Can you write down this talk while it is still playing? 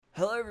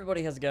Hello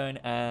everybody, how's it going?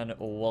 And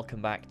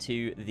welcome back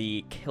to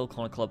the Kill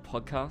Connor Club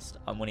podcast.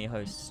 I'm one of your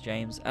hosts,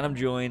 James, and I'm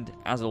joined,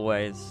 as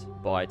always,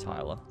 by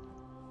Tyler.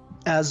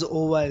 As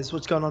always,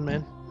 what's going on,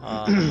 man?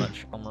 Not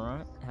much. I'm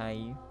alright. How are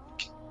you?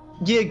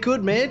 Yeah,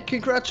 good, man.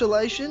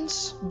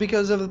 Congratulations,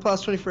 because over the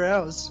past 24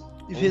 hours,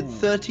 you've hit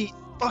 30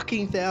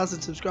 fucking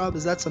thousand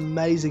subscribers. That's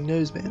amazing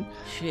news, man.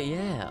 Shit,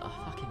 yeah. I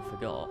fucking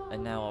forgot,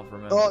 and now I've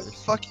remembered. Oh, you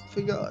fucking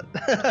forgot.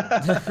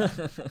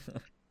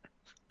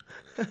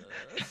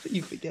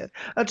 You forget.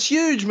 That's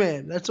huge,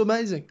 man. That's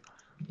amazing.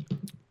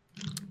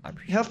 I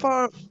appreciate How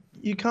far?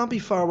 You can't be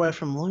far away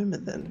from Luma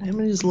then. How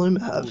many does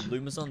Luma have?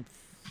 Luma's on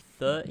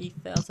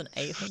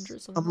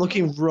 30,800 something. I'm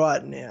looking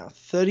right now.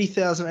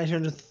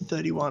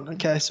 30,831.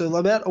 Okay, so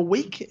about a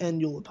week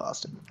and you'll have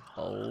passed it.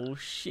 Oh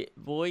shit,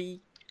 boy.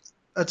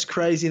 That's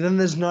crazy. Then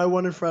there's no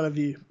one in front of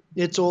you.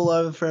 It's all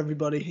over for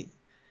everybody.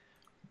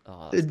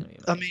 Oh, that's gonna be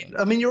amazing.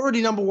 I mean, you're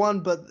already number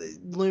one, but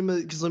Luma,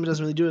 because Luma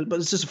doesn't really do it, but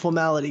it's just a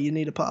formality. You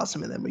need to pass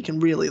him, and then we can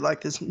really,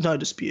 like, there's no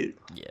dispute.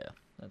 Yeah,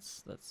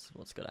 that's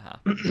what's gonna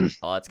happen.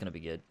 Oh, it's gonna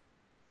be good.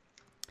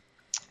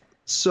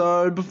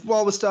 So,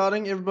 while we're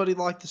starting, everybody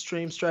like the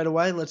stream straight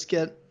away. Let's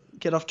get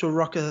off to a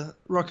rocker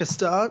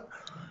start.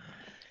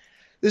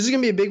 This is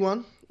gonna be a big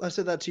one. I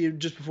said that to you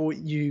just before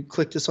you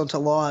clicked us onto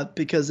live,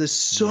 because there's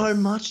so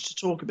much to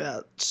talk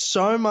about,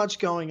 so much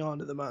going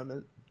on at the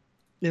moment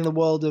in the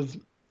world of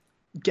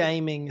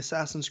gaming.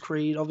 Assassin's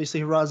Creed,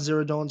 obviously Horizon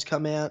Zero Dawn's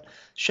come out,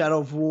 Shadow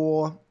of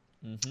War,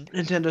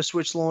 Nintendo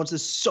Switch launch.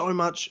 There's so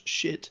much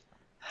shit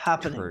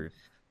happening. True.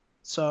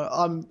 So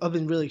I've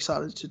been really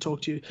excited to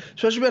talk to you,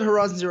 especially about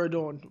Horizon Zero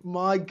Dawn.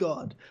 My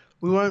God,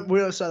 we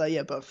won't say that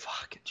yet, but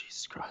fucking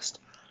Jesus Christ.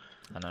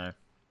 I know.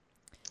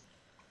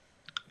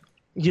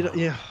 You know,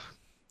 yeah.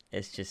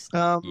 It's just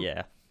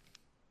yeah.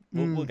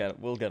 We'll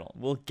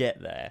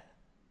get there,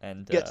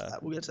 and Get to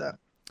that. We'll get to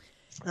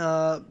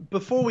that.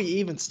 Before we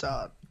even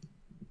start,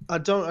 I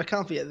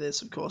can't forget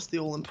this, of course, the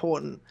all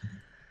important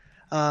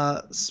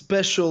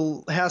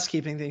special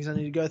housekeeping things I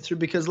need to go through,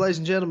 because, ladies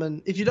and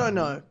gentlemen, if you don't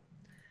know,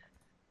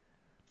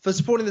 for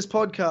supporting this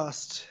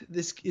podcast,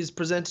 this is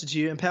presented to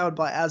you and powered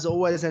by As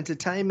Always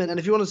Entertainment. And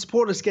if you want to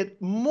support us,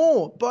 get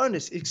more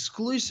bonus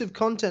exclusive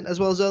content as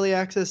well as early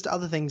access to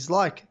other things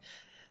like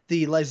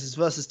the Lasers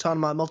vs.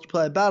 Dynamite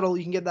multiplayer battle.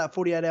 You can get that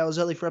 48 hours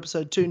early for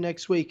episode 2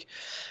 next week.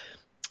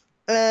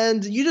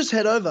 And you just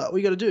head over. All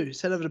you got to do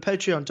is head over to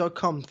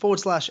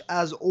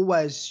patreon.com/as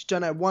always. You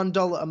donate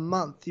 $1 a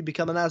month. You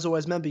become an As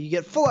Always member. You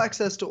get full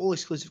access to all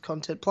exclusive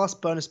content plus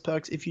bonus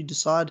perks if you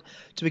decide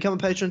to become a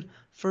patron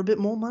for a bit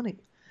more money.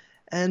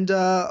 And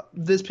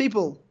there's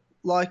people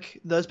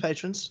like those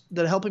patrons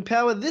that are helping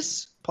power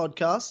this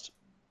podcast.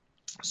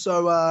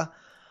 So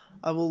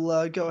I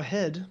will go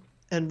ahead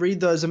and read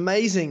those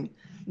amazing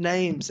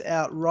names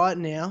out right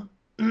now.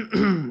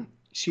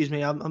 Excuse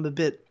me, I'm a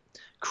bit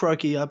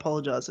croaky. I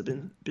apologize. I've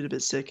been a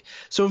bit sick.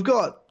 So we've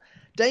got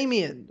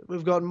Damien,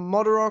 we've got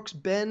Moderox,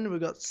 Ben, we've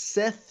got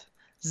Seth,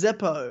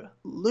 Zeppo,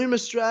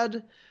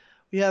 Lumistrad,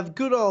 we have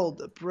good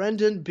old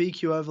Brendan,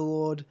 BQ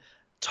Overlord,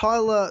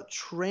 Tyler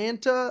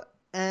Tranter,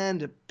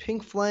 and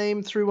Pink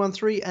Flame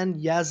 313 and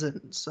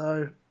Yazin.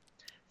 So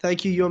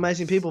thank you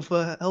amazing people,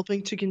 for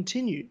helping to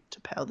continue to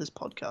power this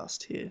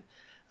podcast here.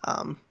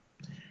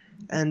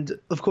 And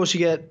of course you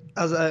get,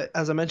 as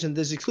I mentioned,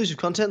 there's exclusive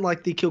content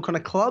like the Kill Connor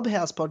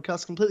Clubhouse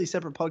podcast, completely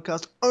separate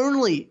podcast,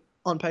 only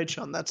on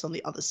Patreon. That's on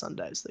the other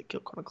Sundays that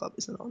Kill Connor Club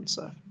isn't on.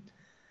 So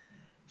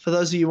for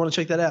those of you who want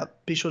to check that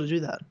out, be sure to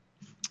do that.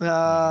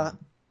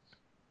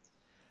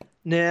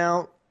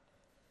 Now,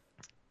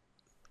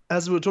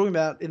 as we were talking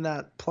about in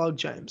that plug,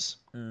 James,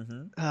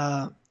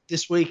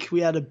 this week we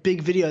had a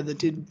big video that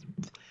did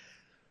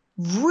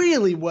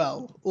really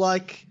well.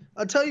 Like,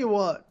 I tell you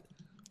what,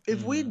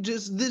 if we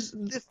just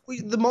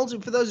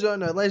for those who don't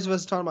know, Lasers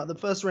vs. Dynamite, the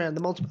first round,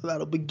 the multiplayer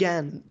battle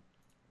began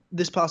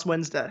this past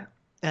Wednesday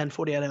and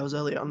 48 hours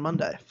earlier on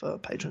Monday for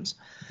patrons.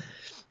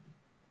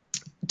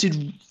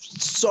 Did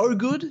so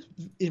good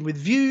with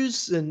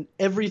views and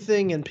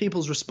everything, and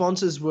people's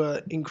responses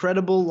were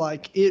incredible.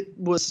 Like, it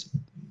was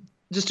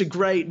just a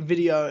great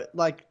video.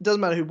 Like, it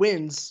doesn't matter who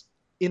wins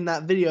in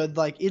that video.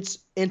 Like, it's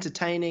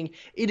entertaining.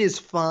 It is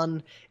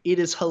fun. It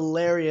is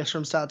hilarious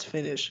from start to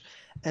finish.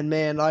 And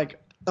man, like,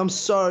 I'm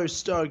so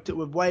stoked that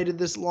we've waited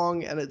this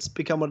long and it's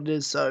become what it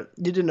is. So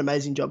you did an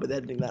amazing job with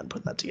editing that and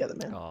putting that together,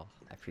 man. Oh,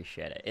 I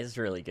appreciate it. It's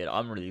really good.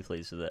 I'm really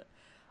pleased with it.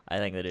 I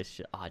think that it's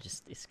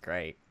it's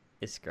great.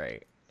 It's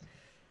great.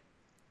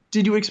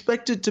 Did you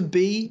expect it to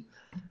be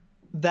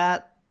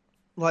that,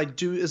 like,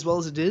 do as well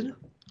as it did?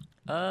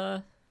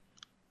 I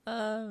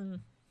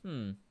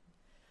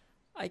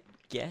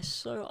guess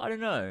so. I don't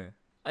know.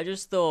 I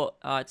just thought,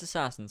 it's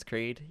Assassin's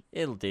Creed.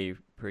 It'll do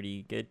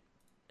pretty good.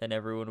 And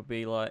everyone will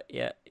be like,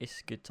 yeah, it's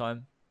a good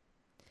time.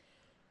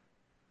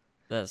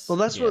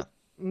 Well,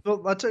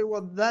 I tell you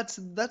what, that's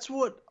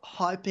what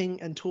hyping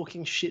and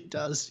talking shit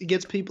does. It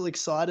gets people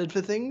excited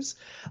for things.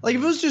 Like,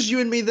 if it was just you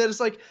and me, then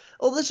it's like,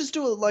 oh, let's just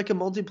do it like a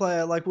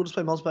multiplayer. Like, we'll just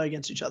play multiplayer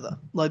against each other.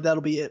 Like,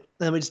 that'll be it.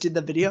 And then we just did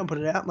that video and put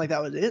it out. And, like,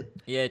 that was it.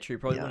 Yeah, true.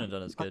 Probably wouldn't have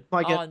done as good.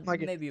 Might get.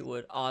 Maybe it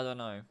would. I don't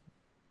know.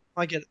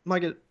 might get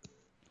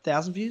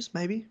 1,000 views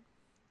maybe,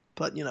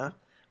 but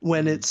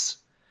when it's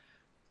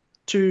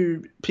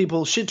two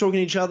people shit talking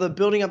each other,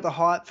 building up the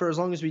hype for as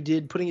long as we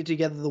did, putting it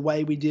together the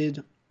way we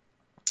did,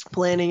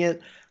 planning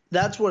it,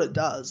 that's what it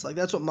does. Like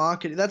that's what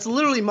marketing. That's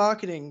literally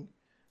marketing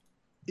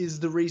is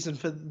the reason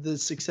for the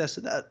success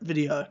of that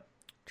video.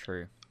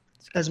 True.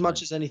 As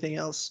much as anything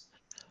else.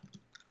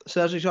 So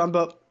that's exciting,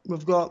 but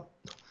we've got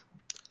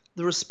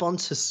the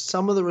responses.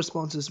 Some of the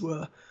responses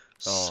were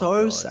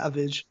so God.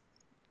 savage.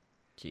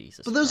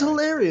 Jesus. But that was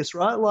hilarious,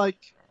 right?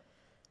 Like,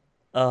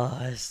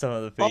 some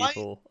of the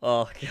people.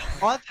 Oh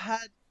God. I've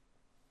had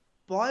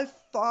by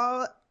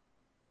far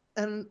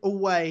and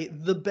away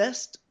the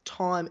best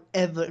time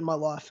ever in my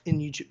life in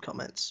YouTube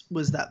comments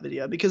was that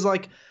video because,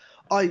 like,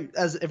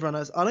 as everyone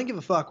knows, I don't give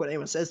a fuck what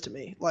anyone says to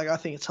me. Like, I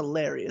think it's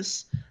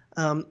hilarious.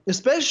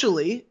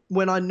 Especially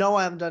when I know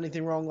I haven't done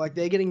anything wrong. Like,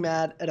 they're getting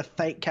mad at a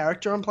fake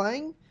character I'm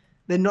playing.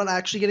 They're not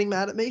actually getting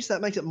mad at me, so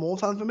that makes it more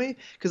fun for me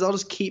because I'll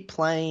just keep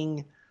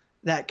playing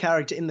that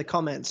character in the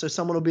comments. So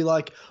someone will be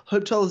like,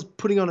 Hope Tyler's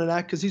putting on an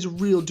act because he's a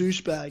real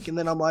douchebag. And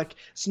then I'm like,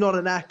 it's not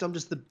an act, I'm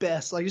just the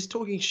best. Like, just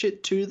talking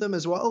shit to them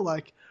as well.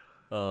 Like,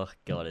 oh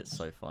God, it's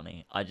so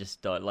funny. I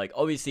just don't like.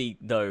 Obviously,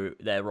 though,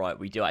 they're right.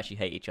 We do actually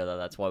hate each other.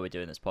 That's why we're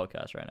doing this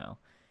podcast right now.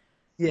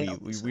 yeah.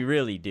 We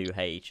really do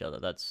hate each other.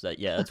 That's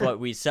why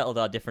we settled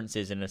our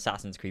differences in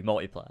Assassin's Creed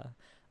multiplayer.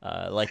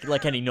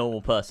 Like any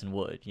normal person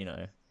would,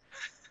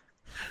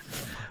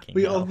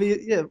 We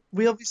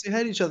obviously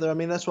hate each other. I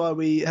mean, that's why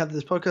we have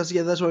this podcast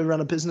together. That's why we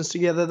run a business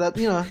together. That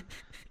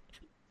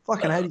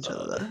fucking hate each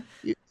other.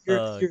 Though. You're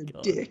a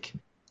dick.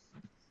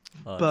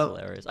 Oh, that's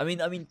hilarious. I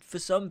mean, for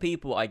some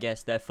people, I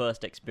guess their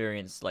first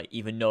experience, like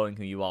even knowing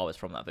who you are, was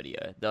from that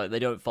video. They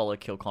don't follow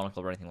Kill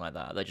Chronicle or anything like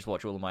that. They just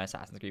watch all of my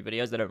Assassin's Creed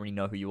videos. They don't really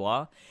know who you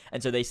are,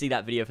 and so they see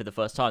that video for the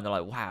first time. They're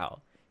like,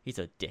 "Wow, he's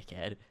a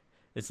dickhead."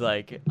 It's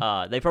like,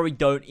 they probably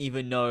don't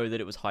even know that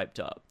it was hyped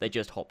up. They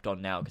just hopped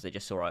on now because they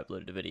just saw I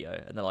uploaded a video,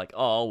 and they're like,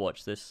 "Oh, I'll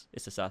watch this.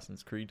 It's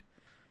Assassin's Creed."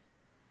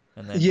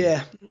 And then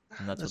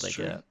and that's what they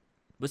true. get.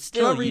 But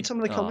still, can I read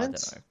some of the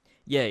comments?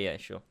 Yeah,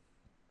 sure.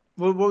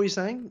 What were you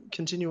saying?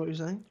 Continue what you're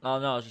saying. Oh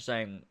no, I was just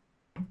saying.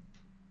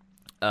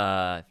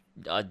 I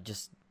was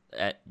just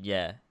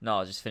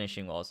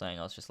finishing what I was saying.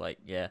 I was just like,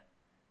 yeah,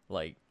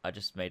 like I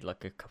just made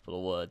like a couple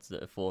of words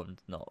that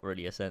formed not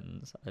really a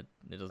sentence. It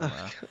doesn't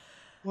matter.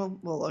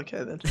 Well,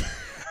 okay then.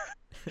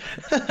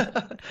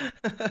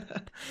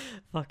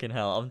 Fucking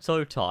hell, I'm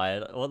so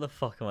tired. What the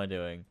fuck am I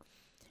doing?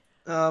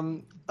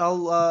 I'll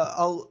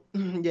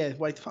yeah,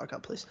 wake the fuck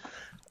up, please.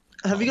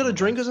 Have you got a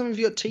drink or something? Have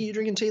you got tea? You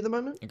drinking tea at the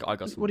moment? I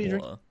got some What are you water.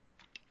 drinking?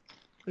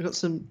 I got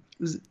some.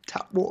 Was it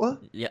tap water?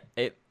 Yeah,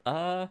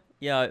 well,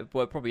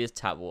 it probably is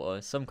tap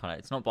water. Some kind of.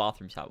 It's not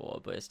bathroom tap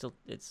water, but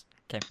it's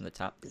came from the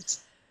tap.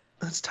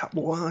 That's tap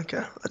water.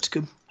 Okay, that's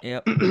good.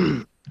 Yep.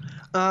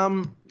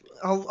 I'm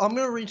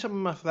gonna read some of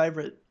my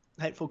favorite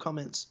hateful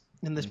comments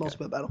in this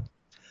multiplayer battle.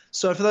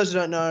 So for those who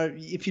don't know,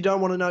 if you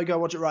don't want to know, go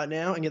watch it right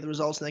now and get the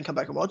results, and then come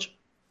back and watch,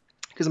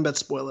 because I'm about to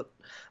spoil it.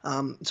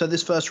 So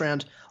this first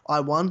round, I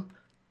won,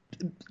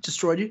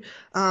 destroyed you.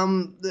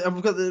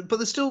 I've got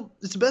but it's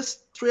the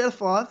best 3 out of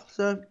 5.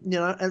 So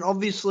and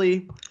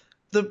obviously,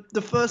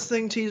 the first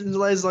thing Tees and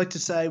Lasers like to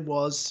say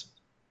was,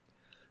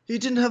 he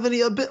didn't have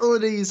any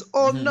abilities.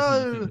 Oh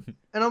no!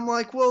 And I'm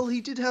like, well, he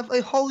did have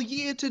a whole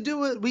year to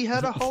do it. We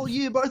had a whole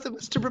year, both of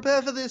us, to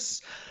prepare for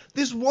this.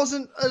 This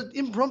wasn't an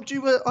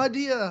impromptu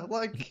idea.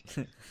 Like,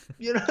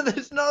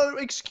 there's no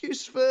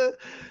excuse for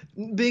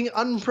being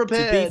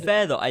unprepared. To be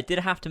fair, though, I did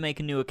have to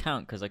make a new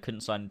account because I couldn't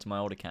sign into my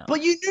old account.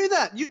 But you knew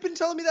that. You've been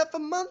telling me that for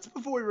months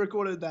before we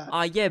recorded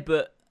that. Yeah,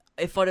 but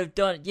if I'd have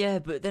done... Yeah,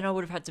 but then I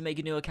would have had to make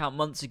a new account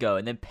months ago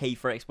and then pay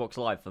for Xbox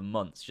Live for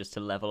months just to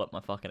level up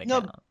my fucking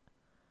account. No.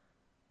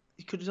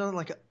 You could have done it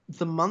like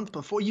the month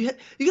before. You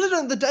could have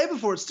done it the day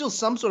before. It's still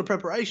some sort of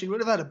preparation. You would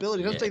have had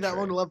ability. It doesn't take that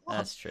long to level up.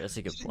 That's true. That's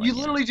a good point. You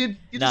literally did.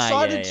 You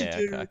decided to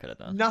do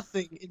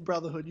nothing in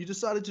Brotherhood. You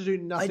decided to do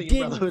nothing in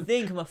Brotherhood. I didn't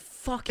think. I'm a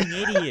fucking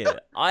idiot.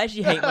 I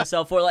actually hate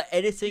myself for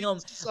editing. You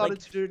decided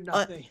to do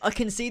nothing. I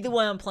can see the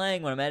way I'm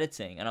playing when I'm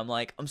editing, and I'm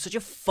like, I'm such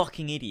a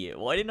fucking idiot.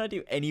 Why didn't I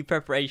do any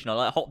preparation?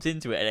 I hopped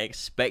into it and I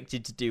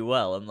expected to do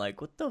well. I'm like,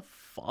 what the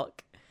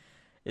fuck?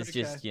 It's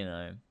just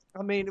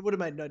I mean, it would have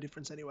made no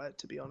difference anyway,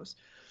 to be honest.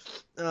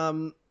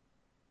 But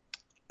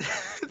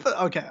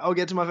okay, I'll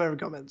get to my favorite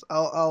comments.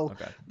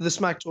 The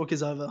smack talk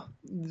is over.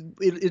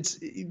 It's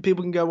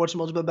people can go watch the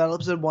multiplayer battle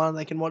episode 1.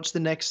 They can watch the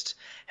next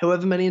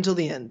however many until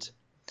the end.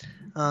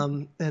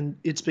 And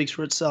it speaks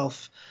for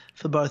itself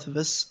for both of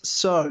us.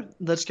 So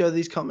let's go to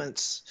these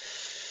comments.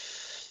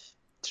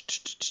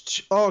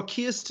 Oh,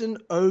 Kirsten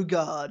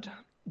Ogard.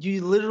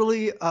 You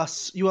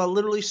are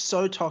literally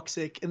so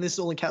toxic, and this is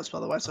all in caps, by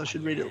the way, so I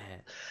should read it.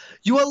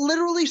 You are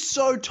literally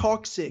so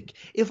toxic.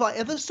 If I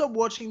ever stop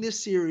watching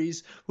this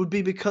series, would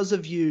be because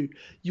of you.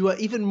 You are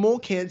even more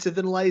cancer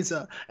than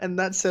Laser, and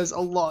that says a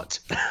lot.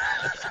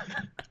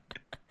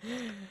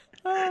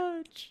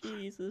 Oh,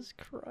 Jesus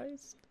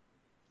Christ.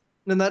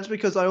 And that's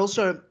because I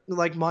also,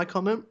 like my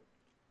comment,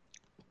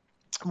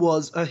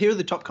 was here are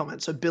the top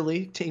comments. So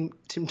Billy, Tim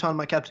Tyne,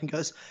 my captain,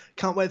 goes,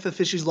 "Can't wait for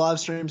Fishy's live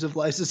streams of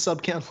Laser's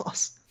sub count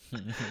loss."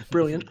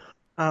 Brilliant.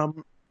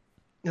 And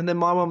then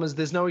my one was,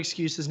 "There's no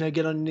excuses. Now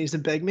get on your knees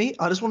and beg me."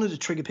 I just wanted to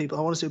trigger people.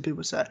 I want to see what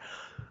people say.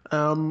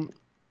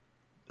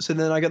 So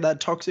then I got that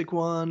toxic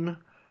one.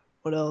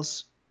 What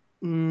else?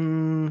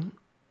 What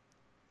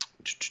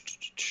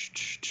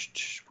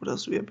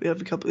else do we have? We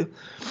have a couple of...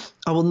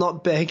 I will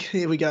not beg.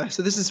 Here we go.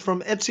 So this is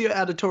from Ezio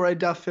Auditore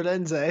da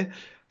Firenze.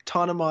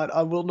 Dynamite,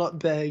 I will not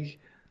beg.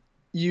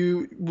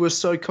 You were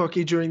so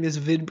cocky during this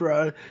vid,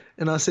 bro.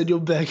 And I said, you'll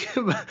beg.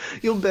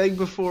 You'll beg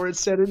before it's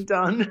said and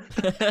done.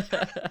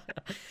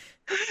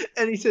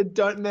 And he said,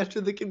 don't mess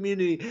with the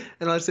community.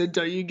 And I said,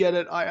 don't you get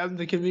it? I am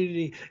the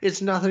community.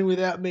 It's nothing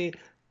without me.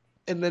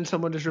 And then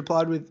someone just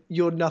replied with,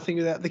 you're nothing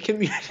without the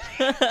community.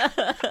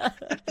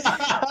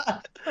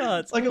 Oh,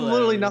 it's like, hilarious. I'm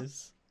literally nothing.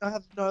 I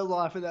have no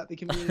life without the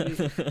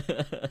community.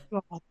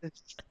 Oh,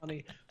 that's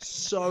funny.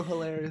 So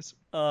hilarious.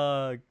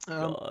 Oh,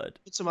 God.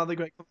 Some other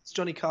great comments.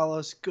 Johnny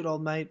Carlos, good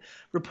old mate,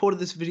 reported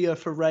this video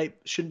for rape.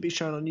 Shouldn't be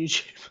shown on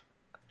YouTube.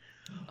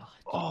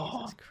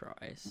 Oh, Jesus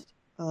Christ.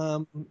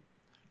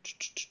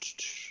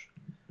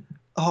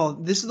 Oh,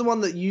 this is the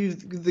one that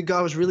the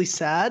guy was really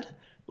sad.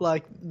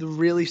 Like, the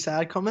really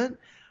sad comment.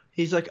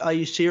 He's like, are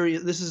you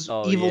serious? This is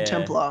Evil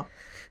Templar.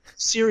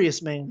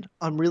 Serious, man.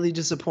 I'm really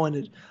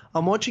disappointed.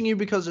 I'm watching you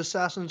because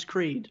Assassin's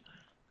Creed.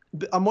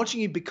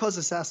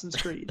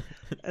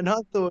 And I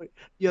thought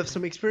you have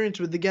some experience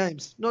with the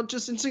games, not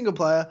just in single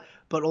player,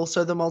 but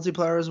also the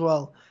multiplayer as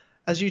well.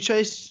 As you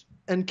chased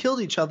and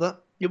killed each other,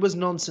 it was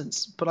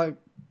nonsense, but I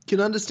can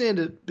understand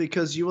it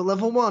because you were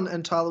level 1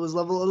 and Tyler was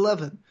level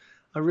 11.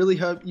 I really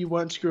hope you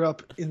won't screw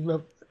up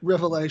in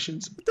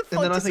Revelations. What the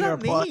fuck does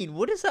that mean?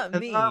 What does that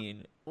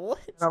mean? What?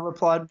 And I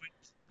replied,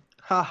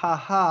 ha ha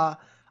ha,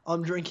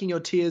 I'm drinking your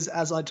tears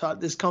as I type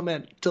this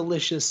comment.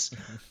 Delicious.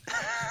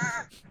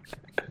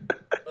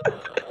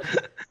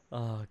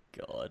 Oh,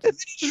 God. And then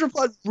he just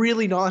replied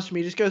really nice to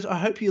me. He just goes, I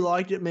hope you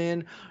liked it,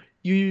 man.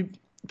 You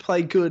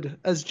play good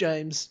as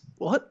James.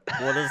 What?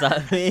 What does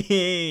that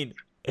mean?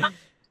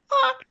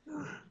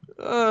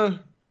 I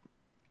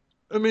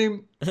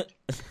mean,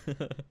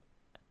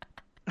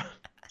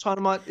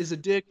 Dynamite is a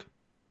dick.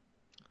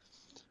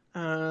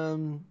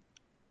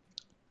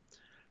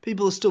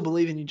 People are still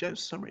believing you, James,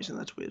 for some reason.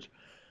 That's weird.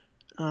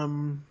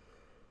 Wow,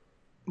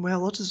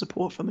 lots of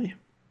support for me.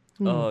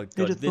 Oh,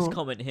 God. This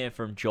comment here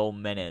from Joel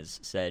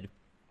Menez said,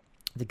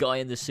 the guy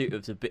in the suit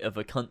is a bit of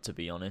a cunt, to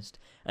be honest,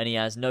 and he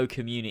has no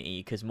community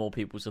because more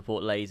people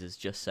support lasers,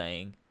 just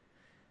saying.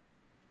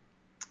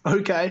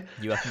 Okay.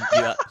 You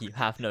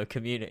have no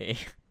community.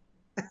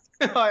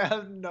 I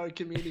have no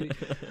community.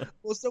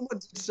 Well, someone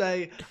did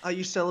say, "Are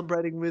you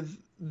celebrating with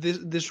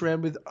this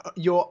round with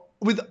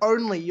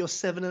only your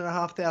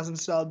 7,500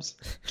 subs?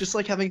 Just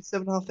like having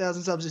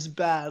 7,500 subs is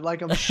bad.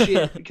 Like I'm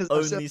shit because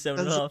only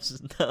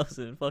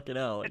 7,500. Fucking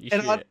hell, you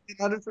and shit."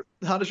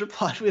 I just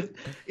replied with,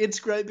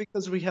 "It's great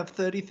because we have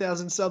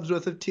 30,000 subs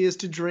worth of tears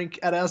to drink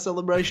at our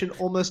celebration.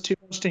 Almost too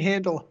much to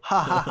handle.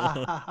 Ha ha ha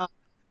ha ha."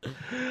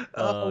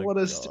 Oh, what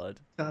a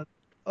God.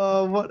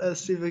 Oh, what a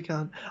stupid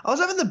cunt. I was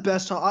having the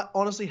best time. I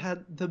honestly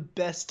had the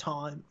best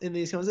time in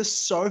these games. They're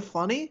so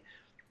funny.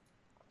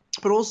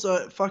 But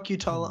also, fuck you,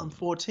 Tyler. I'm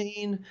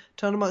 14.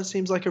 Dynamite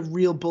seems like a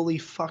real bully.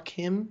 Fuck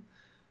him.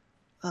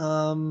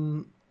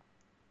 Great.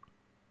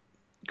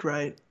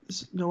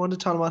 No wonder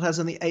Dynamite has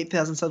only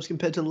 8,000 subs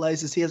compared to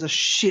Lasers. He has a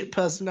shit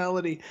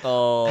personality.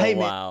 Oh, hey,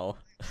 wow.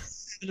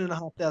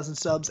 7,500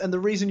 subs. And the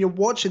reason you're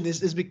watching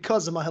this is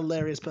because of my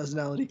hilarious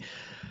personality.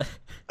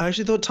 I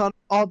actually thought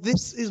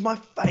this is my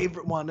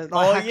favorite one. And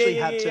I actually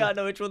had to. I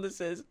know which one this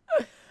is.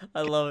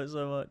 I love it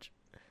so much.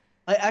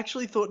 I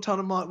actually thought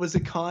Dynamite was the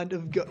kind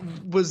of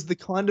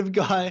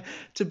guy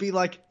to be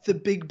like the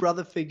big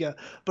brother figure,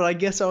 but I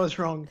guess I was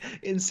wrong.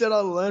 Instead, I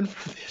learned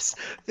from this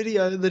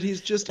video that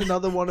he's just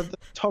another one of the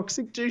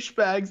toxic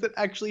douchebags that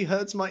actually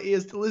hurts my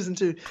ears to listen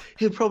to.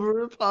 He'll probably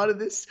reply to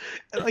this,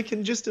 and I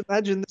can just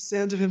imagine the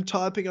sound of him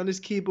typing on his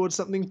keyboard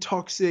something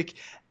toxic,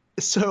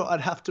 so I'd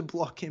have to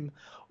block him.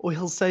 Or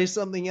he'll say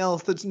something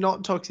else that's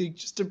not toxic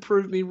just to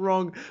prove me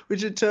wrong,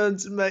 which in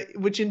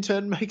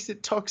turn makes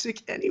it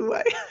toxic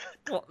anyway.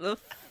 What the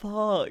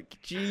fuck?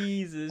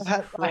 Jesus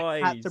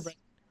Christ.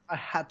 I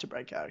had to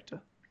break character.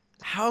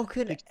 How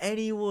can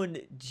anyone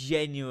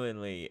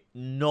genuinely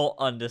not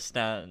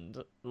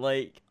understand?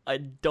 Like, I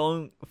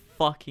don't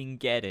fucking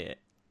get it.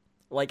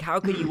 Like, how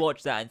can you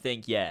watch that and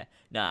think, yeah,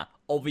 nah,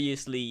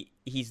 obviously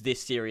he's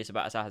this serious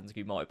about Assassin's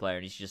Creed multiplayer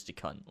and he's just a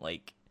cunt.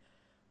 Like,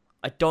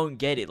 I don't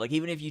get it. Like,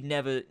 even if you'd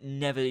never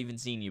even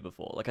seen you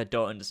before, like, I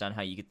don't understand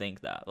how you could think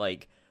that.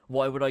 Like,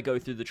 why would I go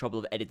through the trouble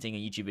of editing a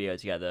YouTube video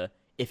together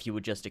if you were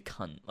just a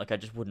cunt? Like, I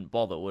just wouldn't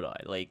bother, would I?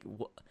 Like,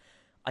 oh,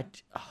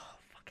 fucking hell.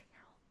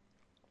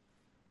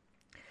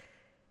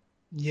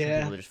 Yeah.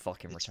 People are just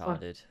fucking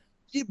retarded.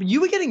 Yeah, but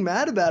you were getting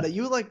mad about it.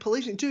 You were like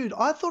policing. Dude,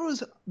 I thought it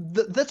was...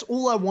 that's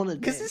all I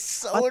wanted. Because it's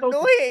so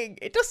annoying.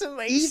 It doesn't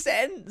make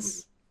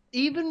sense.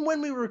 Even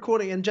when we were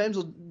recording, and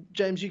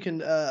James, you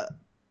can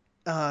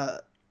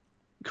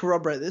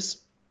corroborate this.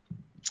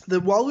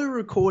 while we were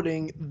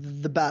recording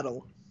the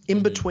battle, in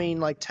Mhm. between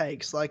like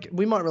takes, like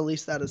we might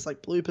release that as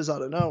like bloopers, I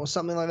don't know, or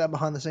something like that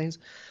behind the scenes.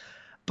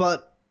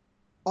 But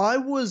I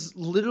was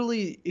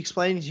literally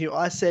explaining to you,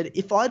 I said,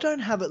 if I don't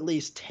have at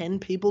least 10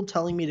 people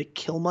telling me to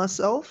kill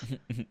myself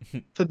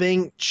for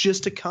being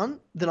just a cunt,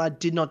 then I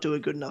did not do a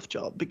good enough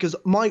job. Because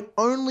my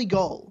only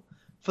goal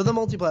for the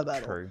multiplayer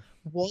battle True.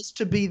 was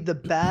to be the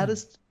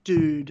baddest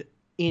dude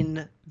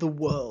in the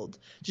world.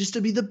 Just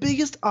to be the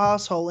biggest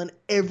asshole and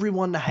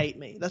everyone to hate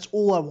me. That's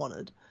all I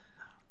wanted.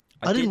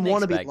 I didn't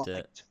want to be expect it.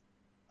 liked.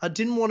 I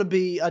didn't want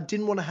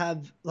to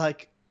have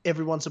like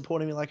everyone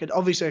supporting me. Like,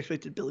 obviously I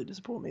expected Billy to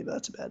support me, but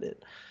that's about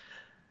it.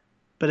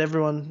 But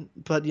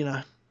you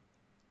know,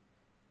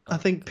 I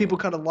think people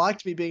kind of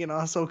liked me being an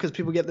asshole because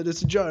people get that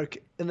it's a joke,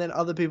 and then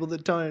other people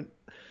that don't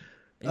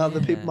are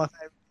the people, my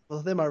favorite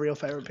people. They're my real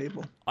favorite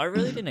people. I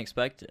really didn't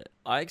expect it.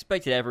 I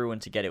expected everyone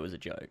to get it was a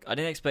joke. I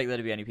didn't expect there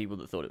to be any people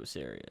that thought it was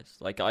serious.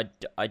 Like, I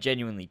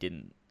genuinely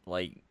didn't.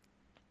 Like,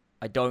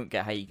 I don't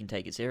get how you can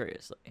take it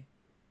seriously.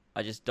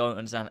 I just don't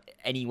understand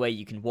any way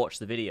you can watch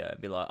the video and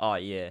be like, oh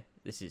yeah,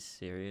 this is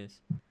serious.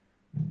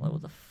 Like,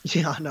 what the fuck?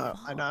 Yeah,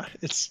 I know.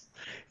 It's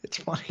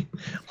funny.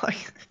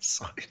 Like,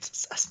 it's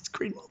Assassin's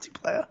Creed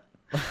multiplayer.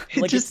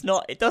 Like, it's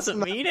not. It doesn't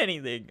mean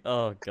anything.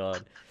 Oh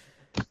god,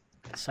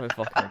 it's so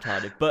fucking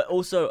retarded. But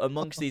also,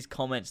 amongst these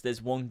comments, there's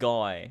one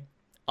guy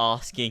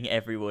asking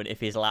everyone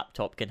if his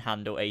laptop can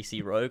handle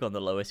AC Rogue on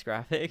the lowest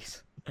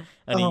graphics,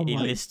 and he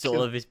lists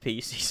all of his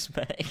PC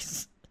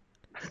specs.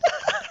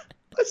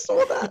 I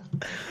saw that.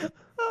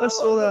 I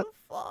saw that.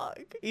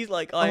 Fuck. He's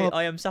like,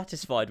 I am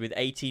satisfied with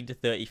 18 to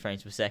 30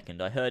 frames per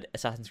second. I heard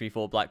Assassin's Creed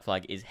 4 Black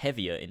Flag is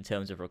heavier in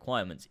terms of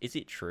requirements. Is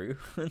it true?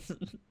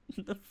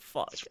 The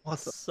fuck?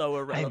 So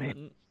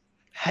irrelevant.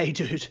 Hey,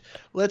 dude,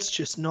 let's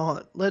just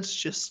not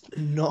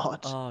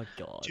Oh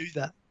god. do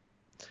that.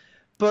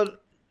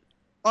 But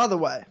either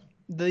way,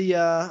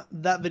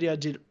 that video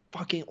did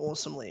fucking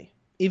awesomely.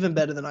 Even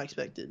better than I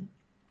expected.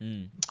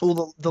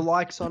 All the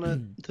likes on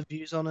it, the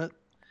views on it.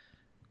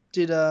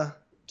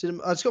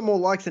 It's got more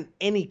likes than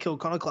any Kill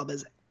Connor Club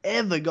has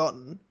ever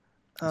gotten.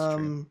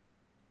 And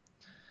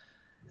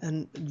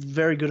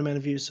very good amount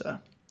of views, so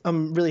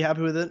I'm really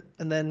happy with it.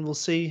 And then we'll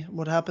see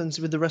what happens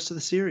with the rest of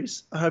the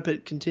series. I hope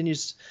it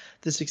continues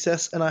the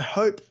success, and I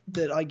hope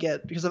that I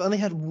get, because I've only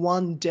had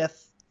one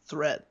death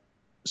threat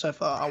so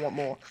far. I want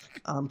more,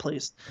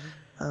 please.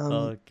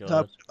 Oh god.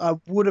 So I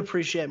would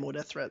appreciate more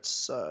death threats,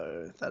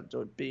 so that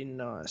would be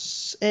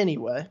nice.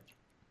 Anyway,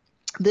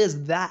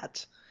 there's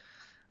that.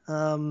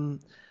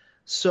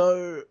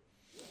 So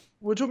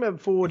we're talking about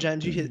before,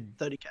 James. You hit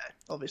 30k,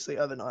 obviously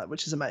overnight,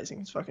 which is amazing.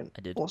 It's fucking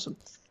awesome.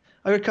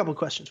 I got a couple of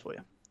questions for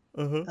you.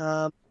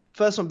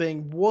 First one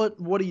being, what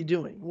are you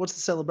doing? What's the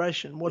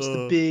celebration? What's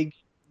the big?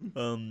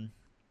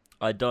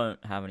 I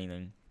don't have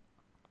anything.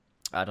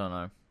 I don't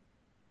know.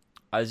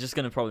 I was just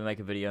gonna probably make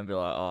a video and be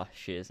like, oh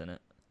shit, isn't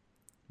it?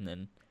 And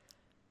then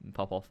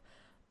pop off.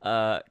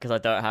 Because I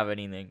don't have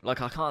anything.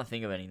 Like, I can't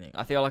think of anything.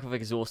 I feel like I've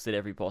exhausted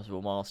every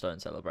possible milestone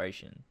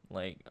celebration.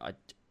 Like,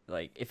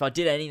 if I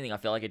did anything, I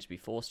feel like it'd just be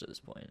forced at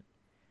this point.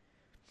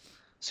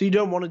 So you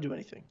don't want to do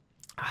anything?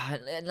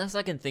 Unless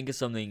I can think of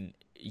something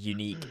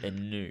unique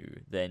and new,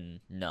 then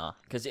nah.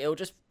 Because it'll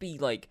just be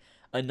like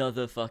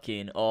another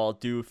fucking, oh, I'll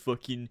do a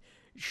fucking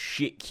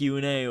shit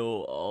Q&A,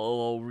 or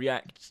I'll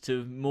react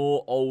to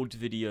more old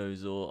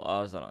videos, or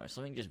I don't know,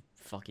 something just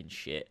fucking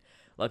shit.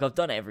 Like, I've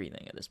done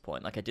everything at this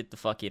point. Like, I did the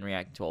fucking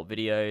reacting to old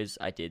videos.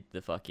 I did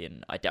the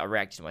fucking... I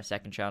reacted to my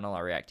second channel.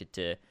 I reacted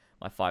to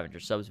my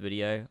 500 subs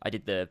video. I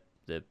did the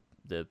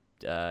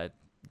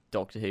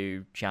Doctor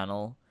Who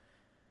channel.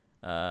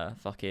 I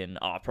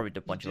probably did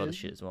a bunch of other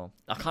shit as well.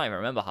 I can't even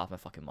remember half my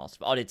fucking miles.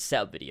 But I did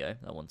setup video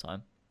that one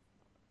time.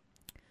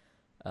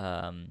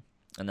 And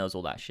there was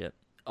all that shit.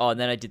 Oh, and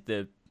then I did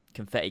the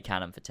confetti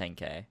cannon for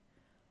 10k.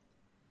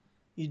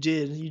 You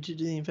did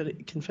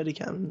the confetti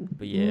cannon.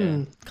 But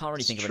yeah, can't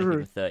really think of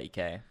anything for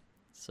 30k.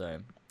 So,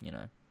 you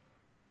know.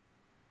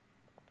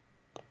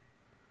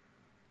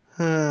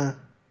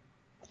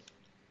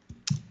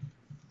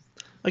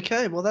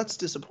 Okay, well that's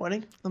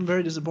disappointing. I'm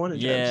very disappointed,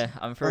 James. Yeah,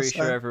 I'm pretty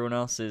sure everyone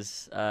else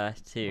is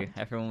too.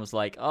 Everyone was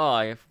like, "Oh,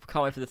 I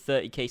can't wait for the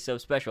 30k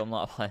sub special." I'm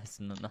like, I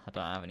don't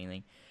have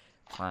anything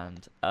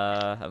planned,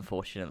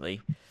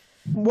 unfortunately.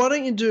 Why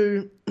don't you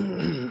do? I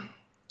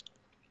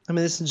mean,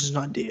 this is just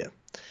an idea,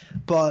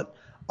 but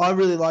I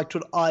really liked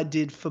what I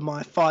did for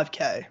my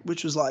 5k,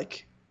 which was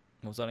like,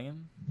 what was that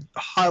again? A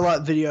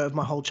highlight video of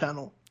my whole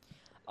channel.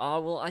 Oh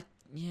well, I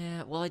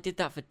did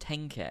that for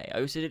 10k.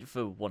 I also did it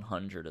for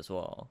 100 as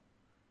well.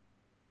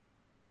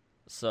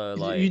 So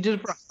like, you did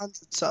it for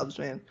 100 subs,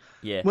 man.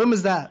 Yeah. When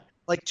was that?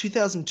 Like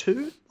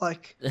 2002?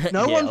 Like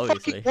no one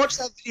fucking watched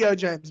that video,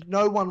 James.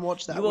 No one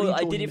watched that. Well,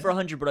 I did it for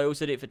 100, but I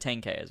also did it for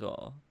 10k as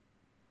well.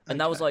 And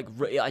that was like,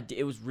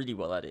 it was really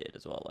well edited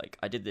as well. Like,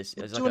 I did this.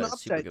 It was like a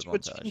super good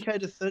montage.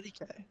 10k to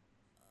 30k.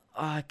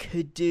 I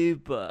could do,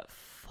 but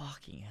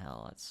fucking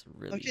hell, that's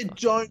really. Okay,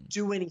 don't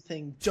do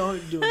anything.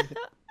 Don't do anything.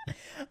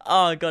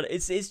 Oh god,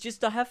 it's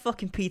just I have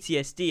fucking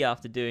PTSD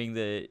after doing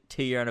the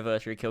 2-year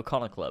anniversary of Kill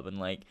Connor Club and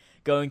like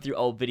going through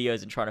old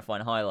videos and trying to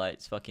find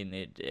highlights. Fucking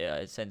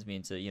it sends me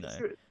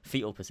into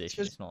fetal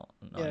position. It's not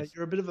nice. Yeah,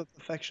 you're a bit of a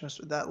perfectionist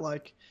with that.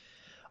 Like,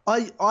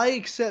 I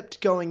accept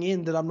going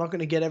in that I'm not going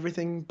to get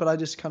everything, but I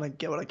just kind of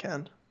get what I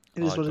can.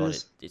 It is what it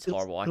is. It's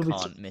horrible. I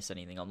can't miss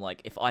anything. I'm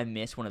like, if I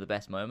miss one of the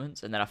best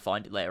moments and then I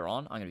find it later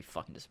on, I'm gonna be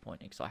fucking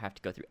disappointed because I have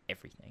to go through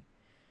everything.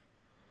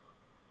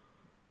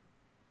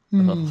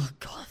 Oh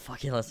god,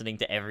 fucking listening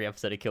to every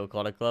episode of Kill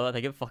Connor Club, I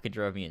think it fucking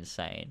drove me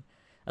insane.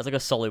 That's like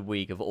a solid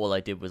week of all I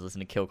did was listen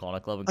to Kill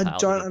Connor Club and cut I out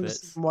don't the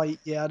understand why.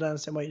 Yeah, I don't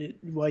understand why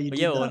you but did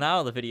yeah, that. well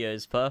now the video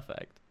is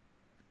perfect.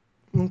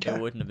 Okay.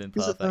 It wouldn't have been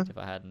Is it perfect if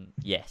I hadn't.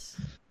 Yes.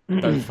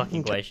 Don't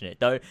fucking question it.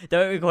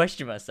 Don't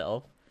question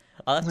myself.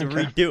 I'll have to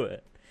redo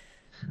it.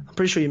 I'm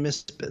pretty sure you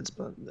missed bits,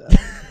 but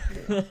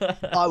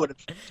I would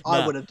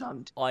have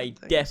done. I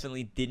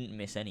definitely didn't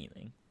miss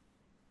anything.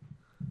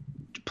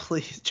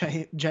 Please,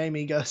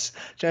 Jamie goes.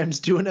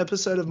 James, do an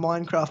episode of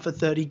Minecraft for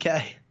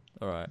 30k.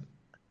 All right.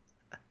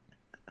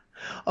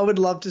 I would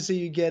love to see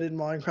you get in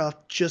Minecraft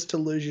just to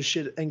lose your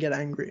shit and get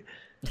angry.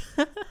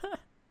 I'd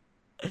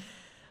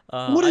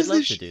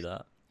love to do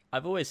that.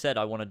 I've always said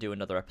I want to do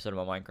another episode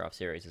of my Minecraft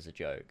series as a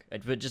joke,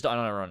 but just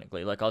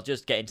unironically. Like I'll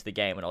just get into the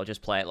game and I'll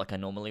just play it like I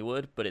normally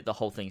would, but the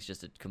whole thing's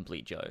just a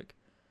complete joke.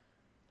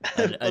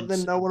 But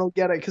then no one will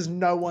get it because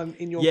no one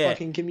in your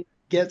fucking community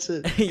gets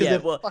it. Yeah,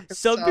 well,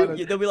 some people,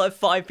 there'll be like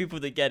 5 people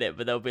that get it,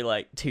 but there'll be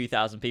like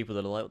 2,000 people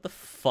that are like, "What the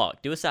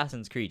fuck? Do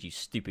Assassin's Creed, you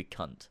stupid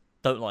cunt!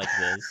 Don't like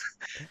this.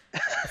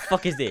 The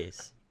fuck is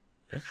this?"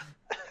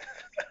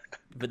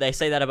 But they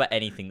say that about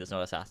anything that's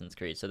not Assassin's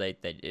Creed, so it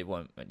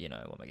won't it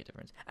won't make a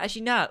difference.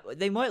 Actually, nah,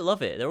 they might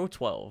love it. They're all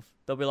 12.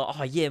 They'll be like,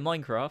 "Oh yeah,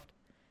 Minecraft,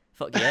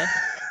 fuck yeah,"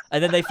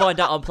 and then they find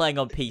out I'm playing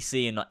on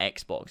PC and not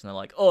Xbox, and they're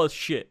like, "Oh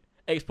shit,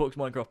 Xbox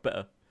Minecraft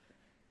better.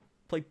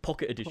 Play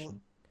Pocket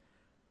Edition."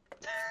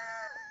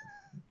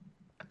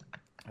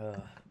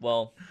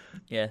 Well,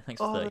 yeah, thanks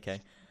for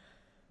 30k.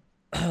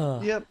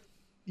 Yep,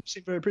 you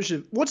seem very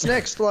appreciative. What's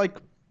next? Like,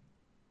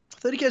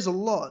 30k is a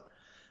lot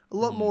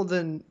more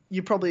than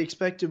you probably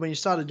expected when you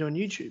started doing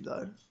YouTube,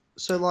 though.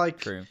 So, like,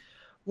 True.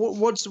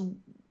 What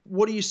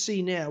do you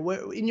see now?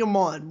 Where in your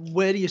mind,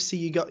 where do you see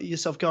you got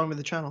yourself going with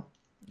the channel?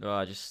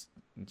 Oh, just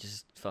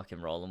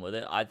fucking rolling with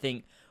it. I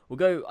think we'll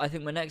go. I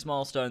think my next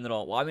milestone that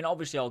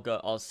obviously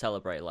I'll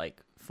celebrate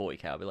like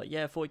 40k. I'll be like,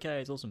 yeah,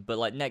 40k is awesome. But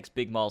like next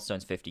big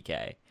milestone's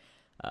 50k.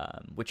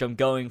 Which I'm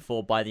going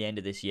for by the end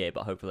of this year,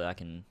 but hopefully I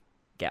can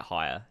get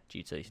higher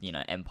due to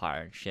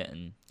Empire and shit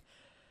and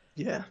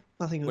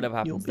I think whatever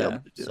happens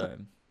there. So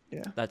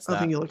yeah, that's I that.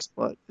 think you'll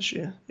explode this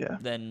year. Yeah.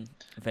 Then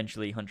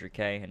eventually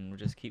 100k, and we'll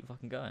just keep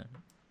fucking going.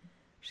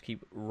 Just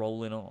keep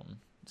rolling on.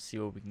 See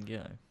where we can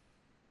go.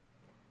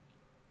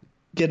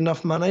 Get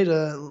enough money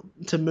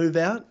to move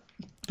out,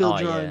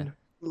 build your own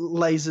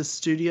laser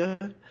studio.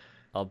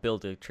 I'll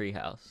build a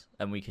treehouse,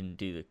 and we can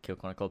do the Kill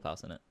Connor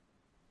Clubhouse in it.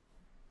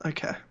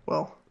 Okay,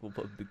 well, we'll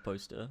put a big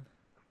poster.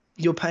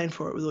 You're paying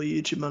for it with all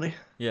your YouTube money.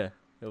 Yeah,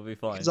 it'll be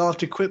fine. Because I'll have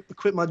to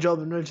quit my job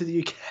and move to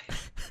the UK.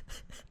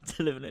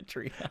 To live in a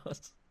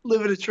treehouse.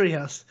 Live in a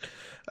treehouse.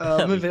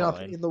 Moving up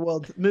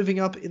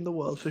in the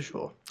world for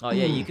sure. Oh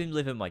yeah, you can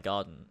live in my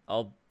garden.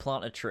 I'll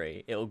plant a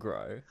tree. It'll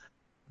grow.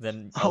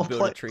 Then I'll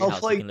build a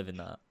treehouse. You can live in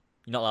that.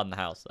 You're not allowed in the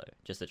house though.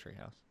 Just a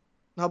treehouse.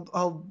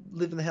 I'll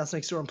live in the house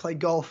next door and play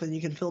golf, and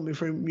you can film me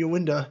from your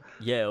window.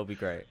 Yeah, it'll be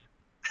great.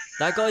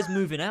 That guy's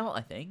moving out,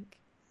 I think.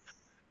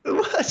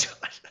 What?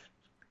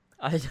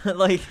 I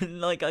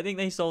like. I think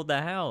they sold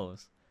their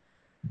house.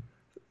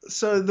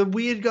 So the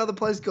weird guy that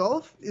plays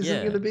golf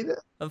isn't going to be there.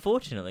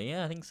 Unfortunately,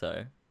 yeah, I think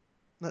so.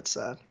 That's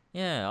sad.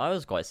 Yeah, I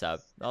was quite sad.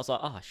 I was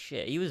like, oh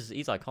shit,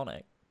 he's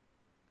iconic.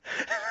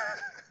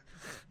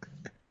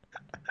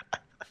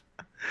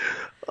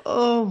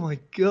 Oh my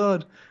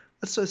god,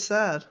 that's so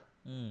sad.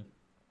 Mm.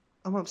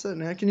 I'm upset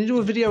now. Can you do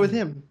a video with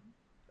him?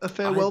 A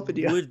farewell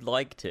video? I would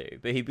like to,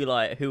 but he'd be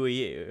like, "Who are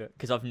you?"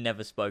 Because I've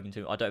never spoken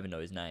to him. I don't even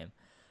know his name.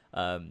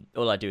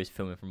 All I do is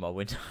film him from my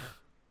window.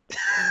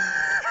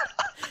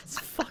 It's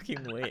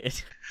fucking weird.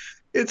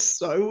 It's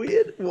so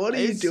weird. What are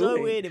you doing? It's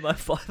so weird. In my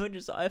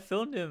 500, I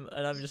filmed him,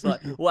 and I'm just like,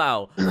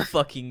 "Wow,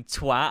 fucking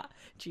twat!"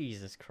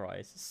 Jesus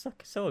Christ,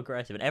 it's so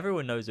aggressive, and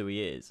everyone knows who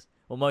he is.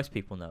 Well, most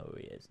people know who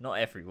he is. Not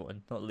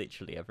everyone, not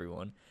literally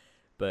everyone,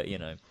 but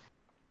a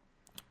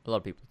lot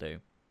of people do.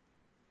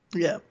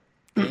 Yeah.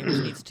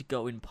 James needs to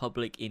go in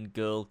public in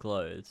girl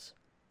clothes.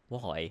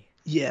 Why?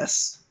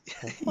 Yes.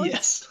 What?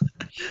 Yes.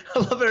 I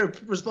love how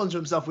he responds to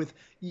himself with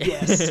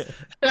yes.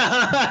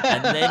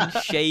 And then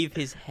shave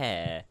his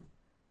hair.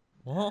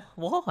 What?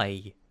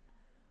 Why?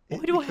 Why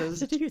do I have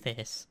to do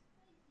this?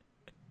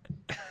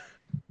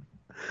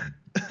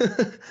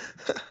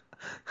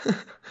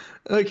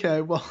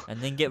 Okay, well.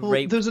 And then get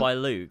raped by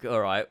Luke. All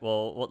right.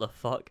 Well, what the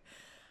fuck?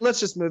 Let's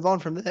just move on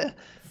from there.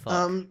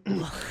 Fuck.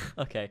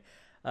 Okay.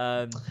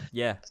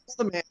 Yeah.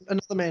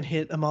 Another man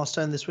hit a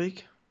milestone this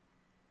week.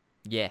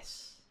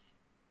 Yes.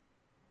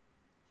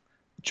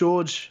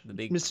 George, the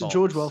big Mr. box.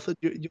 George Welford,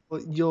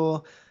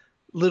 your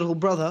little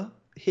brother,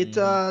 hit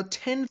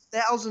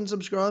 10,000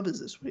 subscribers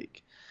this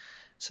week.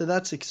 So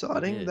that's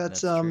exciting.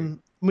 That's true.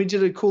 we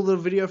did a cool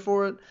little video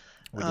for it.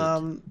 We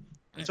did.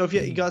 So if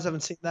you guys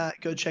haven't seen that,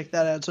 go check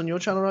that out. It's on your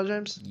channel, right,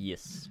 James?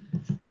 Yes.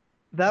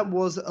 That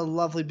was a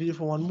lovely,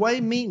 beautiful one.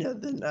 Way meaner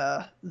than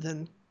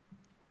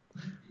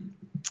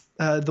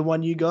the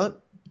one you got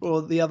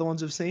or the other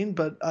ones I've seen,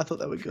 but I thought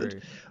they were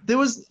good.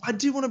 I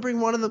do want to bring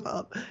one of them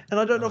up, and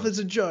I don't know if it's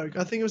a joke.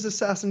 I think it was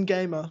Assassin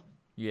Gamer.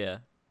 Yeah.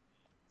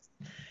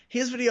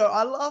 His video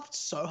I laughed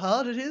so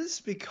hard at his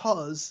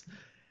because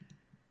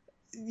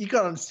you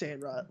gotta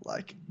understand, right?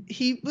 Like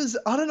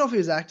I don't know if he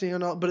was acting or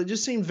not, but it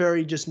just seemed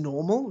very just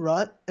normal,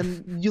 right?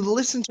 And you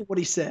listen to what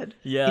he said.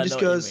 Yeah, he just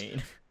goes, what you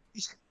mean.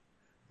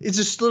 It's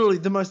just literally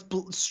the most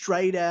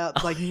straight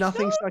out, like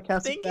nothing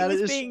sarcastic about it. I think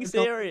he was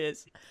being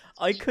serious.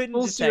 I couldn't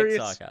detect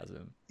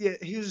sarcasm. Yeah,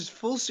 he was just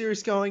full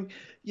serious going,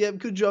 yeah,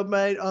 good job,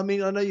 mate. I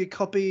mean, I know you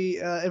copy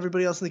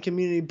everybody else in the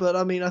community, but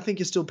I mean, I think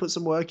you still put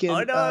some work in.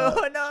 I know.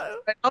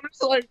 I'm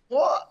just like,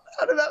 what?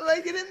 How did that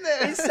make it in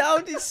there? It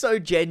sounded so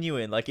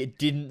genuine. Like, it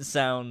didn't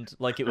sound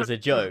like it was a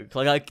joke.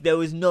 Like there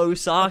was no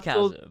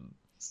sarcasm.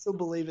 I still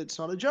believe it's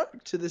not a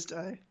joke to this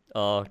day.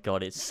 Oh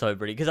god, it's so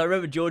pretty. Because I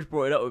remember George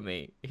brought it up with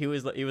me. He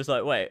was like,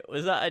 wait,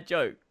 was that a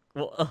joke?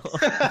 What? What?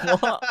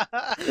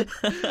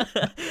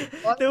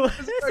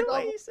 The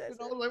way he says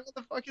I was like, what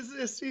the fuck is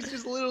this? He's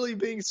just literally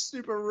being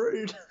super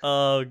rude.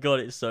 Oh god,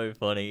 it's so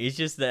funny. He's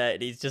just there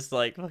and he's just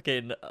like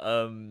fucking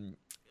oh,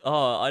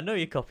 I know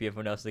you copy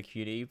everyone else in the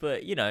community,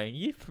 but you know,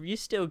 you're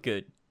still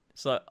good.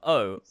 It's like,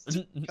 oh,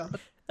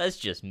 that's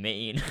just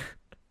mean.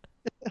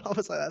 I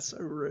was like, that's so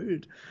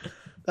rude.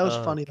 That was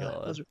funny though.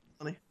 God. That was really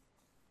funny.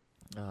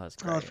 Oh, that's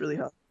great. Oh, it's really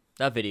hard.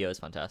 That video is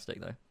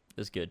fantastic though. It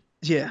was good.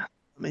 Yeah,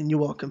 I mean, you're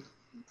welcome.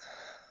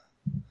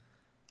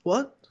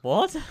 What?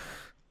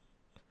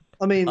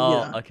 I mean,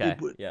 oh, okay.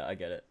 Yeah, I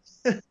get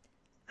it.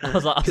 I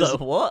was like,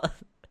 what?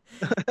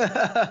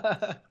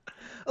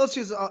 Oh, it's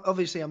because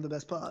obviously I'm the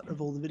best part of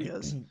all the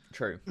videos.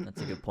 True,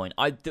 that's a good point.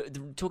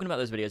 Talking about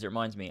those videos, it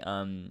reminds me.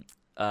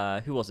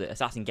 Who was it?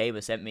 Assassin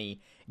Gamer sent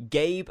me.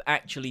 Gabe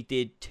actually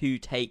did 2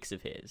 takes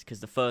of his because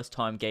the first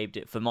time Gabe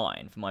did for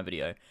my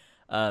video,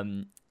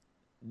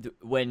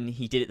 when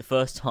he did it the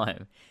first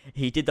time,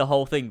 he did the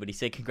whole thing, but he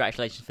said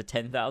congratulations for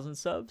 10,000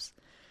 subs.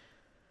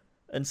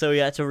 And so he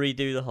had to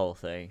redo the whole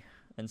thing.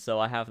 And so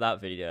I have that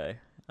video.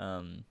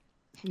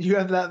 You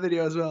have that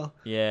video as well?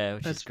 Yeah,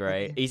 which is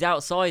great. Funny. He's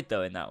outside,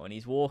 though, in that one.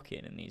 He's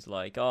walking, and he's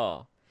like,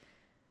 oh,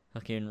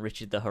 fucking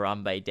Richard the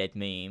Harambe dead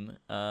meme.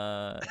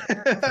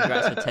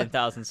 Congrats for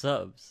 10,000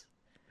 subs.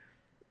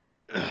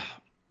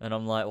 And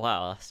I'm like,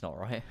 wow, that's not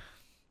right.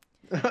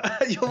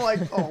 You're like,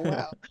 oh,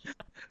 wow.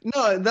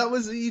 No, that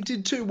was, you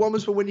did 2. One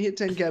was for when you hit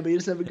 10k, but you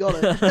just never got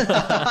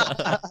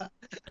it.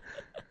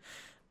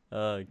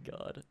 Oh,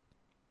 God.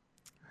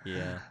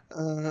 Yeah.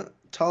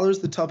 Tyler's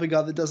the type of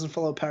guy that doesn't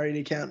follow a parody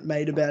account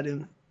made about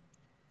him.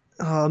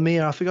 Oh,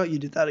 Mia, I forgot you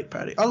did that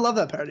parody. I love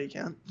that parody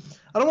account.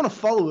 I don't want to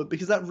follow it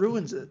because that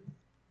ruins it.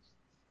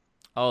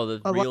 Oh, the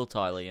real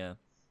Tyler, yeah.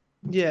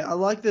 Yeah, I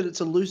like that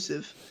it's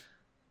elusive.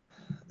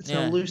 It's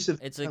an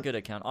elusive. It's a good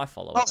account. I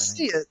follow it. I'll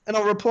see it and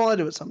I'll reply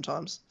to it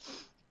sometimes.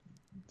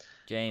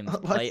 James,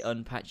 play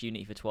Unpatched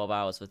Unity for 12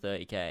 hours for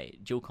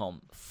 30k. Dual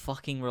comp,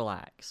 fucking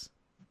relax.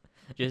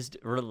 Just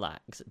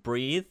relax.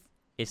 Breathe.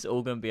 It's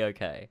all going to be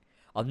okay.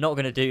 I'm not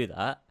going to do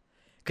that.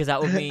 Because that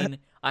would mean...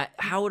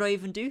 how would I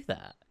even do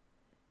that?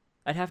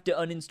 I'd have to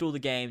uninstall the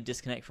game,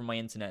 disconnect from my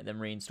internet, then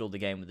reinstall the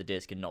game with the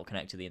disc and not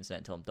connect to the internet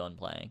until I'm done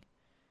playing.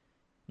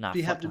 Nah,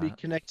 you have to be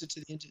connected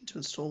to the internet to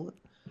install it.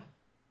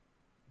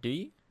 Do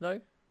you,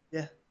 though?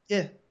 Yeah.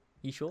 Yeah.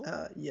 You sure?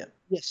 Yeah.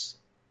 Yes.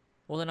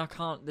 Well, then I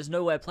can't... There's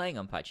no way of playing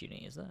Unpatched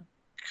Unity, is there?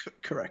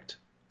 Correct.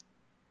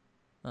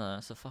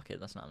 So fuck it,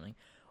 that's not happening.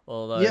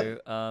 Although,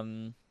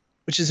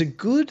 which is a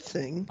good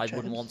thing. I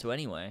wouldn't want to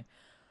anyway.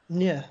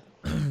 Yeah.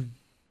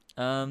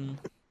 Harambe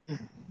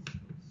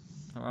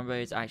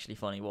is actually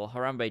funny. Well,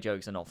 Harambe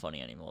jokes are not funny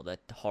anymore. They're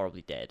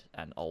horribly dead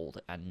and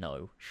old and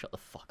no. Shut the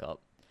fuck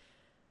up.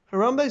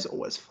 Harambe's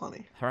always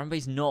funny.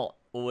 Harambe's not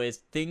always.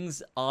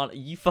 Things aren't...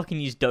 You fucking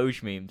use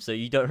Doge memes, so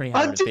you don't really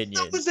have an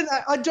opinion.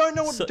 I don't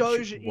know what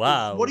Doge is.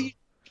 Wow. What are you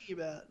talking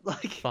about?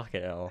 Like...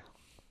 Fucking hell.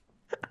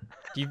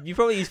 You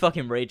probably use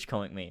fucking rage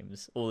comic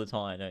memes all the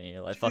time, don't you?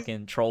 Like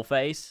fucking troll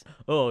face.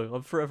 Oh,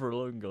 I'm forever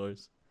alone,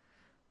 guys.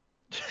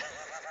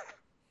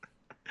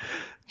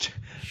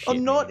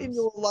 I'm not in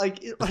your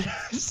like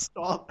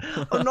stop.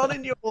 I'm not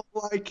in your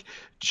like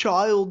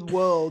child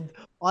world.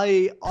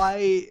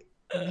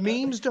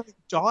 Memes don't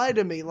die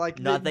to me like.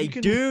 No, they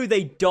do.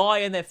 They die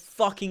and they're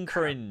fucking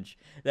cringe.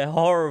 They're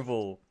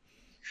horrible.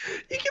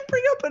 You can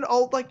bring up an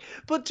old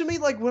but to me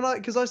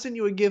because I sent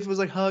you a gif, it was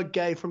like Hug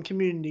Gay from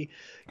Community.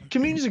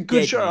 Community's a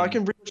good show. I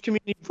can rewatch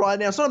Community right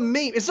now. It's not a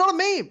meme. It's not a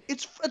meme.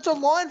 It's a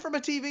line from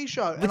a TV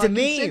show. It's a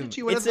meme.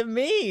 It's a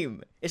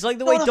meme. It's like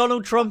the way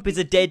Donald Trump is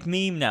a dead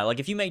meme now. Like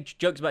if you make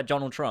jokes about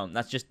Donald Trump,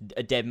 that's just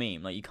a dead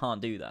meme. Like you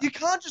can't do that. You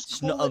can't just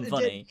call it's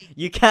not it unfunny.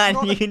 You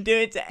can. You can do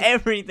it to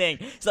everything.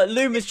 It's like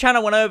Loomer's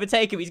channel when I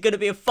overtake him. He's gonna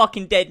be a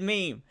fucking dead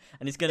meme,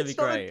 and it's gonna be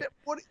great.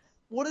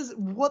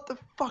 What the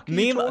fuck are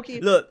you Meme.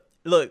 talking? Look.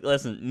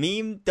 Listen.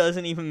 Meme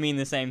doesn't even mean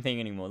the same thing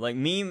anymore. Like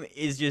meme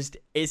is just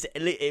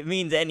it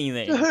means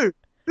anything. To who?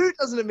 Who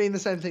doesn't it mean the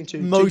same thing to?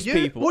 Most to you?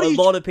 people, a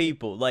lot of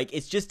people. Like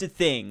it's just a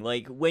thing.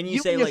 Like when you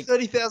say and your like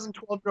 30,000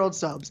 12-year-old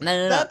subs.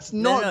 no, That's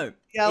not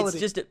reality. It's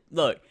just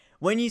look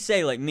when you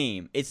say like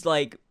meme, it's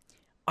like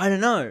I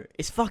don't know.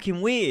 It's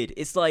fucking weird.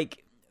 It's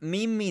like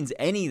meme means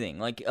anything.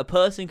 Like a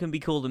person can be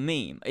called a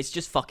meme. It's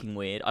just fucking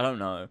weird. I don't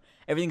know.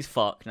 Everything's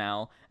fucked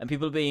now, and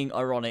people are being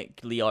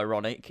ironically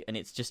ironic, and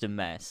it's just a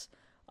mess.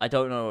 I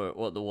don't know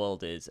what the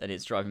world is, and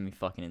it's driving me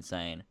fucking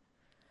insane.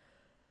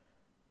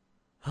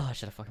 Oh,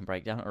 should I fucking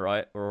break down?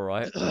 Alright, we're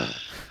alright. Oh,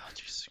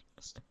 Jesus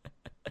Christ.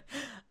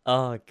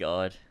 Oh,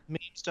 God.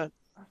 Memes don't.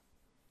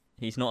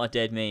 He's not a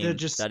dead meme. They're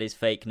just- That is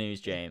fake news,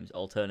 James.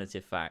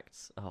 Alternative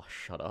facts. Oh,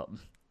 shut up.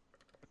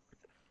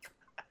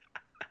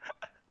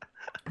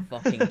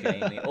 Fucking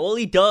Jamie. All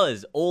he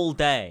does all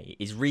day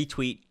is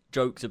retweet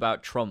jokes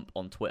about Trump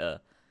on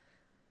Twitter.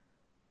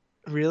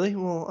 Really?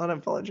 Well, I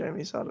don't follow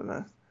Jamie, so I don't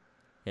know.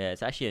 Yeah,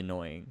 it's actually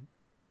annoying.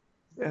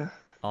 Yeah.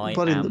 I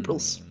Bloody am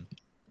liberals. meme.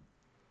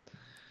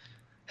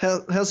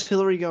 How's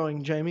Hillary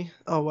going, Jamie?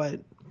 Oh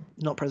wait,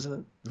 not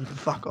president.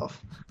 Fuck off.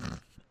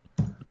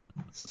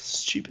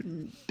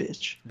 Stupid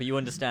bitch. But you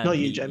understand, Not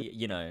you, Jamie.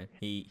 you know,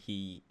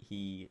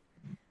 he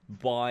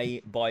by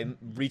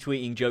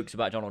retweeting jokes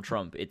about Donald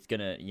Trump, it's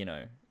gonna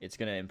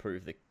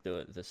improve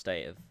the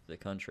state of the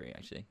country.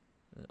 Actually,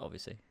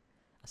 obviously,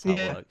 that's how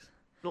it works.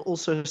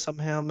 Also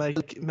somehow make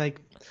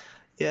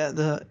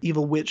the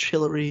evil witch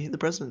Hillary the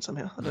president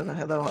somehow. I don't know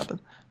how that'll happen.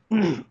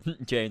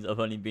 James,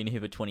 I've only been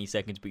here for 20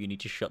 seconds, but you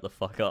need to shut the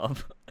fuck up.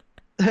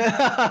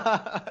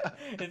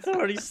 It's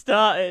already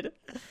started.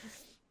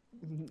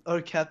 Oh,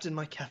 Captain,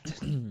 my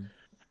Captain.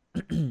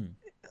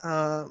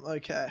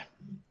 Okay.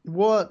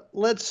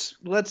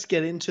 Let's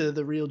get into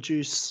the real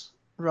juice,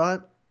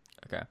 right?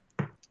 Okay.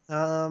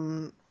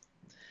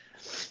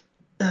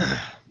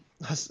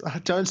 I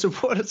don't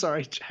support it.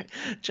 Sorry,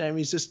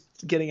 Jamie's just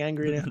getting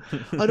angry now.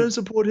 I don't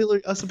support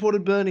Hillary. I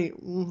supported Bernie.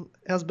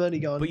 How's Bernie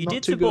going? But you Not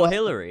did too support good.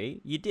 Hillary.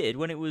 You did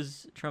when it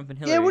was Trump and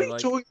Hillary. Yeah, what are you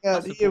like, talking I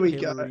about? support Here we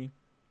Hillary.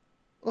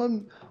 go.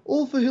 I'm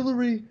all for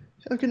Hillary.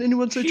 How can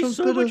anyone say She's Trump's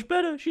so better? much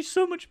better. She's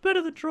so much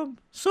better than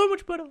Trump. So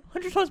much better.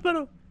 100 times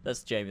better.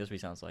 That's Jamie. That's what he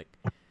sounds like.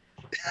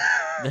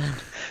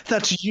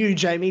 That's you,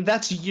 Jamie.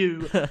 That's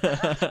you.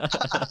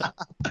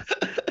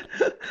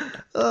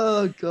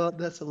 Oh god,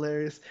 that's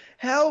hilarious.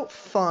 How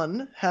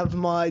fun have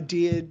my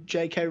dear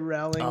J.K.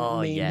 Rowling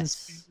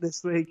memes been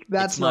this week?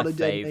 That's it's not my a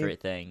dead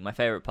favorite thing. My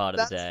favorite part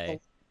of the day.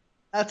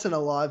 That's an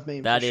alive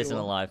meme. That for is sure.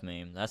 an alive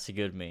meme. That's a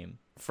good meme.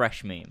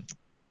 Fresh meme.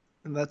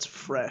 And that's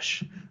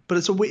fresh. But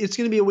it's going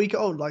to be a week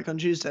old, like on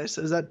Tuesday.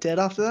 So is that dead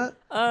after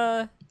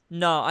that?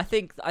 No. I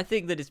think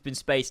that it's been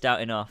spaced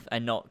out enough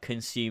and not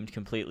consumed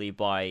completely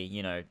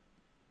by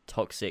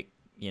toxic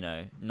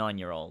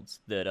 9-year-olds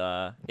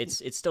that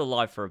it's still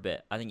alive for a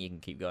bit. I think you can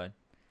keep going.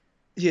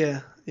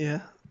 Yeah.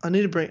 I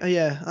need to bring. I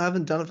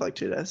haven't done it for like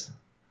 2 days.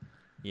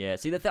 Yeah.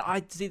 See the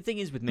thing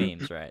is with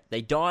memes, right?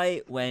 They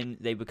die when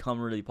they become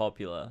really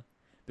popular.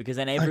 Because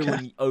then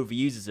everyone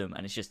overuses them,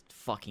 and it's just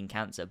fucking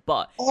cancer.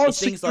 But it's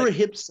so things you're like a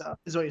hipster,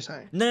 is what you're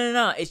saying?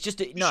 no. It's just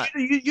no.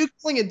 You're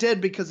calling it dead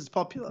because it's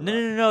popular.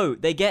 No.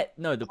 They get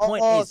The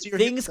point is so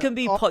things can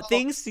be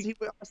things. I see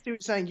what you're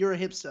saying. You're a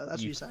hipster. That's what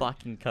You you're saying.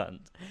 fucking cunt.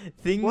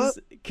 Things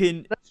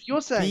can That's what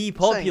you're saying. be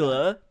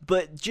popular,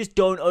 but just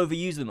don't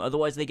overuse them.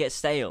 Otherwise, they get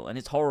stale, and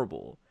it's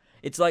horrible.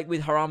 It's like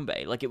with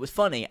Harambe. Like, it was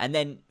funny, and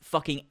then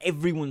fucking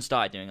everyone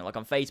started doing it, like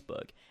on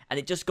Facebook. And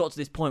it just got to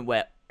this point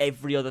where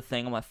every other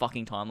thing on my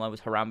fucking timeline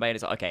was Harambe, and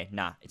it's like, okay,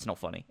 nah, it's not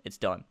funny. It's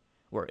done.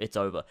 Or it's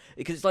over.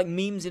 Because it's like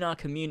memes in our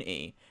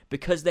community,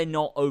 because they're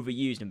not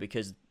overused and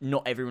because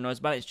not everyone knows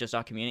about it, it's just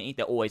our community,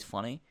 they're always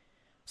funny.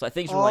 So like,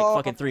 things from like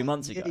fucking 3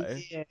 months ago.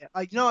 Yeah.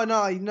 I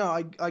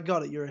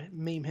got it. You're a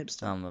meme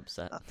hipster. I'm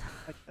upset. I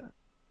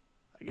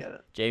get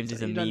it. James So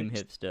is a you don't meme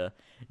hipster.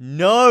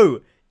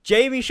 No!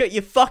 Jamie, shut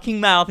your fucking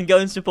mouth and go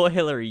and support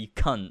Hillary, you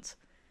cunt.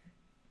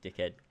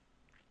 Dickhead.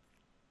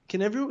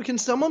 Can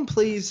someone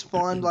please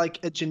find like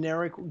a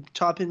generic,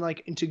 type in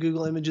like into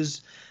Google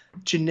Images,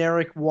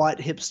 generic white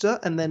hipster,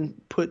 and then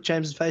put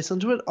James's face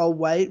onto it? I'll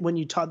wait. When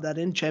you type that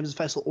in, James's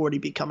face will already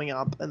be coming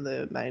up in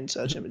the main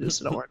search images,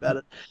 so don't worry about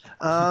it.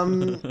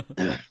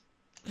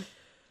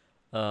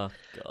 Oh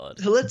god.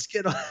 So let's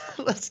get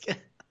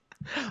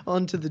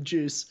on to the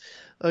juice.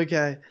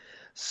 Okay.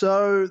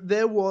 So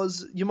there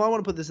was, you might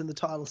want to put this in the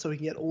title so we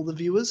can get all the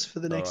viewers for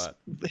the next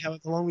however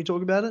long we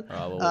talk about it.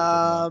 All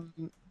right,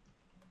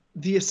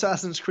 the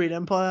Assassin's Creed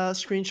Empire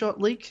screenshot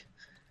leak.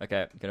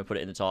 Okay, I'm gonna put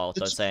it in the title.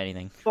 Don't say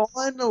anything.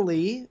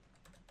 Finally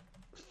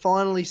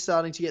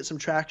starting to get some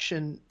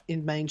traction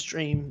in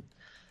mainstream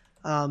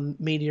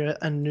media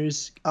and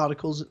news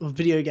articles, or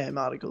video game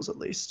articles at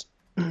least.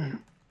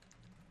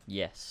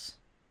 Yes.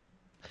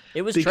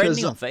 It was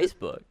trending on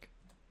Facebook.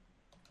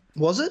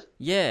 Was it?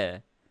 Yeah.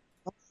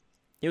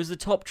 It was the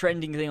top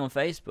trending thing on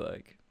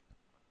Facebook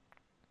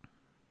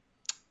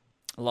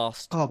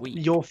last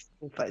week. Your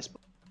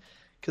Facebook.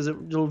 because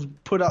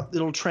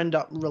it'll trend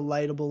up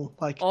relatable.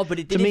 Like, Oh, but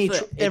it to did me, it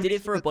for it did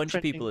it for a that's bunch of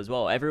trending- people as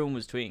well. Everyone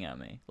was tweeting at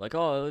me like,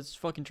 "Oh, it's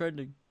fucking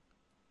trending."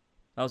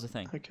 That was the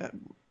thing. Okay,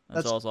 And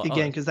that's so I was like,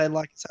 again "Oh, because they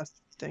like Assassin's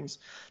Creed things.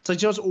 It's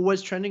like, you know what's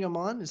always trending on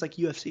mine? It's like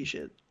UFC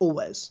shit.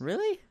 Always.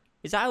 really?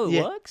 Is that how it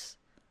Yeah. works?"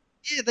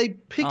 Yeah, they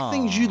pick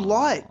things you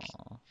like.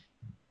 Aw.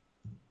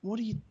 What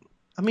do you?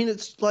 I mean,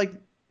 it's like,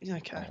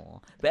 okay, Aw.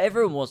 But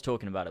everyone was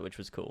talking about it, which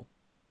was cool.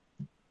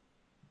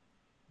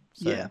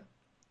 So, yeah.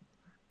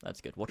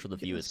 that's good. Watch all the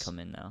viewers Yes. come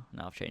in now.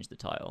 Now I've changed the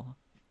title.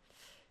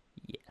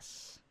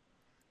 Yes.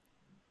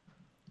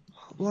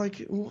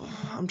 Like,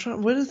 I'm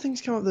trying. Where do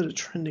things come up that are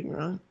trending?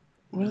 Right?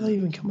 Where do they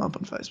even come up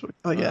on Facebook?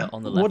 Oh yeah,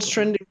 on the left what's of it.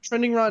 trending?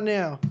 Trending right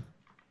now.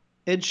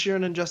 Ed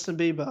Sheeran and Justin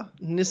Bieber,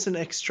 Nissan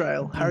X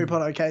Trail, Harry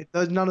Potter. Okay,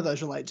 none of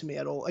those relate to me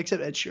at all,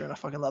 except Ed Sheeran. I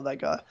fucking love that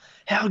guy.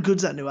 How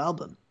good's that new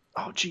album?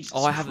 Oh Jesus!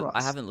 Oh, I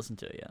Christ. haven't listened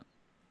to it yet.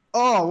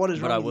 Oh, what is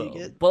But I wrong with will.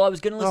 you? Kid? Well, I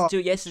was gonna listen Oh. to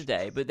it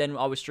yesterday, but then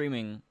I was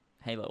streaming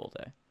Halo all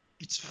day.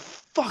 It's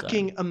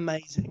fucking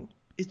amazing.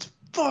 It's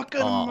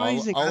fucking Oh,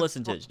 amazing. I'll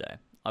listen to it today.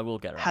 I will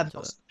get around to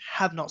it.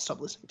 Have not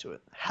stopped listening to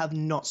it. Have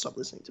not stopped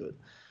listening to it.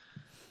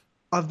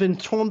 I've been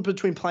torn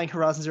between playing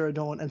Horizon Zero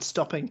Dawn and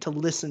stopping to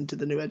listen to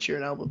the new Ed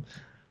Sheeran album.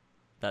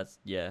 That's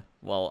yeah.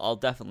 Well, I'll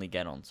definitely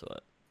get onto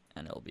it,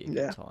 and it'll be a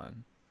Yeah. good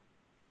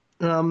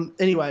time.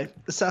 Anyway,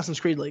 Assassin's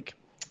Creed League.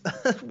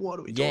 What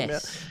are we talking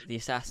about? Yes, the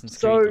Assassin's Creed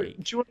So,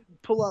 League. do you want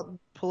to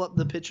pull up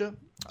the picture?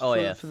 Oh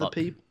yeah, for the fuck.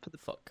 for the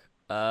Fuck.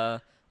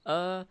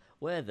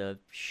 Where the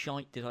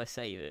shite did I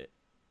save it?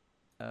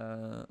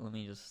 Let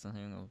me just I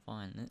think I'll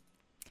find it.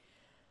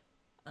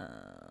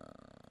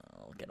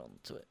 I'll get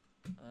onto it,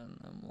 and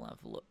then we'll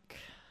have a look.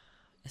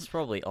 It's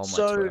probably on my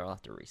So- Twitter. I'll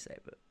have to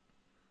resave it.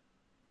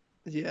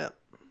 Yeah.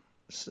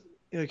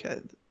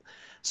 Okay.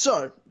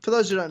 So, for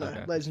those who don't know,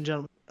 Okay. ladies and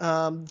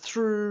gentlemen,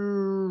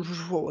 through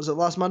what was it,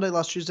 last Monday,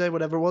 last Tuesday,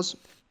 whatever it was,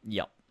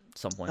 Yep,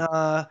 some point.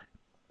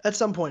 at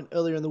some point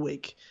earlier in the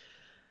week,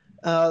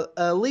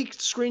 a leaked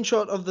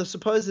screenshot of the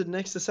supposed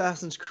next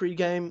Assassin's Creed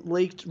game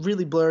leaked,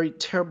 really blurry,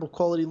 terrible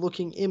quality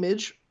looking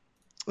image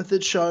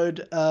that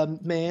showed a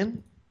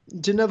man,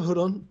 didn't have a hood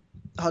on,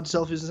 hard to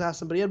tell if he was an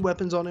assassin, but he had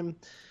weapons on him,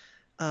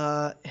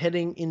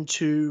 heading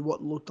into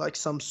what looked like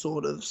some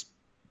sort of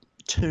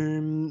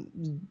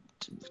tomb,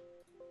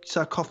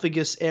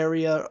 sarcophagus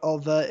area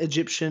of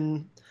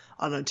Egyptian,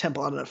 I don't know,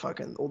 temple, I don't know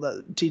fucking all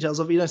the details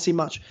of it, you don't see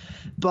much,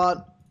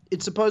 but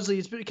it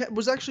supposedly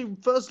was actually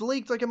first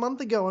leaked like a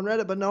month ago on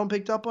Reddit, but no one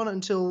picked up on it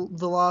until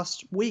the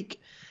last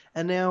week,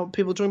 and now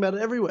people are talking about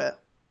it everywhere.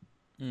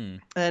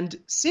 And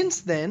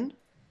since then,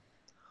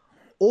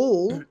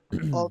 all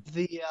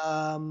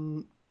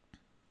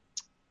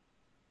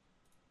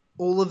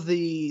of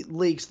the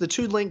leaks, the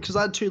two links, because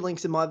I had two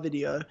links in my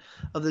video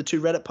of the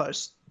two Reddit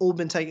posts, all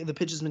been taken. The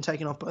pictures been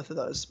taken off both of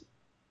those,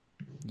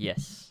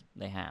 Yes,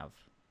 they have.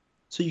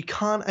 so you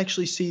can't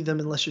actually see them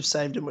unless you've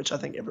saved them, which I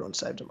think everyone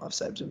saved them. I've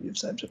saved them. You've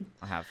saved them.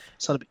 I have.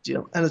 It's not a big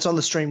deal, and it's on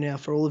the stream now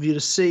for all of you to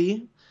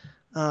see.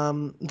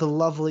 The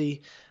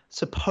lovely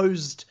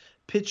supposed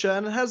picture,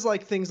 and it has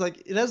like things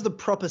like it has the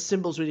proper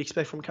symbols we'd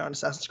expect from current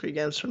Assassin's Creed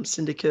games from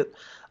Syndicate,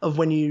 of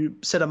when you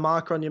set a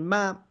marker on your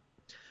map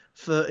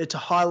for it to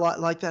highlight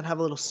like that, have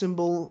a little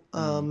symbol,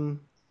 and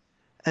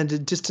a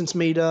distance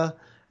meter,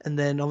 and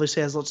then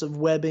obviously has lots of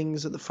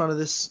webbings at the front of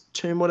this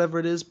tomb, whatever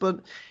it is.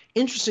 But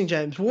interesting,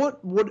 James. What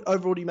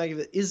overall do you make of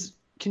it?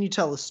 Can you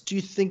tell us? Do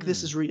you think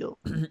this is real?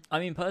 I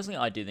mean, personally,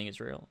 I do think it's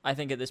real. I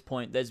think at this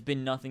point, there's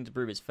been nothing to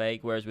prove it's fake,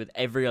 whereas with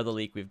every other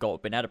leak we've got,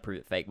 we've been able to prove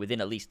it fake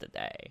within at least a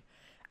day.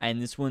 And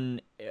this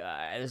one,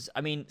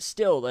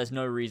 still, there's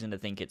no reason to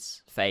think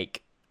it's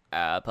fake.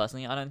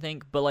 Personally, I don't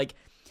think. But like,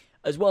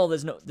 as well,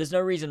 there's no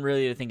reason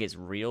really to think it's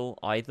real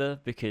either,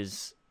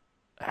 because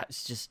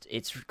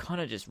it's kind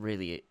of just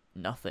really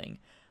nothing.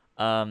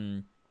 I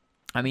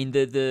mean,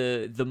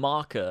 the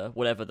marker,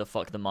 whatever the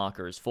fuck the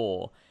marker is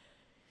for,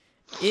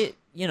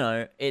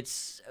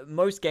 it's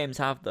most games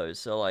have those.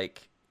 So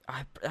like,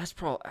 that's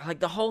probably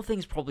like the whole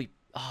thing's probably.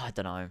 Oh, I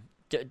don't know.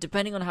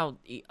 Depending on how.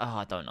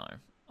 I don't know.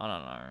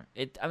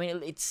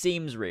 It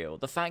seems real.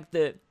 The fact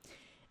that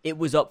it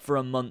was up for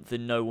a month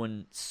and no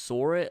one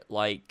saw it,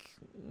 like,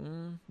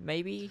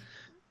 maybe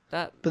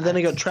that. But then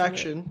it got adds to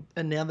traction,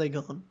 and now they're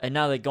gone. And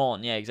now they're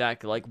gone. Yeah,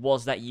 exactly. Like,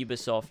 was that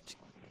Ubisoft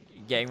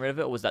getting rid of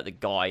it, or was that the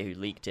guy who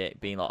leaked it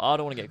being like, "Oh, I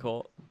don't want to get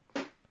caught"?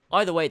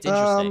 Either way, it's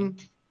interesting.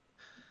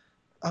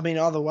 I mean,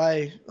 either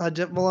way, I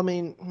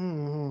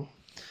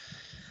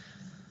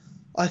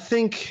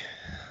think.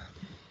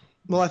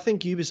 Well, I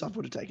think Ubisoft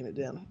would have taken it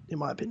down, in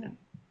my opinion.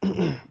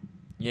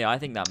 Yeah, I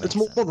think that makes It's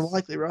more sense. than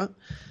likely, right?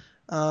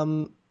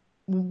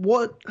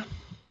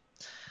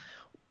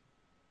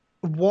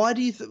 Why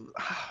do you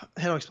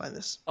how do I explain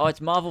this? Oh, it's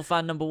Marvel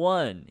fan number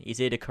 1. He's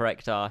here to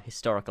correct our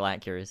historical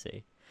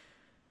accuracy.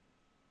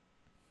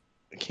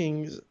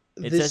 Kings.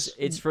 It says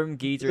it's from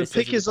Giza. The it says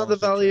pic at is the not the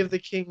bottom Valley picture. of the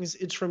Kings.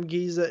 It's from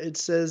Giza. It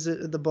says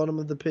it at the bottom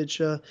of the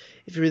picture.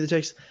 If you read the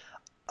text,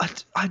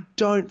 I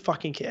don't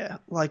fucking care.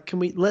 Like, can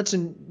we?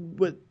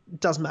 It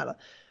doesn't matter.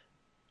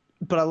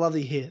 but I love that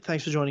you're here.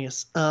 Thanks for joining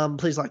us.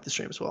 Please like the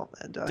stream as well.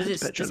 And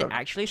Does it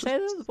actually say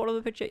that at the bottom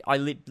of the picture? I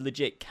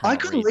legit I cannot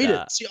couldn't read read it.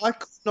 that. See, I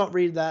could not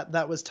read that.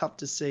 That was tough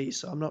to see,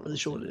 so I'm not really I'll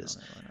sure what zoom it in is.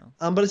 on it right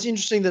now. But it's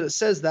interesting that it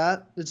says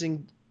that. It's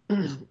in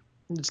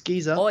it's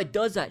Giza. Oh, it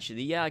does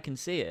actually. Yeah, I can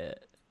see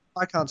it.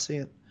 I can't see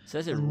it. It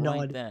says it No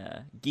right idea.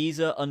 there.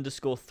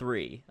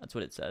 Giza_3. That's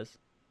what it says.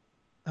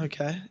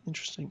 Okay,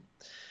 interesting.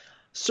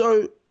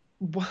 So,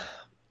 All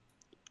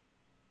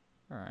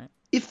right.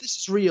 if this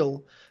is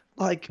real,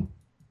 like,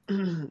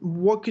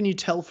 what can you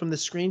tell from the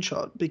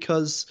screenshot?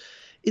 Because,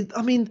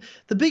 I mean,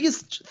 the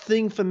biggest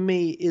thing for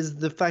me is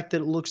the fact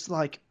that it looks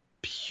like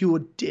pure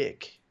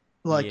dick.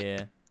 Like,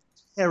 Yeah.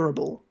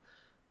 terrible.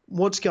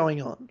 What's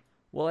going on?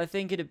 Well, I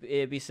think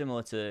it'd be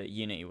similar to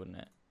Unity, wouldn't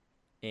it?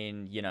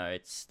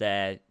 It's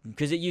there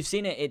because you've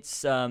seen it.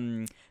 It's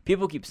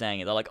people keep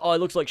saying it. They're like, "Oh, it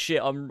looks like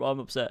shit." I'm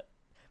upset,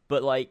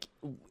 but like,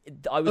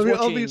 I was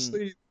watching.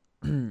 Obviously,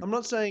 I'm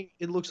not saying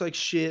it looks like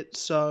shit,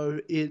 so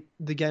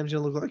the game's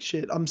gonna look like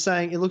shit. I'm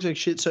saying it looks like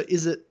shit, so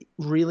is it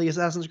really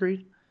Assassin's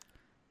Creed?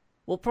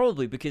 Well,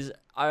 probably because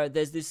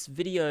there's this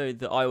video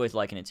that I always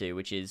liken it to,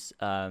 which is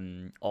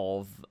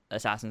of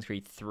Assassin's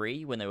Creed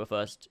 3 when they were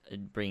first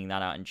bringing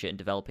that out and shit and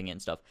developing it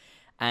and stuff.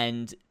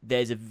 And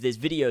there's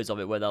videos of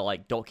it where they're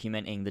like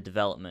documenting the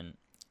development,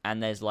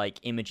 and there's like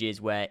images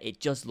where it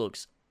just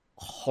looks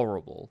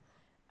horrible,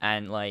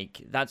 and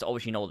like that's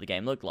obviously not what the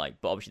game looked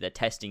like. But obviously they're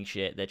testing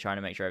shit, they're trying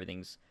to make sure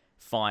everything's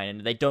fine,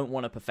 and they don't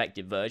want a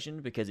perfected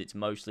version because it's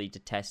mostly to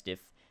test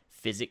if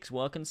physics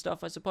work and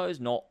stuff, I suppose,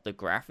 not the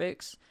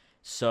graphics.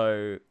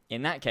 So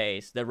in that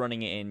case, they're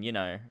running it in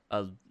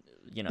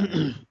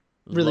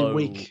Really low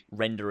weak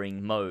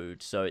rendering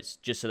mode, so it's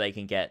just so they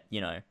can get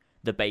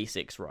the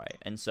basics right,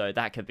 and so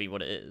that could be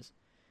what it is,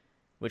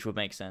 which would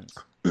make sense.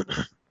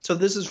 So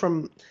this is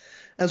from,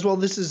 as well.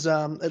 This is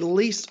at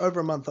least over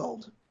a month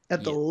old,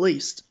 at the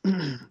least,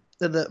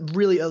 at the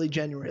really early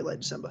January, late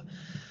December,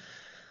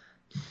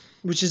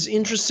 which is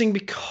interesting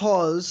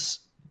because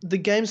the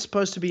game's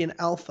supposed to be an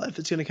alpha if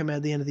it's going to come out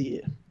at the end of the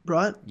year,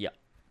 right? Yeah,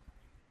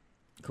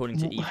 according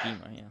to Eve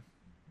Gamer, yeah.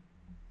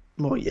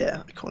 Well,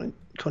 yeah, according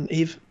to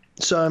Eve.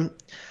 So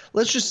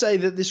let's just say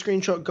that this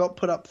screenshot got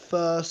put up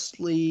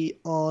firstly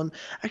on...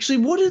 Actually,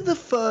 what did the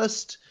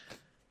person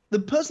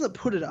that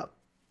put it up,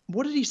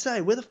 what did he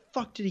say? Where the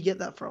fuck did he get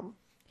that from?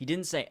 He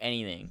didn't say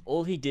anything.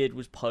 All he did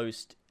was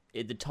post...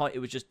 It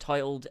was just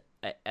titled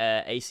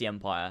AC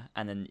Empire,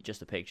 and then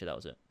just a picture, that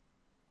was it.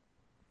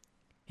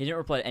 He didn't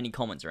reply to any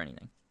comments or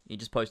anything. He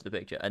just posted the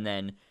picture. And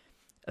then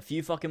a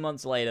few fucking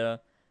months later...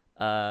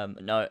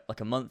 no,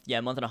 like a month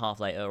and a half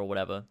later or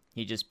whatever,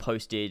 he just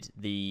posted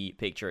the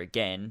picture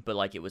again, but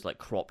like it was like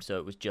cropped, so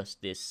it was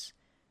just this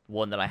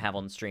one that I have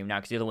on stream now,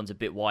 because the other one's a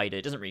bit wider.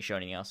 It doesn't really show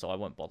anything else, so I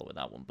won't bother with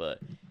that one, but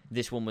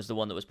this one was the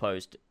one that was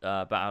posted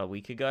about a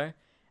week ago,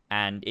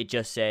 and it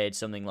just said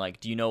something like,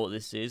 "Do you know what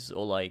this is?"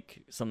 or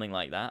like something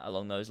like that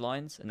along those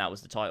lines, and that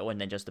was the title, and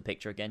then just the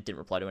picture again. Didn't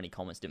reply to any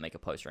comments, didn't make a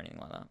post or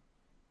anything like that.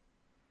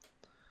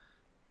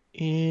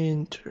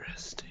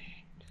 Interesting.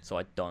 So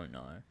I don't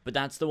know. But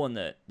that's the one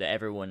that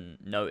everyone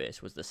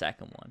noticed was the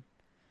second one.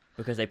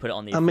 Because they put it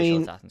on the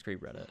official Assassin's Creed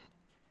Reddit.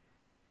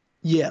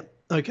 Yeah,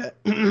 okay.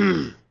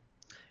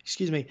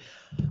 Excuse me.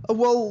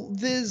 Well,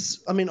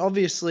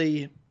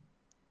 obviously,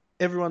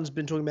 everyone's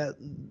been talking about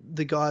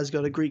the guy's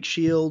got a Greek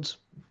shield,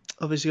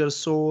 obviously got a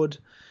sword.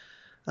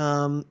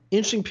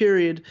 Interesting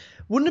period.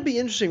 Wouldn't it be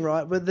interesting,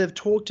 right, where they've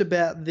talked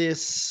about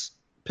this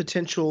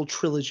potential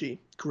trilogy,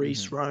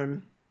 Greece,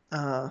 Rome,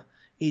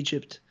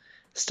 Egypt,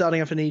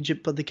 starting off in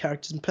Egypt, but the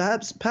characters, and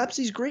perhaps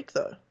he's Greek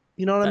though.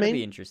 You know what I mean? That'd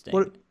be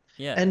interesting.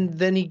 Yeah. And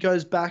then he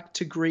goes back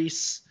to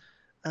Greece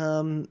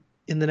in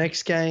the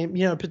next game.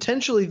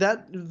 Potentially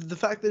the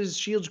fact that his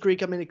shield's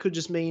Greek, I mean, it could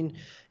just mean,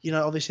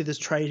 obviously there's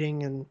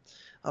trading, and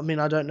I mean,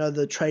 I don't know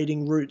the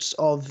trading routes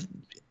of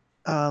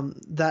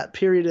that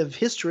period of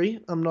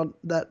history. I'm not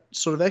that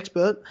sort of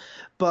expert,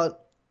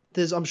 but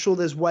I'm sure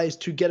there's ways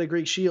to get a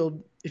Greek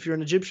shield if you're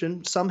an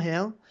Egyptian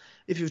somehow,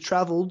 if you've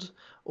traveled,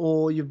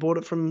 or you've bought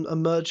it from a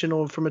merchant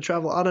or from a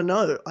traveler. I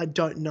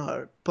don't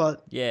know,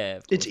 but yeah,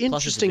 it's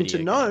interesting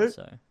to know. Game,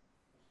 so.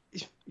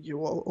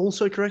 You are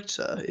also correct,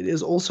 sir. It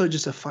is also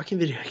just a fucking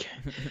video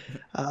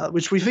game,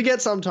 which we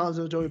forget sometimes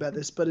when we're talking about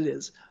this, but it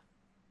is.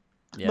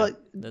 Yeah,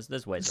 but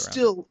there's ways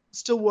around.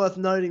 Still worth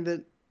noting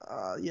that,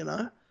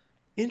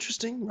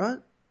 interesting, right?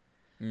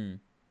 Mm.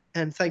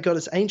 And thank God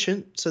it's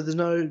ancient, so there's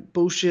no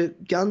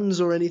bullshit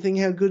guns or anything.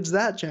 How good's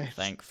that, James?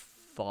 Thank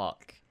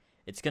fuck.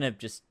 It's gonna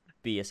just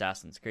be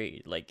Assassin's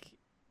Creed. Like,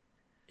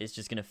 it's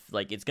just gonna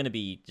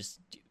be just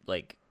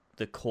like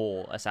the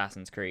core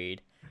Assassin's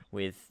Creed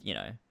with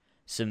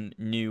some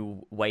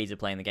new ways of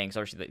playing the game. Because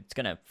obviously it's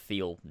gonna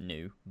feel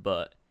new,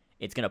 but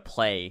it's gonna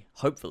play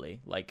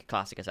hopefully like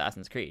classic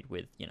Assassin's Creed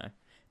with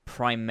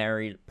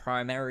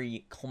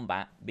primary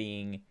combat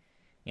being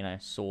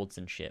swords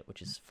and shit,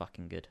 which is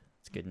fucking good.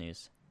 It's good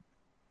news.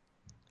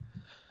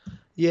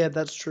 Yeah,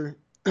 that's true.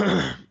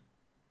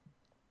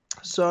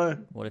 So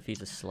What if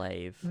he's a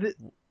slave?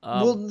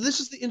 well, this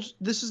is the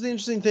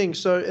interesting thing.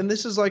 So, and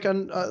this is like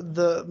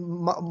the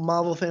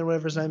Marvel fan,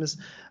 whatever his name is,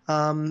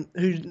 who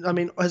I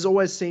mean has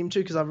always seemed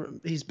to, because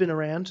he's been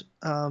around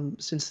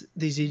since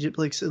these Egypt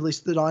leaks, at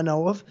least that I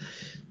know of,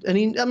 and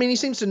he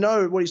seems to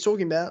know what he's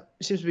talking about.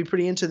 He seems to be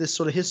pretty into this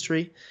sort of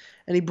history,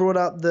 and he brought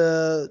up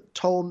the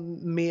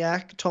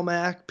Ptolemaic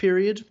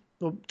period,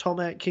 or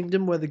Ptolemaic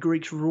kingdom, where the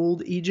Greeks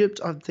ruled Egypt.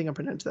 I think I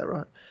pronounced that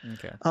right.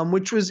 Okay.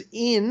 Which was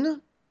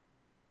in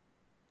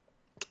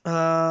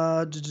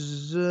I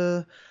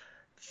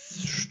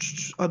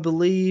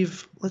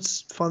believe,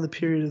 let's find the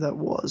period that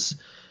was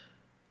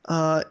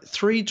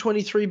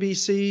 323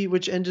 BC,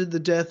 which ended the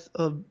death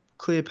of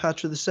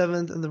Cleopatra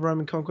VII and the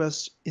Roman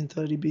conquest in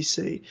 30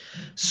 BC.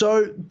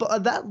 So,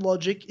 but that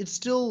logic, it's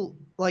still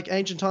like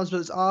ancient times, but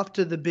it's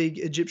after the big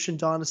Egyptian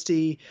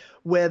dynasty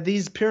where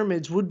these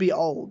pyramids would be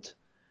old.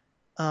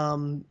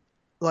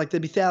 Like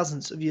they'd be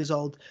thousands of years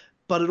old.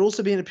 But it'd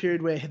also be in a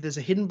period where there's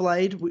a hidden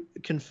blade,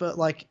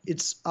 like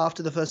it's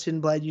after the first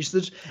hidden blade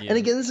usage. Yeah. And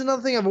again, this is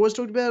another thing I've always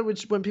talked about,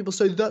 which when people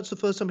say that's the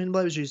first time hidden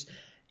blade was used,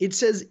 it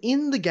says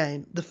in the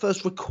game the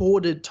first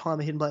recorded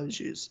time a hidden blade was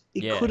used.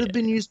 It could have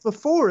been used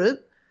before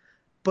it,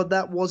 but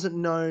that wasn't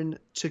known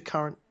to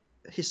current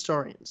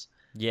historians.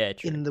 Yeah,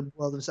 true. In the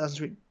world of Assassin's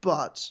Creed.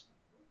 But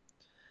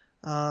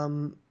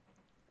I'm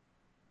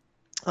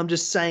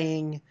just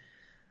saying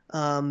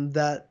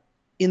that.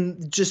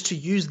 Just to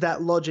use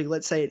that logic,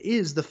 let's say it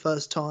is the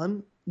first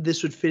time,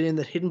 this would fit in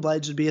that hidden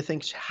blades would be a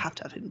thing. You have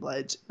to have hidden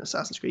blades in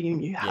Assassin's Creed.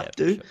 You have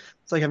to. Sure.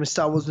 It's like having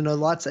Star Wars with no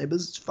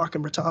lightsabers. It's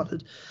fucking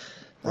retarded.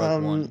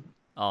 Rogue One.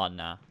 Oh,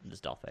 nah.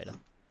 Just Darth Vader.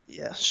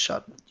 Yeah,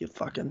 shut your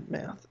fucking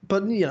mouth.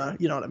 But, you know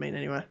what I mean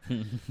anyway.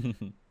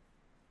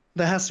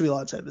 There has to be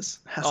lightsabers.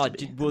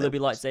 Will there be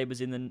lightsabers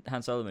in the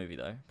Han Solo movie,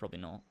 though? Probably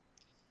not.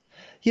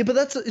 Yeah, but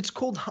it's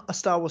called a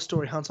Star Wars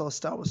story. Han Solo's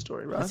Star Wars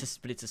story, right?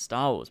 But it's a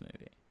Star Wars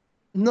movie.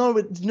 No,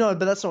 but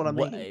that's not what I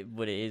mean.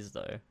 What it is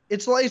though.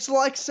 It's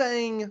like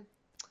saying,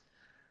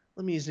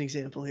 let me use an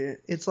example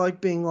here. It's like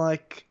being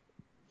like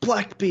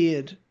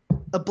Blackbeard,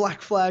 a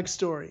Black Flag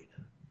story.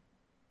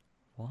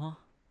 What?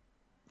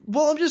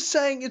 Well, I'm just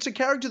saying it's a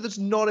character that's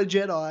not a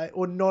Jedi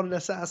or not an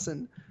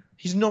assassin.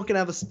 He's not gonna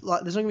have there's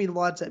not gonna be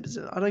lightsabers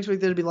in it. I don't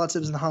expect there to be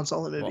lightsabers in the Han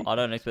Solo movie. Well, I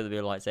don't expect there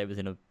to be lightsabers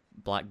in a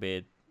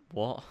Blackbeard.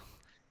 What?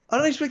 I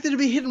don't expect there to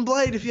be Hidden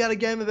Blade if you had a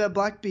game about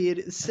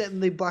Blackbeard set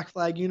in the Black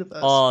Flag universe.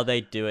 Oh,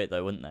 they'd do it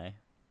though, wouldn't they?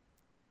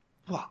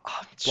 What?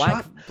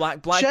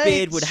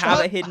 Blackbeard would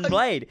have a hidden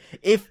blade.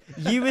 If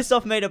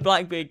Ubisoft made a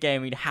Blackbeard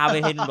game, he'd have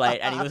a hidden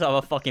blade, and he would have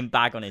a fucking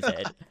bag on his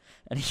head,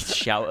 and he'd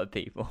shout at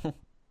people.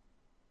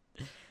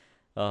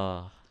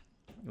 Oh,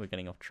 we're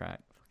getting off track.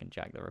 Fucking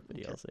Jack the Ripper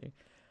DLC.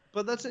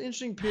 But that's an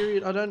interesting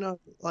period. I don't know,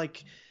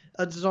 like,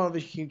 I don't know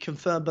if you can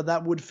confirm, but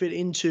that would fit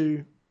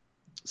into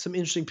some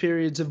interesting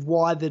periods of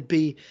why there'd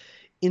be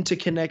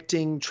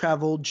interconnecting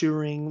travel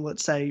during,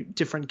 let's say,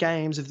 different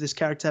games if this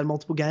character had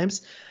multiple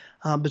games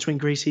between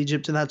Greece,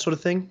 Egypt, and that sort of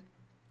thing.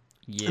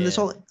 Yeah. And this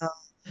whole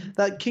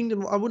that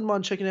kingdom, I wouldn't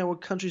mind checking out what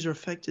countries are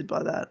affected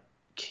by that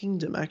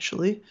kingdom.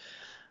 Actually,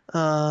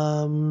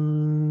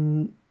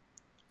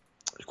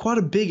 quite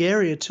a big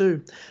area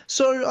too.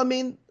 So I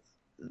mean,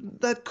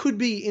 that could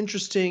be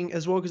interesting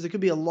as well because there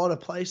could be a lot of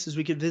places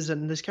we could visit,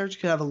 and this character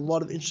could have a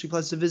lot of interesting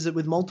places to visit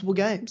with multiple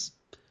games.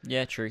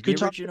 Yeah, true. The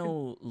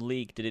original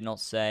leak, did it not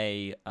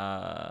say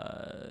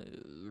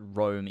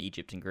Rome,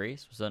 Egypt, and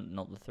Greece? Was that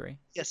not the three?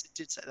 Yes, it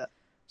did say that.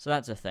 So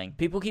that's a thing.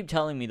 People keep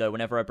telling me, though,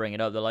 whenever I bring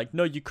it up, they're like,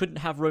 no, you couldn't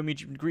have Rome,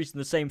 Egypt, and Greece in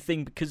the same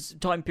thing because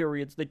time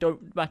periods, they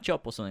don't match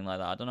up or something like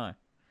that. I don't know.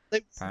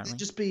 They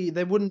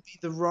wouldn't be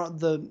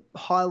the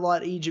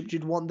highlight Egypt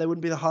you'd want. They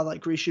wouldn't be the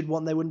highlight Greece you'd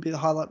want. They wouldn't be the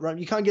highlight Rome.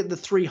 You can't get the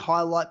 3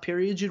 highlight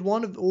periods you'd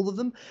want of all of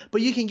them,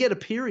 but you can get a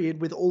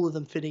period with all of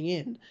them fitting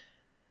in.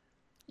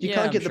 You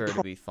can't get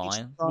it'd be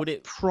fine. Would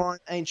it prime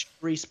ancient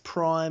Greece,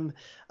 prime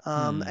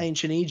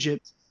ancient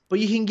Egypt, but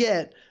you can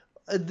get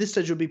at this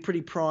stage it would be pretty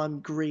prime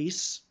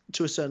Greece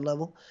to a certain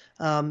level.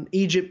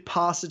 Egypt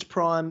past its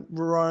prime,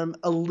 Rome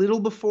a little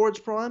before its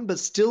prime, but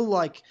still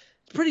like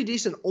pretty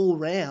decent all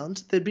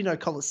round. There'd be no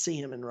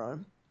Colosseum in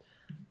Rome,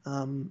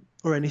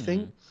 or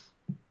anything.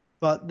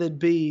 But there'd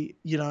be,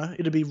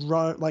 it'd be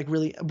Rome, like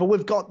really, but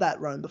we've got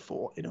that Rome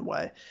before in a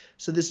way.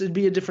 So this would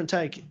be a different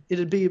take.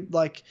 It'd be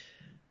like,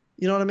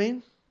 you know what I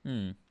mean?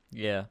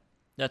 Yeah,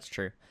 that's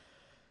true.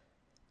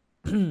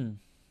 Wow.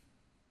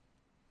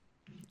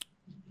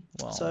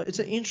 So it's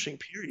an interesting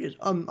period.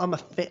 I'm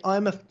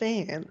a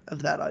fan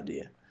of that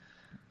idea.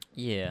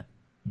 Yeah.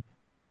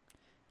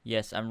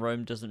 Yes, and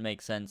Rome doesn't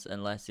make sense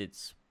unless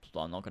it's,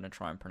 I'm not going to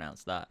try and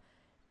pronounce that,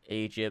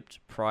 Egypt.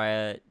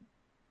 Prior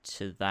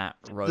to that,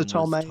 Rome was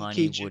a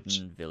tiny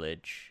wooden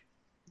village.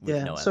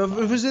 Yeah, no so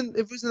if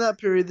it was in that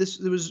period,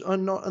 there was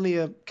not only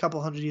a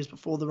couple hundred years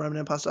before the Roman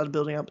Empire started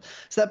building up.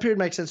 So that period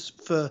makes sense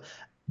for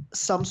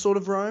some sort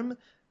of Rome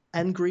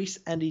and Greece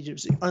and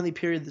Egypt. It's the only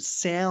period that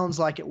sounds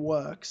like it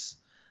works.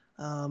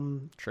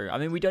 True. I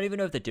mean, we don't even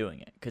know if they're doing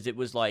it because it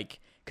was like,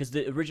 because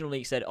the original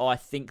leak said, I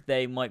think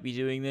they might be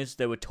doing this.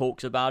 There were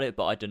talks about it,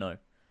 but I don't know.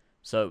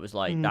 So it was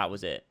like that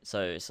was it.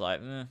 So it's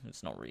like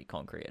it's not really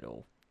concrete at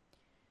all.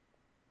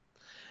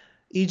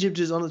 Egypt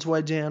is on its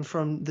way down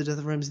from the death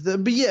of Ramses.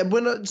 But yeah,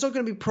 it's not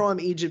going to be prime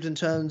Egypt in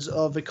terms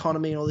of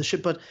economy and all this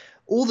shit, but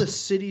all the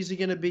cities are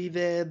going to be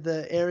there.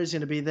 The area's going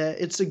to be there.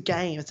 It's a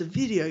game. It's a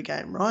video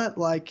game, right?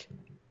 Like,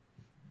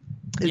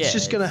 it's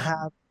just going to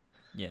have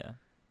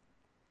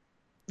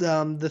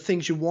the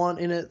things you want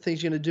in it,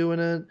 things you're going to do in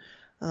it.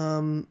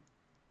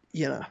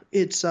 You know,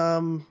 it's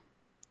not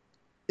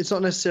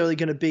necessarily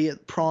going to be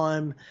at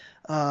prime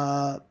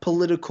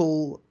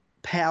political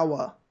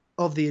power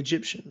of the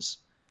Egyptians.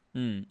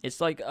 It's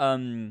like,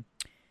 oh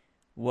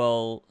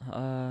fuck,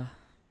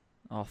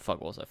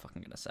 what was I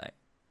fucking gonna say?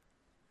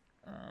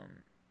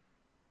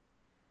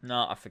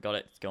 No, I forgot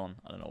it. It's gone.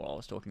 I don't know what I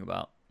was talking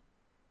about.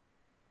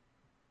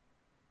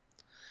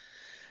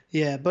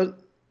 Yeah, but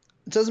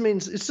it doesn't mean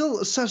it's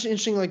still such an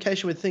interesting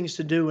location with things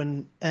to do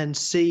and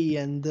see.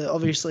 And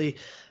obviously,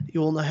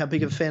 you all know how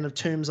big of a fan of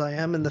tombs I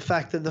am. And the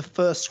fact that the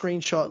first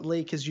screenshot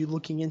leak is you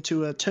looking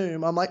into a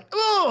tomb, I'm like,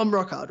 oh, I'm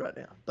rock hard right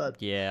now.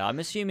 But yeah, I'm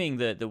assuming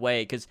that the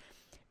way, because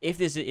if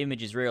this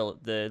image is real,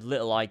 the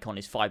little icon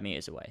is 5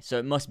 meters away. So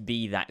it must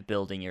be that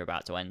building you're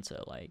about to enter.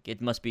 Like, it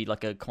must be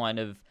like a kind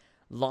of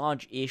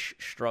large-ish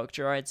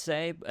structure, I'd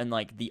say. And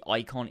like the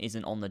icon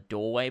isn't on the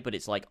doorway, but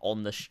it's like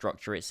on the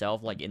structure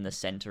itself, like in the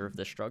center of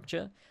the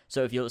structure.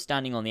 So if you're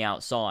standing on the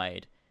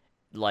outside,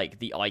 like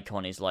the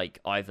icon is like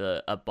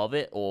either above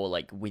it or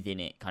like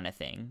within it kind of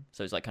thing.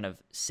 So it's like kind of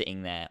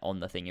sitting there on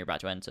the thing you're about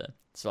to enter.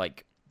 It's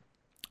like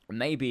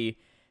maybe,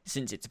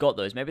 since it's got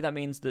those, maybe that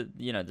means that,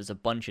 you know, there's a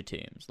bunch of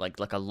tombs, like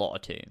a lot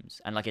of tombs,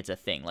 and like it's a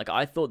thing. Like,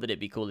 I thought that it'd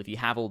be cool if you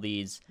have all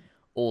these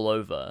all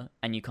over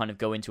and you kind of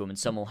go into them, and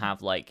some will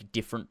have like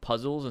different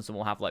puzzles, and some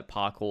will have like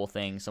parkour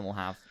things, some will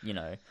have, you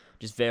know,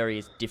 just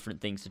various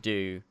different things to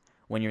do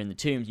when you're in the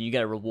tombs, and you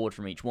get a reward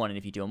from each one, and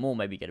if you do them all,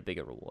 maybe you get a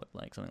bigger reward,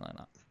 like something like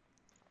that.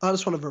 I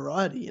just want a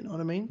variety, you know what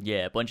I mean?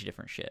 Yeah, a bunch of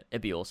different shit.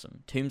 It'd be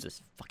awesome. Tombs are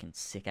fucking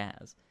sick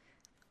as.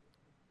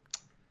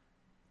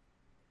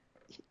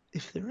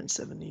 If they're in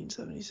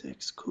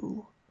 1776,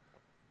 cool.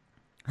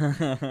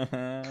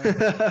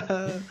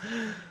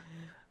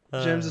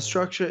 James, the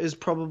structure is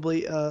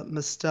probably a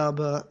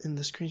mastaba in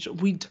the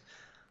screenshot.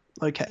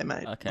 Okay,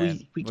 mate.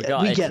 Okay. We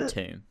get it.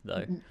 Tomb,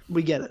 though.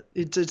 We get it.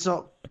 It's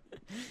not.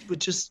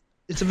 It's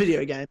a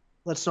video game.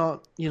 Let's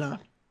not, you know,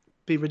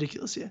 be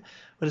ridiculous here.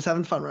 We're just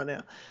having fun right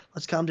now.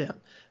 Let's calm down.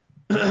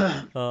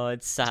 Oh,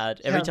 it's sad.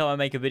 Every time I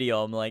make a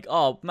video, I'm like,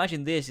 oh,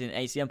 imagine this in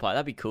AC Empire.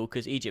 That'd be cool,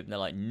 because Egypt. And they're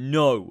like,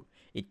 no.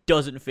 It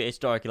doesn't fit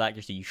historical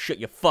accuracy. You shut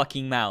your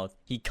fucking mouth.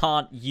 He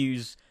can't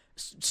use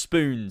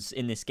spoons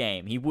in this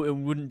game. He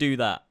wouldn't do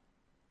that.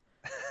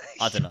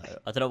 I don't know.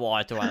 I don't know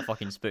why I talk about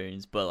fucking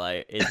spoons, but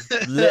like,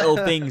 it's little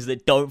things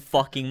that don't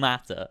fucking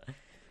matter.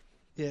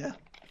 Yeah,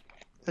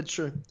 that's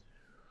true.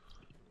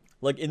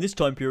 Like, in this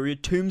time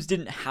period, tombs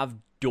didn't have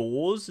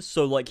doors,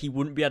 so like he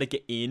wouldn't be able to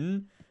get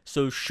in.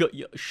 So shut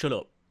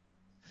up,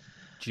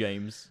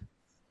 James.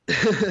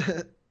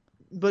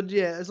 But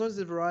yeah, as long as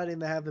there's variety and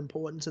they have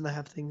importance and they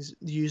have things,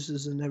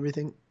 uses and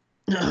everything.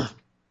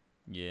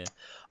 Yeah.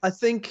 I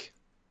think,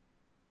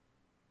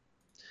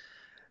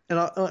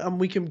 and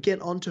we can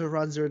get onto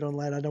Horizon Zero Dawn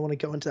later. I don't want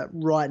to go into that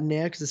right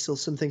now because there's still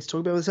some things to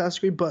talk about with Assassin's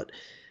Creed. But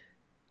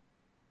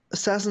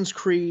Assassin's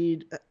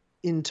Creed,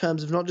 in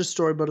terms of not just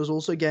story, but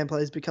also gameplay,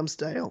 has become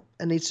stale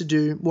and needs to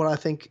do what I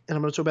think, and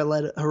I'm going to talk about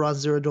later,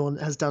 Horizon Zero Dawn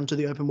has done to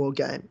the open world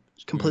game.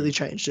 Completely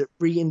changed it,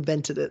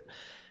 reinvented it,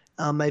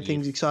 made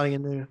things exciting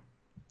and new.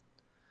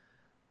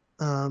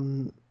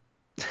 I'm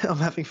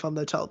having fun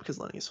though, Tyler, because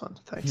learning is fun.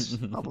 Thanks.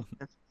 Number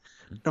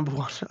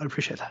one, I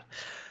appreciate that.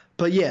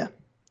 But yeah,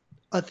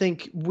 I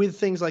think with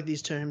things like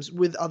these tombs,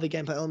 with other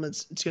gameplay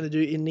elements,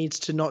 it needs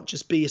to not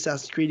just be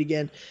Assassin's Creed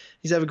again.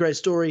 It needs to have a great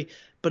story,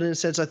 but in a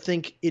sense, I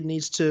think it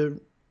needs to.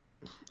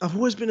 I've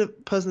always been a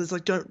person that's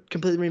like, don't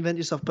completely reinvent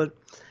yourself, but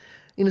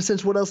in a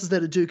sense, what else is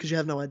there to do because you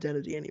have no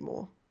identity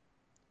anymore?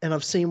 And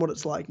I've seen what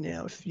it's like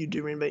now if you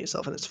do reinvent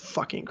yourself, and it's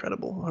fucking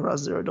incredible.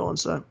 Horizon Zero Dawn,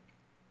 so.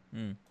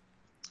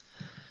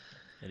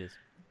 It is.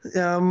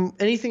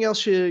 Anything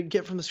else you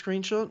get from the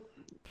screenshot?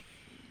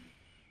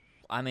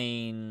 I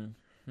mean,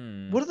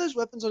 What are those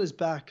weapons on his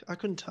back? I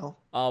couldn't tell.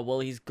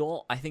 Well,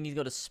 I think he's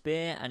got a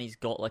spear and he's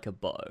got like a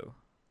bow.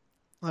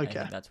 Okay. I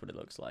think that's what it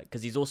looks like.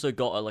 Because he's also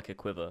got a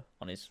quiver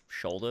on his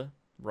shoulder.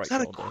 Right Is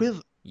that shoulder. a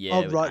quiver? Yeah,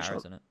 with right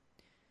arrows shoulder.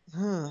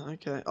 in it.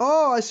 Okay.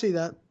 Oh, I see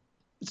that.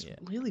 It's Yeah.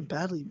 really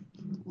badly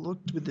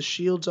looked with the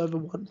shields over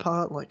one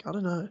part. Like, I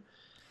don't know.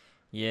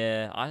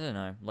 Yeah, I don't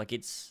know. Like,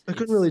 I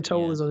couldn't really tell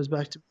yeah. what was on his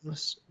back, to be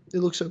honest. It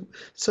looks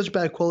such a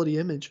bad quality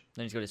image.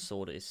 Then he's got his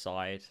sword at his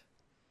side.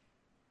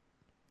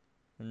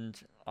 And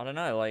I don't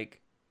know,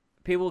 like,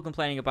 people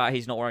complaining about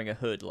he's not wearing a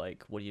hood.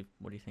 Like, what do you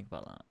think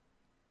about that?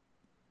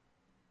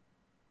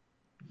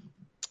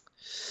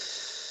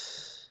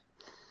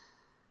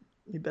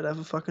 He better have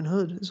a fucking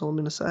hood, is all I'm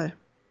going to say.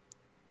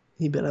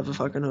 He better have a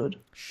fucking hood.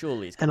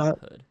 Surely he's got a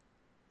hood.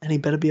 And he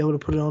better be able to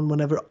put it on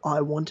whenever I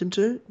want him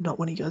to, not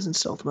when he goes in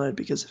stealth mode,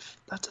 because if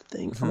that's a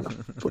thing, I'm going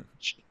to foot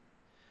shit.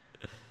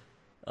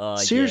 Oh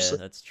Seriously.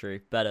 yeah, that's true.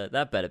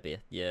 That better be.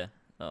 Yeah.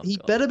 Oh He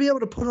god. better be able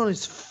to put on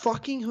his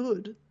fucking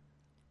hood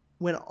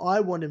when I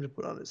want him to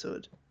put on his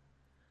hood.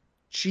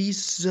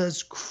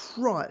 Jesus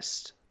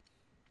Christ.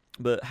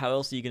 But how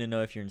else are you gonna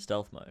know if you're in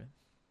stealth mode?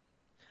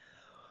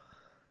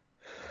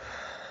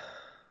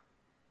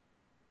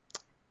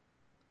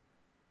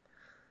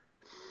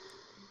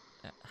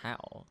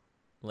 How?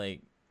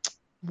 Like,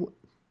 What?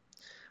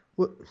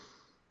 What?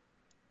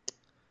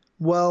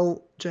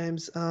 Well,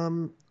 James, I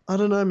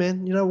don't know,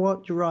 man. You know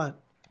what? You're right.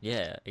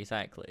 yeah,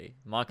 exactly.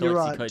 Michael You're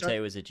Alexi right.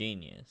 Cote was a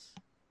genius.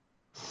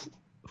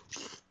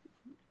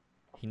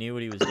 He knew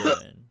what he was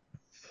doing.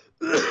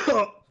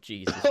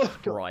 Jesus Oh,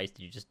 God. Christ!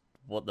 You just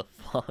what the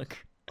fuck?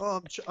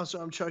 Oh,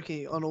 I'm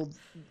choking on all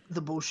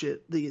the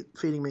bullshit that you're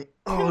feeding me.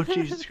 Oh,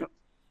 Jesus Christ.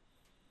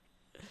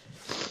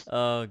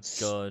 Oh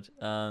god.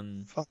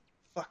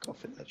 Fuck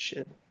off with that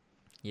shit.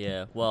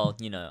 Yeah. Well,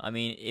 I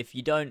mean, if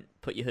you don't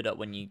put your hood up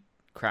when you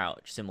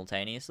crouch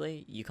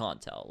simultaneously, you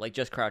can't tell. Like,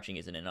 just crouching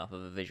isn't enough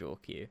of a visual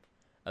cue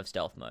of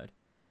stealth mode.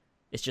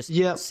 It's just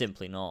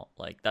simply not.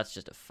 Like, that's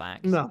just a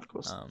fact. No, of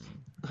course.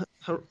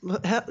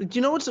 Do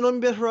you know what's annoying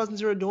about Horizon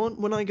Zero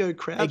Dawn? When I go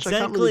crouch, Exactly. I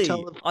can't really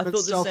tell if I thought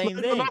the same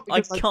thing.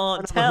 I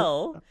can't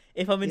tell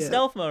if I'm in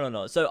stealth mode or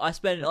not. So I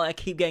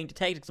keep getting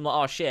detected because I'm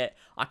like, oh shit,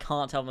 I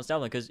can't tell if I'm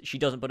stealth mode because she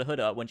doesn't put a hood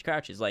up when she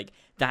crouches. Like,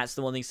 that's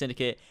the one thing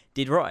Syndicate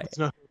did right.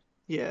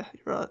 Yeah,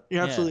 you're right.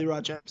 You're absolutely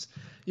right, James.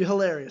 You're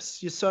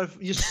hilarious. You're so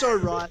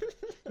right.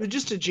 You're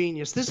just a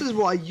genius. This is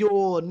why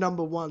you're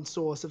 #1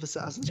 source of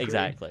Assassin's Creed.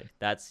 Exactly.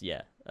 That's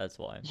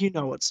why. You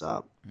know what's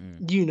up.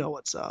 You know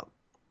what's up.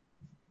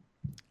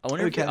 I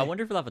wonder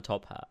if we'll have a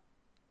top hat.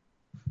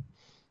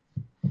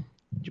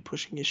 You're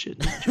pushing your shit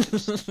now,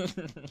 James. You're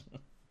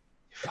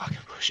fucking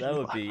pushing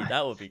your luck, mate.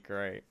 That would be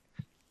great.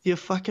 You're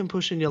fucking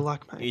pushing your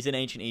luck, mate. He's in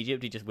ancient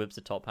Egypt, he just whips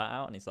a top hat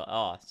out and he's like,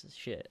 oh,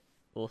 shit.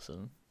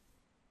 Awesome.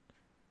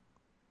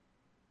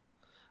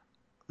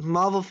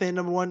 Marvel fan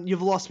 #1,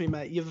 you've lost me,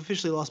 mate. You've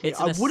officially lost me.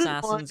 It's an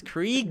Assassin's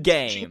Creed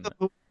game.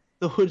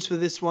 The hoods for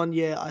this one,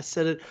 yeah, I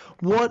said it.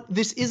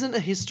 This isn't a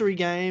history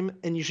game,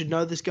 and you should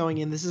know this going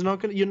in.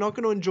 You're not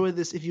gonna enjoy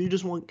this if you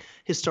just want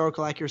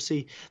historical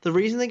accuracy. The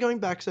reason they're going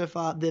back so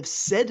far, they've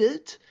said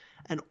it,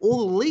 and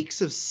all the leaks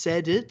have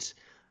said it,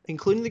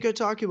 including the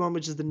Kotaku one,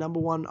 which is the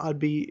 #1 I'd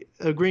be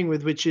agreeing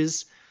with, which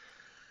is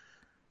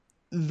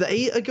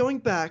they are going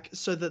back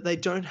so that they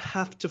don't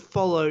have to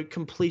follow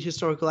complete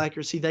historical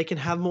accuracy. They can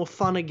have more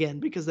fun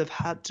again because they've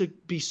had to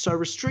be so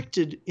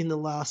restricted in the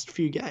last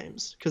few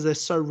games because they're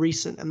so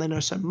recent and they know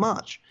so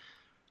much.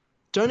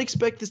 Don't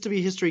expect this to be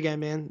a history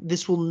game, man.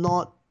 This will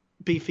not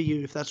be for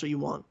you if that's what you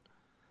want.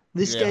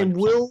 This game 100%.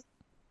 Will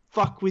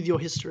fuck with your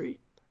history,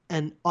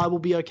 and I will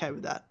be okay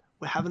with that.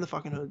 We're having the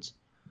fucking hoods.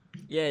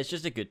 Yeah, it's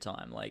just a good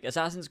time. Like,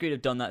 Assassin's Creed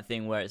have done that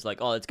thing where it's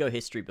like, oh, let's go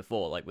history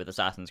before, like with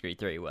Assassin's Creed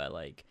 3, where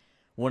like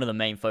one of the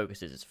main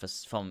focuses is for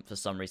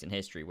some reason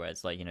history, where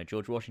it's like,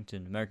 George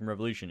Washington, American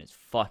Revolution. It's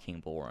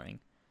fucking boring.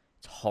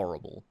 It's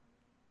horrible.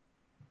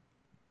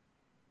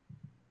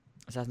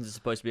 Assassins are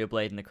supposed to be a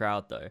blade in the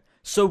crowd, though.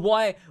 So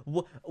why?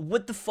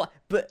 What the fuck?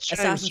 But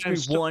Assassin's Creed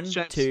 1,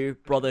 2,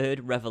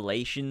 Brotherhood,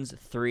 Revelations,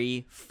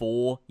 3,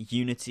 4,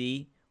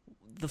 Unity.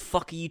 The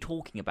fuck are you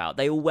talking about?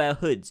 They all wear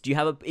hoods. Do you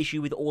have an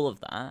issue with all of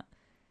that?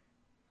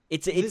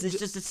 It's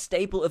just a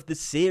staple of the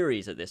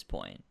series at this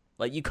point.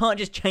 Like, you can't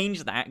just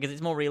change that because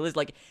it's more realistic.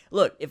 Like,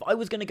 look, if I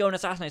was going to go and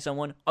assassinate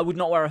someone, I would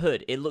not wear a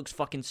hood. It looks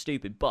fucking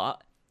stupid,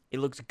 but it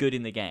looks good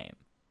in the game.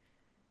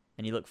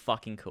 And you look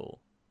fucking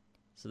cool.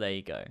 So there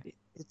you go. You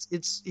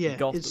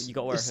got to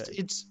wear a hood.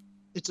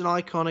 It's an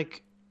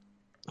iconic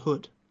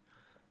hood.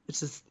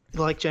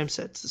 Like James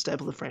said, it's the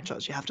staple of the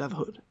franchise. You have to have a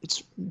hood.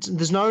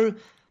 There's no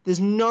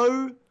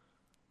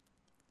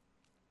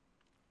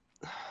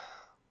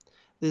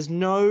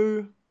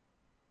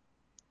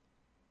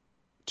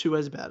two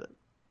ways about it.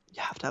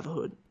 You have to have a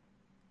hood.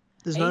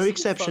 There's no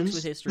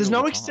exceptions. There's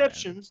no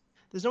exceptions.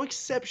 There's no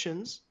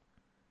exceptions.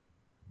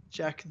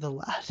 Jack the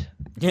Lad.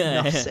 Yeah.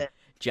 Enough said.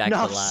 Jack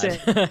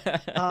the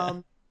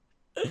Lad.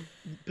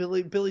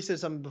 Billy said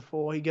something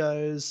before. He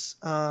goes,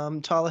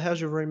 Tyler,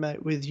 how's your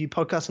roommate with you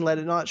podcasting late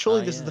at night?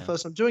 Surely this is the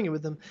first time doing it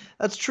with them.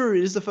 That's true.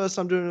 It is the first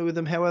time doing it with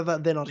them. However,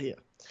 they're not here.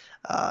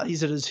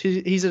 He's at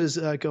his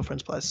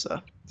girlfriend's place, so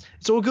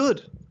it's all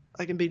good.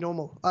 I can be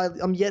normal.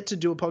 I'm yet to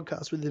do a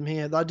podcast with him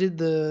here. I did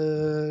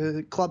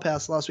the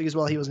Clubhouse last week as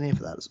well. He wasn't here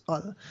for that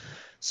either.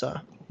 So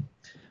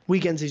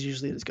weekends he's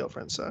usually at his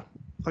girlfriend. So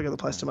I got the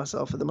place to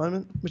myself at the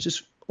moment, which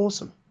is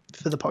awesome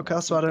for the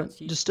podcast. So I don't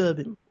disturb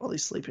him while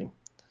he's sleeping.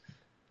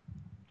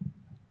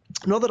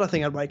 Not that I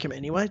think I'd wake him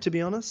anyway, to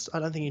be honest. I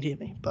don't think he'd hear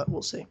me, but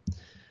we'll see.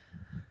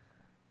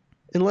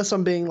 Unless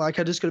I'm being like,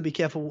 I just got to be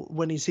careful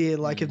when he's here,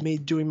 like of me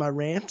doing my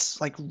rants,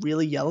 like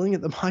really yelling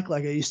at the mic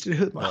like I used to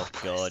do at my Oh,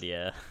 God,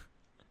 yeah.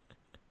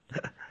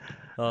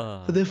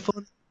 But they're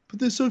fun. But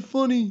they're so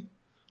funny.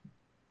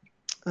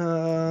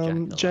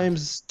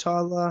 James,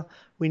 Tyler,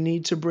 we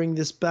need to bring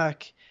this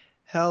back.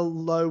 How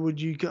low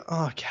would you go?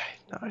 Oh, okay,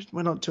 no,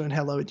 we're not doing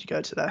how low would you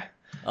go today.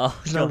 Oh,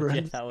 there's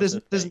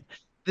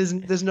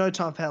no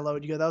time for how low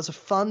would you go. That was a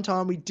fun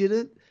time. We did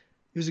it.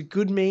 It was a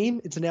good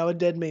meme. It's now a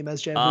dead meme,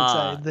 as James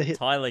would say.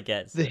 Tyler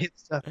gets the it.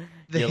 hipster,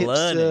 the You're hipster,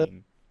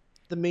 learning.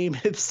 the meme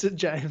hipster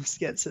James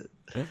gets it.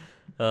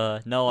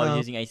 No, I was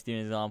using AC as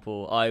an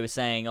example. I was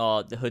saying,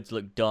 the hoods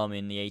look dumb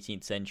in the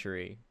 18th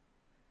century.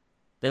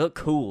 They look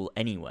cool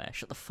anywhere.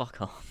 Shut the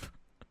fuck up.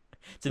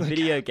 It's a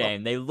video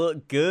game. They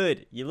look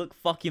good. You look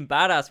fucking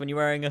badass when you're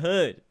wearing a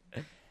hood.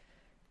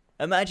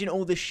 Imagine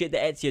all the shit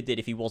that Ezio did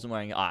if he wasn't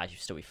wearing it. You'd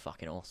still be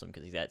fucking awesome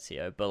because he's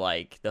Ezio. But,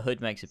 like, the hood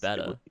makes it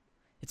better.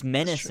 It's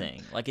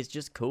menacing. Like, it's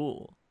just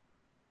cool.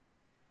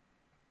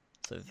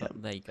 So,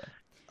 there you go.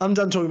 I'm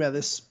done talking about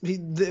this.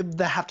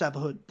 They have to have a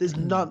hood. There's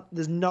no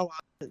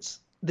arguments.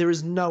 There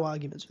is no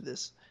arguments with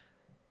this.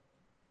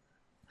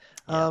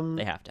 Yeah,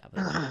 they have to have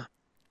it.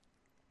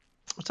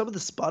 What's up with the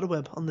spider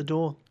web on the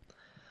door?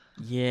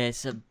 Yeah,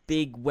 it's a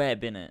big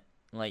web, innit?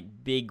 Like,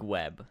 big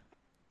web.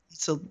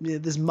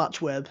 There's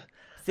much web.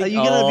 Are you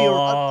gonna be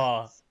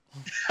alright?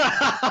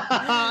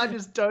 I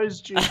just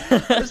dozed you.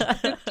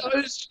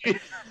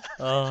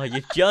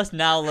 You're just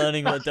now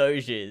learning what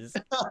Doge is.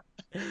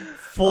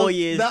 4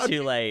 years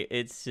too late.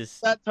 It's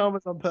just that time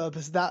was on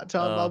purpose. That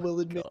time I will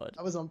admit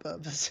that was on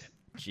purpose.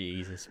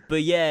 Jesus,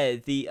 but yeah,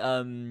 they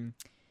can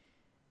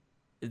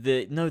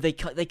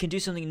do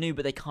something new,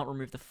 but they can't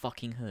remove the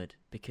fucking hood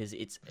because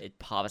it's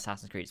part of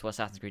Assassin's Creed. It's what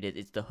Assassin's Creed is.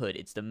 It's the hood.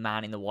 It's the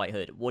man in the white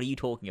hood. What are you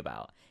talking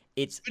about?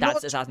 That's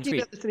Assassin's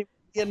Creed.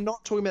 You're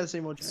not talking about this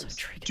anymore, James.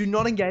 Do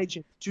not engage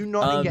him. Do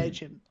not engage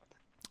him.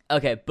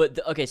 Okay, but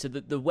so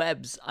the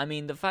webs. I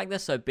mean, the fact they're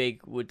so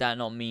big, would that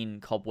not mean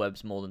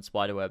cobwebs more than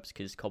spider webs?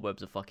 Because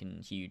cobwebs are fucking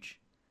huge,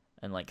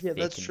 and like thick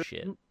and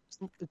shit.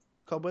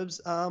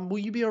 Cobwebs. Will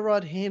you be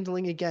alright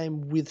handling a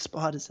game with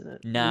spiders in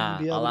it?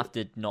 Nah, I'll have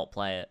to not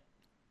play it.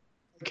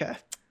 Okay.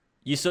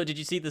 Did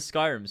you see the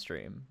Skyrim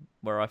stream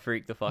where I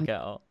freaked the fuck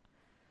out?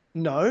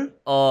 No.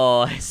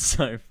 Oh, it's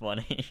so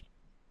funny.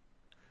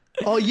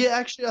 Oh yeah,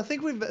 actually, I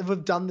think we've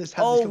done this.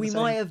 We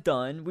might have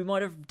done. We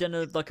might have done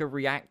a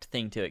react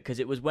thing to it because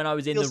it was when I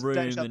was in the room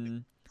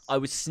and I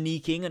was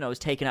sneaking and I was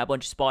taking out a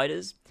bunch of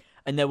spiders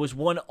and there was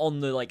one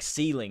on the like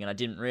ceiling and I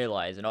didn't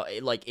realize and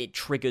it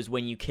triggers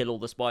when you kill all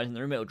the spiders in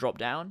the room. It'll drop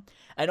down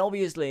and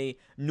obviously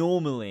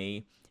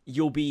normally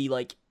you'll be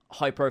like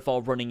high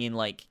profile running in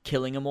like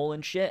killing them all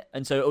and shit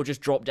and so it'll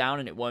just drop down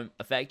and it won't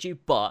affect you,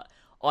 but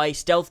I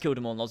stealth killed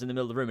them all and I was in the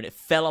middle of the room and it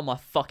fell on my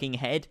fucking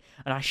head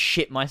and I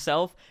shit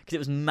myself because it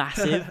was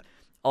massive.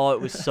 Oh,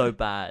 it was so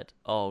bad.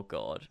 Oh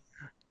god.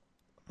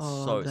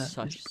 So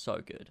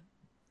good.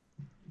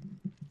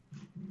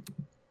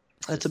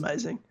 That's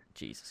amazing.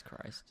 Jesus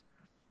Christ.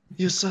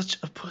 You're such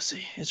a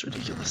pussy. It's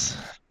ridiculous.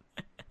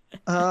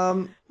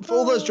 For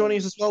all those joining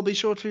us as well, be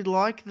sure to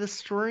like the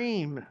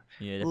stream.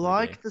 Yeah,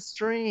 like the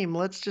stream.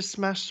 Let's just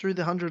smash through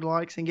the 100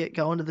 likes and get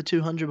going to the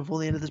 200 before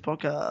the end of this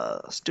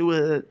podcast. Do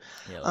it.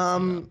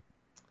 Yeah,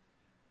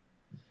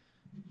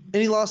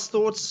 any last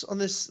thoughts on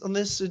this?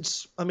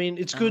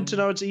 It's good to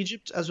know it's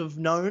Egypt, as we've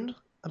known.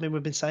 I mean,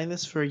 we've been saying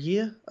this for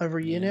over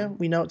a year now.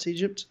 We know it's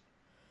Egypt.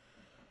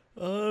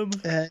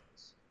 And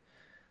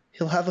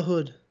he'll have a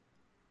hood.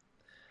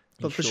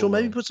 But for sure,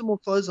 maybe put some more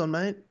clothes on,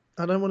 mate.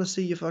 I don't want to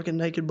see your fucking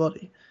naked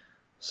body.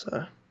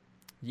 So.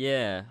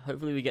 Yeah,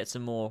 hopefully we get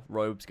some more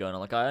robes going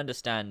on. Like, I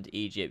understand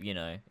Egypt,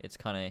 it's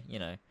kind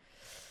of,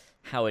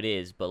 how it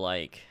is, but,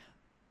 like,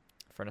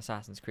 for an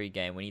Assassin's Creed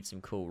game, we need some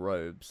cool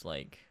robes,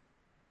 like,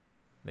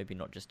 maybe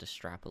not just a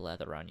strap of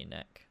leather around your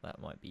neck. That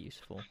might be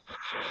useful.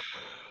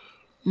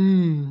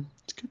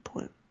 It's a good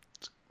point.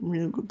 It's a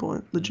real good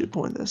point. Legit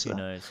point there,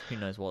 sir. Who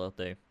knows what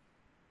they'll do.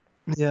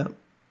 Yeah.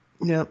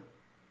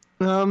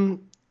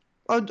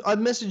 I'd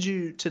message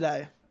you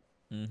today.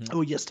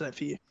 Or yesterday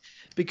for you.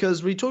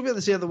 Because we talked about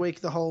this the other week,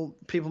 the whole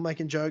people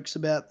making jokes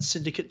about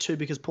Syndicate 2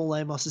 because Paul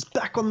Amos is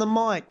back on the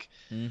mic.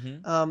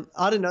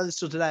 I didn't know this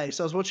till today.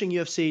 So I was watching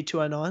UFC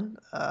 209,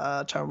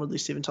 Tyron Woodley,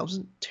 Stephen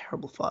Thompson.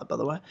 Terrible fight, by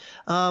the way.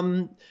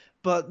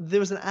 But there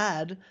was an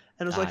ad,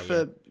 and it was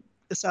for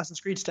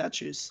Assassin's Creed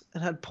statues,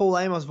 and had Paul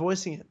Amos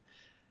voicing it.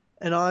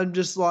 And I'm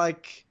just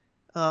like,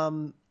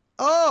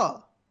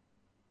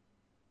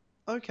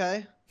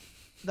 okay.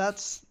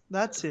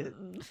 That's it.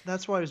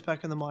 That's why he was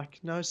back on the mic.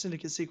 No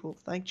Syndicate sequel.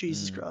 Thank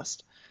Jesus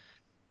Christ.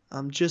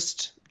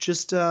 Just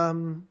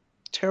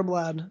terrible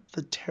ad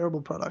for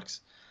terrible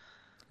products.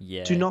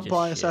 Yeah. Do not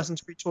buy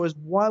Assassin's Creed toys.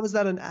 Why was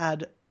that an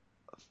ad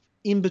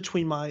in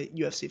between my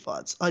UFC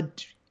fights?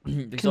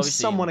 Can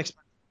someone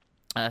explain?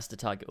 That's the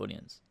target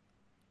audience.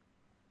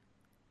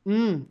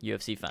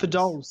 UFC fans. For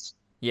dolls.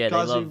 Yeah,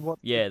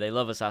 they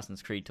love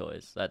Assassin's Creed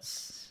toys.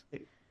 That's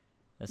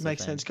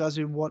makes sense. Guys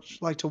who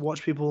like to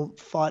watch people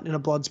fight in a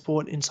blood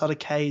sport inside a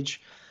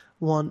cage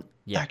want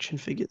action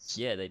figures.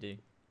 Yeah, they do.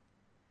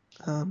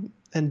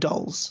 And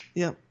dolls.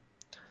 Yeah.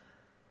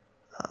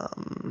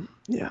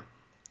 Yeah.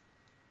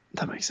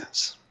 That makes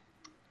sense.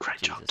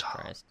 Great job,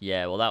 Tom.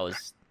 Yeah, well, that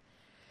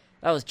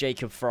was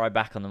Jacob Fry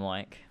back on the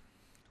mic.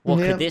 What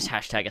could this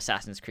hashtag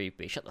Assassin's Creed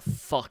be? Shut the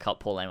fuck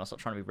up, Paul Amos. Stop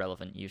trying to be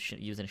relevant. You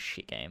was in a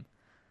shit game.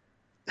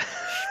 You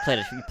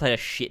played a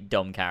shit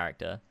dumb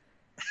character.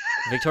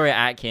 Victoria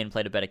Atkin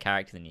played a better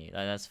character than you.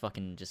 That's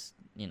fucking just,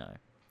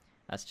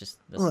 That's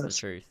Well, the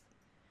truth.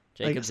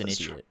 I guess Jacob's an that's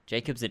idiot. true.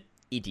 Jacob's an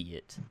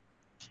idiot.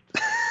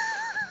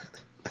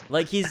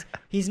 Like he's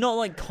not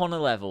like Connor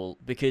level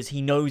because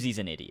he knows he's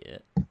an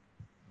idiot.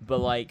 But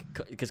like,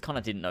 because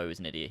Connor didn't know he was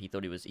an idiot, he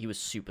thought he was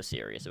super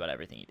serious about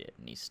everything he did,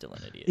 and he's still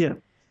an idiot. Yeah.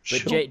 But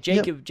Sure.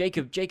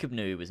 Jacob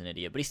knew he was an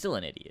idiot, but he's still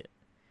an idiot.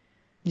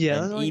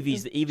 Yeah. And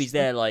Evie's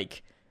there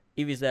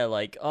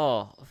like,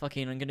 oh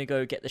fucking, I'm gonna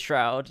go get the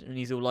shroud, and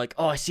he's all like,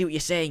 oh, I see what you're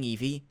saying,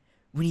 Evie.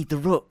 We need the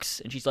rooks,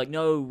 and she's like,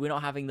 no, we're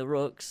not having the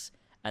rooks,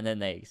 and then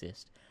they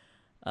exist.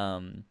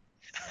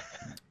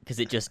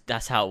 Because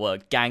that's how it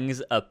works.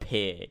 Gangs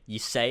appear. You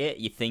say it,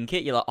 you think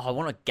it, you're like, oh, I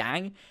want a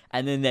gang,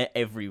 and then they're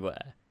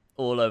everywhere,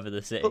 all over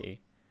the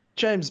city.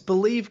 James,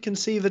 believe,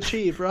 conceive,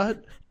 achieve, right?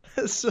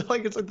 It's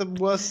like the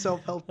worst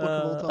self-help book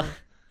of all time.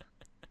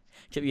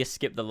 Except you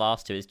skip the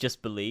last two. It's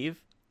just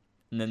believe,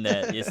 and then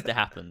they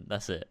happen.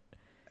 That's it.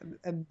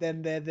 And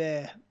then they're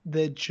there.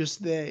 They're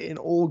just there in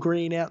all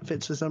green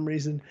outfits for some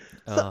reason.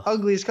 It's the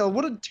ugliest color.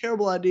 What a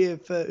terrible idea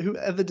for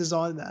whoever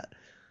designed that.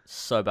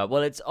 So bad.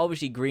 Well, it's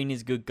obviously green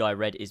is good guy,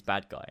 red is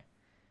bad guy,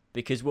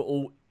 because we're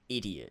all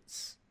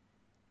idiots.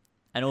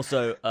 And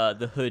also,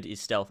 the hood is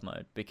stealth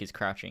mode because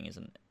crouching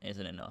isn't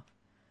enough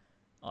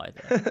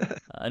either.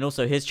 And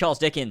also, here's Charles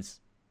Dickens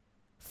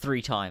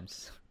 3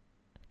 times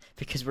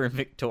because we're in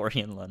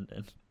Victorian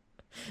London.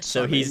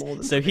 So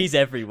he's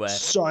everywhere.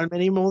 So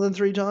many more than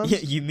 3 times? Yeah,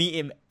 you meet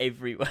him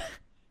everywhere.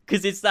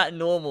 Because it's that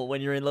normal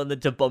when you're in London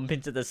to bump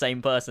into the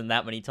same person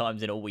that many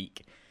times in a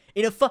week.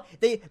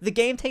 The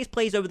game takes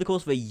place over the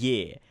course of a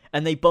year,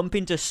 and they bump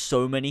into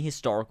so many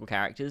historical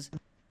characters.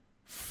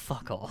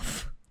 Fuck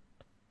off.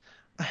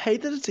 I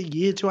hate that it's a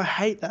year too. I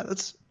hate that.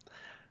 That's...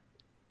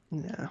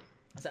 Yeah.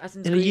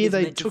 Assassin's Creed is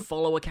meant to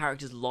follow a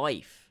character's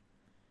life.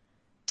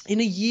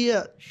 In a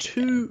year,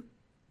 2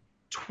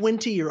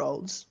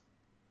 20-year-olds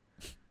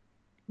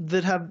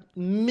that have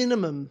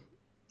minimum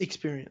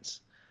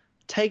experience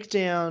take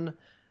down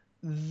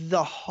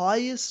the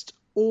highest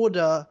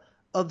order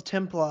of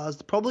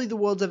Templars probably the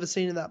world's ever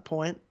seen at that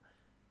point.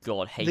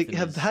 God, they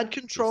have had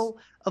control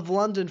of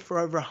London for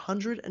over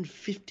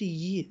 150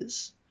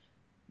 years.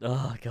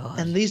 Oh God.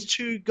 And these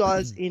 2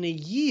 guys in a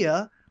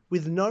year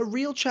with no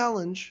real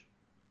challenge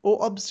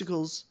or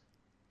obstacles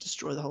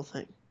destroy the whole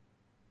thing.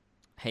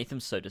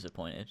 Hatham's so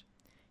disappointed.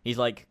 He's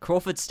like,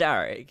 Crawford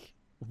Starrick,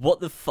 what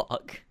the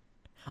fuck?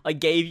 I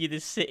gave you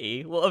this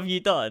city. What have you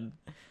done?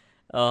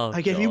 Oh,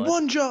 I gave you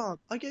 1 job.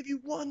 I gave you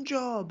 1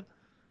 job.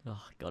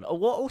 Oh God.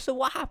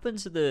 What happened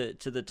to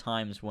the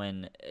times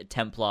when the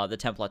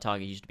Templar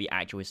targets used to be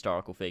actual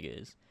historical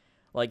figures?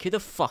 Like, who the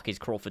fuck is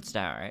Crawford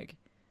Starrick?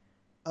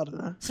 I don't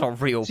know. It's not a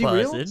real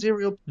person. Is he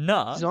real?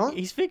 Nah,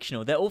 he's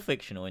fictional. They're all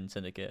fictional in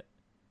Syndicate.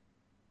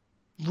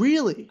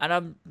 Really?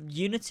 And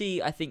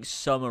Unity, I think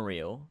some are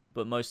real,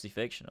 but mostly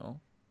fictional.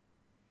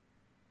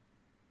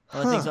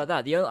 And things like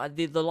that.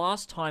 The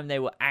last time they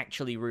were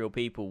actually real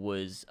people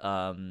was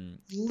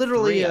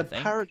literally a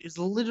parody. It's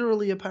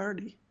literally a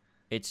parody.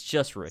 It's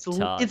just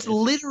retarded. It's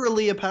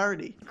literally a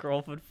parody.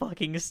 Crawford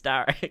fucking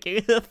Starrick.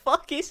 Who the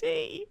fuck is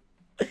he?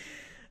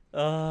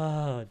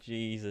 Oh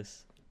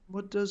Jesus.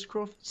 What does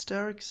Crawford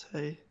Starrick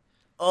say?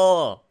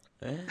 Oh.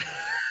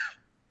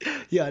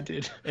 Yeah, I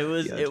did. It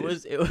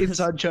was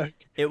inside joke.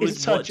 It was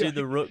inside what joke. Do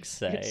the rooks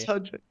say?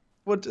 Inside joke.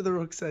 What do the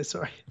rooks say?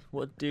 Sorry.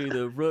 What do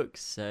the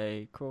rooks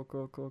say?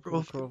 Crawford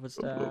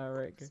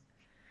Starrick.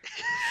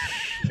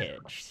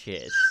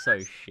 Shit, so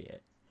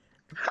shit.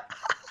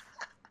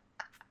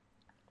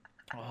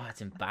 Oh,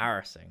 it's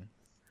embarrassing.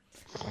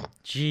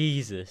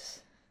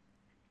 Jesus.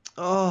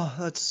 Oh,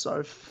 that's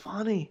so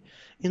funny.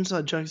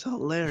 Inside jokes are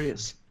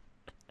hilarious.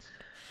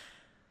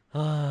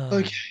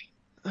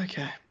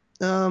 Okay.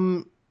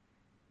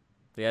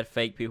 They had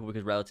fake people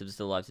because relatives are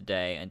still alive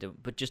today,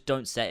 but just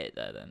don't set it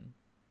there then.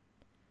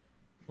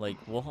 Like,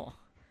 what?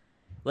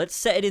 Let's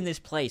set it in this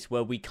place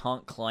where we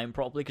can't climb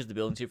properly because the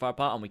building's too far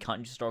apart, and we can't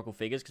use historical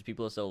figures because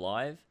people are still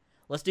alive.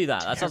 Let's do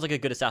that. That sounds like a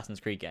good Assassin's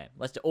Creed game.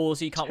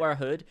 Also, you can't wear a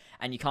hood,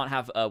 and you can't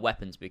have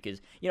weapons because,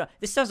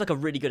 this sounds like a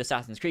really good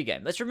Assassin's Creed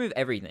game. Let's remove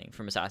everything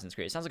from Assassin's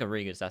Creed. It sounds like a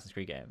really good Assassin's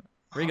Creed game.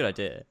 Really good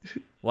idea.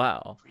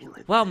 Wow.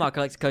 Wow, Mark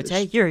Alex Cote,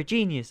 you're a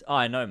genius. Oh,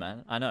 I know,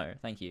 man. I know.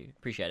 Thank you.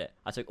 Appreciate it.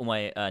 I took all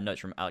my notes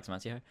from Alex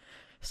Mancio,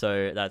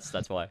 so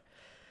that's why.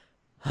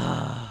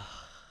 How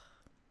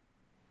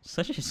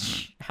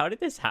did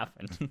this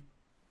happen?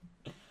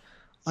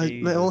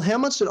 Well, how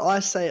much did I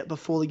say it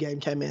before the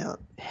game came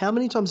out? How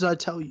many times did I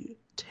tell you?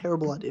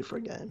 Terrible idea for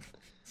a game.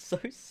 So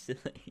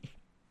silly.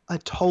 I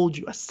told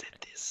you. I said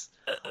this.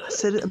 I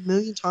said it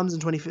 1,000,000 times in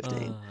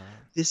 2015.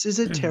 This is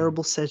a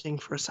terrible setting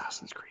for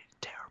Assassin's Creed.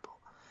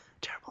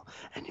 Terrible.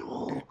 And you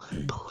all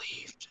didn't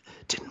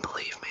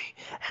believe me.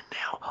 And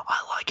now I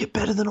like it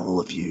better than all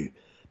of you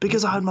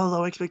because I had my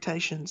low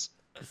expectations.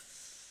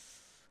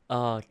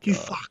 Oh, God. You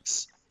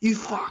fucks.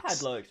 I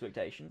had low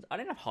expectations. I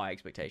didn't have high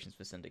expectations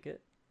for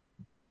Syndicate.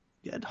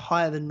 You had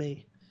higher than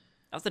me.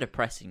 That was a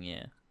depressing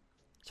year.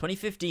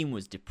 2015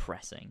 was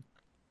depressing.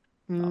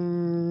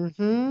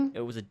 Mm-hmm.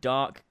 It was a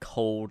dark,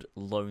 cold,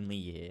 lonely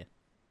year.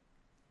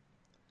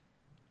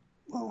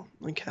 Well,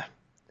 okay.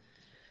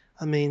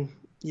 I mean,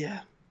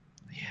 yeah,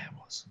 it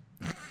was.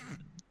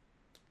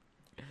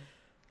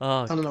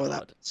 Oh, I don't know what that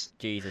God. was.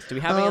 Jesus. Do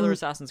we have any other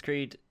Assassin's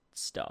Creed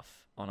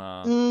stuff on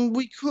our...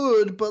 We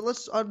could, but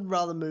I'd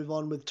rather move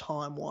on with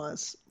time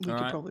wise. We could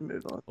Alright. probably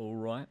move on.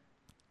 Alright.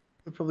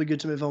 We're probably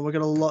good to move on. We've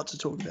got a lot to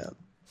talk about.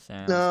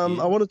 Sounds I good.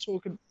 want to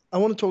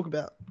talk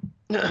about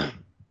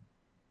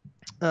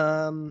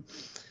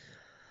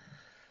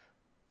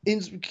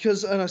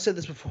because, and I said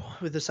this before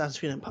with Assassin's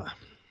Creed Empire.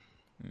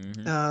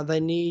 Mm-hmm.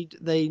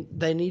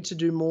 They need to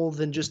do more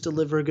than just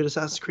deliver a good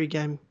Assassin's Creed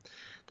game.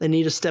 They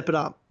need to step it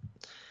up,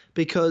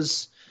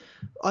 because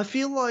I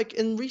feel like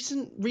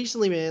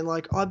recently, man,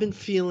 like I've been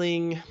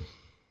feeling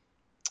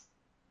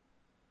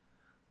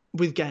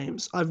with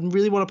games, I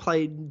really want to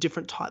play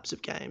different types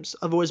of games.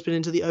 I've always been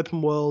into the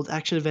open world,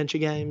 action adventure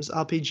games,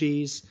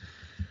 RPGs,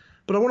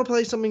 but I want to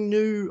play something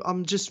new. I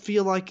just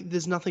feel like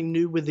there's nothing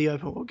new with the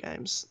open world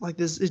games. Like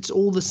it's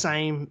all the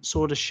same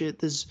sort of shit.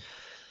 There's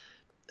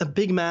a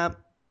big map.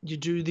 You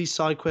do these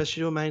side quests.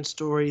 You do a main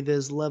story.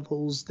 There's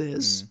levels.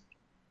 There's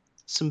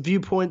some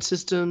viewpoint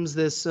systems.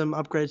 There's some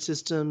upgrade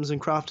systems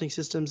and crafting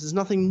systems. There's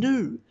nothing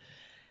new.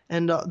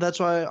 And that's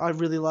why I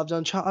really loved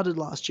Uncharted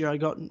last year. I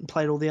got and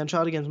played all the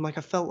Uncharted games. I'm like,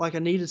 I felt like I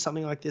needed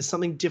something like this,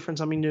 something different,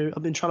 something new.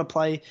 I've been trying to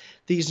play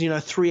these,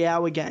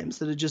 3-hour games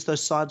that are just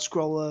those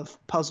side-scroller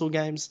puzzle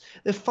games.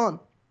 They're fun.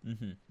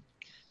 Mm-hmm.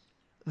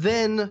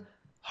 Then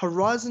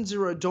Horizon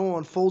Zero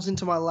Dawn falls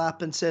into my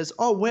lap and says,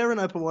 oh, we're an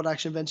open-world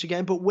action-adventure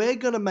game, but we're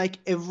going to make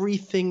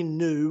everything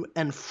new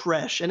and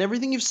fresh. And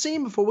everything you've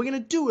seen before, we're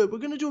going to do it. We're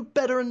going to do it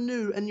better and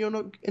new, and you're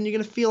going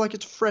to feel like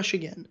it's fresh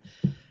again.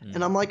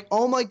 And I'm like,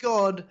 oh my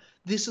God,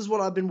 this is what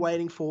I've been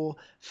waiting for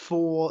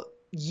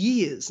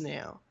years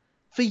now.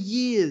 For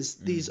years,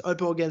 these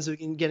open world games have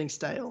been getting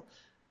stale.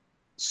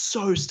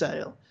 So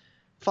stale.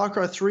 Far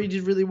Cry 3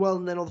 did really well,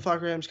 and then all the Far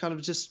Cry games kind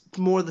of just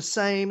more of the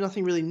same.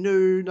 Nothing really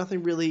new,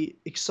 nothing really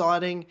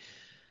exciting.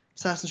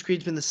 Assassin's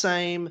Creed's been the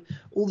same.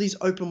 All these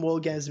open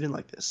world games have been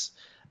like this.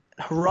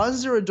 Horizon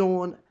Zero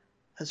Dawn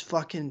has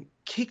fucking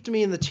kicked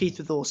me in the teeth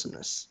with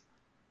awesomeness.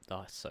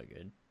 Oh, it's so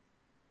good.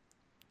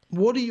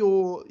 What are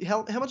your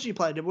how much have you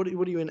played it? What are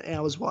you in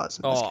hours wise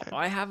in this game?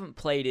 I haven't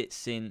played it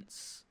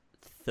since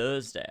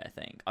Thursday, I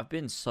think. I've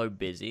been so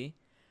busy.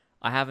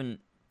 I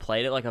haven't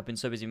played it. Like, I've been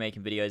so busy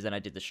making videos, then I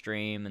did the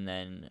stream, and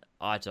then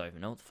I don't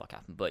even know what the fuck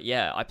happened. But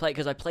yeah, I played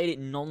it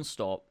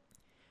non-stop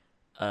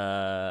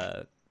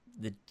the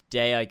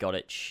day I got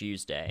it,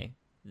 Tuesday.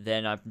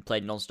 Then I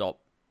played non-stop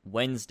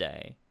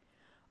Wednesday.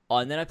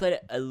 And then I played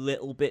it a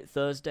little bit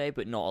Thursday,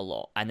 but not a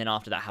lot. And then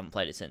after that, I haven't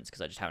played it since, because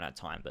I just haven't had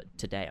time. But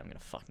today, I'm going to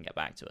fucking get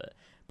back to it.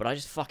 But I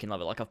just fucking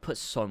love it. Like, I've put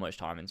so much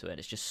time into it.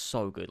 It's just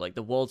so good. Like,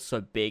 the world's so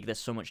big. There's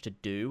so much to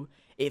do.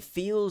 It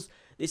feels...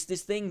 This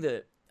thing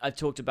that I've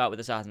talked about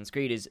with Assassin's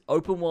Creed is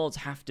open worlds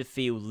have to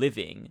feel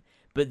living.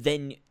 But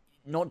then,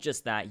 not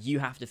just that, you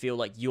have to feel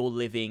like you're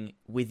living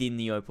within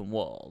the open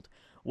world.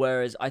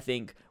 Whereas, I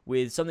think,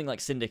 with something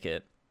like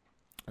Syndicate...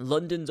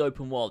 London's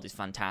open world is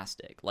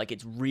fantastic. Like,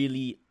 it's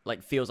really,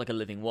 like, feels like a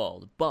living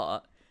world.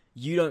 But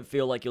you don't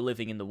feel like you're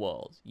living in the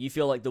world. You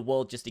feel like the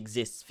world just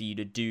exists for you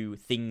to do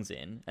things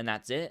in, and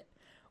that's it.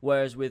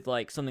 Whereas with,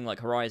 like, something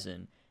like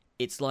Horizon,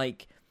 it's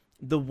like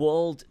the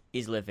world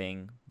is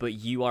living, but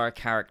you are a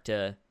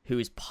character who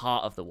is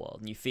part of the world,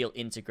 and you feel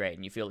integrated,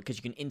 and you feel, because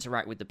you can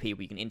interact with the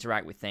people, you can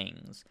interact with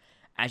things.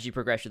 As you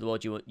progress through the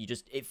world, you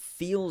just, it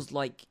feels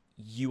like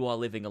you are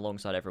living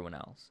alongside everyone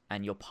else,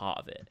 and you're part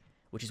of it.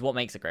 Which is what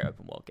makes a great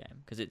open world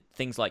game. Because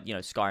things like,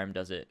 Skyrim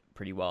does it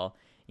pretty well.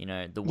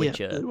 The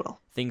Witcher,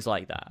 things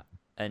like that.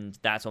 And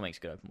that's what makes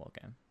a good open world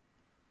game.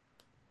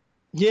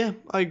 Yeah,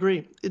 I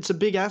agree. It's a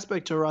big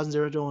aspect to Horizon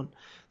Zero Dawn.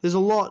 There's a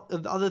lot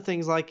of other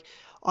things, like,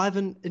 I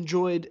haven't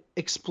enjoyed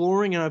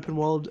exploring an open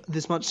world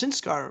this much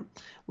since Skyrim.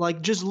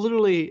 Like, just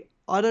literally,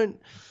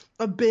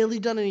 I've barely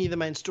done any of the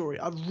main story.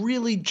 I've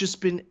really just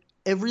been...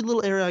 Every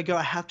little area I go,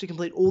 I have to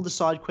complete all the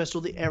side quests, all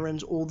the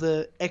errands, all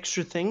the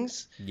extra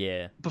things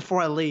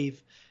before I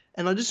leave.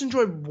 And I just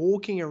enjoy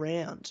walking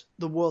around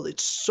the world.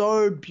 It's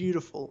so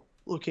beautiful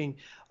looking.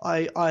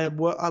 I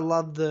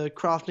love the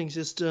crafting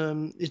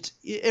system.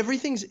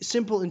 Everything's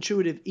simple,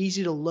 intuitive,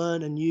 easy to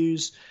learn and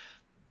use.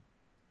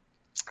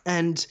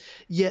 And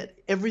yet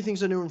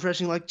everything's so new and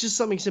refreshing. Like, just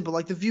something simple,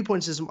 like the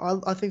viewpoint system.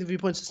 I think the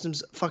viewpoint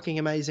system's fucking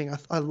amazing.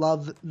 I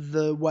love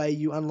the way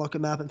you unlock a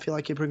map and feel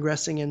like you're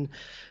progressing and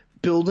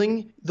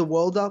building the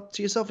world up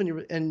to yourself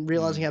and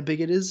realizing how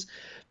big it is.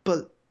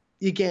 But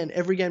again,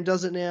 every game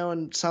does it now,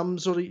 and some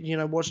sort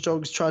of, Watch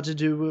Dogs tried to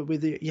do it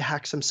with you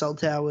hack some cell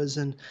towers,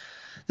 and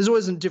there's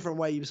always a different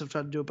way Ubisoft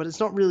tried to do it, but it's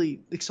not really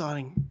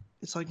exciting.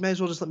 It's like, may as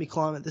well just let me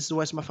climb it. This is a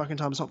waste of my fucking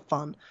time. It's not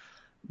fun.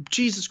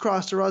 Jesus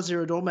Christ, Horizon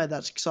Zero Dawn made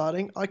that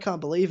exciting. I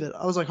can't believe it.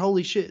 I was like,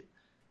 holy shit.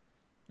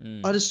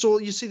 I just saw,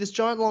 you see this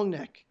giant long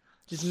neck,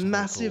 this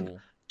massive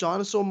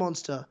dinosaur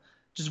monster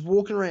just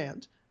walking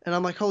around, and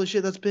I'm like, holy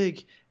shit, that's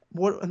big.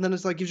 What? And then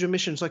it's like, gives you a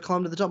mission. So I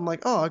climb to the top. I'm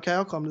like, oh, okay,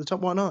 I'll climb to the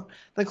top. Why not?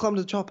 Then climb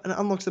to the top, and it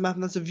unlocks the map,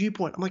 and that's a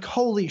viewpoint. I'm like,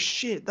 holy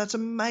shit, that's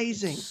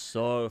amazing. It's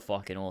so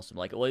fucking awesome.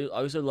 Like, I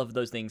also love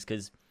those things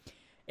because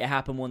it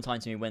happened one time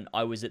to me when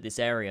I was at this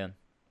area,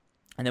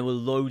 and there were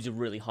loads of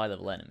really high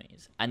level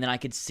enemies, and then I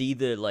could see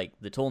the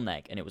tall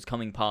neck, and it was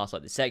coming past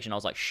like this section. I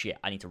was like, shit,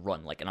 I need to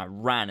run, like, and I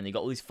ran, and they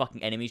got all these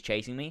fucking enemies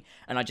chasing me,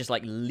 and I just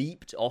like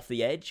leaped off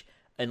the edge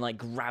and like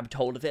grabbed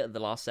hold of it at the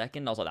last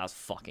second. I was like, that was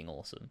fucking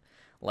awesome.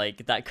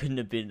 Like, they couldn't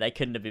have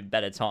been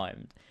better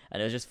timed,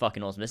 and it was just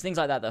fucking awesome. There's things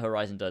like that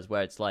Horizon does,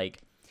 where it's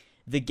like,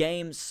 the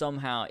game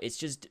somehow, it's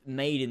just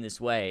made in this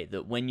way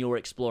that when you're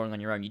exploring on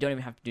your own, you don't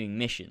even have to do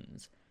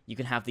missions. You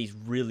can have these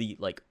really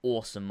like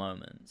awesome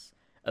moments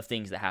of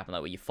things that happen,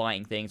 like when you're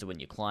fighting things, or when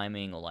you're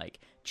climbing, or like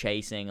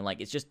chasing, and like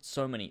it's just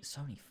so many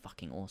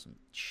fucking awesome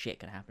shit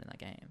can happen in that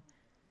game.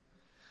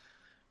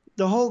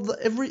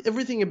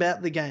 Everything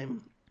about the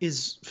game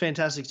is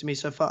fantastic to me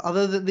so far.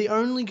 Other than the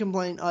only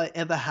complaint I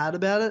ever had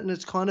about it, and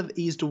it's kind of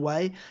eased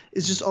away,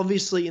 is just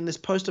obviously in this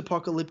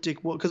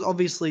post-apocalyptic world, because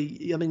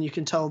obviously, I mean, you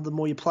can tell the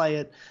more you play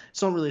it,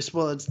 it's not really a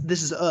spoiler.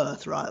 This is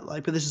Earth, right?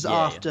 Like, but this is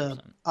after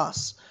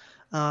us.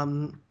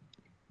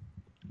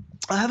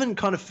 I haven't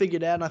kind of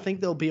figured out, and I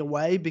think there'll be a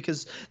way,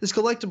 because there's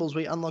collectibles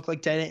where you unlock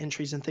like data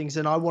entries and things,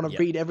 and I want to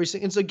read every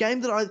single. It's a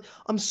game that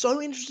I'm so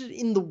interested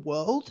in the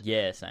world.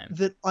 Yeah, same.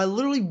 That I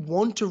literally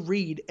want to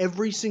read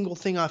every single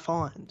thing I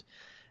find,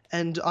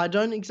 and I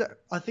think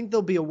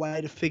there'll be a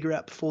way to figure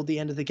out before the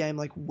end of the game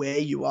like where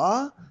you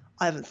are.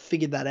 I haven't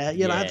figured that out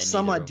yet. Yeah, I have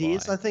some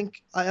ideas. I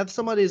think I have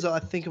some ideas. I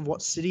think of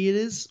what city it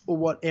is or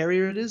what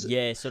area it is.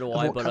 Yeah, so do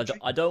I. But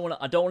I don't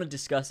want to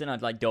discuss it. I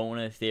don't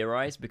want to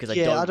theorize, because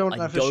I don't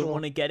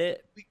want to get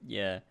it.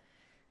 Yeah.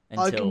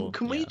 Until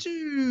can we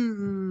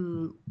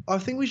do? I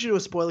think we should do a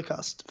spoiler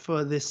cast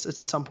for this at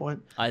some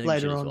point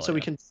later on, so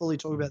we can fully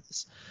talk about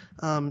this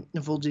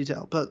in full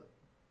detail. But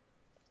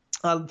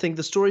I think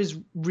the story is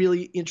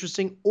really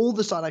interesting. All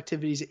the side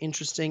activities are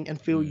interesting and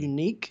feel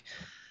unique.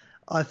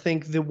 I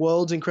think the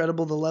world's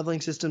incredible. The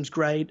leveling system's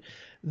great.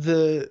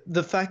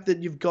 The fact that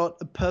you've got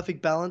a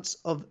perfect balance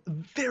of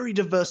very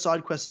diverse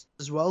side quests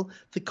as well.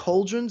 The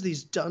cauldrons,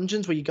 these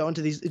dungeons where you go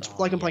into these, it's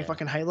like I'm playing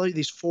fucking Halo,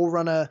 these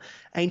Forerunner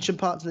ancient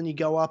parts, and then you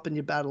go up and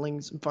you're battling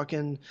some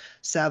fucking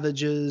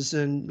savages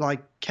and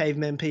like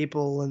cavemen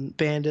people and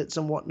bandits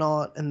and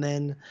whatnot. And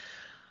then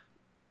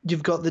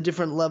you've got the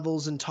different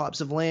levels and types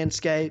of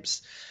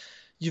landscapes.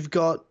 You've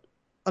got,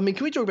 I mean,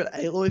 can we talk about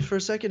Aloy for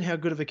a second? How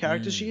good of a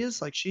character she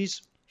is? Like,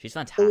 she's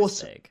fantastic.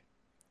 Awesome.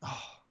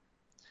 Oh,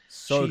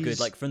 so good.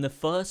 Like, from the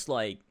first,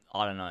 like,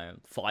 I don't know,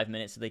 5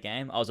 minutes of the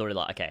game, I was already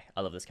like, okay,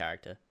 I love this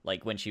character.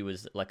 Like, when she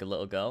was like a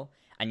little girl,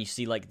 and you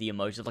see like the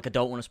emotions, like, I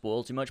don't want to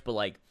spoil too much, but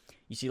like,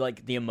 you see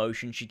like the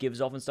emotion she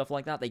gives off and stuff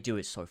like that. They do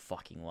it so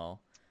fucking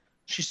well.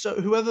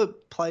 Whoever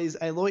plays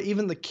Aloy,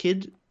 even the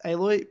kid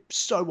Aloy,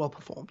 so well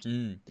performed.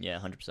 Yeah,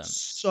 100%.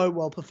 So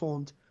well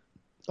performed.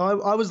 I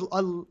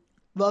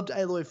loved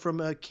Aloy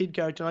from a kid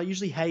character. And I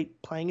usually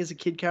hate playing as a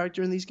kid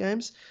character in these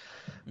games,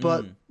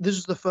 but this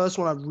was the first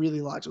one I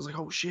really liked. I was like,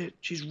 oh shit,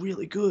 she's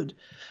really good.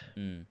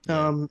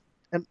 Yeah.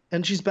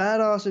 And she's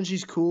badass, and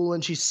she's cool,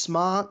 and she's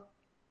smart.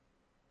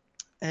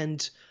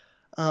 And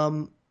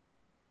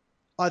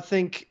I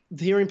think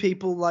hearing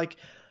people like,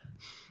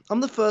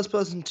 I'm the first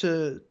person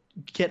to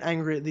get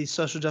angry at these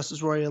social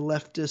justice warrior,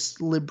 leftist,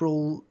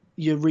 liberal,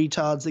 you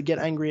retards that get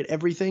angry at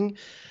everything.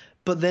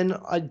 But then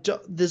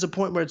there's a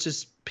point where it's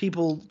just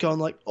people going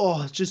like, oh,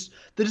 they're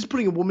just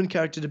putting a woman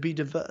character to be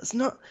diverse.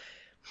 No,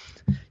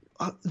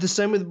 the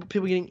same with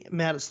people getting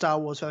mad at Star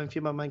Wars for having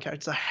female main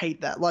characters. I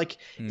hate that. Like,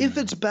 if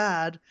it's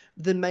bad,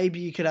 then maybe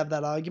you could have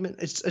that argument.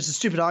 It's a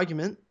stupid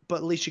argument, but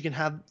at least you can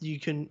have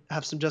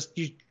some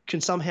you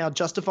can somehow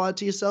justify it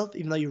to yourself,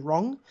 even though you're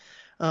wrong.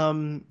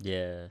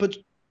 Yeah. But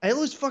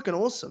Aloy's fucking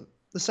awesome.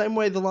 The same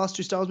way the last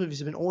two Star Wars movies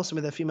have been awesome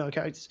with their female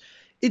characters.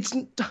 It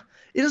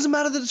doesn't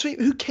matter that it's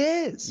female. Who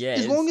cares? Yeah,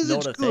 as long as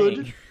it's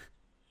good. Thing.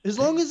 As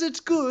long as it's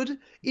good,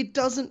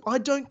 I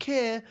don't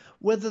care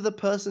whether the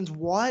person's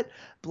white,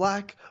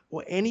 black,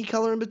 or any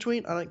color in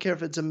between. I don't care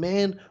if it's a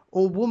man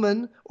or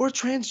woman or a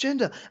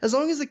transgender. As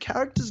long as the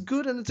character's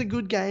good and it's a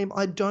good game,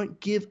 I don't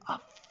give a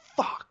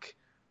fuck.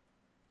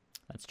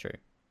 That's true.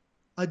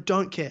 I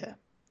don't care.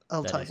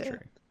 I'll tell you. True.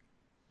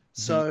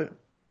 So,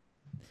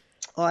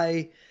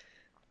 Aloy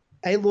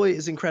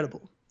is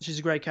incredible. She's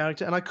a great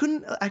character, and I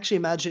couldn't actually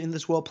imagine in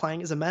this world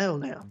playing as a male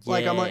now. Yeah,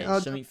 like, I'm like,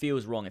 something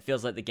feels wrong. It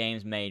feels like the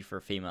game's made for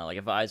a female. Like,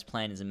 if I was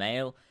playing as a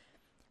male,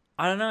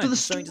 I don't know. But the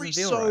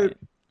story's right.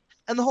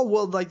 And the whole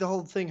world, like the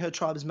whole thing, her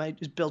tribe is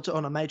built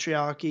on a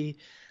matriarchy,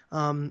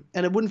 and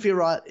it wouldn't feel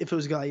right if it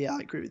was a guy. Yeah,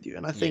 I agree with you.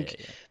 And I think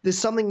there's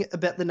something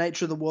about the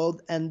nature of the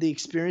world and the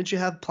experience you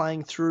have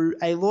playing through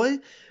Aloy,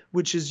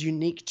 which is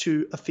unique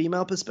to a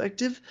female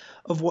perspective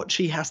of what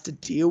she has to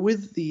deal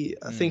with, the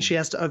things she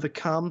has to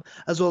overcome,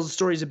 as well as the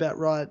stories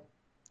about,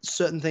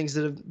 certain things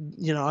that have,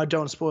 I don't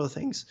want to spoil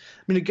things.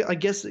 I mean, I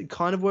guess it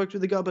kind of worked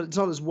with the guy, but it's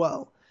not as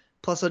well.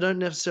 Plus, I don't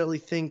necessarily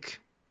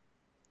think,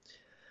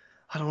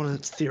 I don't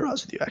want to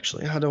theorize with you,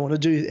 actually. I don't want to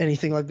do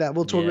anything like that.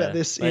 We'll talk about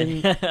this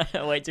in...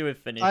 Wait till we've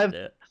finished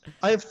it.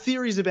 I have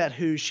theories about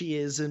who she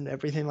is and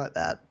everything like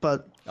that,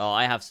 but Oh,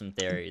 I have some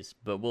theories,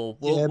 but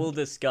we'll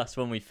discuss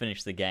when we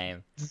finish the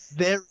game.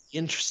 very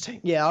interesting.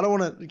 Yeah, I don't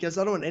want to because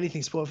I don't want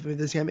anything spoiled for me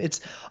this game.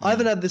 I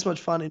haven't had this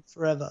much fun in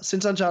forever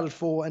since Uncharted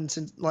 4, and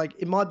since like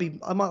I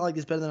might like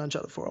this better than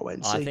Uncharted 4. I'll wait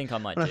and see. I think I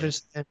might when do. I finish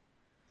the game.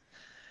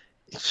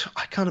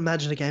 I can't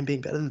imagine a game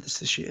being better than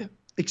this year,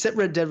 except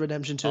Red Dead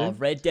Redemption 2. Oh,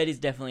 Red Dead is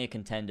definitely a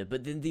contender,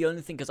 but then the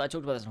only thing, because I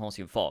talked about this in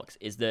Horsey and Fox,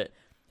 is that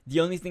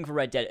the only thing for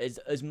Red Dead is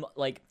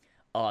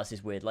this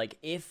is weird. Like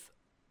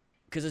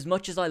because as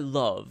much as I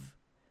love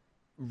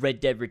Red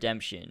Dead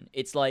Redemption,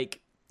 it's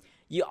like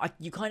you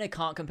kind of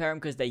can't compare them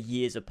because they're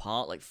years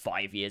apart, like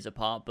 5 years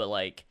apart. But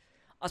like,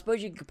 I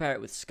suppose you can compare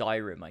it with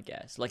Skyrim, I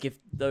guess. Like if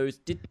they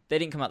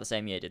didn't come out the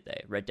same year, did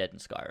they? Red Dead and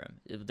Skyrim,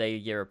 were they a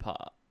year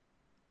apart?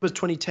 It was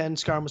 2010.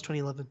 Skyrim was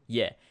 2011.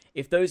 Yeah,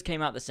 if those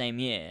came out the same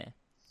year,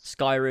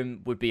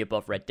 Skyrim would be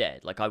above Red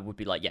Dead. Like I would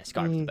be like, yeah,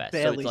 Skyrim's the best.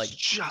 Barely, so it's like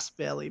just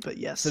barely, but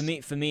yes.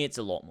 For me, it's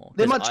a lot more.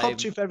 They're my top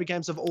 2 favorite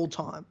games of all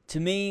time. To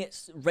me,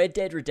 Red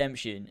Dead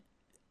Redemption,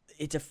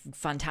 it's a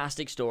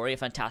fantastic story, a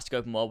fantastic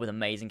open world with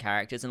amazing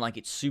characters, and like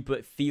it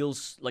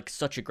feels like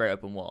such a great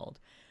open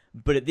world.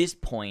 But at this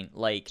point,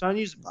 like don't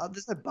use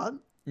there's no button.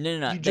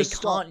 No. They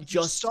can't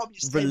just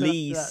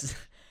release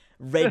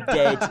Red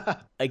Dead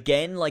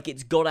again. Like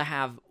it's got to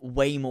have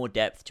way more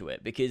depth to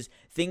it, because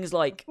things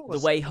like the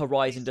way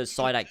Horizon does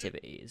side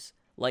activities,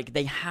 like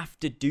they have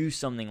to do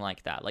something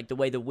like that, like the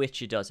way The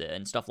Witcher does it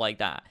and stuff like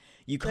that.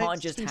 You can't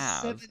just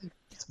have.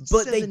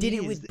 But they did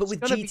it with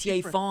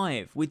GTA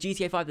 5. With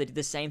GTA 5, they did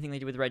the same thing they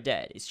did with Red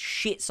Dead. It's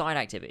shit side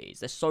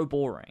activities. They're so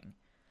boring.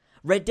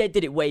 Red Dead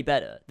did it way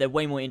better. They're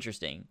way more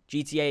interesting.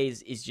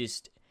 GTA is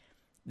just.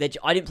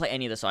 I didn't play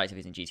any of the side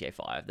activities in GTA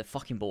 5. They're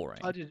fucking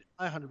boring. I did.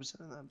 I 100%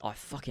 of them. I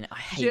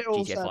hate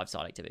GTA 5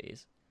 side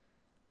activities.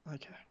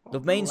 Okay. Well,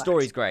 the main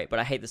story is great, but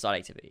I hate the side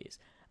activities.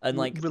 And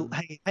like,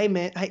 hey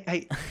man,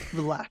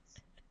 relax.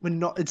 We're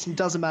not. It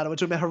doesn't matter. We're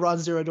talking about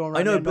Horizon Zero Dawn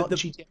right now. I know,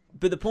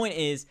 but the point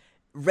is,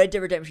 Red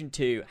Dead Redemption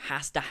 2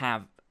 has to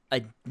have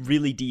a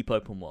really deep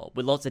open world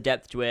with lots of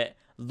depth to it,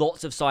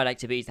 lots of side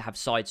activities that have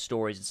side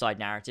stories and side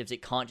narratives.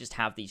 It can't just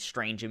have these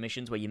stranger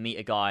missions where you meet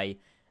a guy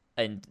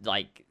and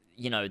like,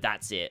 you know,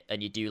 that's it,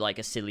 and you do like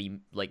a silly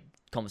like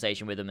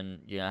conversation with them and,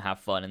 you know, have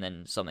fun and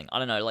then something. I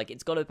don't know, like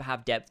it's got to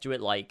have depth to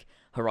it like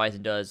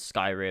Horizon does,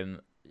 Skyrim,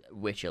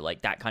 Witcher,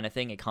 like that kind of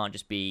thing. It can't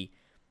just be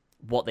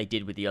what they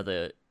did with the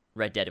other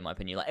Red Dead, in my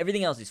opinion. Like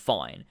everything else is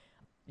fine,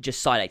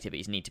 just side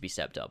activities need to be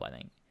stepped up, I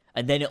think.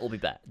 And then it will be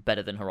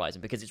better than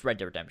Horizon, because it's Red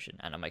Dead Redemption,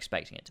 and I'm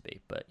expecting it to be.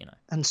 But you know,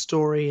 and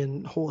story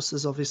and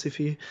horses, obviously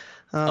for you.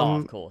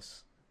 Of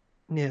course.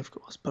 Yeah, of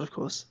course, but of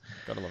course.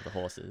 Gotta love the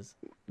horses.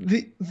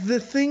 The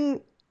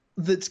thing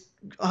that's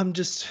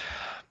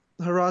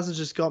Horizon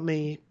just got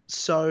me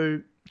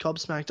so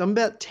gobsmacked. I'm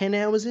about 10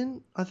 hours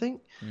in, I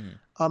think.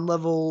 I'm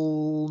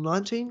level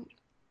 19.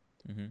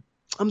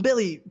 I'm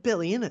barely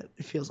in it.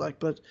 It feels like,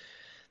 but.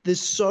 There's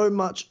so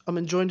much. I'm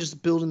enjoying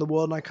just building the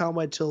world, and I can't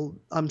wait till.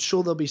 I'm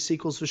sure there'll be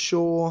sequels for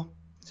sure,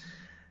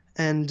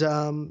 and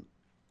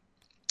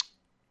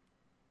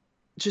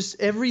just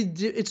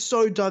it's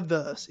so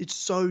diverse. It's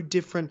so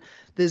different.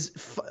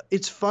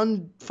 It's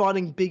fun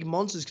fighting big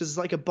monsters because it's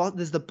like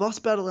there's the boss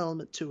battle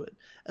element to it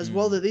as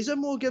well. That these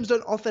open world games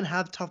don't often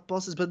have tough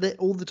bosses, but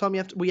all the time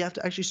we have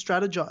to actually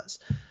strategize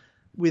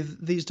with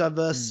these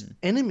diverse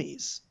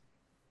enemies,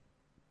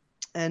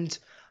 and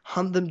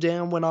hunt them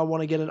down when I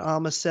want to get an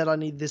armor set. I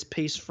need this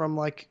piece from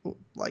like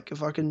a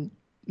fucking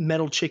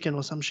metal chicken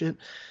or some shit.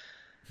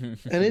 And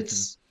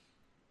it's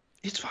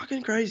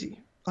fucking crazy.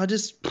 I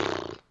just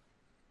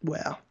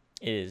wow.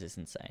 It is. It's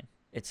insane.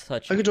 It's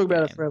such. I could talk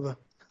about it forever.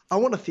 I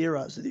want to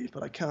theorize with you,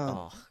 but I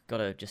can't.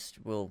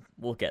 Oh,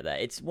 we'll get there.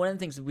 It's one of the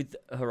things with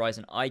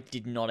Horizon. I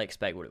did not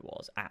expect what it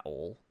was at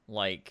all.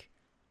 Like,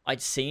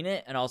 I'd seen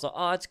it and I was like,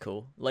 oh, that's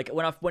cool. Like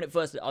when it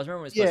first, I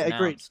remember when it was first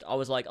announced. I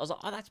was like,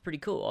 oh, that's pretty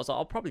cool. I was like,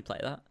 I'll probably play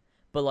that.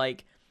 But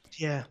like,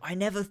 yeah,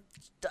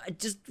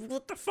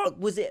 what the fuck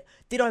was it?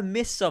 Did I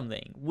miss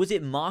something? Was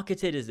it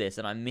marketed as this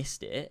and I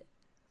missed it?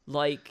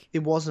 Like,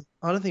 it wasn't.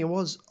 I don't think it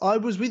was. I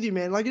was with you,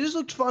 man. Like, it just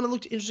looked fun. It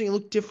looked interesting. It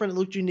looked different. It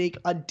looked unique.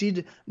 I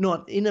did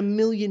not, in a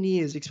million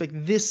years, expect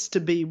this to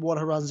be what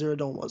Horizon Zero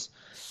Dawn was.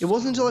 It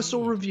wasn't until I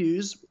saw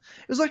reviews.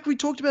 It was like we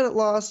talked about it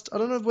last. I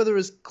don't know whether it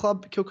was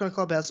Kill Connor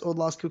Clubhouse or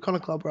last Kill Connor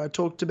Club where I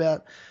talked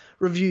about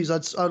reviews.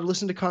 I'd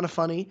listened to Kind of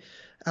Funny.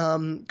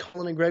 Colin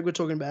and Greg were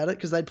talking about it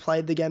because they'd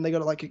played the game. They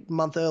got it like a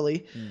month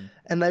early,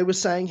 and they were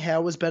saying how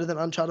it was better than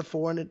Uncharted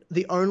 4, and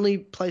the only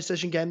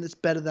PlayStation game that's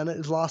better than it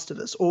is Last of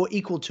Us, or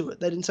equal to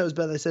it. They didn't say it was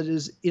better. They said it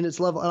is in its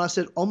level, and I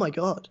said, "Oh my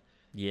god,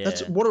 yeah,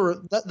 that's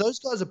those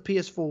guys are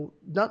PS4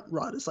 nut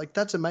writers. Like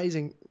that's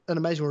amazing, an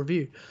amazing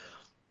review."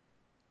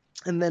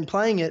 And then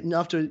playing it, and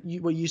after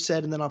what you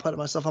said, and then I played it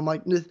myself, I'm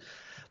like,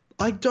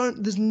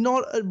 there's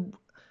not a.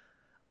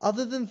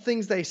 Other than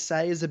things they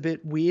say is a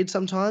bit weird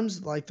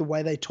sometimes, like the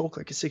way they talk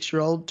like a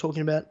 6-year-old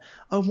talking about,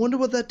 I wonder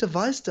what that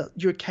device does.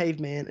 You're a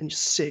caveman and you're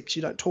 6.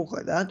 You don't talk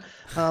like that.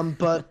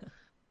 But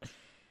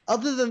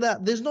other than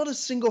that, there's not a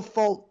single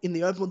fault in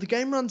the open world. The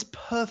game runs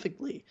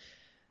perfectly.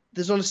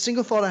 There's not a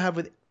single fault I have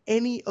with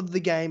any of the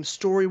game,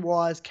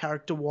 story-wise,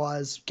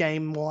 character-wise,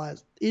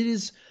 game-wise. It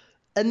is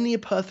a near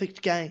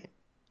perfect game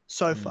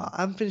so far.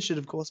 I haven't finished it,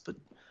 of course, but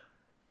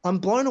I'm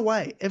blown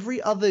away. Every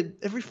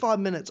 5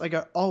 minutes, I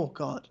go, oh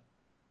God,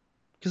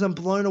 because I'm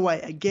blown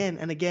away again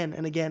and again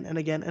and again and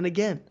again and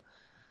again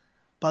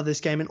by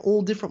this game in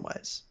all different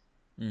ways.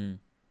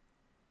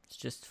 It's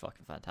just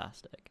fucking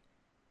fantastic.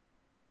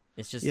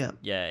 It's just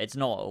yeah, it's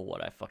not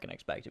what I fucking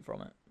expected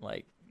from it.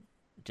 Like,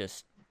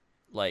 just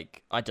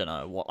like I don't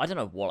know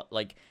what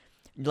like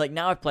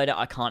now I've played it,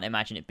 I can't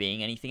imagine it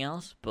being anything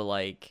else. But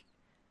like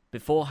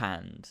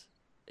beforehand,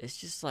 it's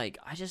just like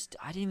I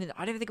didn't even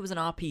think it was an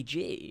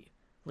RPG.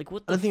 Like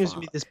what the I didn't think it was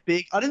gonna be this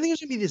big. I didn't think it was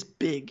gonna be this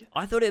big.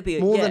 I thought it'd be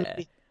more yeah.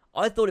 than.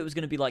 I thought it was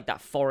going to be like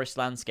that forest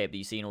landscape that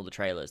you see in all the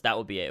trailers. That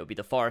would be it. It would be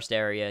the forest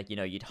area. You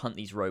know, you'd hunt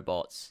these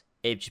robots.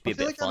 It'd just be a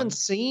bit fun. I haven't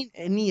seen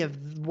any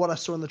of what I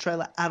saw in the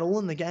trailer at all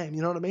in the game.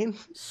 You know what I mean?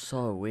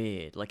 So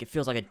weird. Like, it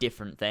feels like a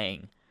different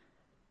thing.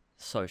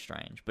 So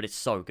strange. But it's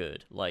so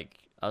good. Like,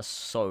 I was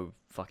so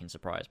fucking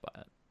surprised by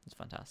it. It's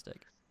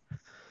fantastic.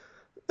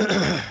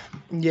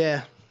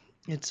 Yeah.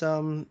 It's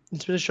been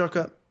a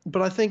shocker.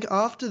 But I think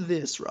after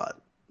this, right?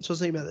 So I was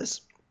thinking about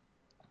this.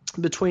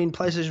 Between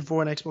PlayStation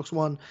 4 and Xbox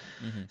One,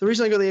 the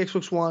reason I got the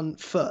Xbox One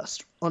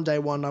first on day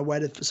one, I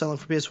waited for so long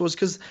for PS4 was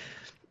because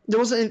there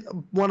wasn't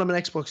one. I'm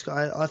an Xbox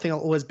guy. I think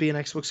I'll always be an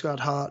Xbox guy at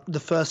heart. The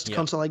first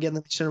console I get in the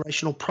next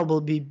generation will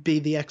probably be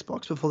the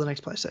Xbox before the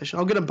next PlayStation.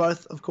 I'll get them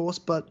both, of course,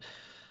 but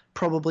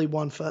probably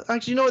one first.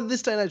 Actually, you know what?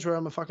 This day and age where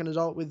I'm a fucking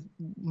adult with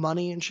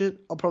money and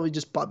shit, I'll probably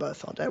just buy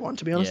both on day one,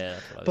 to be honest. Yeah,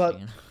 that's what I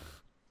was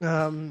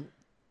thinking.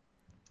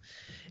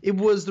 It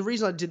was the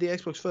reason I did the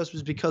Xbox first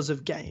was because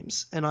of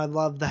games, and I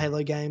loved the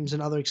Halo games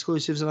and other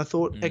exclusives, and I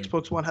thought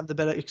Xbox One had the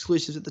better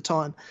exclusives at the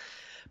time.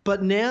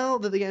 But now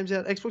that the game's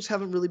out, Xbox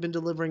haven't really been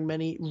delivering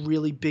many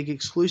really big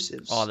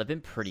exclusives. Oh, they've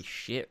been pretty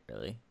shit,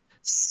 really.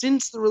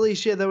 Since the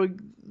release, yeah, they were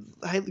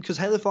because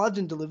Halo 5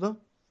 didn't deliver.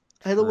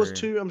 Halo was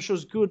 2, I'm sure,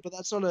 is good, but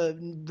that's not a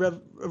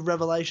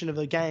revelation of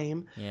a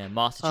game. Yeah,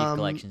 Master Chief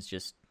Collection's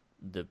just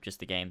the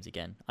games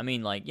again. I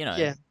mean, like, you know,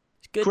 yeah,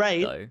 it's good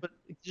great, though. but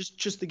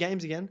just the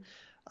games again.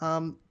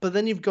 But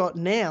then you've got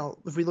now,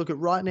 if we look at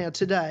right now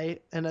today,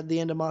 and at the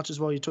end of March as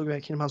well, you're talking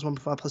about Kingdom Hearts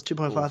 1.5 plus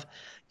 2.5.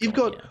 You've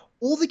got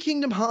all the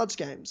Kingdom Hearts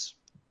games,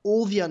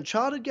 all the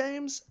Uncharted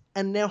games,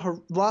 and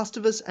now Last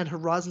of Us and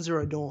Horizon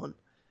Zero Dawn.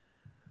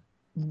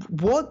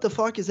 What the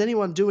fuck is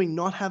anyone doing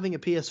not having a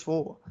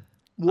PS4?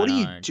 What are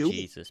you doing?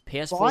 Jesus,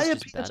 PS4 Buy is a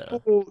just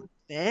PS4 better.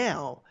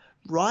 now,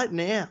 right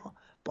now.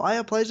 Buy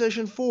a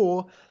PlayStation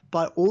 4,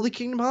 buy all the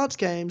Kingdom Hearts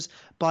games,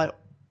 buy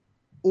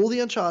all the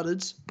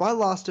Uncharteds, buy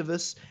Last of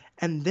Us,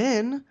 and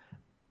then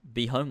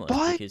be homeless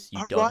buy because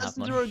you don't have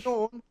money. Horizon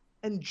Zero Dawn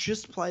and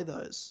just play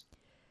those.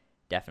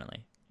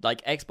 Definitely.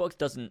 Like, Xbox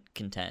doesn't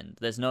contend.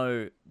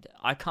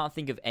 I can't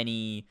think of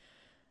any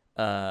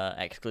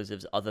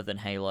exclusives other than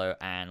Halo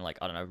and, like,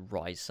 I don't know,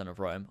 Rise, Son of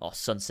Rome, or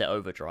Sunset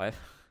Overdrive.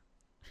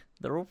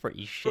 They're all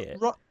pretty shit.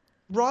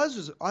 Rise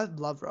was... I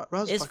love Rise.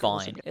 Rise it's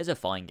fine. Awesome. It's a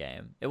fine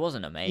game. It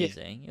wasn't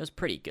amazing. Yeah. It was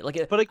pretty good.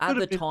 Like, but at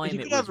the time,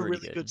 it was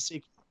really good.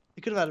 Sequel.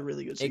 It could have had a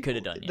really good sequel. It could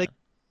have done, yeah.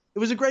 It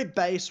was a great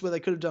base where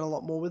they could have done a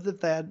lot more with it.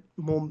 They had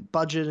more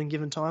budget and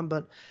given time,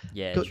 but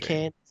got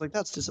canned. It's like,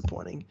 that's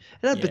disappointing.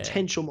 It had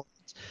potential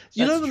moments.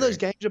 You know when those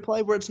games you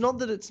play where it's not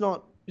that it's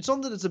a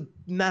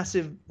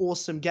massive,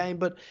 awesome game,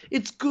 but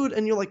it's good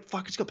and you're like,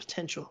 fuck, it's got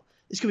potential.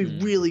 This could be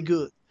really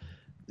good.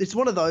 It's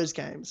one of those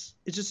games.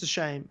 It's just a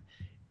shame.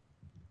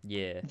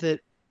 Yeah.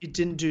 That it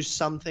didn't do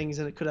some things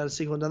and it could have had a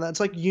sequel and done that.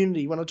 It's like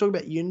Unity. When I talk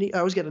about Unity, I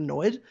always get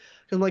annoyed.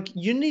 Because I'm like,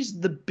 Unity's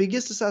the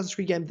biggest Assassin's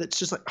Creed game that's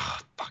just like, oh,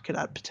 fuck, it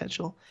had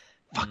potential.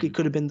 Fuck, it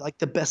could have been like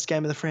the best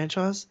game of the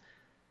franchise.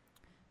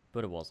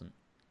 But it wasn't.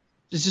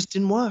 It just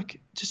didn't work.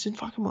 It just didn't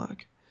fucking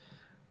work.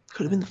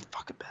 Could have been the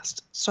fucking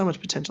best. So much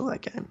potential in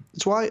that game.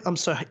 It's why I'm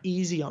so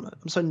easy on it.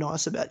 I'm so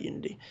nice about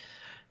Unity.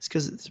 It's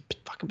because it's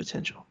fucking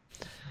potential.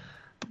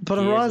 But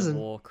Gears Horizon... of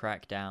War,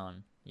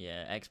 Crackdown.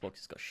 Yeah, Xbox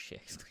has got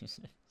shit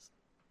exclusives.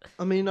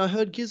 I mean, I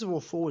heard Gears of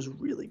War 4 was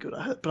really good.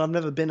 But I've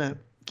never been a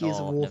Gears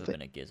of War fan. I've never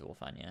been a Gears of War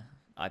fan, yeah.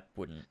 I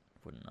wouldn't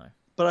know.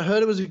 But I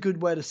heard it was a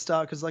good way to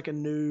start because like a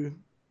new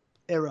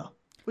era,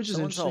 which is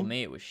interesting. Someone told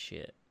me it was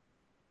shit.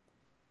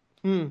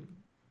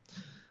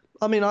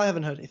 I mean, I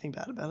haven't heard anything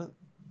bad about it.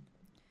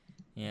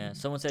 Yeah,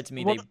 someone said to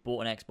me they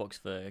bought an Xbox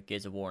for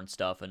Gears of War and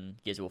stuff, and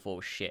Gears of War 4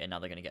 was shit, and now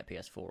they're going to get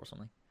PS4 or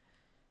something.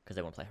 Because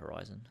they want to play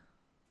Horizon.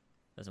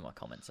 Those are my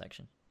comment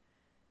section.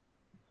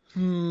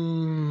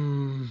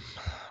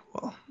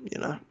 Well, you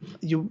know,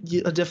 you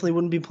definitely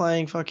wouldn't be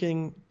playing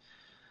fucking...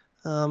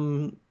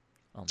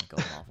 Oh my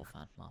god,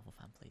 Marvel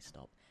fan, please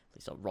stop.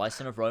 Please stop. Rise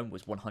Son of Rome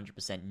was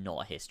 100%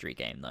 not a history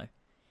game, though.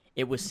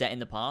 It was set in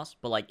the past,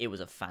 but, like, it was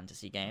a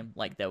fantasy game.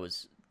 Like, there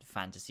was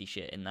fantasy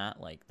shit in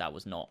that. Like, that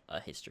was not a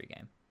history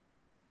game.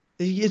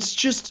 It's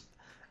just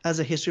as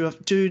a history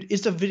of... Dude,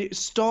 it's a video...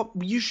 Stop.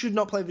 You should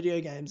not play video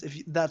games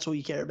if that's all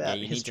you care about,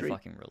 yeah, you history. need to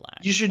fucking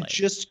relax. You should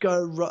just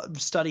go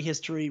study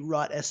history,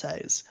 write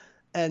essays,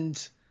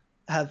 and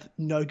have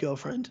no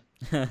girlfriend.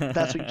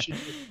 That's what you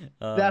should do.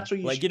 That's what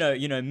you like should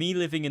do. me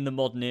living in the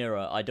modern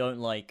era. I don't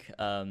like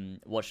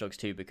Watch Dogs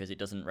 2 because it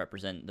doesn't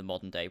represent the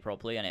modern day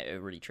properly, and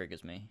it really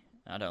triggers me.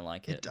 I don't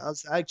like It it.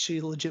 does actually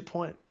a legit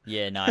point.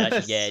 Yeah, no,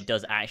 actually, yeah, it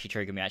does actually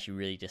trigger me. I actually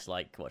really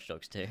dislike Watch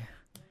Dogs 2.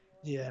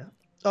 Yeah.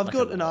 I've Like a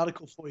got an lot.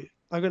 article for you.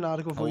 I've got an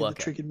article for you that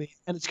Okay. triggered me,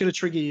 and it's going to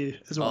trigger you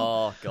as well.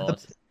 Oh god.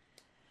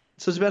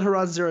 So it's about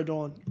Horizon Zero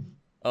Dawn.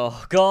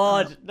 Oh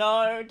god,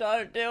 no,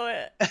 don't do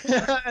it.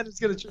 And it's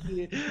going to trigger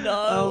you.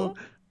 No.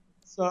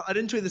 So I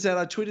didn't tweet this out.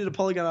 I tweeted a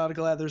Polygon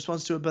article out, the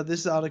response to it, but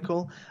this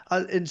article,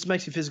 it just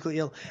makes me physically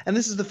ill. And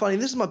this is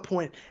this is my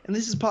point, and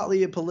this is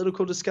partly a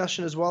political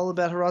discussion as well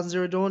about Horizon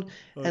Zero Dawn.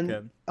 Okay.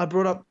 And I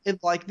brought up,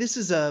 this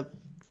is the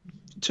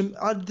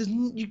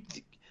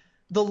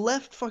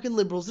left fucking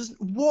liberals,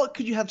 what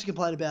could you have to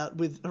complain about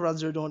with Horizon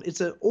Zero Dawn? It's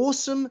an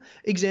awesome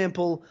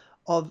example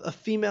of a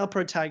female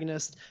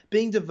protagonist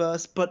being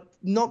diverse, but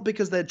not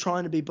because they're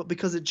trying to be, but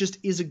because it just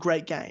is a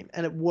great game,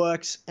 and it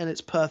works, and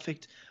it's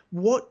perfect.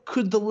 What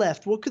could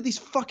these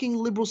fucking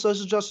liberal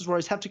social justice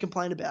warriors have to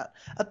complain about?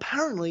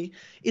 Apparently,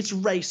 it's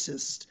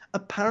racist.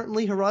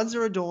 Apparently, Horizon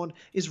Zero Dawn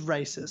is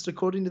racist,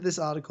 according to this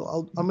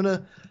article. I'm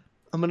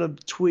gonna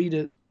tweet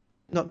it,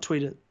 not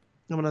tweet it.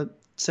 I'm gonna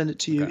send it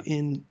to you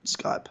in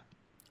Skype.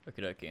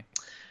 Okay.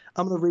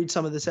 I'm gonna read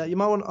some of this out.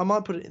 I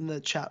might put it in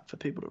the chat for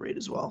people to read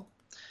as well.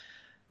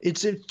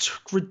 It's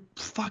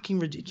fucking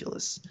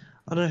ridiculous.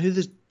 I don't know who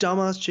this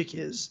dumbass chick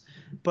is,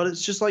 but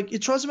it's just like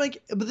it tries to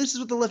make. But this is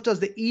what the left does.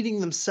 They're eating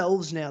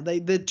themselves now.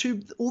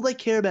 All they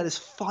care about is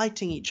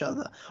fighting each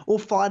other or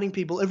fighting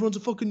people. Everyone's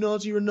a fucking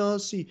Nazi. You're a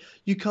Nazi.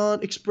 You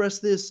can't express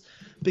this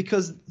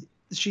because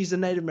she's a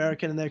Native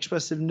American and they're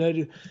expressive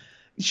Native.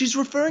 She's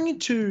referring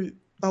it to.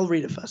 I'll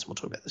read it first and we'll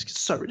talk about this. It's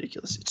so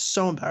ridiculous. It's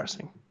so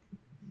embarrassing.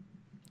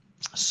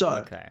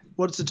 So,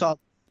 What's the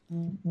title?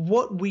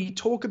 What we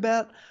talk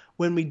about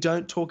when we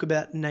don't talk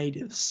about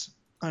natives.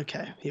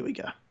 Okay, here we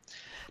go.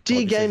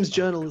 Dear Games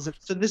Journalism.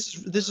 So this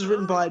is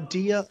written by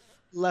Dia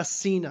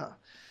Lacina,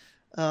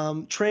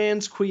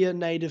 trans queer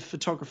native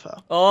photographer.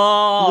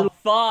 Oh,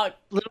 fuck!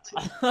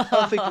 Literally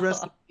perfect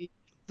recipe.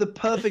 The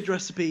perfect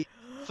recipe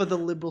for the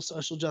liberal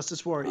social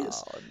justice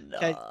warriors. Oh, no.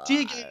 Okay,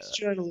 Dear Games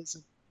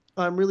Journalism.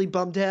 I'm really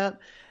bummed out,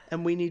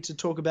 and we need to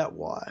talk about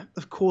why.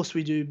 Of course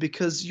we do,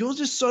 because you're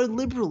just so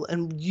liberal,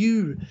 and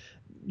you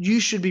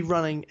should be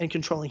running and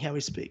controlling how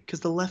we speak,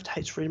 because the left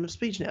hates freedom of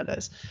speech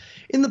nowadays.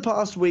 In the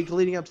past week,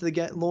 leading up to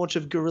the launch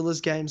of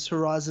Guerrilla's Games'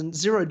 Horizon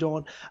Zero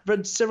Dawn, I've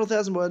read several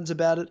thousand words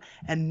about it,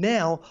 and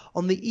now,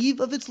 on the eve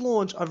of its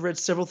launch, I've read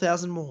several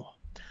thousand more.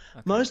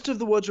 Okay. Most of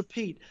the words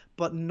repeat,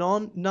 but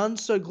none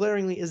so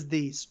glaringly as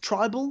these.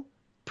 Tribal,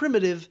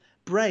 primitive,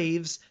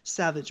 braves,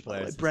 savage. By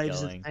the way,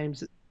 braves are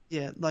names.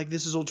 Yeah, like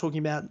this is all talking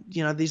about,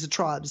 these are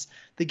tribes.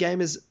 The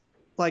game is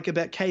like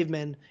about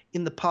cavemen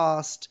in the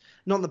past,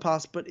 not in the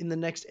past, but in the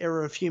next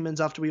era of humans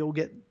after we all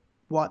get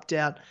wiped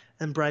out,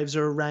 and braves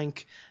are a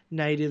rank,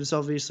 natives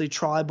obviously,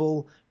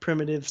 tribal,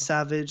 primitive,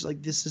 savage.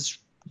 Like this is,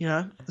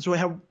 that's really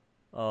how.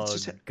 Oh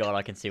god,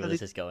 I can see where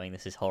this is going.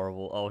 This is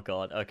horrible. Oh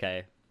god,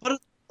 okay.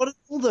 What are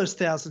all those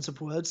thousands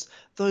of words,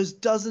 those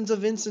dozens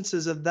of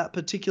instances of that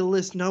particular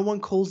list? No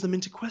one calls them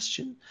into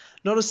question.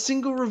 Not a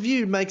single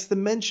review makes the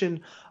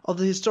mention of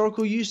the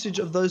historical usage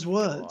of those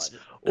words,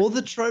 or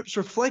the tropes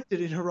reflected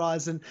in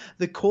Horizon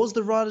that cause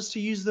the writers to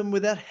use them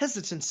without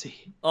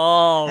hesitancy.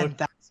 Oh, and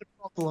that's a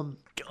problem.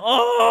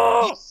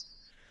 Oh,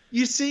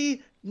 you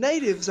see,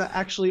 natives are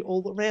actually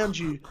all around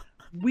you.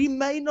 We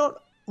may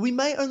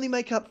only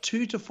make up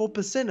 2 to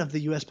 4% of the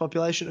US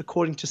population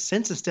according to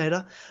census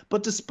data,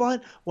 but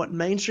despite what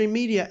mainstream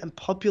media and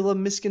popular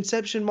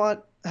misconception might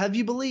have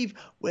you believe,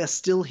 we're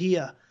still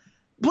here.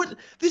 But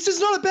this is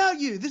not about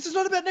you. This is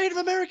not about Native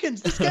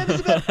Americans. This game is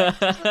about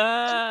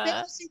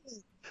fantasy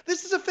world.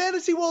 This is a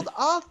fantasy world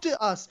after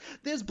us.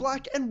 There's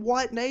black and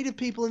white Native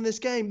people in this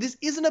game. This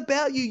isn't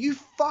about you, you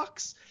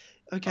fucks.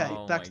 Okay,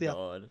 back to the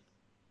other.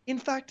 In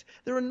fact,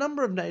 there are a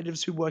number of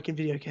natives who work in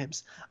video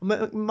games.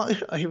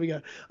 Here we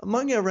go.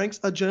 Among our ranks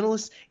are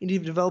journalists,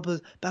 indie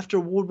developers, BAFTA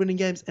award-winning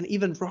games, and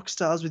even rock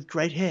stars with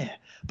great hair.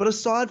 But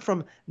aside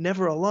from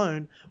Never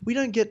Alone, we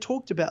don't get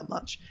talked about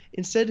much.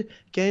 Instead,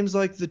 games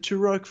like the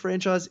Turok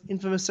franchise,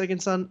 Infamous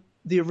Second Son,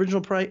 the original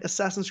Prey,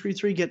 Assassin's Creed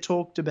 3 get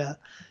talked about.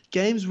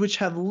 Games which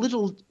have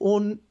little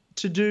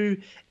to do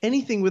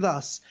anything with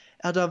us,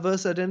 our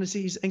diverse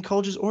identities and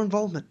cultures or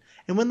involvement.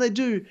 And when they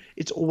do,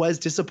 it's always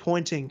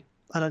disappointing.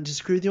 I don't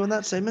disagree with you on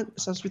that statement.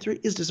 Assassin's Creed 3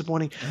 is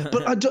disappointing.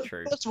 But I don't.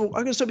 First of all,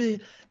 I'm going to stop you.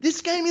 This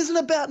game isn't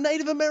about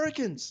Native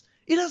Americans.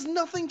 It has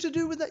nothing to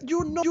do with that.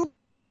 You're not.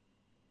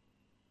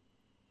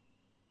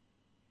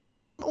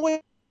 Oh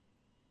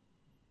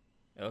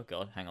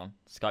god, hang on.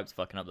 Skype's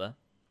fucking up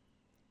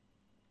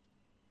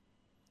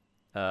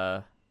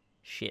there.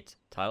 Shit,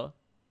 Tyler.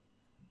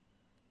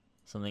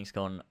 Something's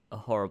gone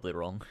horribly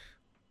wrong.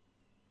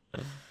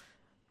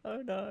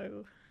 Oh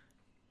no.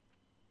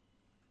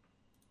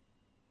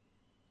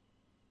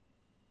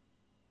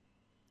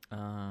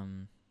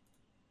 Hold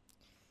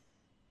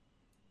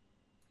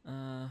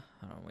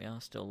on, we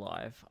are still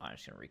live. I'm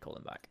just gonna recall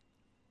them back.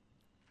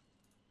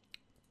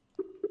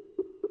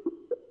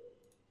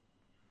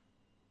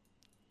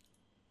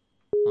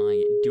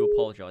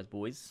 apologize,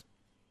 boys.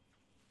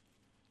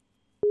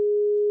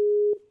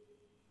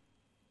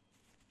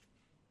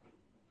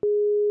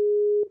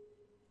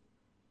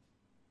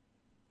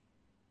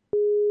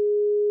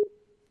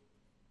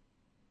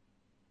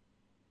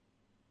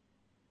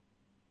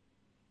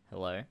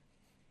 Hello?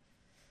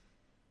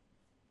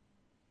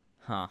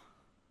 Huh.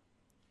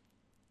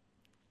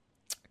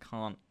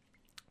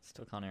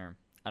 Still can't hear him.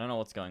 I don't know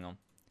what's going on.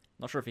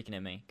 Not sure if he can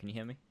hear me. Can you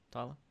hear me,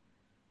 Tyler?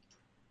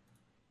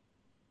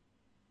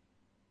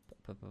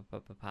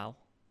 Pal?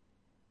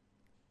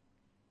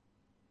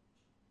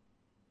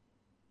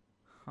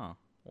 Huh.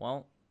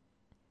 Well,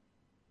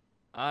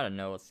 I don't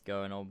know what's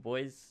going on,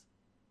 boys.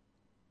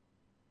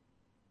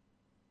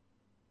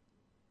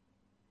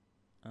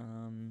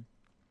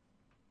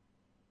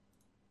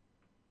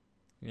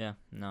 Yeah,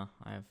 no,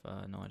 I have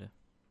no idea.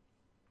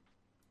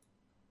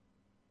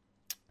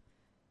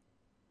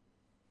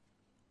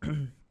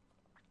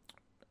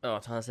 Oh,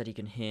 Tyler said he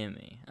can hear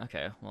me.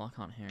 Okay, well, I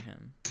can't hear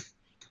him.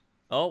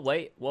 Oh,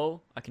 wait,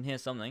 whoa, I can hear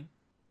something.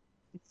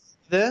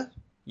 There?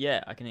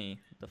 Yeah, I can hear you.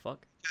 The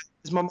fuck?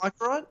 Is my mic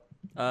right?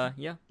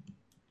 Yeah.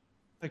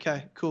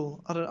 Okay,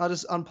 cool. I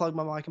just unplugged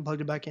my mic and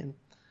plugged it back in.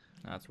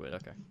 That's weird,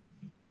 okay.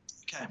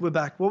 Okay, we're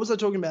back. What was I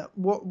talking about?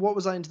 What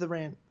was I into the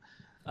rant?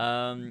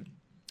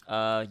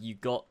 You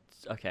got...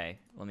 Okay,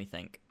 let me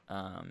think.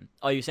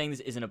 Oh, you're saying this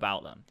isn't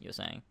about them, you're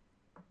saying?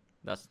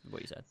 That's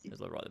what you said. It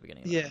was right at the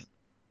beginning. Yeah.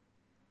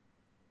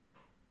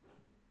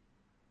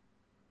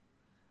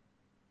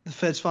 The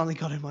feds finally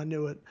got him. I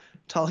knew it.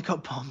 Tyler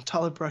got bombed.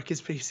 Tyler broke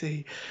his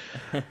PC.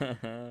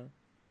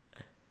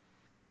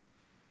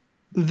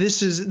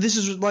 This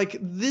is like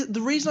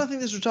the reason I think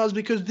this is retarded is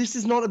because this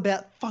is not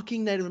about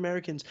fucking Native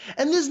Americans.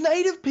 And there's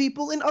Native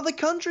people in other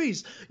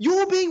countries.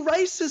 You're being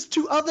racist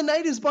to other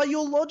natives by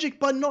your logic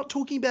by not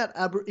talking about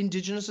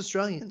Indigenous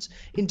Australians,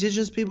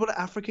 Indigenous people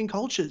to African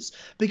cultures.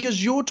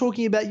 Because you're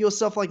talking about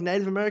yourself like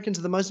Native Americans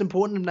are the most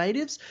important of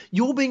natives.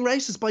 You're being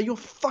racist by your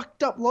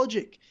fucked up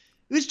logic.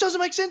 Which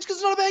doesn't make sense because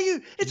it's not about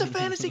you. It's a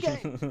fantasy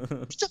game.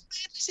 It's a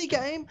fantasy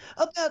game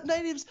about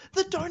natives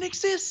that don't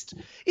exist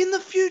in the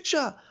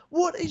future.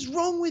 What is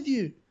wrong with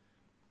you?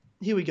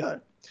 Here we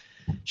go.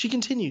 She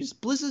continues,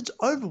 Blizzard's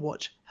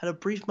Overwatch had a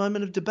brief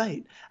moment of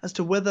debate as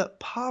to whether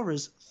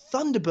Para's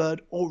Thunderbird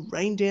or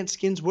Raindance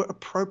skins were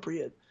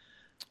appropriate.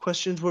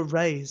 Questions were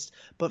raised,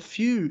 but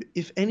few,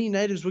 if any,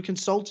 natives were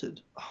consulted.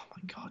 Oh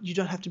my god, you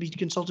don't have to be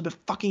consulted about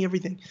fucking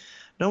everything.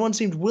 No one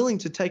seemed willing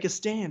to take a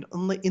stand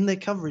in their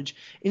coverage.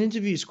 In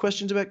interviews,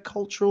 questions about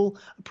cultural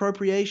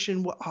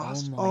appropriation were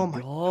asked. Oh my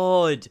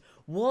god.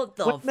 What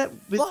the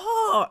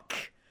fuck?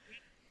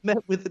 Met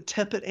with a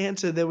tepid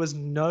answer. There was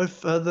no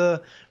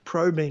further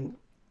probing.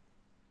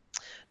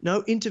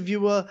 No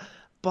interviewer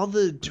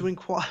bothered to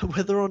inquire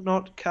whether or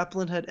not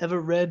Kaplan had ever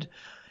read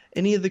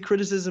any of the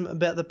criticism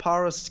about the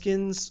Para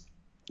skins.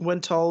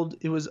 When told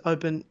it was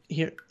open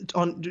here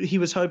he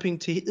was open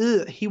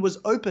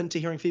to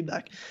hearing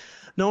feedback.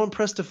 No one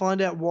pressed to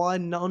find out why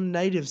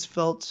non-natives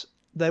felt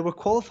they were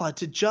qualified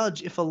to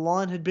judge if a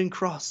line had been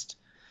crossed.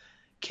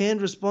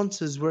 Canned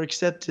responses were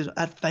accepted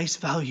at face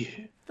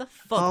value. The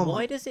fuck?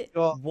 Why does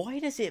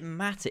it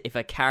matter if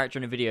a character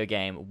in a video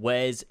game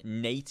wears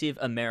Native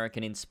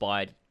American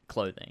inspired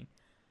clothing?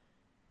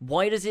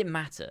 Why does it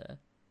matter?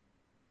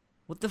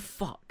 What the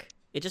fuck?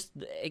 It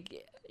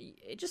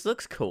just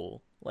looks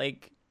cool.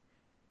 Like,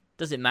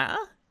 does it matter?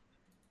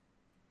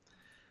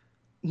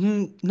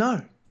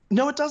 No,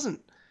 it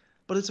doesn't.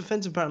 But it's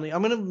offensive apparently.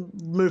 I'm going to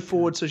move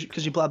forward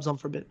because she blabs on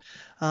for a bit.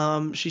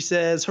 She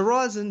says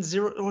Horizon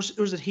Zero, or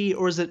is it he,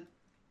 or is it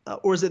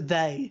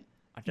they?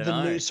 I don't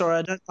know.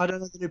 I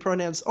don't know the new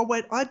pronouns. Oh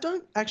wait, I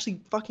don't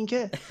actually fucking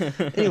care.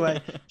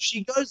 Anyway,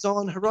 she goes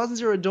on. Horizon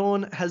Zero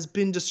Dawn has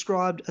been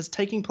described as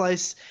taking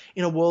place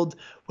in a world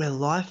where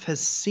life has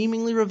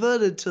seemingly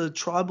reverted to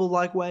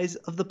tribal-like ways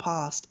of the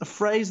past. A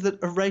phrase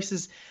that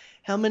erases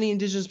how many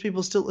Indigenous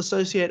people still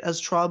associate as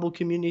tribal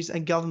communities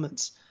and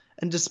governments.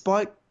 And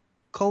despite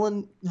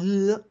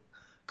colonialist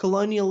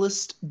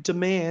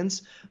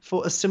demands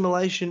for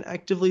assimilation,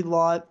 actively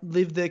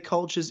live their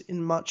cultures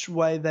in much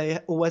way they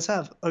always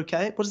have.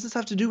 Okay, what does this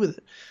have to do with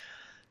it?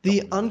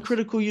 The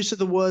uncritical use of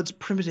the words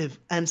primitive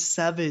and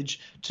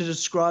savage to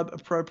describe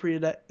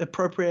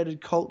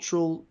appropriated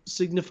cultural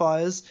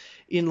signifiers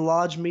in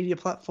large media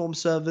platform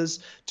servers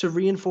to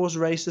reinforce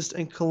racist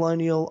and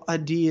colonial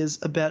ideas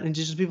about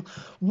Indigenous people.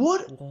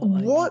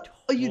 What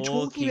are you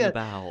talking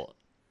about?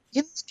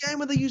 In this game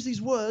where they use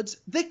these words,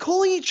 they're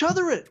calling each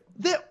other it.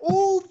 They're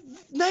all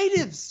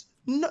natives.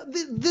 No,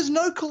 there's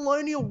no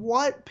colonial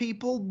white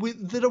people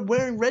that are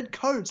wearing red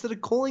coats that are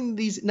calling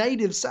these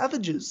natives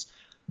savages.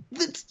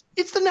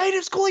 It's the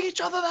natives calling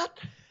each other that.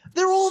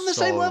 They're all on the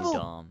same level.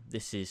 Dumb.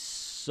 This is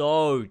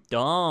so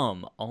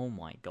dumb. Oh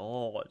my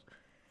god.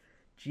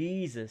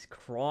 Jesus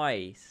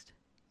Christ.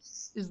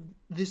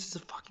 This is a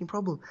fucking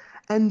problem.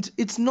 And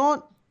it's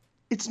not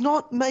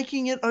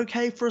making it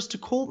okay for us to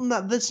call them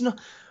that. That's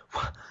not...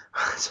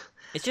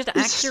 It's just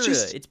It's accurate.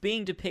 just- It's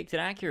being depicted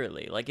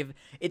accurately. Like if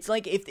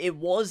it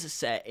was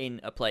set in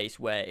a place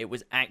where it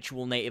was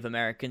actual Native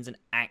Americans and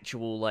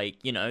actual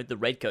the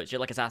redcoats, just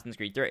like Assassin's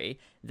Creed 3,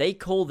 they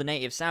call the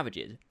natives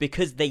savages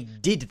because they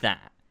did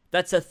that.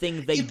 That's a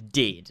thing they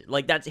did.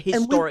 Like that's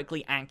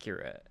historically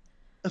accurate.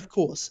 Of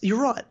course,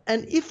 you're right.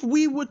 And if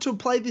we were to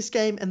play this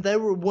game and they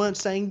weren't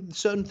saying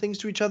certain things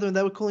to each other and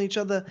they were calling each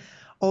other,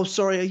 oh,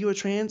 sorry, are you a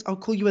trans? I'll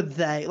call you a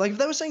they. Like, if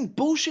they were saying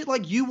bullshit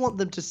like you want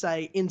them to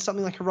say in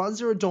something like Horizon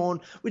Zero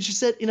Dawn, which is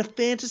set in a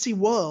fantasy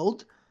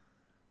world,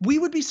 we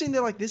would be sitting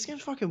there like, this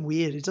game's fucking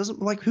weird. It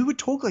doesn't, like, who would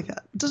talk like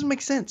that? It doesn't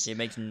make sense. It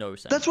makes no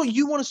sense. That's what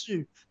you want us to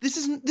do. This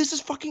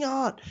is fucking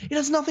art. It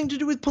has nothing to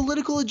do with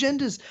political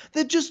agendas.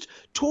 They're just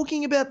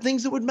talking about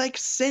things that would make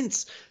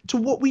sense to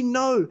what we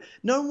know.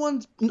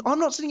 I'm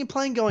not sitting here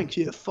playing going,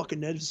 yeah, fucking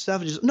native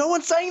savages. No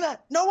one's saying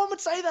that. No one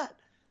would say that.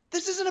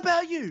 This isn't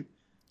about you.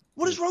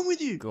 What is wrong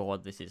with you?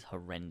 God, this is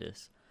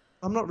horrendous.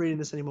 I'm not reading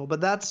this anymore,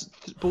 but that's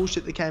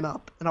bullshit that came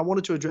up, and I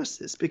wanted to address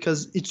this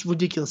because it's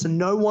ridiculous, and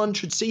no one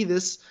should see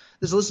this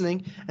that's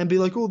listening and be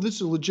like, oh, this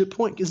is a legit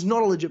point. It's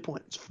not a legit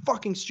point. It's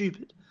fucking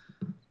stupid.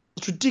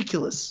 It's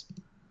ridiculous.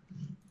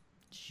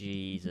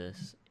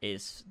 Jesus,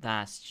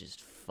 that's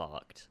just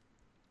fucked.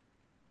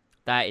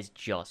 That is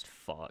just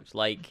fucked.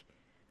 Like,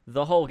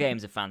 the whole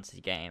game's a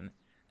fantasy game,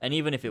 and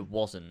even if it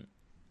wasn't,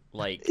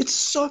 like...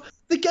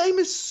 The game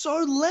is so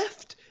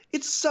left.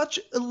 It's such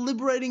a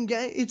liberating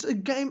game. It's a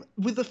game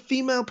with a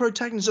female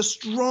protagonist, a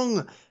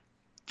strong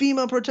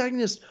female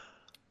protagonist.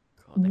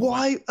 God,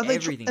 Why are they?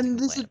 everything And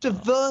to there's a complain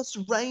about. diverse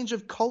range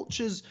of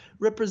cultures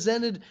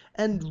represented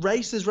and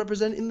races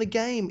represented in the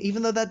game,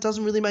 even though that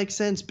doesn't really make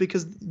sense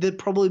because there'd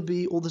probably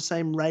be all the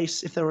same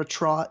race if there were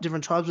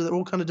different tribes, but they're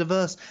all kind of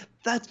diverse.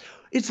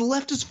 It's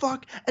left as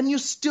fuck, and you're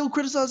still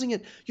criticizing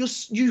it.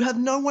 You have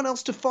no one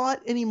else to fight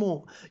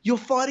anymore. You're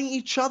fighting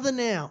each other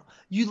now.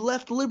 You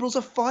left liberals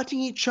are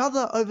fighting each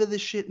other over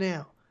this shit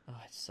now. Oh,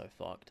 it's so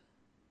fucked.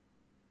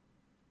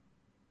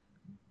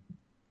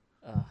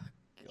 Oh,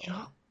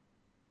 God.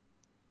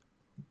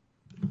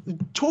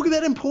 Talk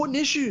about important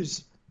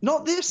issues.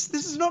 Not this.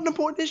 This is not an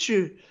important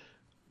issue.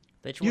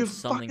 They just You're want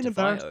something fucking to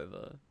fight embarrassed.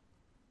 over.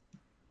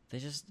 They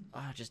just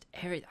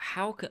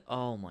how could,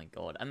 oh my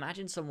God,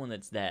 imagine someone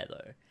that's there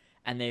though,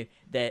 and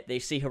they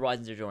see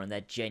Horizon Zero Dawn and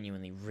they're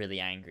genuinely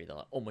really angry. They're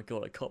like, oh my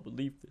God, I can't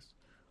believe this.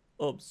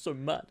 Oh, I'm so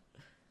mad.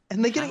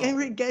 And they're getting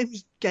angry at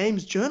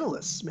games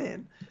journalists,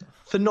 man,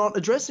 for not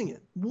addressing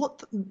it.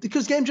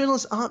 Because game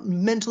journalists aren't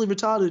mentally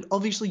retarded.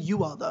 Obviously,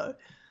 you are, though.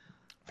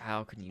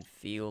 How can you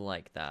feel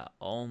like that?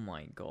 Oh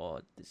my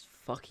God, this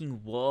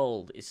fucking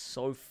world is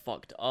so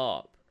fucked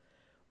up.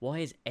 Why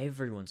is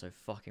everyone so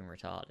fucking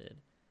retarded?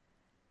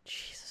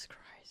 Jesus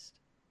Christ.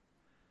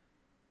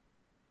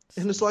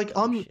 And it's like,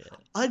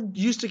 I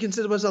used to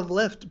consider myself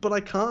left, but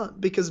I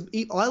can't because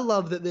I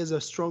love that there's a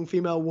strong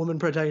female woman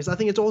protagonist. I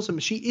think it's awesome.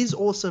 She is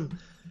awesome.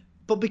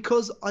 But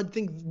because I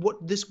think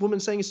what this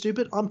woman's saying is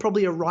stupid, I'm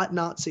probably a right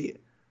Nazi.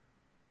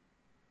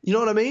 You know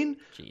what I mean?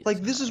 Jesus like,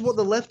 this is Christ. what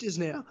the left is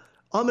now.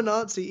 I'm a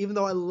Nazi, even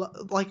though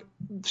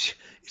it's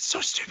so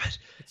stupid.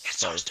 It's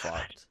so stupid.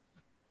 fucked.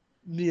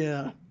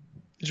 Yeah.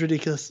 It's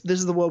ridiculous. This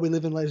is the world we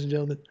live in, ladies and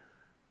gentlemen.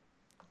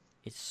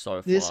 It's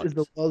so This fucked. is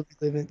the world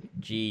we live in.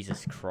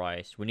 Jesus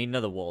Christ. We need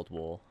another world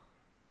war.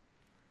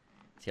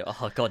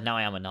 Oh God, now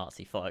I am a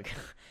Nazi. Fuck.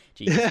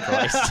 Jesus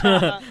Christ.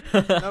 No,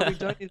 we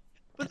don't need...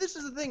 But this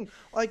is the thing,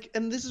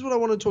 and this is what I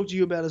want to talk to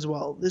you about as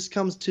well. This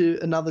comes to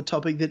another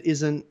topic that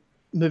isn't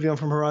moving on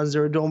from Horizon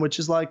Zero Dawn, which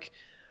is like,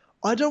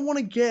 I don't want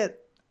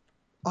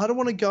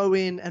to go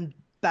in and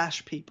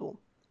bash people.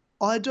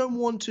 I don't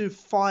want to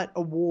fight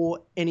a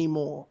war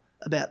anymore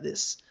about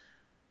this.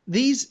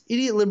 These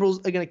idiot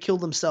liberals are going to kill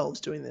themselves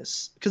doing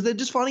this because they're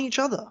just fighting each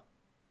other.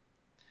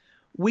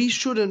 We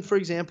shouldn't, for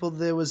example,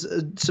 there was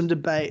some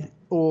debate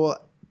or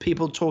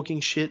people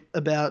talking shit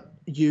about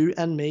you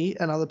and me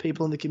and other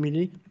people in the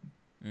community,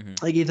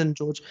 like Ethan and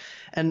George,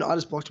 and I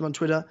just blocked him on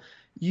Twitter.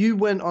 You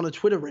went on a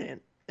Twitter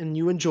rant, and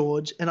you and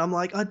George, and I'm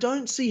like, I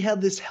don't see how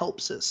this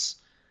helps us.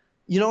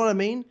 You know what I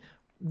mean?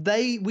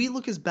 We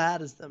look as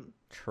bad as them.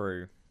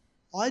 True.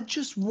 I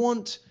just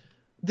want...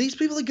 These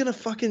people are going to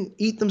fucking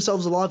eat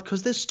themselves alive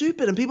because they're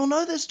stupid, and people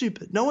know they're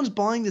stupid. No one's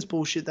buying this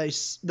bullshit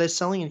they're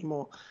selling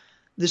anymore.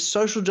 This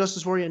social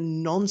justice warrior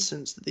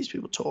nonsense that these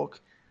people talk.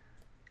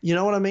 You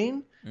know what I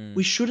mean?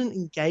 We shouldn't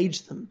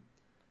engage them.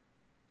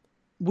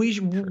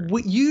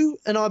 You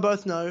and I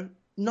both know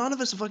none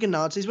of us are fucking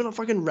Nazis. We're not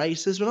fucking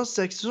racist. We're not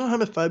sexist. We're not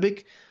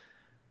homophobic.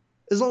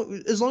 As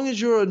long as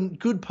you're a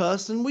good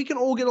person, we can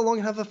all get along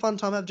and have a fun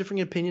time, have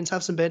different opinions,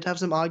 have some banter, have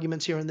some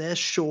arguments here and there,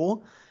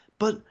 sure.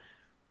 But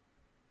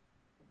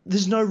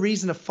there's no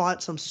reason to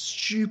fight some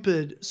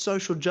stupid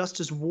social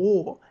justice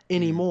war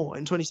anymore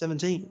in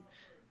 2017.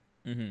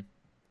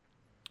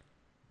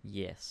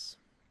 Yes.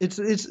 This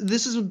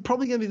is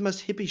probably going to be the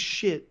most hippie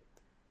shit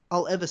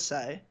I'll ever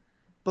say.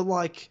 But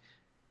like,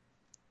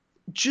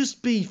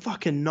 just be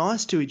fucking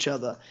nice to each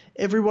other.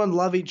 Everyone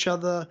love each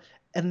other.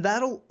 And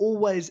that'll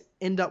always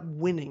end up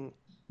winning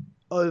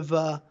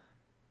over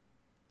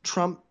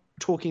Trump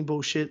talking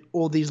bullshit,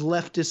 or these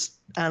leftist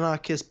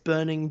anarchists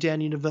burning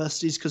down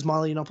universities because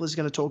Milo Yiannopoulos is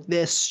going to talk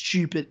their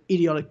stupid,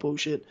 idiotic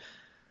bullshit.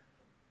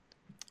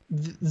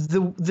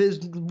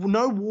 There's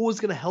no war is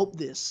going to help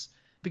this,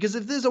 because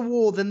if there's a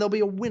war, then there'll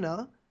be a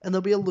winner and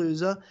there'll be a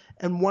loser,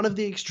 and one of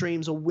the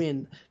extremes will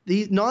win.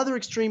 Neither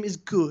extreme is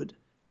good.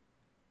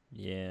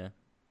 Yeah.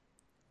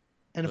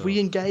 And if we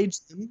engage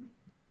them,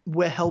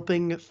 we're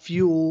helping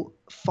fuel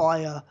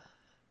fire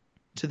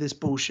to this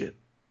bullshit.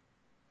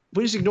 If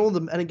we just ignore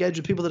them and engage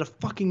with people that are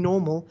fucking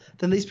normal,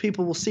 then these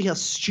people will see how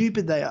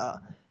stupid they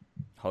are.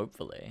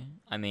 Hopefully.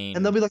 I mean...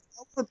 And they'll be like,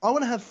 I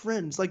want to have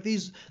friends. Like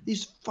these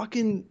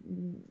fucking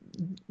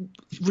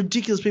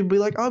ridiculous people be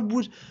like, I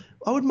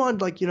would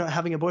mind, like, you know,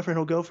 having a boyfriend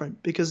or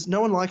girlfriend because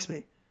no one likes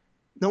me.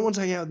 No one's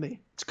hanging out with me.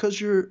 It's because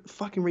you're a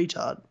fucking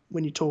retard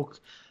when you talk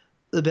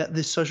about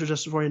this social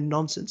justice warrior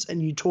nonsense,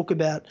 and you talk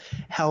about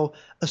how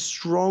a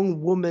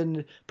strong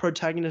woman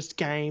protagonist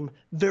game,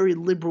 very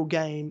liberal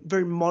game,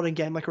 very modern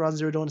game like Horizon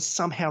Zero Dawn is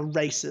somehow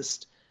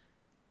racist.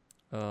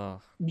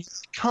 You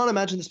can't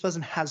imagine this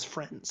person has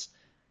friends.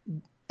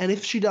 And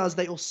if she does,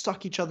 they all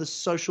suck each other's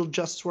social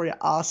justice warrior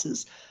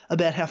asses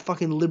about how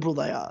fucking liberal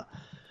they are.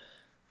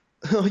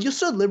 Oh, you're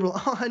so liberal.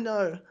 Oh, I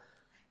know.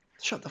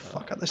 Shut the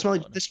fuck up. They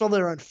smell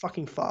their own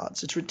fucking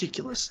farts. It's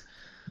ridiculous.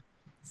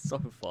 So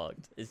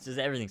fucked. It's just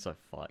everything's so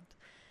fucked.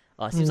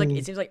 It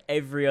seems like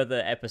every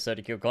other episode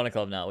of Kill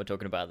Chronicle now we're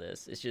talking about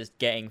this. It's just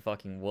getting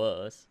fucking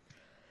worse.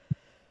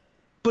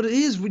 But it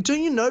is.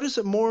 Don't you notice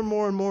it more and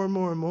more and more and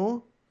more and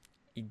more?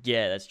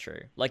 Yeah, that's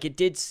true. Like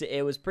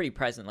it was pretty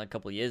present like a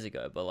couple of years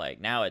ago, but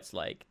like now it's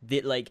like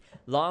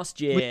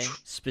last year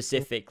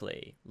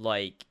specifically,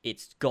 like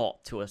it's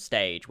got to a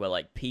stage where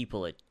like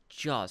people are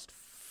just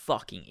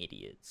fucking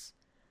idiots.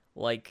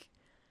 Like,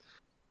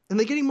 and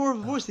they're getting more of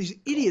a voice. These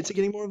idiots are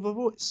getting more of a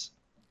voice.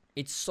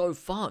 It's so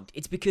fucked.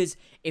 It's because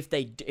if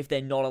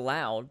they're not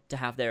allowed to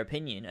have their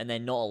opinion and they're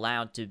not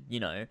allowed to, you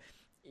know,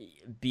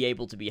 be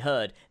able to be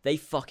heard, they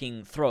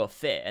fucking throw a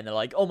fit and they're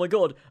like, oh my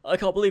god, I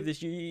can't believe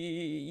this,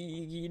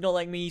 you're not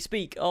letting me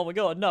speak, oh my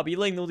god, no, but you're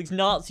letting all these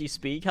Nazis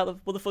speak,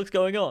 what the fuck's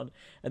going on?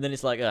 And then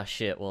it's like, oh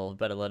shit, well,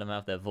 better let them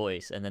have their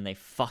voice, and then they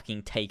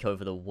fucking take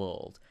over the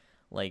world.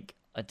 Like,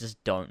 I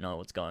just don't know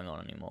what's going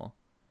on anymore.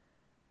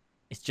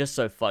 It's just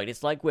so fucked.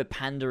 It's like we're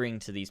pandering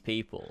to these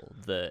people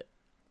that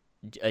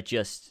are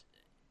just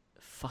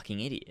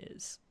fucking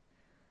idiots.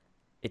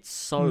 It's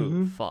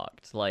so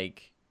fucked.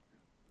 Like,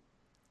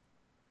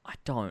 I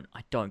don't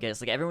get it.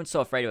 It's like everyone's so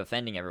afraid of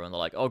offending everyone. They're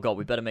like, oh god,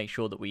 we better make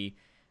sure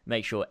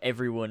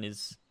everyone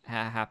is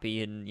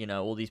happy, and, you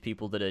know, all these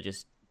people that are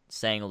just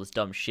saying all this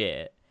dumb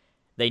shit,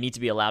 they need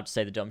to be allowed to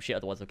say the dumb shit,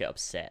 otherwise they'll get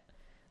upset.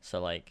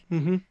 So like,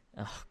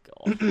 oh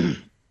god.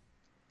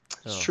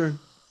 It's true.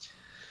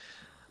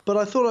 But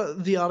I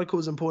thought the article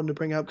was important to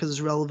bring up because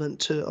it's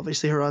relevant to,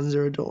 obviously, Horizon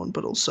Zero Dawn,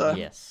 but also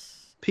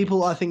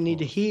people, I think, need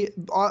to hear.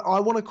 I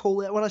want to call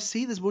it, when I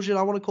see this bullshit,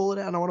 I want to call it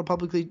out, and I want to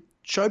publicly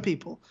show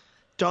people,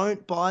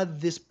 don't buy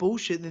this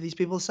bullshit that these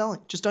people are selling.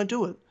 Just don't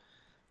do it.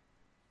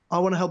 I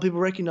want to help people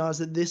recognize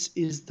that this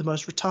is the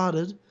most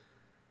retarded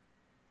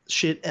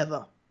shit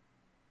ever.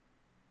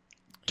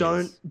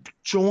 Don't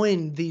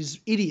join these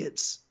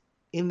idiots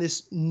in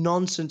this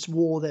nonsense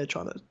war they're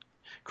trying to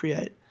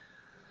create.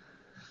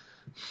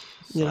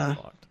 You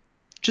know,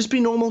 just be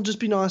normal,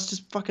 just be nice,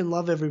 just fucking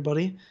love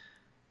everybody,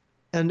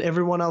 and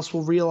everyone else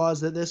will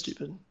realize that they're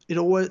stupid.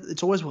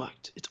 It's always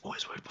worked. It's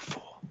always worked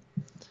before.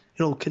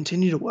 It'll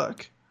continue to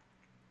work.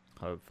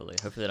 Hopefully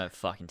they don't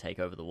fucking take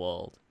over the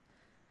world,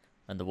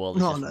 and the world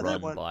is run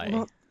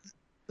by.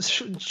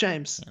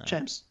 James.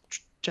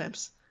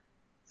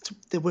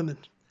 They're women.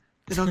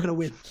 They're not gonna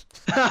win.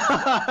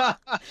 Oh,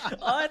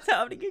 it's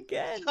happening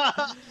again.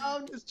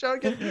 I'm just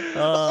joking.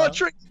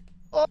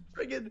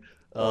 Triggered.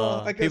 People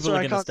are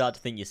going to start to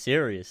think you're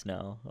serious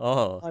now.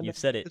 You've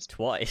said it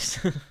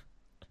twice.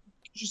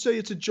 You say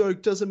it's a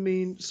joke doesn't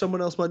mean someone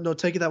else might not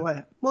take it that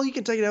way. Well, you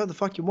can take it out the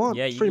fuck you want.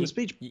 Yeah, freedom of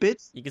speech,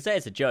 bitch. You can say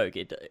it's a joke,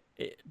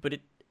 but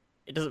it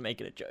doesn't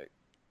make it a joke.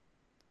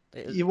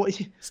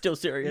 Still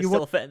serious,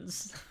 still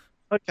offends.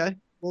 Okay.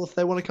 Well, if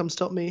they want to come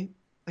stop me,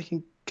 they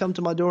can come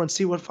to my door and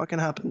see what fucking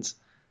happens.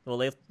 Well,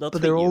 they'll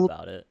tweet you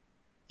about it.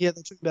 Yeah,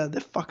 they'll tweet about it.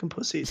 They're fucking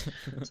pussies.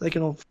 So they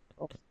can all...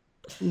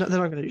 No, they're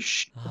not going to do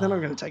shit. They're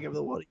not going to take over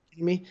the world. Are you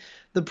kidding me?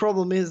 The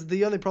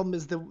only problem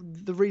is the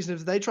reason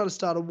if they try to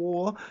start a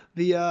war,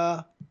 the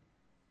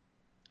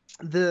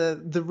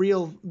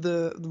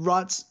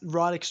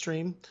right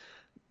extreme,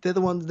 they're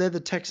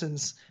the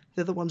Texans.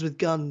 They're the ones with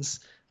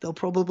guns. They'll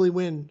probably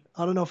win.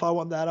 I don't know if I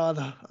want that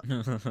either.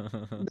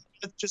 They're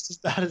just as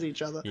bad as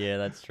each other. Yeah,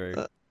 that's true.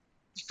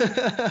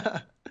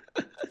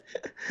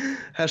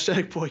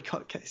 Hashtag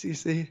boycott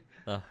KCC.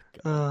 Oh,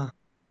 God.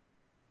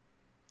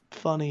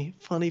 Funny.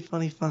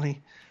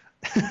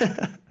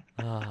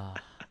 Ah.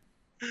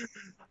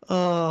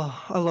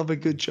 Oh, I love a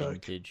good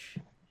joke. Vintage.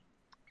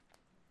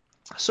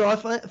 So I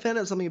found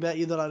out something about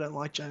you that I don't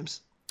like,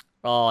 James.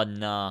 Oh,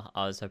 nah.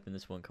 I was hoping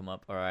this wouldn't come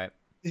up. All right.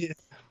 Yeah.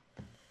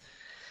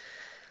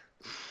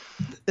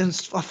 And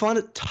I find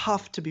it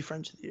tough to be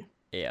friends with you.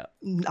 Yeah.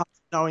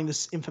 knowing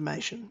this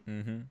information.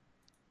 Mm-hmm.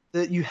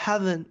 That you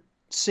haven't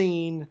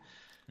seen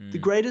the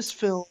greatest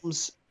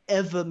films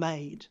ever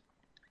made,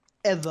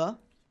 ever,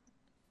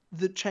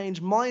 that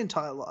changed my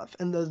entire life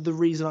and the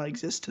reason I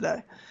exist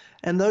today.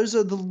 And those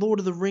are the Lord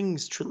of the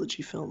Rings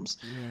trilogy films.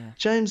 Yeah.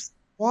 James,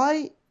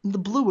 why in the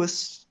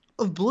bluest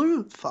of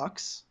blue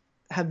fucks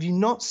have you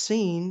not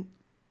seen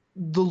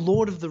the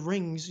Lord of the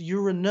Rings?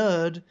 You're a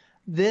nerd.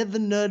 They're the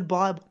nerd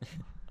Bible.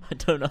 I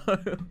don't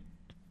know.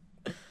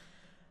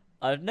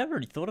 I've never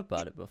really thought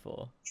about it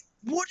before.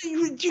 What are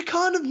you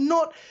kind of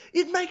not?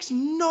 It makes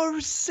no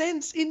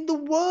sense in the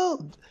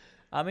world.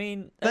 I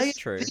mean, that's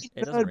true.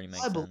 It doesn't really make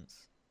Bible.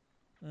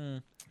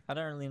 sense. I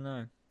don't really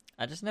know.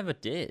 I just never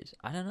did.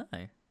 I don't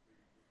know.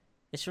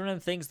 It's one of them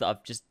things that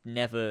I've just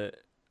never...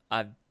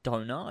 I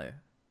don't know.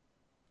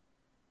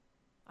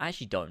 I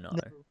actually don't know.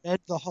 Never read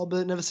The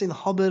Hobbit, never seen The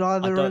Hobbit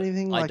either or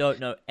anything. I don't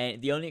know.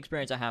 The only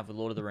experience I have with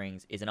Lord of the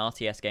Rings is an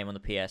RTS game on the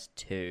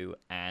PS2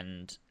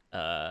 and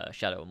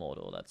Shadow of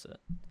Mordor. That's it.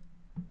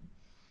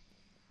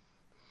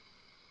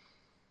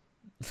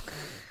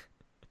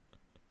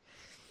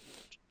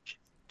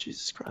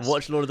 Jesus Christ.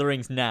 Watch Lord of the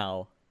Rings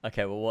now.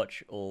 Okay, we'll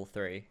watch all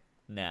three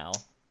now.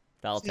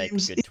 That'll take a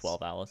good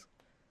 12 hours.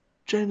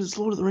 James, it's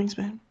Lord of the Rings,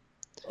 man.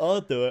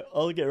 I'll do it.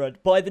 I'll get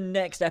around. By the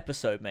next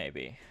episode,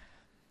 maybe.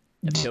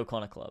 Of Kill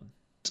Connor Club.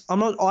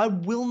 I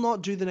will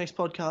not do the next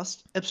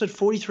podcast. Episode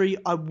 43,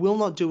 I will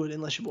not do it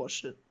unless you've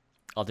watched it.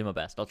 I'll do my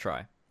best. I'll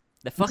try.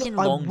 They're fucking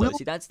long, though.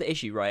 See, that's the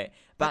issue, right?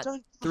 About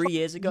 3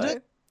 years ago,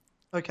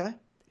 okay,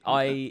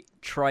 I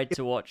tried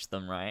to watch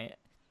them, right?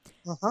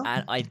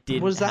 And I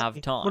didn't have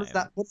time.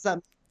 What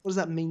does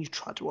that mean? You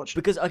tried to watch it?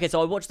 Because, okay,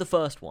 so I watched the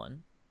first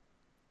one,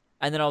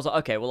 and then I was like,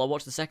 okay, well, I'll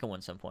watch the second one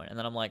at some point. And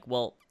then I'm like,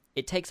 well,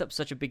 it takes up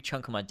such a big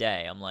chunk of my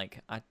day. I'm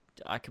like,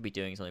 I could be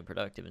doing something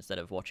productive instead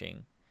of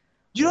watching.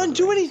 You don't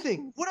do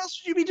anything. What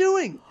else would you be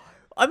doing?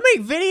 I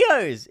make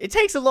videos. It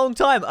takes a long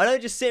time. I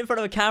don't just sit in front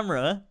of a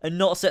camera and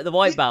not set the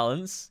white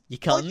balance. You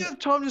can't. You have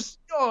time to...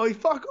 Oh,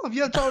 fuck off.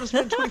 You have time to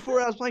spend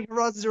 24 hours playing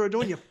Horizon Zero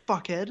Dawn, you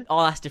fuckhead.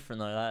 Oh, that's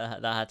different, though.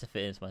 That had to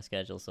fit into my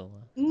schedule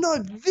somewhere. No,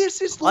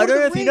 this is I don't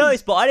know if you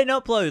noticed, but I didn't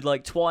upload,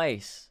 like,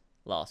 twice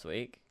last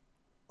week.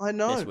 I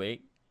know. This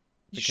week.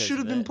 You should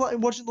have been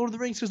watching Lord of the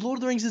Rings, because Lord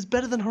of the Rings is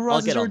better than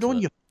Horizon Zero Dawn,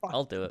 you fuck.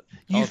 I'll do it.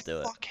 You I'll do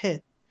it.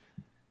 fuckhead.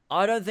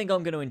 I don't think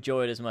I'm going to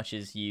enjoy it as much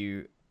as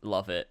you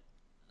love it.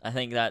 I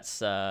think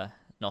that's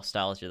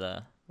nostalgia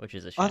there, which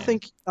is a shame.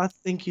 I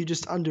think you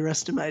just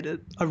underestimate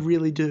it. I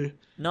really do.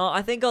 No,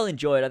 I think I'll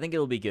enjoy it. I think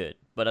it'll be good,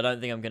 but I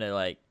don't think I'm gonna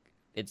I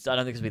don't think it's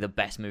gonna be the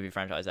best movie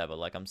franchise ever.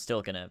 Like, I'm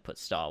still gonna put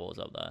Star Wars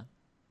up there.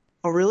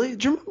 Oh really?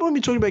 Do you remember when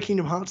we talking about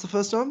Kingdom Hearts the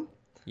first time?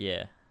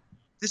 Yeah.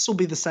 This will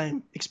be the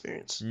same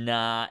experience.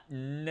 Nah.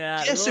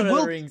 Yes, Lord it of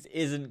will. the Rings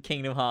isn't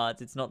Kingdom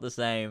Hearts. It's not the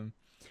same.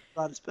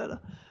 But it's better.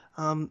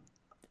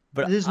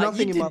 But there's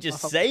nothing you in my didn't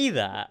just life say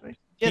that.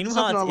 Yeah, Kingdom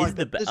Hearts is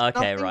the best.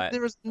 Okay, right.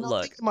 There is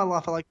nothing in my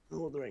life I like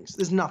Lord of the Rings.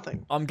 There's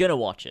nothing. I'm gonna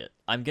watch it.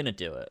 I'm gonna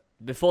do it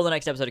before the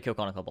next episode of Kill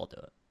Connor Club. I'll do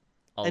it.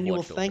 And you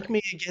will thank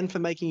me again for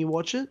making you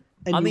watch it.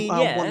 And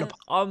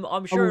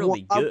I'm sure it'll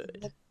be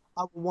good.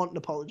 I will want an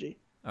apology.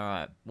 All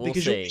right, we'll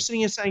because see. You're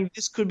sitting here saying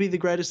this could be the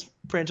greatest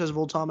franchise of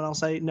all time, and I'll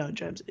say no,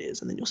 James, it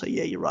is, and then you'll say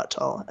yeah, you're right,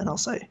 Tyler, and I'll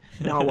say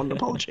no, I want an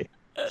apology.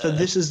 So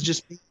this is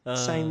just me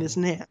saying this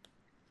now.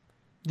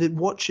 That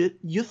watch it,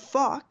 you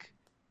fuck.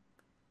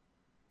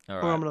 All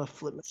right. Or I'm gonna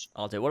flip it.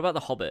 I'll do. What about The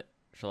Hobbit?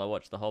 Shall I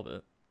watch The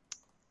Hobbit?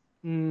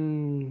 I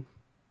mean,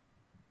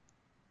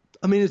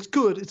 it's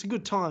good. It's a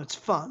good time. It's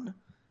fun.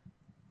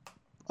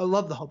 I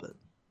love The Hobbit,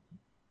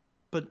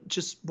 but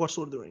just watch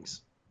Lord of the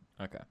Rings.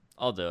 Okay,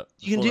 I'll do it.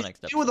 You can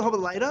deal with The Hobbit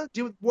later.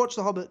 Watch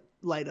The Hobbit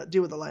later.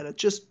 Deal with it later.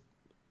 Just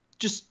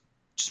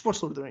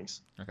watch Lord of the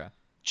Rings. Okay.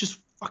 Just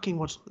fucking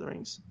watch Lord of the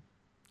Rings.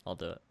 I'll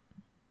do it.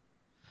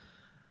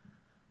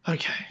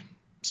 Okay.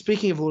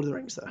 Speaking of Lord of the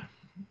Rings,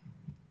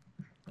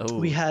 though,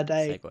 we had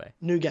a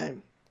new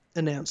game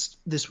announced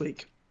this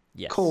week.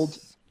 Yes. Called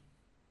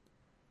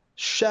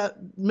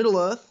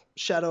Middle-earth: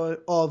 Shadow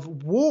of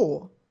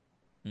War,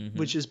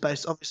 which is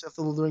based obviously off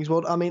the Lord of the Rings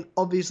world. I mean,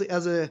 obviously,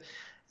 as a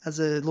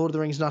Lord of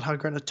the Rings nut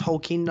hugger and a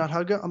Tolkien nut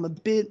hugger, I'm a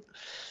bit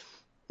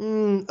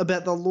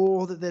about the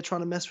lore that they're trying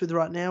to mess with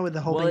right now, with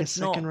the whole being a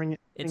second ring.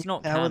 It's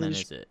not canon,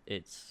 is it?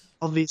 It's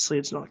obviously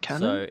it's not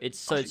canon.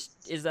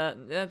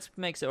 That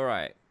makes it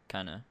alright,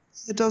 kind of.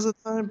 It does it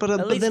though, but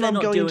at least then they're I'm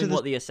not going doing into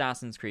what the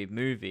Assassin's Creed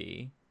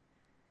movie.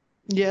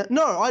 Yeah,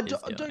 no, I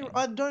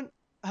don't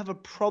have a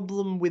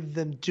problem with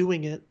them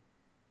doing it,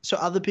 so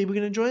other people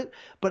can enjoy it.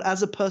 But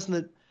as a person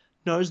that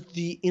knows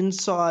the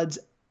insides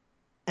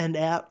and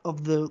out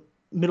of the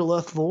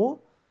Middle-earth lore,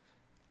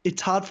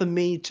 it's hard for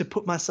me to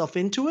put myself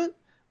into it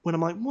when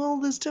I'm like, well,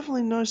 there's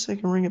definitely no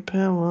second ring of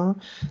power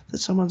that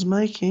someone's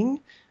making,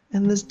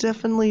 and there's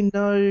definitely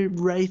no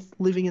wraith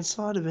living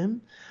inside of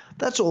him.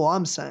 That's all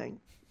I'm saying.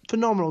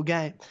 Phenomenal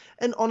game.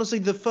 And honestly,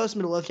 the first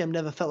Middle-earth game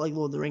never felt like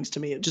Lord of the Rings to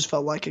me. It just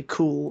felt like a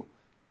cool,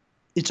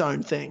 its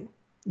own thing.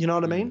 You know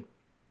what I mean?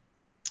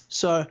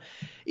 So,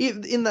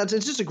 in that,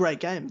 it's just a great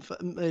game for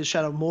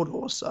Shadow of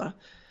Mordor. So,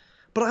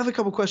 but I have a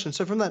couple questions.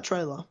 So, from that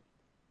trailer,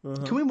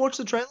 can we watch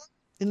the trailer?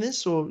 in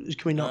this, or can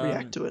we not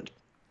react to it?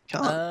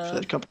 Can't. For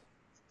a couple.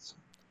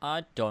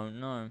 I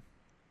don't know.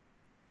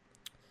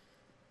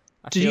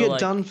 Did you get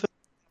done for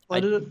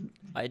it?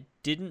 I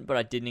didn't, but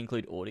I didn't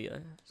include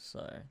audio, so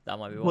that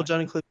might be why. Well,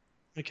 don't include.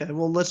 Okay,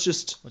 well, let's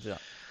just. We'll do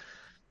that.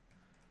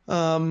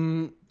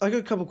 I got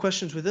a couple of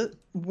questions with it.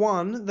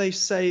 One, they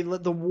say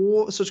let the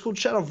war. So it's called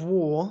Shadow of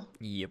War.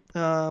 Yep.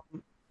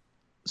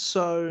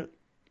 So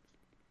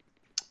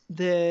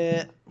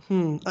they're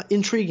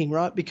intriguing,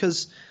 right?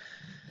 Because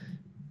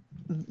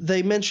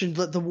they mentioned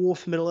let the war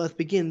for Middle Earth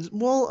begins.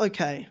 Well,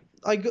 okay.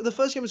 The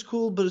first game was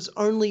cool, but it's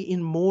only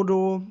in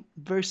Mordor,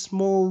 very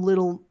small,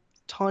 little,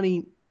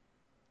 tiny,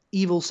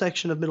 evil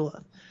section of Middle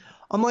Earth.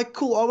 I'm like,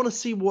 cool. I want to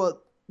see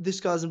what this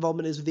guy's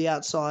involvement is with the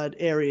outside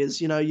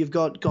areas. You know, you've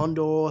got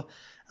Gondor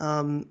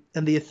and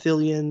the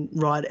Ithilien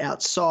right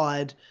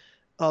outside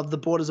of the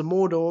borders of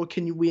Mordor.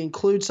 Can we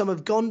include some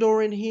of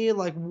Gondor in here?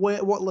 Like,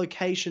 what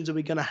locations are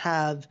we going to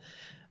have?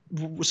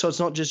 So it's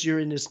not just you're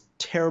in this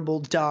terrible,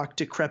 dark,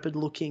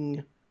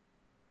 decrepit-looking,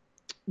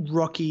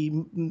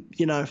 rocky,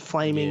 you know,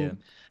 flaming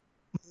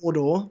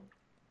Mordor.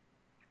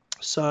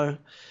 So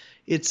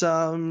it's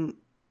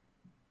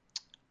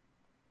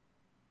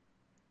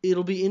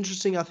it'll be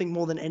interesting, I think,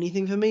 more than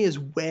anything for me is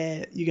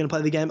where you're going to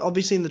play the game.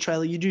 Obviously, in the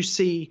trailer, you do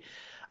see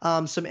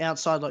some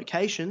outside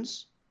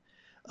locations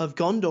of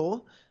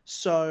Gondor.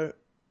 So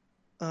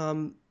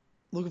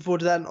looking forward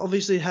to that. And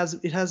obviously, it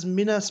has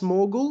Minas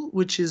Morgul,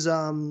 which is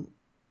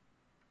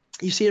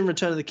you see in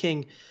Return of the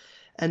King.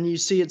 And you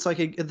see it's like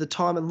at the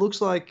time, it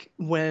looks like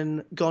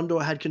when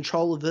Gondor had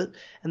control of it.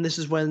 And this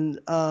is when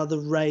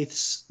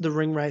the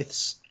ring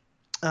wraiths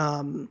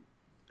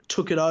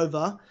took it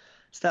over.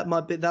 So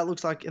that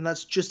looks like, and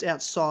that's just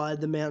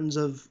outside the mountains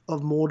of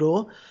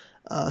Mordor.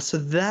 So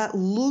that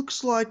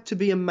looks like to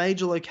be a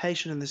major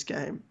location in this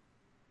game.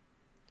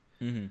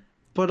 Mm-hmm.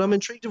 But I'm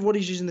intrigued of what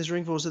he's using this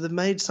ring for. So they've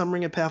made some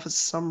Ring of Power for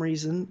some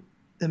reason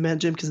in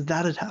Mount Doom because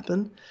that had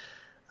happened.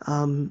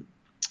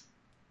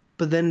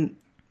 But then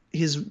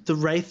the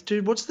Wraith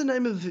dude, what's the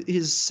name of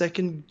his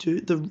second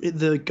dude?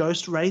 The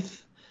Ghost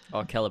Wraith?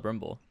 Oh,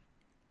 Celebrimbor.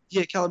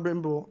 Yeah,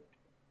 Celebrimbor.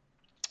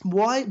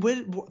 Why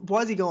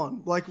is he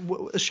gone? Like,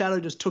 a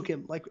shadow just took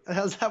him. Like,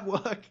 how does that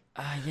work?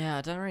 Yeah,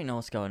 I don't really know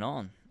what's going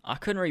on. I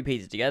couldn't really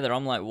piece it together.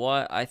 I'm like,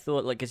 why? I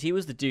thought, like, because he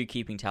was the dude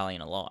keeping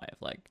Talion alive.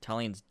 Like,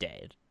 Talion's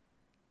dead.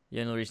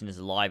 The only reason he's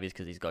alive is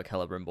because he's got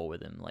Celebrimbor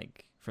with him,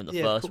 like, from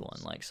the first one.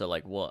 Like, so,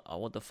 like,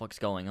 what the fuck's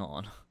going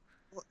on?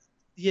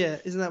 Yeah,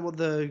 isn't that what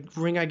the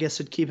ring, I guess,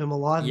 would keep him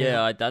alive?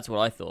 Yeah, that's what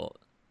I thought.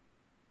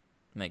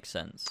 Makes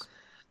sense.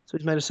 So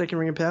he's made a second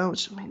Ring of Power,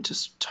 which, I mean,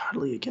 just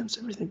totally against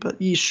everything. But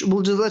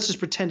let's just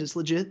pretend it's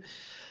legit.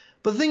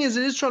 But the thing is,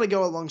 it is trying to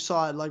go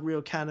alongside, like,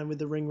 real canon with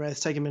the Ring Wraiths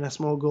taking Minas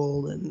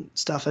Morgul and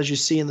stuff, as you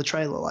see in the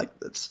trailer. Like,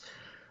 that's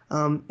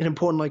an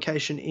important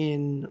location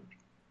in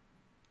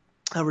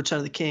Return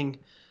of the King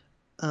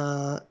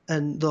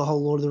and the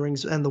whole Lord of the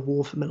Rings and the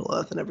war for Middle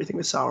Earth and everything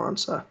with Sauron.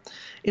 So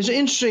it's an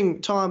interesting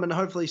time, and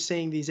hopefully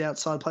seeing these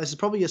outside places.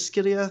 Probably a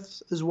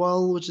Skiliath as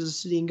well, which is a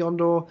city in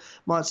Gondor,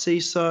 might see.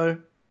 So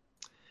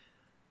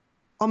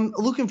I'm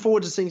looking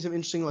forward to seeing some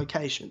interesting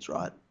locations,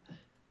 right?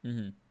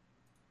 Mm-hmm.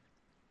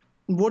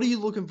 What are you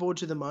looking forward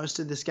to the most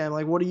in this game?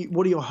 Like, what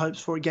are your hopes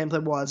for it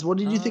gameplay-wise? What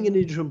did you think it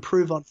needed to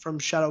improve on from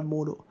Shadow of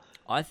Mordor?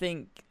 I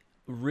think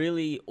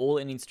really all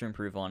it needs to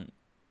improve on,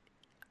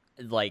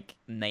 like,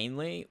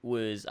 mainly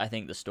was, I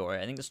think, the story.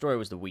 I think the story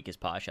was the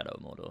weakest part of Shadow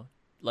of Mordor.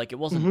 Like, it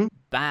wasn't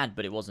bad,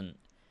 but it wasn't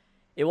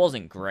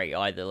great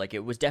either. Like,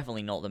 it was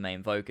definitely not the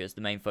main focus.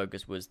 The main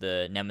focus was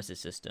the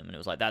Nemesis system, and it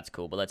was like, that's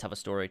cool, but let's have a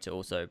story to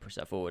also push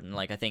that forward. And,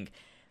 like, I think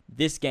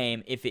this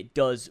game, if it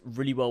does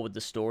really well with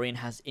the story and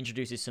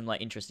introduces some,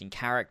 like, interesting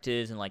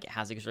characters and, like, it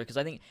has a good story, because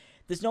I think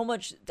there's not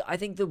much. I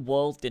think the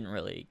world didn't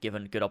really give a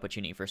good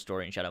opportunity for a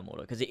story in Shadow of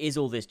Mordor, because it is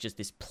all just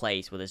this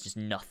place where there's just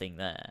nothing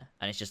there,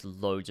 and it's just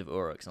loads of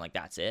Uruks, and, like,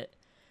 that's it.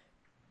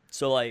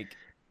 So, like,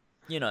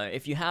 you know,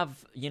 if you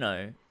have, you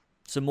know,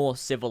 some more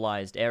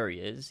civilized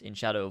areas in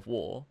Shadow of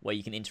War where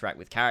you can interact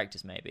with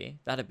characters, maybe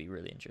that'd be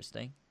really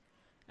interesting.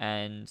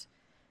 And,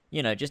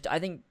 you know, just, I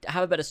think,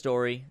 have a better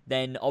story.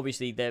 Then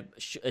obviously they're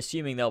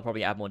assuming they'll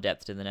probably add more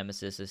depth to the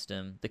Nemesis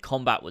system. The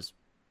combat was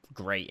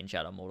great in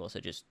Shadow of Mordor, so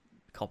just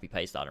copy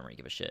paste that. I don't really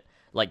give a shit.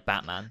 Like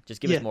Batman,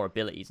 just give us more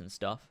abilities and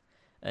stuff,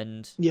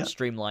 and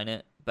streamline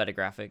it, better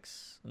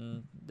graphics,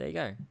 and there you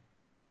go.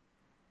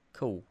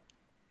 Cool.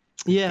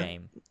 Good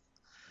game.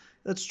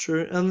 That's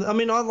true. And I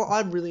mean,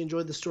 I really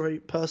enjoyed the story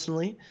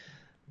personally.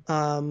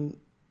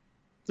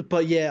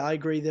 But yeah, I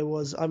agree.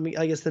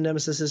 I guess the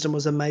Nemesis system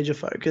was a major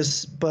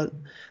focus, but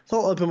the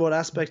whole open world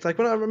aspect, like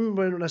I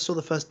remember when I saw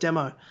the first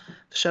demo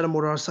for Shadow of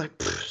Mordor, I was like,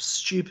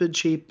 stupid,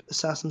 cheap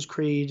Assassin's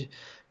Creed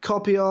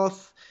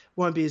copy-off,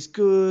 won't be as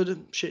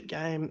good, shit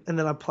game. And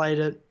then I played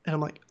it and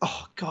I'm like,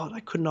 oh God, I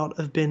could not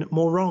have been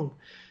more wrong.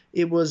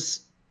 It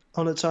was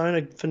on its own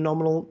a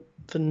phenomenal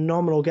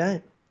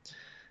game.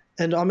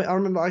 And I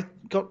remember I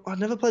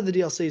never played the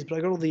DLCs, but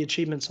I got all the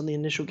achievements on the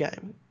initial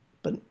game,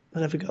 but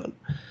I never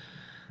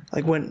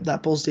went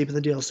that balls deep in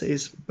the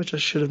DLCs, which I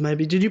should have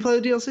maybe. Did you play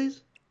the DLCs?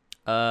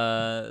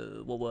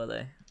 What were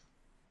they?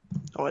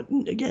 Oh,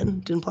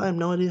 again, didn't play them.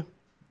 No idea.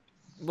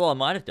 Well, I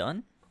might have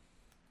done.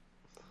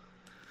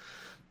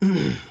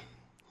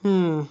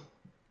 Hmm.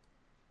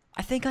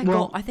 I think I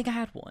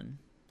had one.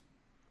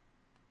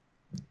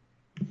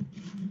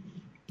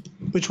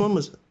 Which one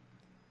was it?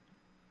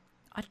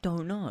 I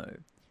don't know.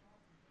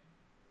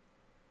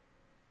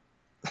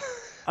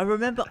 I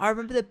remember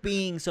there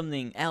being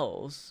something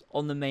else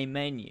on the main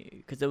menu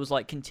because there was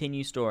like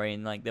continue story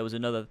and like there was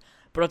another,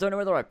 but I don't know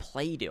whether I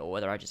played it or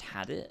whether I just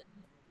had it.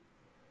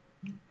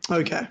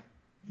 Okay.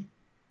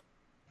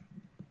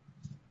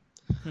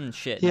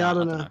 Shit. Yeah, No, I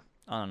don't know.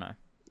 I don't know.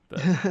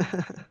 But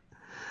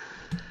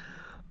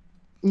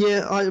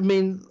yeah, I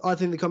mean, I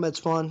think the combat's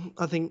fine.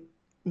 I think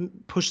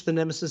push the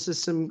Nemesis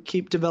system,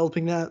 keep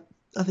developing that.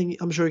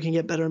 I'm sure it can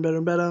get better and better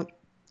and better.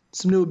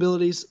 Some new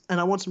abilities,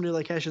 and I want some new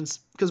locations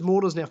because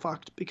Mordor's now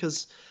fucked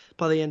because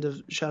by the end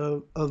of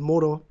Shadow of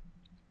Mordor,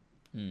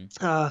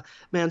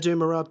 Mount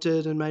Doom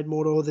erupted and made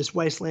Mordor this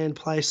wasteland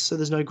place, so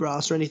there's no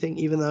grass or anything,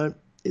 even though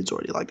it's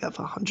already like that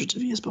for hundreds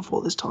of years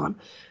before this time.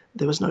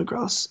 There was no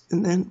grass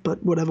in then,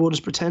 but whatever, we'll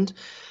just pretend.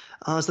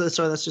 So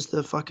that's just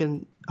the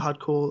fucking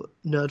hardcore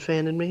nerd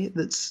fan in me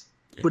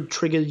would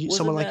trigger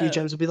someone like you,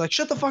 James, would be like,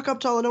 shut the fuck up,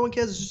 Tyler, no one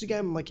cares, it's just a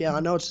game. I'm like, yeah, I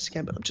know it's just a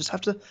game, but I just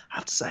have to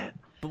say it.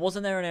 But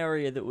wasn't there an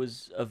area that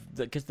was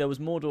because there was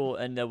Mordor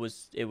and it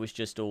was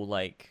just all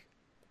like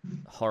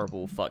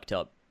horrible, fucked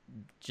up,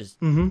 just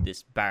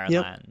this barren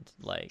land,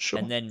 like,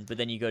 sure. but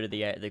then you go to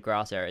the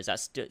grass area. Is that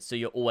so?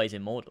 You're always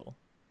in Mordor.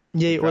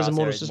 Yeah, it was in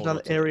Mordor. It's just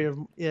another area of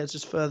it's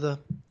just further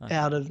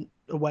out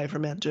away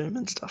from Mount Doom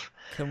and stuff.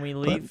 Can we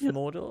leave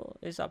Mordor?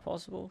 Is that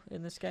possible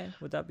in this game?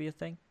 Would that be a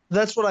thing?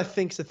 That's what I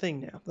think's a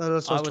thing now.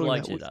 That's what I would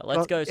like to do that.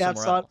 Let's go somewhere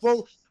outside.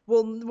 else.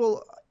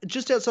 Well,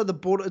 just outside the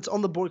border. It's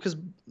on the border because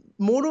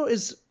Mordor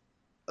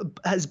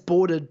has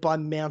bordered by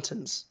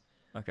mountains.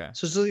 Okay.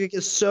 So it's like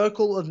a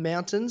circle of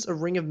mountains, a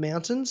ring of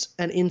mountains,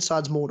 and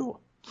inside's Mordor.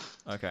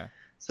 Okay.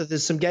 So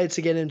there's some gates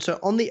to get in. So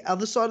on the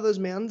other side of those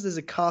mountains, there's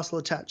a castle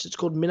attached. It's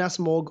called Minas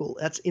Morgul.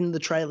 That's in the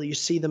trailer. You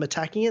see them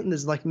attacking it, and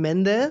there's like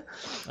men there.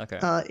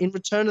 Okay. In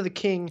Return of the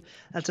King,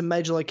 that's a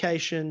major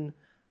location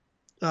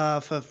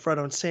for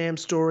Frodo and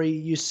Sam's story.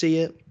 You see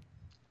it,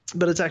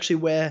 but it's actually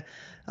where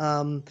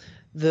one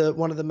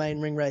of the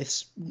main ring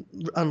wraiths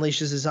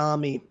unleashes his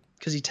army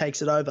because he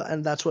takes it over,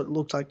 and that's what it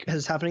looked like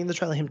is happening in the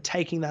trailer. Him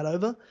taking that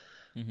over,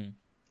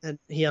 and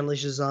he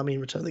unleashes his army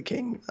in Return of the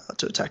King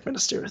to attack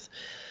Minas Tirith.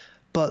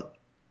 But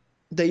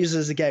they use it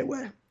as a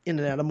gateway in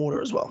and out of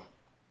Mordor as well.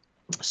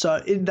 So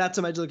that's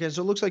a major location.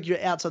 So it looks like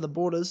you're outside the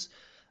borders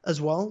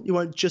as well. You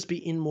won't just be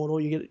in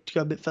Mordor. You get to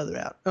go a bit further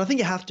out. And I think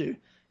you have to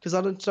because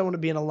I don't want to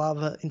be in a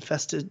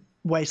lava-infested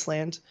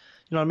wasteland.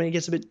 You know what I mean? It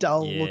gets a bit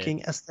dull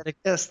looking,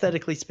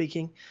 aesthetically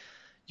speaking.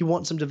 You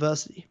want some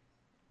diversity.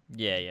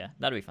 Yeah,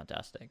 that'd be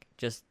fantastic.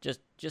 Just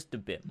a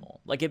bit more.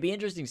 Like, it'd be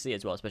interesting to see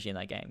as well, especially in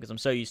that game, because I'm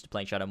so used to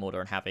playing Shadow Mordor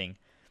and having,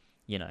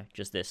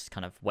 just this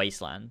kind of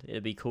wasteland.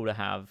 It'd be cool to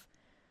have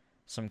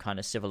some kind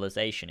of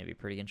civilization. It'd be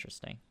pretty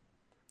interesting.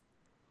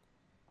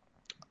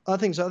 I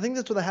think so. I think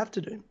that's what they have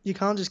to do. You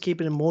can't just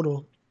keep it in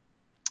Mordor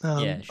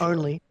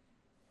only.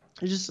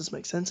 It just doesn't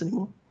make sense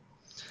anymore.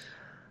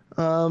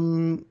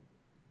 And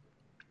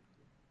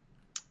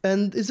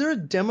is there a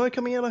demo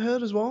coming out, I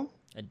heard, as well?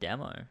 A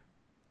demo?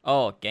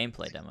 Oh,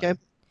 gameplay demo.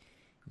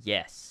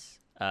 Yes.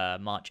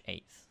 March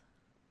 8th.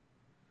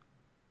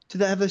 Did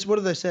they have this? What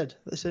have they said?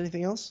 Have they said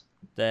anything else?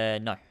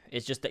 No.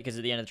 It's just that because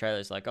at the end of the trailer,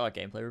 it's like, oh,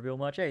 gameplay reveal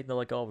March 8th. They're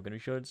like, oh, we're going to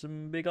show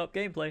some big up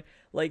gameplay.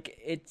 Like,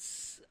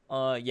 it's,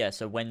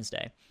 so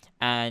Wednesday.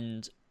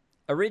 And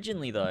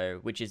originally, though,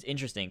 which is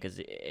interesting because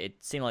it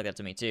seemed like that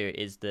to me too,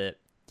 is that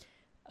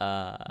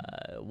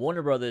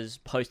Warner Brothers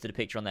posted a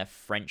picture on their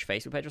French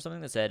Facebook page or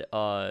something that said,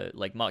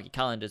 like, mark your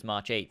calendars,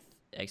 March 8th,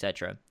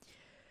 etc.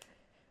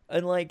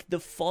 And, like, the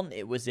font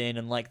it was in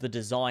and, like, the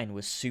design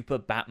was super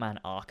Batman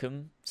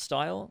Arkham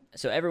style.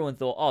 So everyone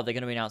thought, oh, they're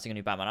going to be announcing a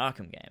new Batman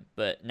Arkham game.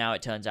 But now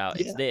it turns out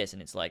it's this,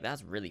 and it's like,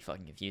 that's really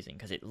fucking confusing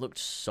because it looked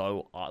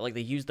so... like, they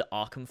used the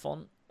Arkham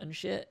font and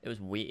shit. It was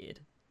weird.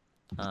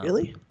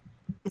 Really?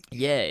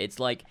 Yeah, it's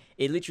like...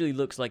 It literally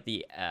looks like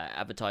the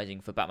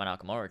advertising for Batman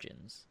Arkham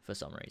Origins for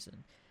some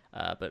reason.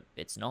 But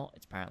it's not.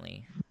 It's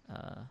apparently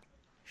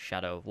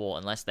Shadow of War,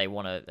 unless they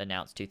want to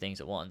announce two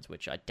things at once,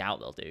 which I doubt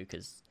they'll do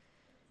because...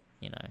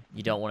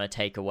 you don't want to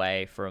take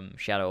away from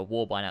Shadow of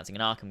War by announcing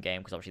an Arkham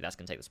game, because obviously that's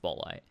going to take the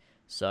spotlight.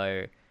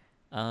 So,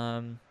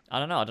 I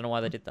don't know. I don't know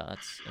why they did that.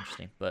 That's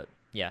interesting. But,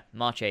 yeah,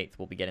 March 8th,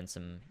 we'll be getting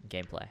some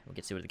gameplay. We'll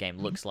get to see what the game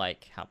looks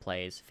like, how it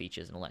plays,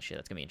 features, and all that shit.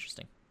 That's going to be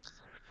interesting.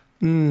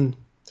 I'm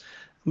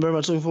very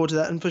much looking forward to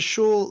that. And for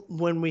sure,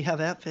 when we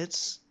have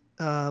outfits,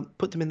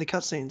 put them in the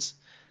cutscenes.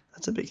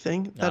 That's a big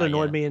thing. That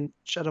annoyed me in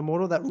Shadow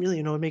Mordor. That really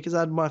annoyed me because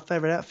I had my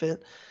favorite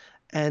outfit.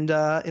 And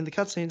in the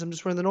cutscenes, I'm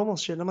just wearing the normal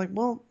shit. And I'm like,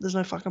 well, there's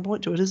no fucking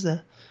point to it, is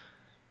there?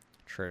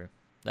 True.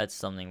 That's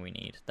something we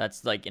need.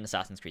 That's like in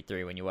Assassin's Creed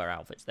 3 when you wear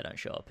outfits that don't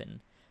show up in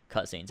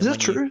cutscenes. Is that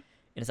true?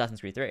 In Assassin's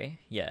Creed 3,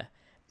 yeah.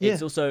 Yeah,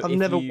 It's also I've if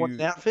never you, worn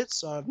an outfit,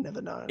 so I've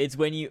never known. it's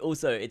when you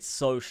also, it's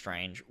so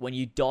strange when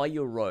you dye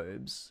your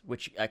robes,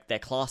 which they're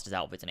classed as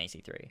outfits in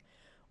AC3.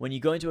 When you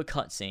go into a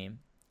cutscene,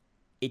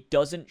 it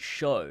doesn't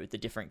show the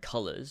different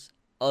colors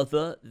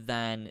other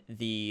than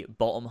the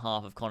bottom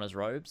half of Connor's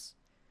robes.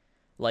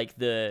 So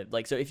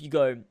if you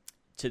go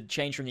to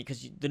change from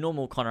because the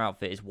normal Connor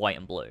outfit is white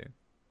and blue.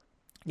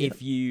 Yep.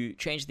 If you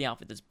change the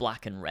outfit that's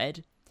black and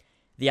red,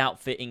 the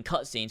outfit in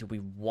cutscenes will be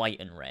white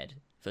and red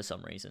for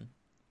some reason.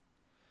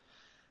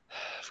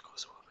 Of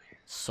course it will be.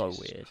 So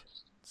weird.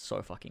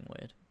 So fucking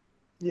weird.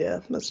 Yeah,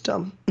 that's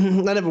dumb. I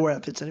never wear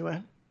outfits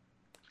anyway.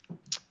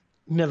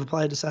 Never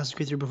played Assassin's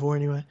Creed 3 before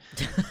anyway.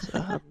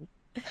 So,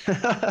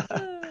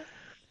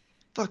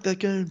 fuck that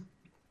game.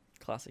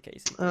 Classic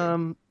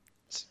AC3.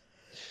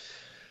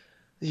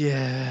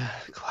 Yeah,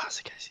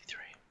 classic AC3.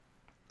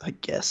 I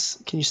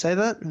guess. Can you say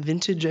that?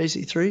 Vintage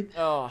AC3?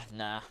 Oh,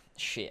 nah.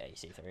 Shit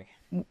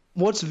AC3.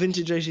 What's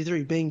vintage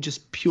AC3? Being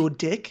just pure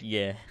dick?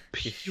 Yeah.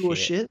 just Pure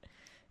shit?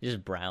 It's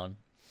just brown.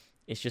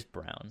 It's just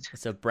brown.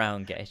 It's a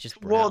brown gay. It's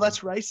just brown. Whoa, that's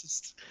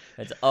racist.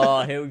 It's,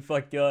 here we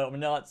fuck go. I'm a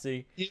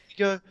Nazi. You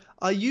go,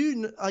 are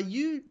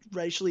you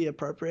racially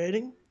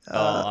appropriating?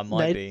 I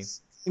might be.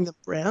 In the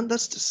brown?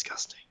 That's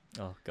disgusting.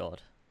 Oh, God.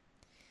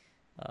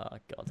 Oh,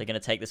 God. They're going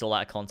to take this all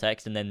out of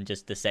context and then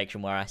just the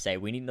section where I say,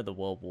 we need another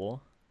world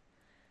war.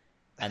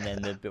 And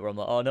then the bit where I'm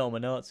like, oh, no, I'm a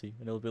Nazi.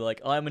 And it'll be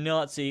like, I'm a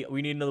Nazi.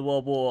 We need another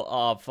world war.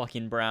 Oh,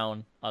 fucking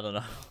brown. I don't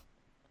know.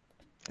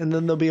 And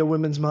then there'll be a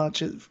women's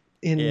march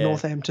in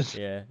Northampton.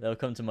 Yeah, they'll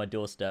come to my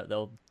doorstep.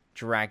 They'll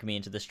drag me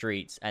into the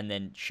streets and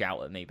then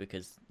shout at me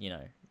because, you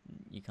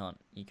can't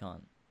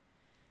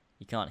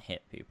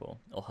hit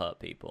people or hurt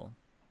people.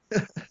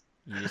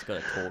 You just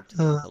got to talk to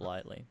them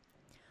politely.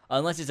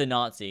 Unless it's a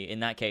Nazi.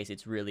 In that case,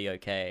 it's really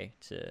okay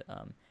to,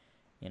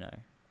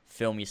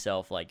 film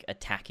yourself, like,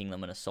 attacking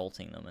them and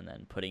assaulting them and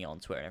then putting it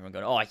on Twitter and everyone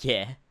going, oh,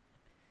 yeah,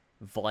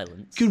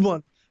 violence. Good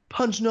one.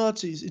 Punch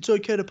Nazis. It's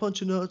okay to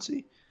punch a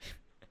Nazi.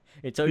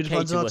 It's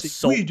okay to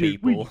assault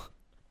people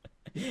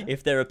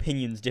if their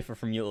opinions differ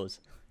from yours.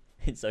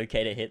 It's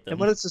okay to hit them. And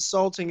when it's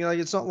assaulting, like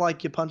it's not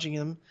like you're punching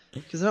him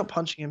because they're not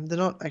punching him. They're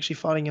not actually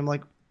fighting him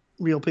like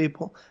real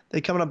people.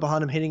 They're coming up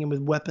behind him, hitting him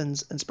with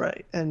weapons and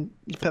spray and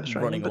pepper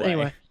spraying him. But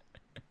anyway,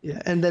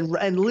 yeah, and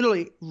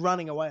literally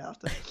running away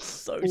after.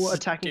 So or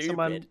attacking stupid.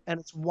 someone, and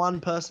it's one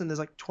person. There's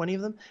like 20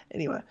 of them.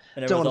 Anyway,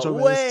 and don't want to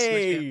like, talk about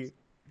this.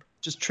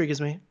 Just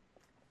triggers me.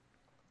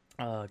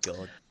 Oh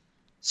God.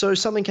 So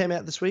something came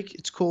out this week.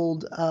 It's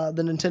called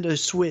the Nintendo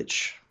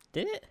Switch.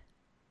 Did it?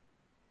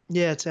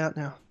 Yeah, it's out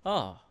now.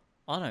 Oh,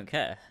 I don't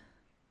care.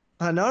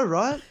 I know,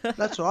 right?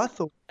 That's what I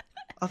thought.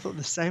 I thought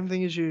the same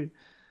thing as you.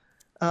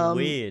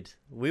 Weird.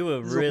 We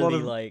were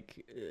really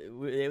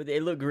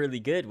it looked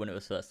really good when it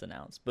was first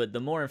announced, but the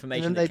more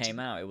information that came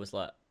out, it was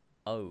like,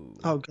 oh.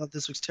 Oh God,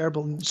 this looks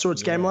terrible. And saw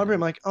its game library.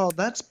 I'm like, oh,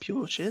 that's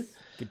pure shit.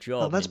 Good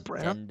job. Oh, that's Nintendo.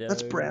 brown.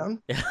 That's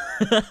brown.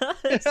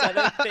 Is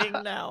that a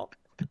thing now?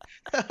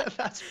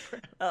 That's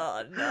brown.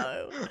 Oh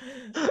no.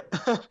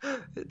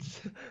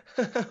 It's...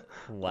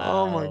 Wow.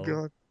 Oh my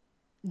God.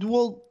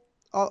 Well,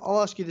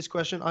 I'll ask you this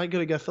question. I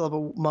gotta go fill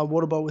up my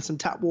water bowl with some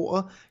tap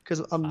water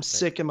because I'm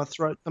sick in my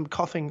throat. I'm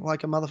coughing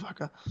like a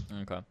motherfucker.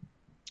 Okay.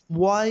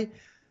 Why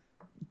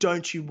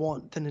don't you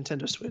want the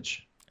Nintendo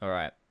Switch? All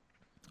right.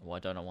 Why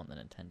don't I want the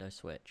Nintendo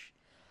Switch?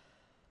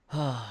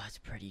 Oh, it's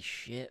pretty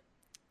shit.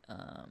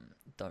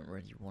 Don't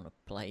really want to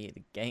play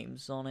the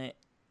games on it,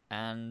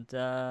 and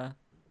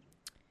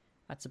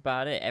that's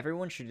about it.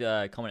 Everyone should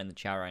comment in the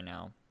chat right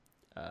now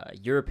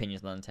your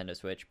opinions on the Nintendo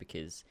Switch,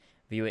 because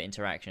viewer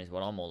interaction is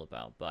what I'm all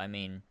about. But I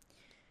mean,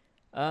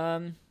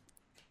 I'm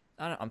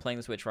playing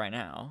the Switch right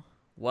now.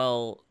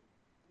 Well,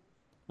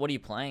 what are you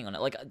playing on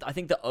it? Like, I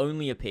think the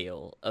only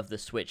appeal of the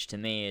Switch to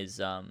me is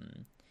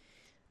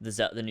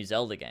the new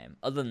Zelda game.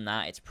 Other than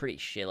that, it's pretty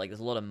shit. Like, there's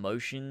a lot of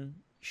motion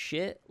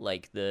shit.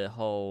 Like, the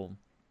whole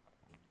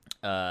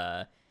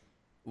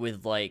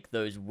with like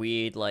those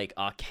weird like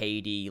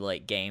arcadey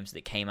like games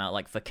that came out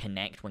like for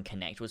Kinect when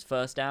Kinect was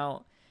first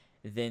out.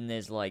 Then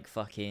there's like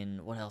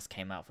fucking what else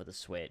came out for the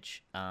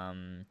Switch?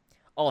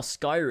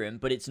 Skyrim,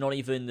 but it's not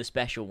even the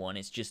special one.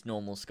 It's just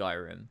normal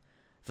Skyrim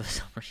for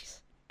some reason.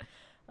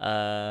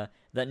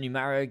 That new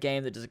Mario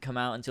game that doesn't come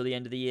out until the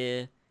end of the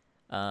year.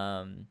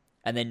 And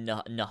then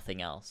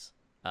nothing else.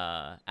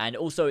 And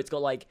also it's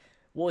got like,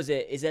 what was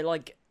it? Is there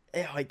like,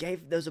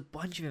 there's a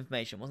bunch of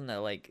information, wasn't there?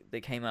 Like,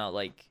 that came out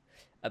like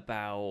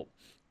about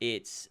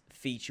its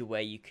feature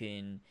where you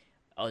can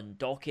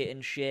undock it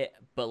and shit,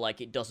 but like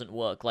it doesn't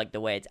work like the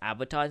way it's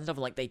advertised and stuff.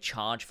 Like they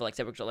charge for like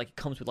separate, like it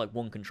comes with like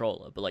one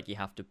controller, but like you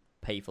have to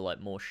pay for like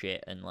more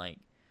shit and like,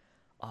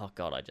 oh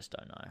God, I just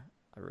don't know.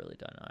 I really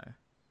don't know.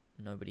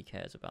 Nobody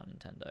cares about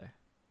Nintendo.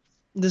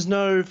 There's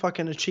no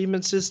fucking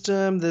achievement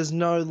system. There's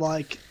no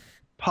like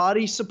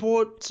party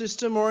support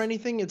system or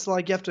anything. It's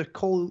like you have to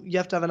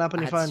have an app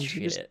on your phone. You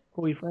just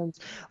call your friends.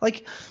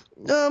 Like,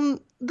 the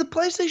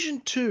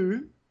PlayStation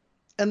 2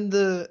 and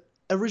the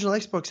original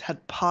Xbox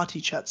had party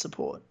chat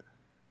support.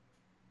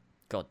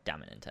 God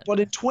damn it, Nintendo.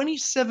 But in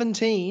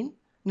 2017,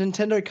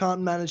 Nintendo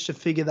can't manage to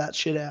figure that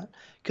shit out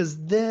because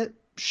they're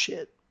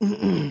shit.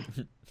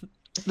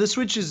 The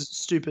Switch is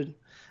stupid.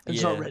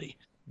 It's not ready.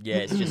 Yeah,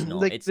 it's just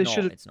not. They It's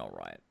should've- not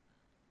right.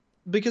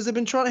 Because they've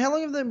been trying. How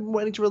long have they been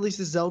waiting to release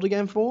this Zelda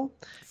game for?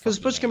 Because it's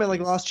supposed to come out like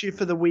ages. last year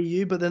for the Wii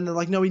U, but then they're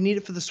like, no, we need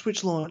it for the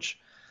Switch launch.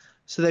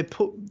 So they've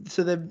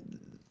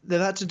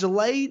had to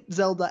delay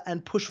Zelda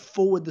and push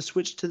forward the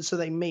Switch so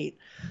they meet.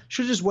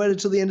 Should have just waited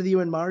till the end of the year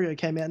when Mario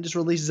came out and just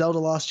released Zelda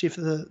last year for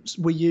the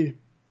Wii U.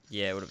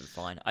 Yeah, it would have been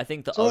fine. I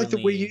think the It's not only like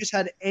the Wii U's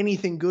had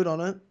anything good on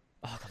it.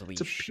 oh god, the Wii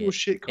It's a U pure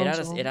shit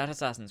console. It had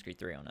Assassin's Creed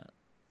 3 on it.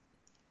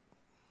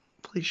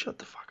 Please shut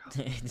the fuck up.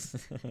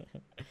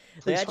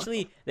 they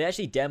actually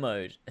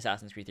demoed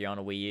Assassin's Creed 3 on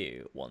a Wii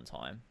U one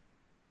time.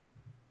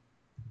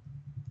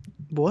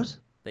 What?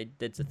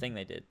 That's the thing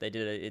they did. They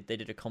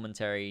did a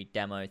commentary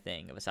demo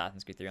thing of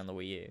Assassin's Creed 3 on the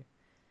Wii U.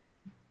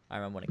 I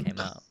remember when it came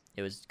out.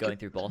 It was going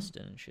through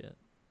Boston and shit.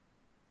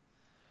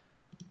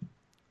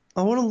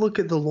 I want to look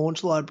at the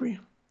launch library.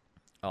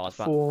 Oh, it's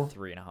about For-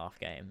 3.5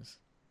 games.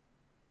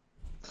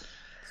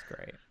 It's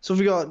great. So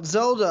we got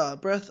Zelda,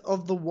 Breath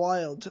of the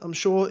Wild. I'm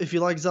sure if you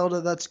like Zelda,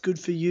 that's good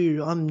for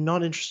you. I'm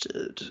not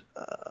interested.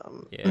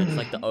 Yeah, it's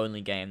like the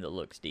only game that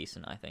looks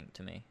decent, I think,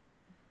 to me,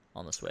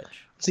 on the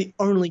Switch. It's the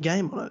only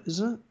game on it,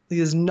 isn't it?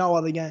 There's no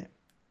other game.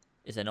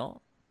 Is there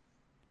not?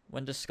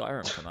 When does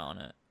Skyrim come out on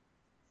it?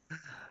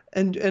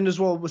 And as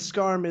well with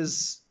Skyrim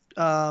is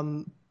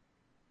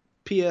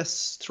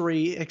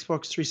PS3,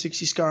 Xbox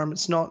 360 Skyrim.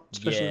 It's not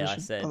special Yeah, I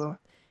edition. said- By the way.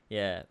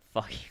 Yeah,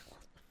 fucking what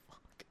the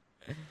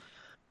fuck?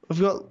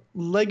 We've got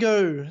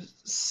Lego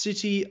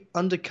City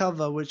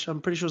Undercover, which I'm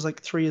pretty sure is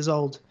like 3 years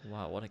old.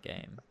 Wow, what a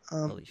game.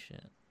 Um, Holy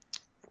shit.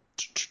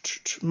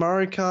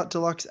 Mario Kart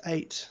Deluxe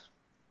 8.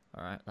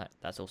 Alright,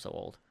 that's also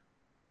old.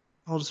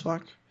 Old as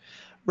fuck.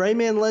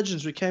 Rayman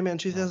Legends, which came out in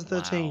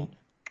 2013. Wow.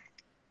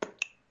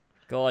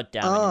 God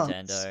damn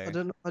it,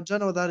 Nintendo. I don't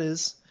know what that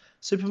is.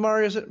 Super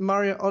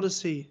Mario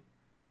Odyssey.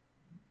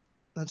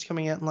 That's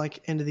coming out in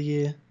like end of the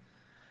year.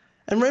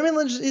 And Rayman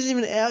Legends isn't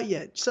even out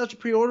yet. You still have to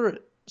pre-order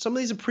it. Some of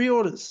these are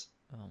pre-orders.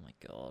 Oh my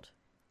god.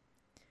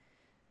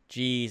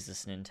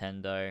 Jesus,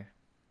 Nintendo.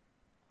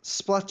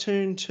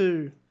 Splatoon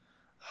 2.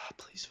 Oh,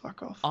 please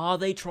fuck off. Are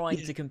they trying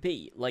to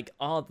compete? Like,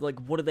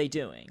 what are they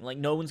doing? Like,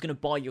 no one's gonna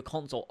buy your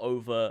console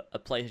over a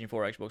PlayStation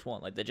 4 or Xbox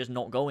One. Like, they're just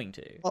not going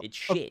to. It's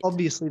shit.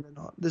 Obviously they're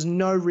not. There's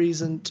no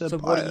reason to So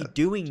buy what are you it.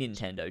 doing,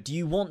 Nintendo? Do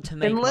you want to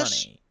make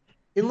Unless- money?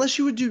 Unless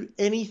you would do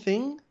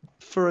anything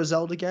for a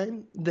Zelda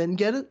game, then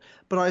get it.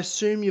 But I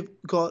assume you've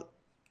got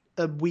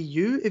a Wii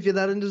U if you're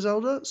that into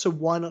Zelda. So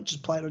why not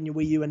just play it on your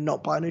Wii U and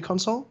not buy a new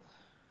console?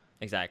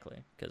 Exactly,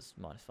 because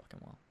might as fucking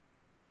well.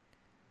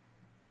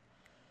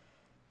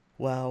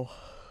 Wow.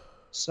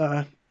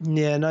 So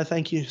yeah, no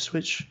thank you,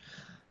 Switch.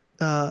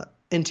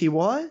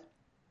 NTY,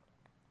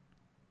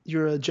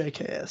 you're a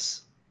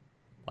JKS.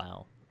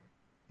 Wow.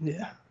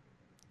 Yeah.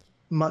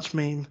 Much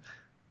meme.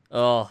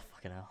 Oh,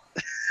 fucking hell.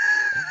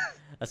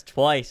 That's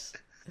twice.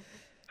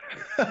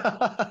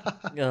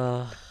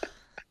 Ugh.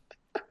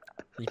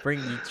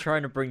 You're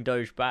trying to bring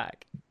Doge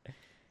back.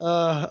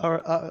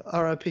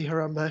 R.I.P.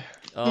 Harambe.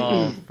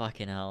 Oh,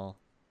 fucking hell.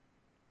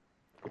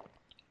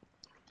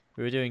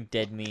 We were doing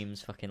dead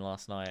memes fucking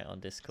last night on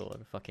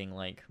Discord. Fucking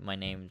like, my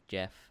name's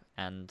Jeff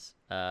and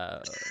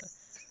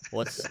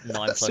what's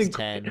 9 plus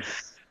 10?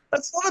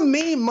 That's not a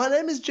meme. My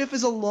name is Jeff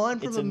is a line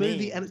from It's a a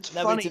movie meme. and it's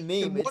No, funny. it's a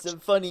meme. And It's a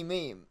funny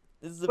meme.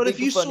 This is a but big if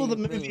you saw funny the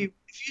movie, meme.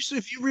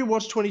 if you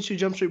rewatched 22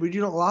 Jump Street, would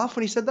you not laugh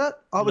when he said that?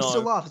 I would No.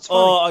 still laugh. It's funny.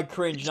 Oh, I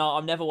cringe. No,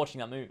 I'm never watching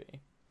that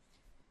movie.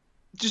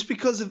 Just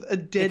because of a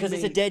dead Because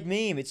it's a meme. dead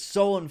meme. It's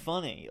so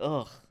unfunny.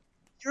 Ugh.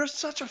 You're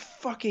such a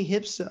fucking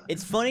hipster.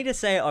 It's funny to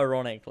say it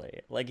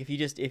ironically. Like if you're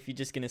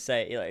just gonna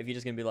say, like, if you're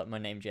just gonna be like, my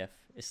name Jeff.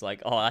 It's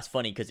like, oh, that's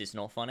funny because it's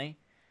not funny.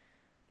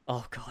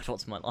 Oh god,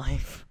 what's my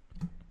life?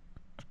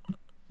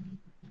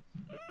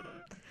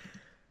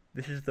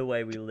 This is the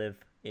way we live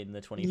in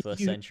the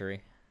 21st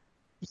century.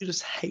 You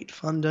just hate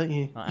fun, don't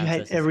you? I You am so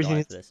hate everything.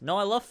 subscribed to this. No,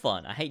 I love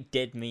fun. I hate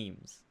dead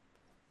memes.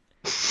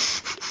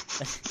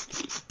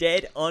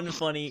 Dead,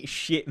 unfunny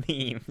shit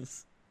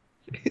memes.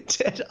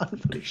 Dead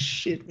unfunny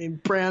shit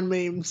meme. Brown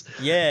memes.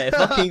 Yeah,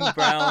 fucking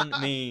brown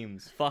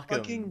memes. Fuck 'em.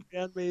 Fucking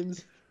brown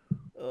memes.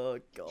 Oh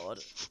god.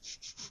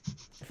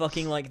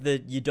 Fucking like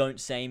the you don't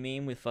say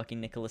meme with fucking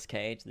Nicolas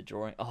Cage, the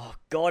drawing. Oh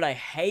god, I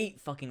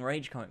hate fucking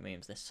rage comic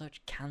memes. They're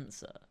such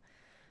cancer.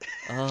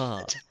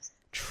 Ah,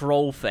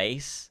 troll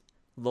face.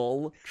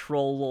 Lol.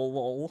 Troll lol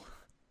lol.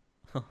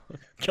 Oh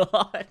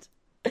god.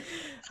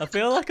 I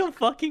feel like I'm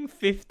fucking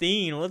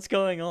 15. What's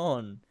going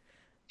on?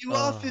 You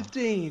are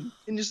 15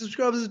 and your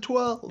subscribers are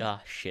 12.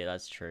 Ah, shit,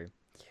 that's true.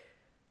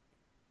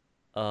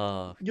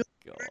 Oh You're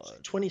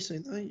god. 20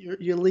 soon, though.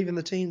 You're leaving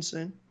the teens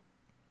soon.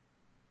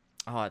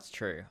 Oh, it's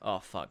true. Oh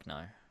fuck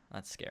no.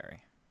 That's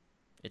scary.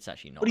 It's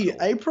actually not. What are you,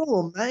 at all. April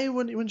or May?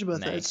 When's your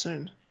birthday? May. It's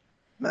soon.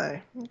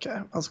 May. Okay,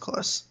 I was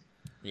close.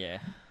 Yeah.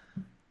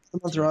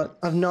 That's right.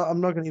 I'm not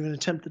going to even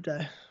attempt the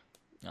day.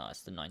 No,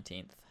 it's the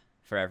 19th.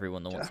 For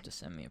everyone that wants to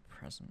send me a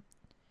present.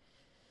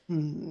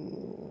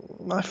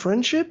 My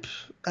friendship,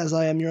 as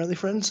I am your only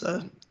friend,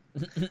 so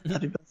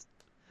Happy birthday.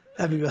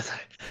 Happy birthday.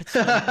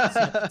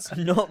 It's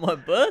not my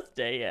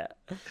birthday yet.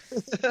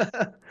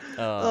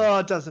 Oh,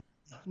 it doesn't.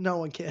 No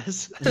one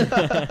cares.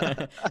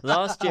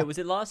 Last year, was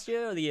it last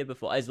year or the year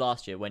before? It was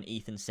last year when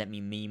Ethan sent me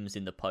memes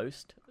in the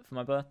post for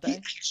my birthday.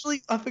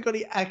 I forgot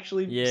he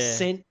actually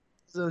sent.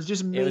 It was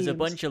just memes. It was a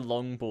bunch of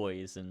long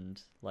boys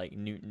and like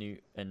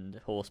newt and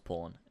horse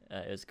porn.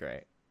 It was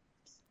great.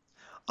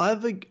 I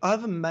have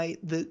a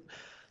mate that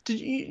did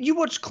you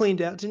watch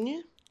Cleaned Out, didn't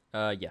you?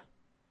 Yeah.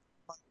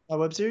 My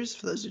web series,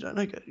 for those who don't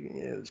know,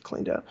 it was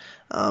Cleaned Out.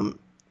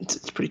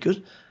 It's pretty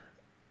good.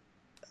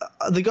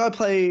 The guy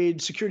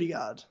played security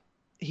guard.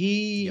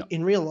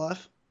 In real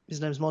life, his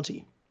name's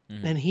Monty,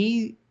 and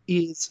he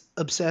is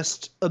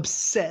obsessed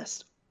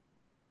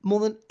more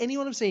than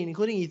anyone I've seen,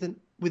 including Ethan,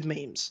 with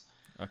memes.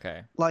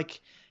 Okay.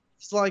 Like,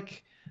 it's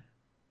like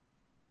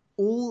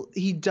all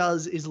he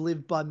does is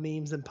live by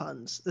memes and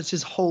puns. That's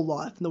his whole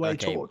life and the way he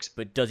talks.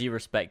 But does he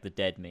respect the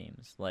dead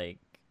memes? Like,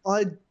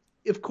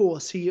 of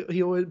course, he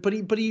always,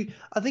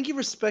 I think he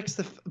respects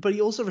but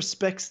he also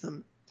respects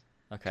them.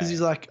 Okay. Because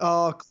he's like,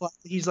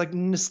 he's like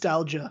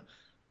nostalgia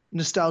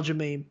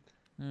meme.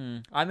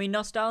 I mean,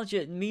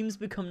 nostalgia memes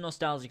become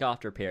nostalgic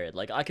after a period.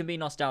 Like, I can be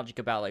nostalgic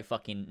about like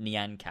fucking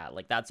Nyan Cat.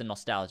 Like, that's a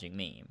nostalgic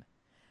meme.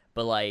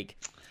 But like,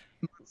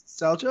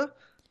 nostalgia,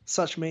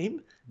 such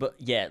meme. But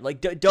yeah,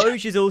 like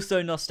Doge is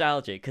also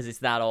nostalgic because it's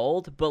that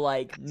old. But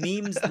like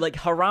memes, like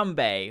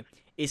Harambe,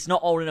 it's not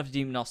old enough to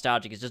be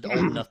nostalgic. It's just old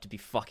enough to be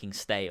fucking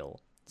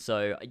stale.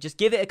 So just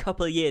give it a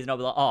couple of years, and I'll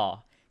be like, oh,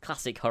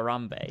 classic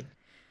Harambe,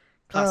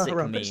 classic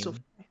meme.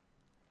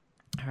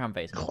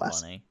 Harambe's not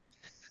funny.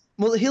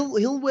 Well,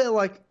 he'll wear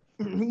like,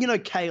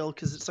 kale,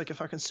 because it's like a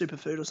fucking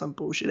superfood or some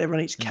bullshit.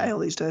 Everyone eats kale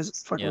these days.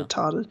 It's fucking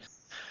retarded.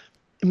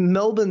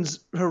 Melbourne's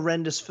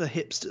horrendous for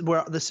hipster,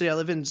 where the city I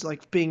live in is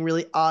like being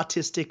really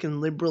artistic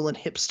and liberal and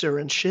hipster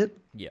and shit.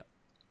 Yeah.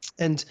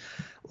 And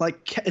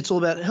like, it's all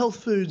about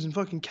health foods and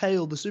fucking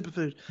kale, the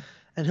superfood.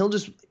 And he'll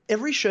just,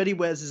 every shirt he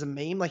wears is a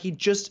meme. Like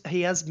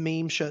he has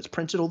meme shirts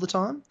printed all the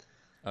time.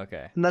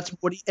 Okay. And that's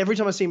what every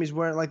time I see him, he's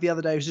wearing, like the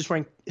other day, he was just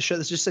wearing a shirt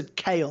that just said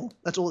kale.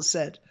 That's all it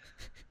said.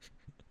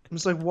 I'm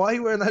just like, why are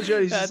you wearing that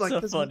shirt? He's That's just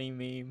like, a funny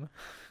meme.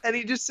 And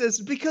he just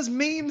says, because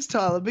memes,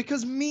 Tyler,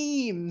 because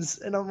memes.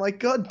 And I'm like,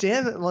 God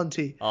damn it,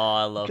 Monty. Oh,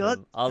 I love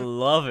him. I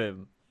love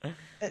him.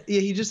 Yeah,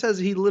 he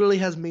literally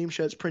has meme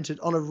shirts printed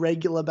on a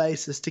regular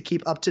basis to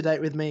keep up to date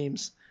with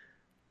memes.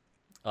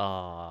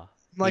 Ah,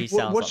 like, he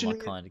sounds like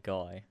my kind of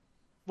guy.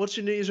 What's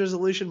your New Year's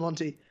resolution,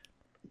 Monty?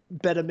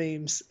 Better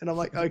memes. And I'm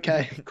like,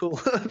 okay,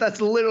 cool. That's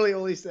literally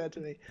all he said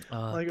to me.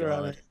 Oh, like, God.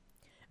 all right.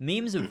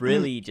 Memes have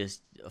really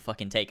just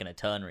fucking taken a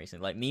turn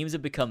recently. Like, memes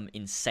have become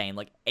insane.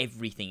 Like,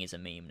 everything is a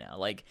meme now.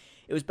 Like,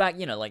 it was back,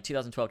 like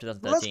 2012,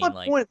 2013. Well, that's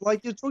my point.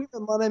 Like, you're talking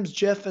about My Name's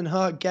Jeff and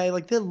Her Gay.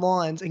 Like, they're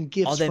lines and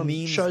gifs from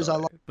memes, shows though. I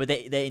like. But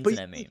they're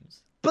internet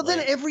memes. But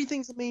then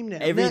everything's a meme now.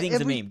 Everything's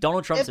a meme.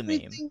 Donald Trump's a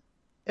meme.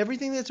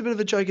 Everything that's a bit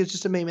of a joke is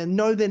just a meme. And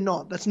no, they're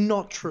not. That's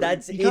not true.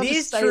 It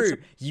is true.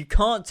 You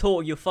can't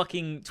talk. You're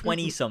fucking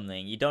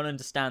 20-something. You don't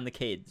understand the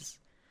kids.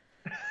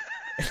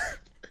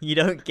 You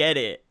don't get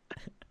it.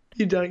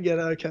 You don't get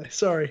it. Okay,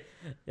 sorry.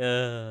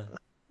 Oh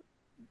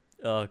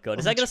God,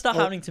 is that gonna start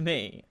happening to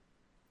me?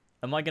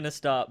 Am I gonna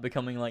start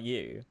becoming like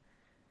you?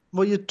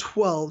 Well, you're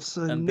 12,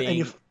 so and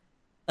you're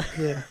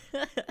yeah,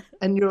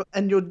 and you're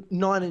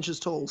 9 inches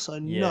tall, so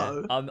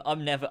no.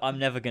 I'm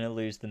never gonna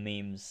lose the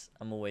memes.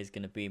 I'm always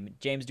gonna be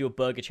James. Do a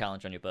burger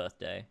challenge on your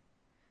birthday.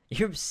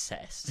 You're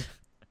obsessed.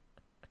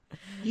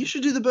 You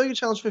should do the burger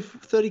challenge for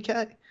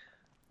 30K.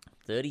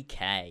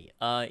 30K.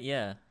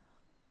 Yeah.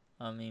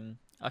 I mean,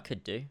 I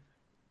could do.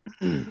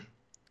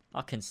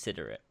 I'll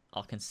consider it.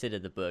 I'll consider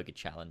the burger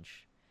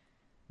challenge.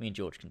 Me and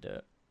George can do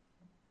it.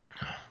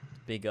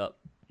 Big up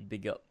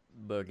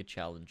burger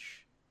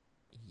challenge.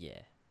 Yeah.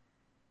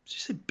 Did you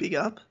say big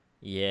up?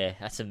 Yeah,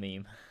 that's a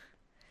meme.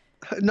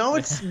 No,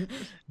 it's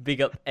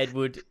big up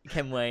Edward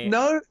Kenway.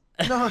 No,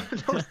 it's not.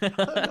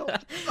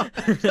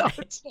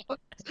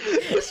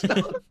 It's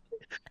not.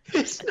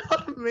 It's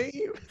not a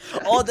meme.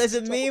 Oh, there's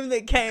a meme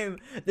that came.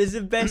 There's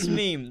the best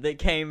meme that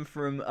came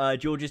from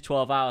George's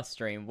 12-hour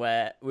stream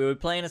where we were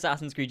playing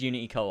Assassin's Creed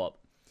Unity co-op,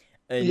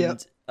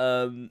 and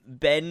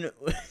Ben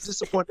was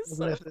disappointed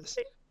with this.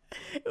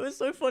 It was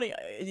so funny.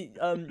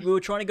 We were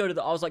trying to go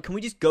to I was like, can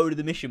we just go to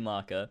the mission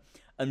marker?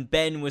 And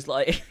Ben was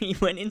like, he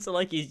went into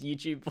like his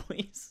YouTube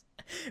voice,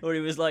 where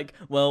he was like,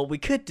 well, we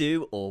could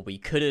do or we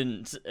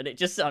couldn't, and it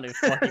just sounded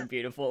fucking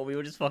beautiful. We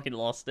were just fucking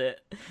lost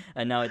it,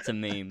 and now it's a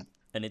meme.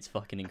 And it's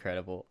fucking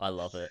incredible. I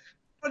love it.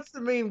 What's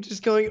the meme?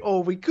 Just going,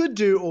 or we could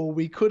do, or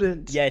we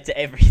couldn't. Yeah, to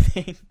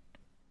everything.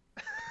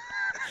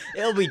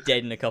 It'll be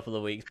dead in a couple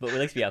of weeks, but at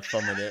least we have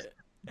fun with it.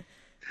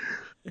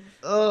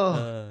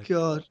 Oh,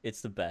 God.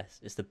 It's the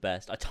best. It's the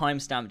best. I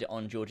timestamped it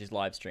on George's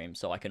live stream,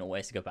 so I can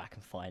always go back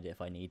and find it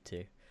if I need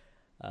to.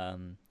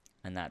 And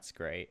that's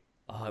great.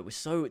 Oh, it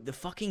was the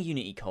fucking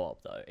Unity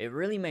co-op, though. It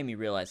really made me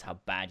realize how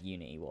bad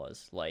Unity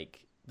was.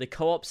 Like, the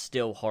co-op's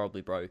still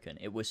horribly broken.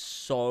 It was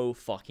so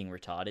fucking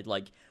retarded.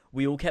 Like,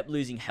 we all kept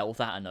losing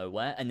health out of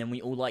nowhere, and then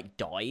we all like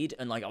died,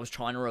 and like I was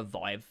trying to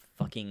revive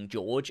fucking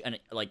George, and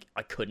like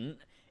I couldn't.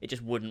 It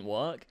just wouldn't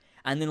work.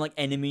 And then like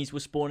enemies were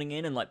spawning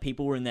in, and like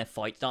people were in their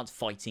fight stance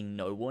fighting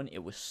no one.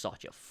 It was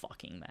such a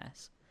fucking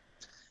mess.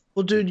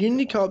 Well, dude,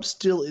 Unity Co-op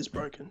still is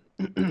broken.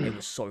 It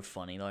was so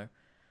funny though.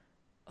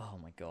 Oh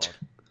my god.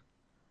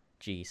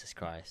 Jesus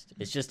Christ.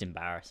 It's just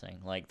embarrassing.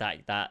 Like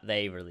that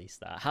they released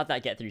that. How'd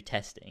that get through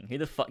testing? Who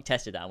the fuck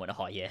tested that and went,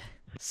 oh yeah,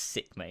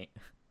 sick, mate.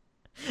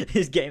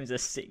 This game's a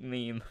sick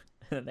meme.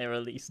 And they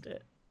released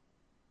it.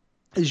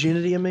 Is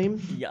Unity a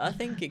meme? Yeah, I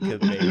think it could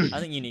be. I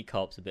think Unity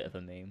Co-op's a bit of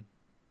a meme.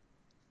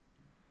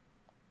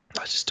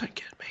 I just don't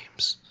get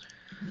memes.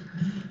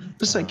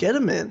 Just don't get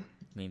them, man.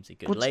 Memes are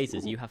good.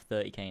 Lasers, you have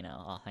 30k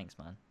now. Oh, thanks,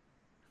 man.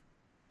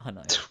 I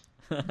know.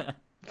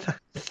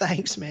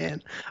 Thanks,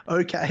 man.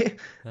 Okay.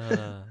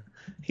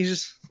 He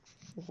just...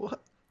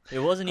 What? It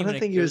wasn't even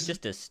it was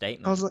just a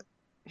statement. I was like,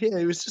 yeah,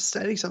 he was just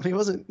stating something. It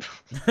wasn't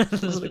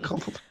a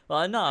compliment.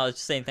 Well, no, I was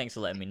just saying thanks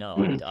for letting me know.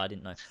 I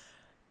didn't know.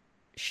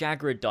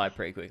 Shagrid died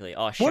pretty quickly.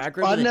 Oh,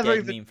 Shagrid was a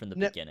dead meme from the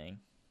beginning.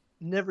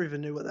 Never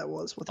even knew what that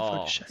was. What the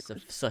fuck is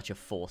Shagrid? It's such a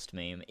forced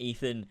meme.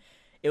 Ethan,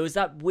 it was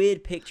that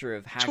weird picture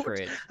of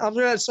Hagrid. I'm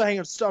gonna have to hang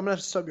up. I'm gonna have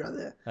to stop you right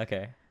there.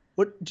 Okay.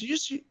 What do you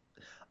just?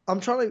 I'm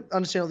trying to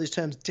understand all these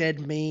terms. Dead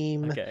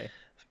meme. Okay.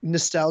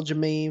 Nostalgia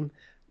meme.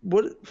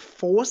 What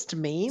forced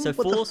meme? So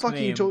what forced the fuck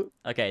meme. Are you talking?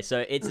 Okay,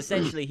 so it's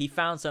essentially he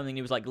found something.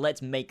 He was like,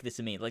 "Let's make this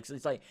a meme." Like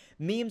it's like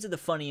memes are the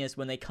funniest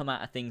when they come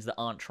out of things that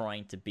aren't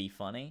trying to be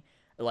funny,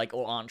 like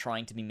or aren't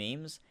trying to be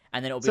memes,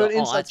 and then it'll be like,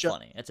 "Oh, that's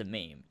funny. It's a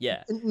meme."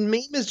 Yeah.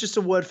 Meme is just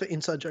a word for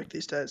inside joke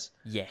these days.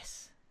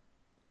 Yes.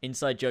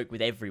 Inside joke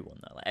with everyone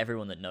though, like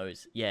everyone that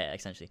knows. Yeah,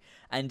 essentially.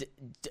 And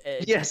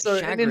yeah,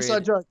 so Shagrid... an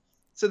inside joke.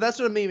 So that's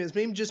what a meme is.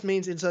 Meme just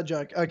means inside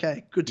joke.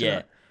 Okay, good to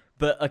know.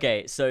 But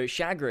okay, so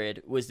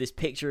Shagrid was this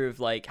picture of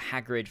like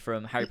Hagrid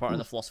from Harry Potter and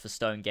the Philosopher's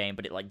Stone game,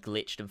 but it like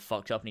glitched and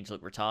fucked up and he just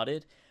looked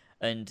retarded.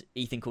 And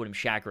Ethan called him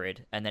Shagrid,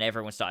 and then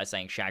everyone started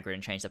saying Shagrid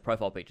and changed their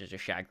profile picture to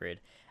Shagrid.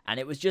 And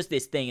it was just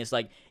this thing. It's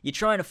like you're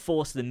trying to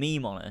force the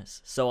meme on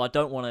us, so I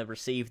don't want to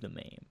receive the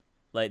meme.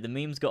 Like the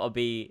meme's gotta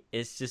be,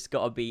 it's just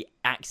gotta be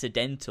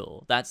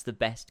accidental. That's the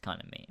best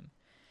kind of meme.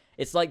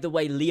 It's like the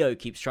way Leo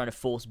keeps trying to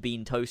force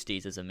bean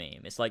toasties as a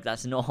meme. It's like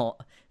it's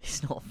not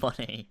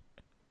funny.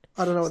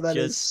 I don't know what that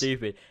is. Just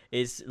stupid.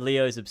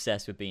 Leo's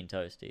obsessed with bean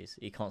toasties.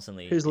 He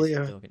constantly. Who's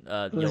Leo?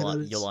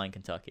 You're in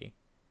Kentucky.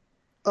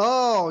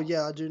 Oh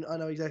yeah, I do. I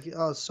know exactly.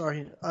 Oh,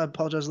 sorry. I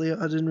apologize, Leo.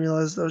 I didn't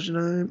realize that was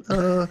your name.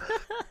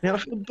 Now I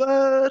feel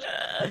bad.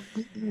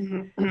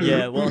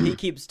 Yeah, well, he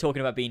keeps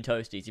talking about bean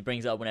toasties. He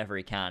brings it up whenever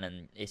he can,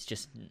 and it's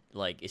just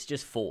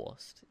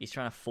forced. He's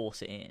trying to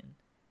force it in,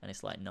 and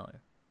it's like no.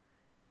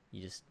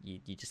 You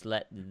just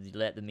let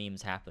the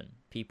memes happen.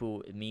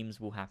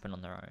 Memes will happen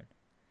on their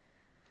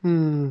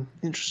own.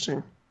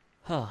 Interesting.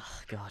 Oh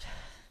God.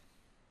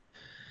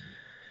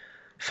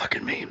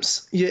 Fucking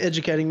memes. You're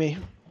educating me.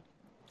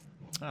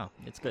 Oh,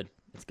 it's good.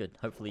 It's good.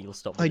 Hopefully you'll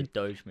stop with the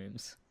Doge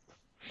memes.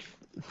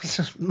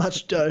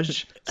 Much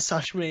Doge.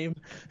 Such meme.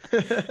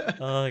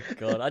 Oh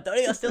God.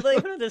 I still don't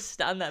even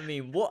understand that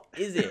meme. What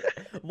is it?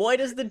 Why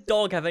does the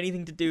dog have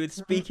anything to do with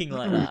speaking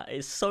like that?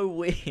 It's so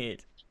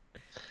weird.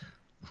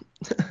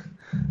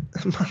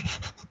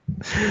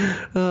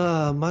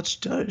 Much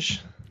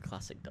Doge.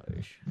 Classic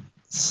Doge.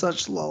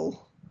 Such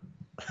lol.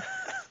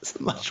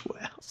 Much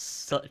wow.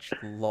 Such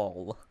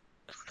lol.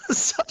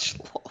 Such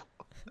lol.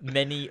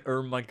 Many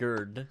my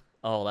gerd.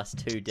 Oh, that's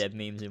 2 dead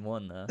memes in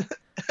one there.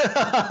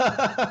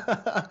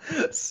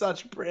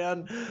 Such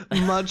brown,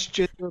 much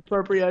gender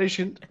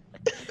appropriation.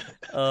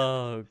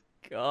 Oh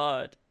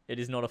God. It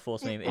is not a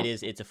forced meme.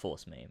 It's a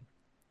forced meme.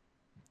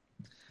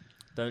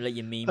 Don't let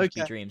your memes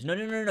be dreams.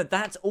 No.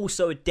 That's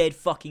also a dead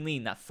fucking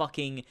meme. That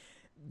fucking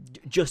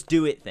just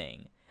do it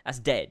thing. That's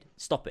dead.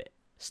 Stop it.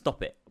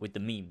 Stop it with the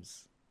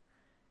memes.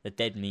 The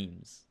dead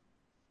memes.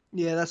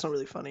 Yeah, that's not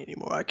really funny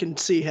anymore. I can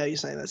see how you're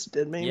saying that's a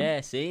dead meme.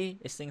 Yeah, see?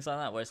 It's things like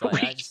that where it's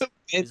like,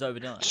 it's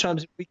overdone.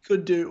 Sometimes we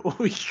could do or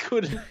we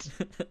couldn't.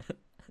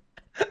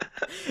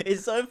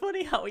 It's so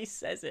funny how he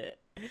says it.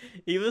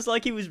 He was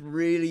like he was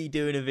really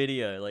doing a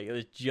video. Like, it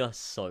was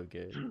just so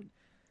good.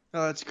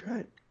 Oh, that's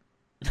great.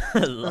 I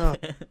love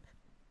it.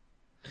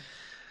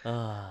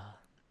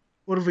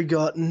 What have we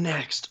got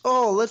next?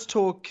 Oh, let's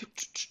talk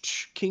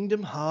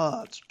Kingdom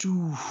Hearts.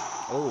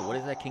 Oh, what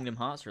is that Kingdom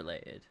Hearts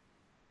related?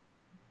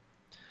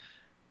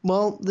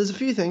 Well, there's a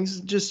few things.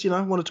 Just,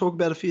 want to talk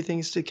about a few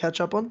things to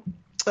catch up on.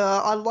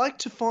 I'd like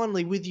to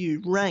finally, with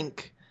you,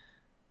 rank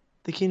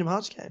the Kingdom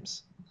Hearts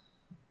games.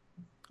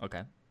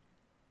 Okay.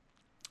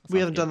 We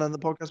haven't done that in the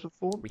podcast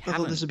before. I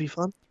thought this would be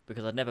fun.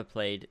 Because I'd never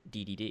played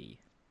DDD.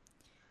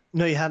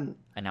 No, you hadn't.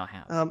 I now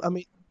have. I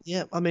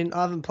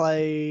haven't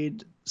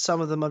played some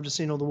of them. I've just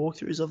seen all the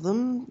walkthroughs of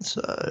them.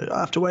 So I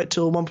have to wait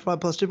till 1.5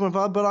 plus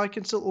 2.5, but I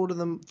can still order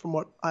them from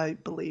what I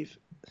believe.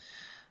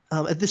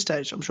 At this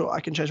stage, I'm sure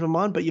I can change my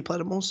mind, but you played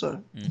them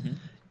also. Mm-hmm.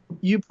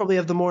 You probably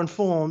have the more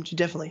informed. You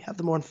definitely have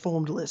the more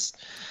informed list.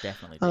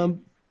 Definitely do.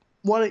 Do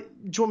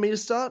you want me to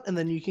start, and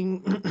then you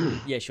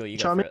can... Yeah, sure. You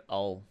go for it.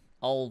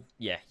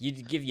 You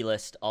give your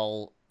list.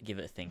 I'll give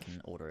it a think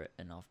and order it,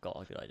 and I've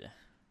got a good idea.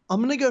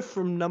 I'm gonna go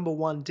from number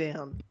 1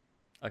 down.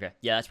 Okay,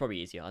 yeah, that's probably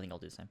easier. I think I'll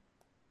do the same.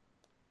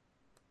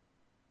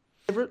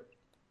 Favorite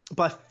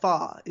by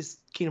far is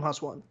Kingdom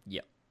Hearts 1.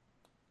 Yep.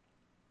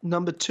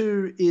 Number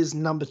 2 is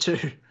number 2.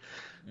 Okay.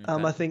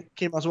 I think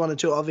Kingdom Hearts 1 and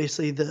 2 are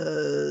obviously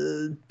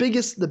the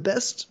biggest, the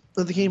best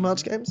of the Kingdom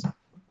Hearts games.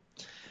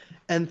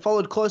 And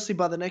followed closely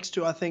by the next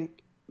 2, I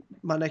think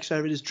my next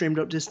favorite is Dream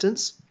Drop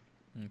Distance.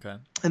 Okay.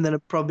 And then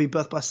it'd probably be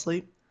Birth by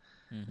Sleep.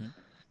 Mm-hmm.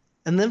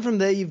 And then from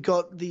there, you've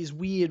got these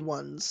weird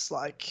ones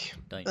like...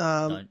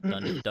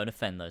 Don't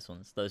offend those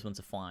ones. Those ones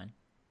are fine.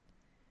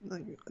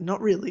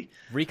 Not really.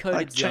 Recoded's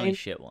Like the only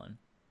shit one.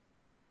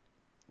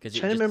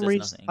 Chain of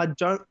Memories, I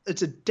don't...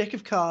 It's a deck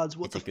of cards.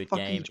 What it's a the good fuck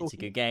game. are you talking It's a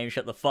good game.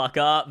 Shut the fuck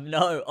up.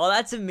 No. Oh,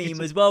 that's a meme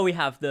as well. We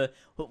have the...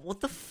 What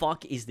the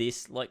fuck is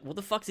this? Like, what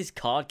the fuck's this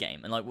card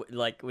game? And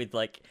like who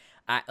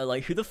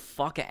the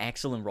fuck are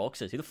Axel and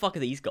Roxas? Who the fuck are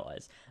these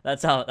guys?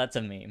 That's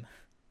a meme.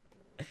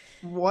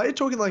 Why are you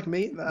talking like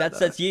me?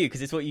 That's you,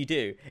 because it's what you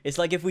do. It's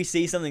like if we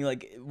see something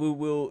like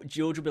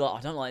George will be like,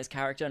 I don't like this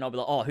character, and I'll be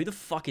like, oh, who the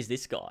fuck is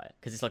this guy?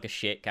 Because it's like a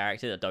shit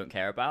character that I don't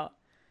care about.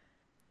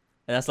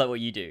 And that's like what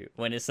you do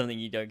when it's something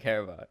you don't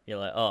care about. You're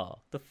like, oh,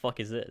 the fuck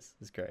is this?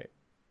 It's great.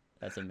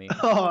 That's a meme.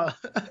 Oh,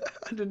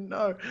 I didn't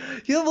know.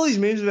 You have all these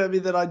memes about me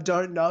that I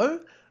don't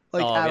know,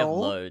 like we at have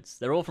all. Loads.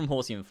 They're all from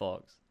Horsey and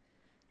Fox.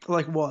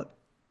 Like what?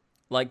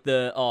 Like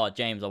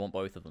James, I want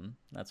both of them.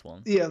 That's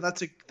one. Yeah,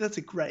 that's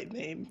a great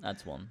meme.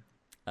 That's one.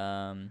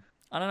 I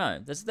don't know.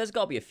 There's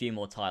got to be a few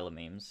more Tyler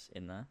memes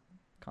in there.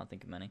 Can't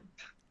think of many.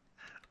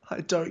 I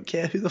don't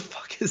care who the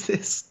fuck is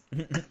this.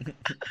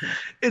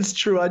 It's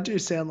true. I do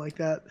sound like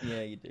that.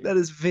 Yeah, you do. That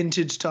is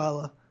vintage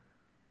Tyler.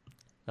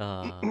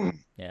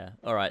 Yeah.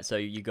 All right. So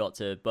you got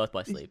to Birth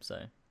by Sleep.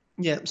 So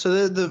Yeah.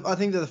 So I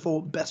think they're the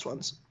 4 best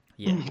ones.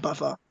 Yeah. By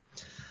far.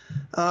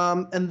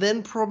 And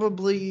then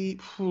probably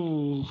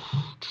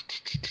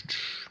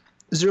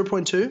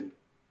 0.2.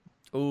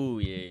 Oh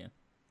yeah.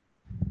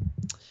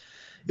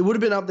 It would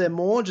have been up there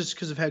more just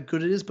because of how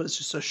good it is, but it's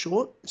just so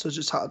short. So it's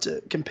just hard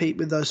to compete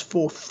with those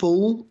 4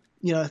 full,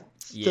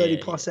 30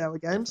 plus hour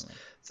games,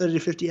 Definitely. 30 to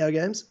 50 hour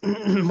games,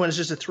 when it's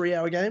just a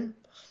 3-hour game.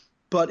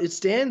 But it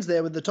stands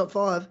there with the top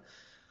 5.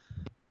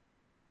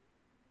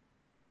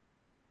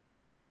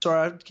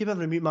 Sorry, I keep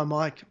having to mute my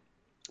mic.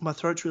 My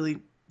throat's really...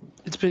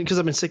 It's been because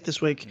I've been sick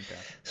this week. Okay.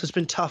 So it's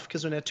been tough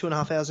because we're now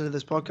 2.5 hours into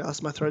this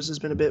podcast. My throat's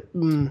just been a bit...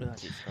 Oh,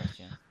 Jesus Christ,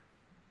 yeah.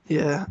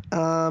 Yeah.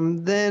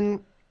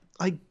 Then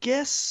I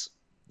guess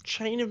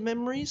Chain of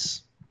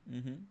Memories.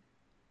 Mm-hmm.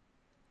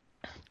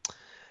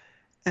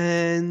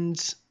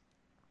 And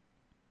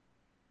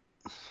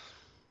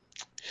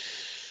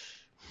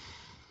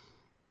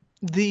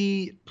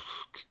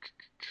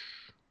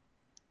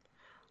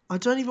I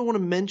don't even want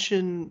to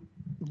mention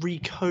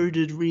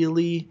Recoded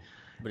really.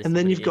 And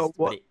then you've got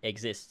what? But it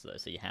exists though,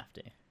 so you have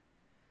to.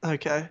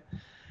 Okay.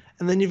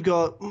 And then you've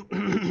got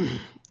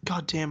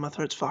God damn, my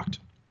throat's fucked.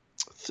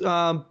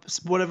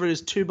 Whatever it is,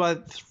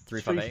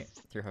 358.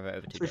 358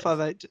 over 2 days.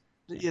 358.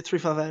 Yeah,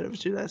 358 over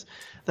 2 days.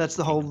 That's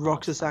the whole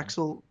Roxas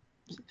Axel.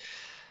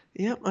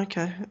 Yep.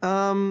 Okay.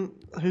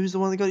 Who's the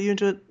one that got you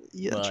into it?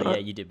 Yeah, Well, that's right.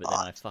 yeah, you did, but then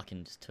I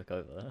fucking just took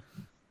over.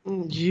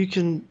 You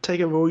can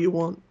take over all you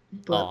want,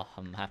 but Oh,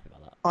 I'm happy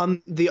about that.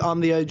 I'm the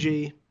OG.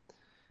 You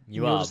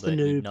You're are, just but the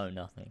you noob. know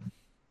nothing.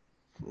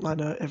 I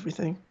know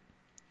everything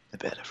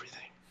about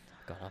everything.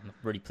 God, I'm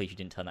really pleased you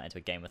didn't turn that into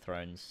a Game of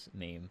Thrones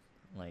meme,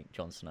 like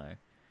Jon Snow.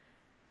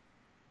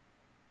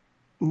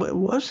 Wait,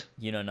 what?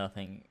 You know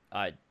nothing.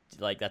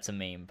 That's a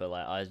meme,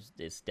 but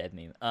it's dead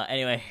meme.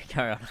 Anyway,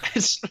 carry on.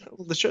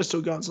 Well, the show's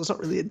still going, so it's not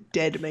really a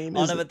dead meme.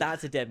 Oh Is no, it? but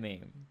that's a dead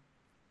meme.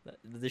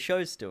 The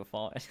show's still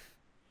fine.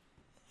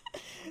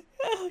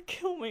 Oh,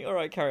 kill me. All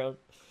right, carry on.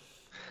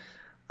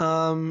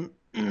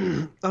 I'm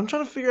trying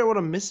to figure out what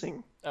I'm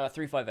missing.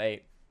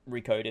 358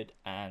 Recoded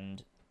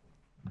and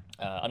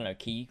I don't know,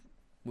 Key.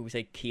 Would we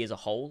say Key as a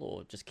whole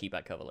or just Key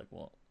back cover? Like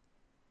what?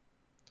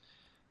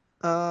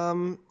 I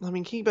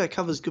mean, King Back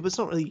cover's good, but it's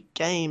not really a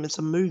game. It's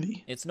a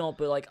movie. It's not,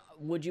 but like,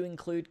 would you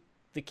include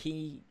the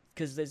Key?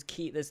 Because there's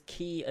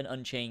Key and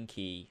Unchained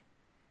Key,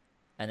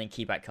 and then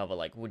Key back cover.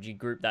 Like, would you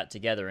group that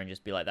together and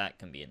just be like, that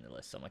can be in the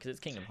list somewhere? Because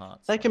it's Kingdom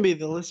Hearts. That can be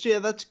the list. Yeah,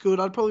 that's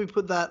good. I'd probably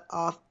put that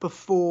up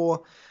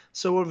before.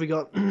 So what have we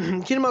got?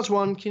 Kingdom Hearts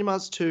 1, Kingdom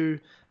Hearts 2,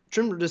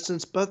 Dream Drop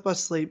Distance, Birth by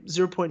Sleep,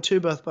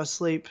 0.2 Birth by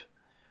Sleep.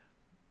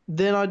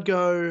 Then I'd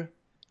go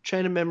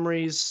Chain of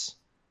Memories,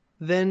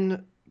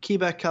 then Key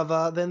back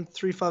cover, then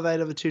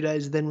 358 over 2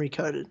 days, then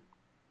Recoded.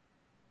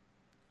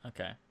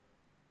 Okay.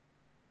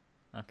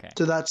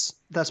 So that's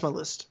my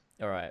list.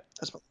 All right.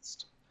 That's my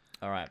list.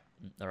 All right.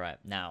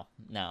 Now,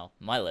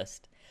 my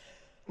list.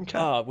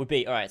 Okay. Would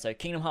be all right. So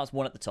Kingdom Hearts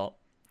 1 at the top,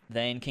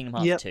 then Kingdom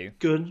Hearts 2,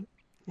 Good.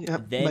 Yeah.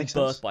 then makes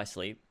Birth sense. by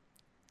Sleep.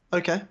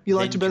 Okay. You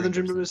liked it better than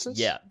Dream Drop Drop Distance?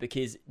 Yeah,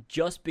 because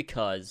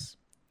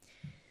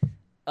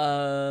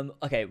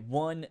Okay,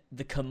 one,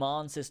 the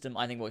command system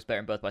I think works better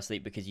in Birth by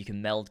Sleep because you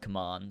can meld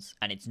commands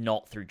and it's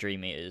not through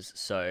Dream Eaters,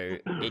 so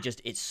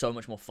it's so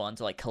much more fun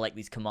to like collect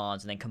these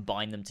commands and then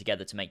combine them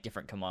together to make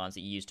different commands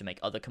that you use to make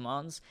other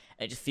commands.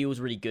 And it just feels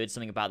really good.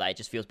 Something about that, it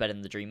just feels better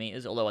than the Dream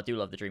Eaters, although I do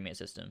love the Dream Eater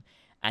system.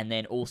 And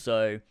then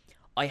also,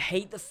 I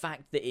hate the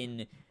fact that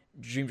in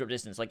Dream Drop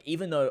Distance, like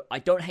even though I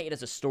don't hate it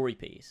as a story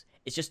piece,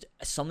 it's just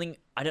something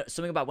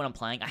about when I'm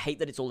playing. I hate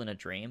that it's all in a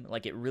dream.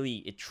 Like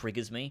it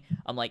triggers me.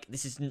 I'm like,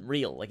 this isn't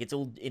real. Like it's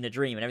all in a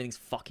dream and everything's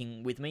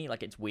fucking with me.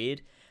 Like it's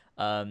weird.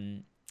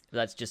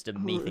 That's just a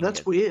me thing.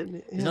 That's weird.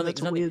 Yeah,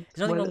 there's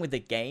nothing wrong with the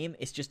game.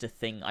 It's just a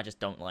thing. I just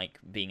don't like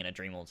being in a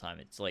dream all the time.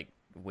 It's like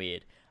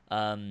weird.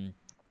 Then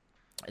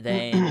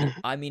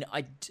I mean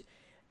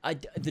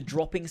the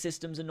dropping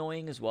system's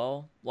annoying as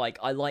well. Like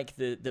I like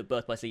the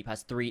Birth by Sleep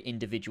has 3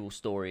 individual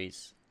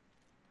stories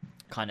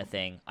kind of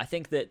thing. I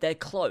think that they're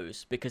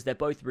close because they're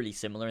both really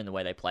similar in the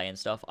way they play and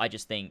stuff. I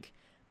just think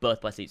Birth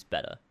by Sleep's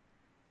better.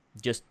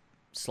 Just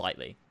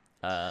slightly.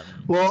 Well,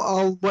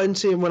 I'll wait and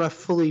see when I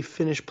fully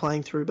finish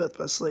playing through Birth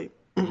by Sleep.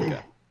 Okay.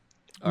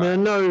 I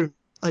mean,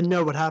 I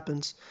know what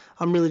happens.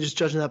 I'm really just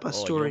judging that by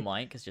story. Your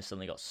mic has just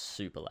suddenly got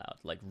super loud,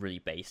 like really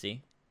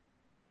bassy.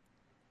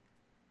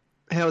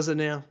 How is it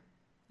now?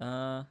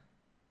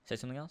 Say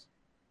something else?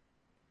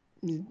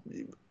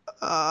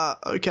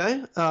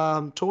 Okay.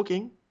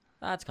 Talking.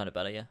 That's kind of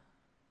better, yeah.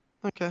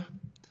 Okay.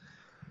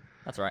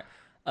 That's all right.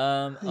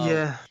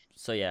 Yeah.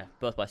 So yeah,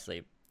 Birth by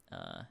Sleep,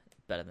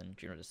 better than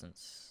Dream Drop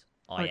Distance,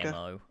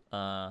 IMO.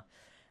 Okay.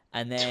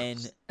 And then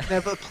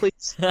never,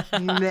 please,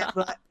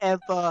 never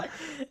ever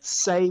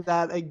say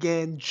that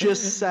again.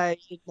 Just say,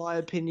 in my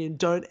opinion,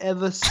 don't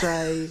ever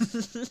say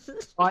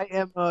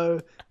IMO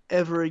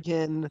ever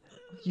again,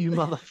 you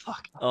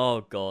motherfucker.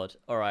 Oh god.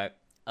 All right.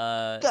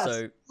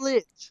 That's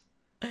lit.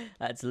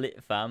 That's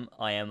lit, fam.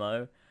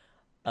 IMO.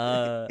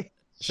 So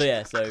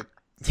yeah. So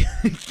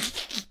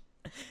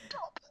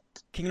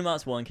Kingdom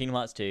Hearts 1, Kingdom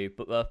Hearts 2,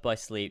 but Birth by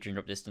Sleep, Dream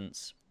Drop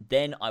Distance.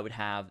 Then I would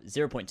have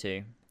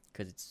 0.2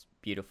 because it's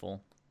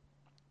beautiful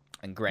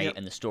and great,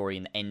 and the story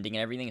and the ending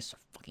and everything is so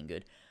fucking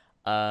good.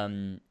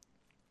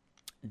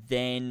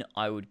 Then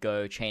I would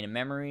go Chain of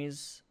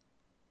Memories,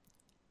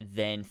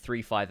 then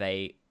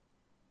 358,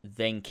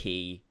 then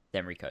Key,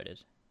 then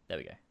Recoded. There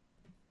we go.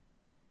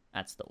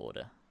 That's the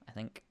order, I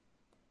think.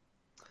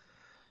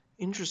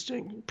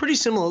 Interesting. Pretty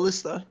similar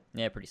list, though.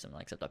 Yeah, pretty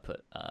similar, except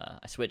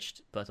I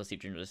switched Birth by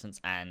Sleep, Dream Drop Distance,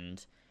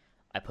 and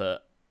I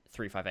put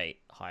 358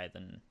 higher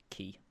than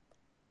Key.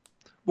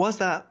 Why's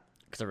that?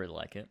 Because I really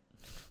like it.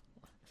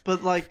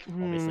 But like,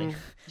 obviously.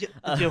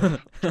 Okay,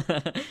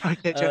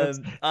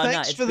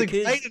 thanks for the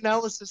great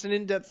analysis and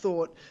in-depth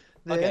thought.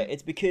 There. Okay,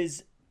 it's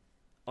because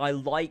I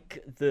love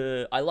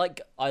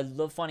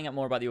finding out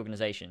more about the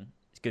organization.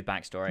 It's good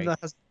backstory.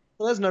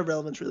 Well, there's no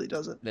relevance, really,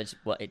 does it?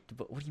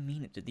 But what do you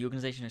mean? The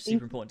organization is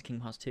super important to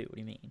Kingdom Hearts 2. What do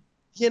you mean?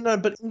 Yeah, no,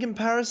 but in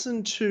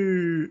comparison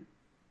to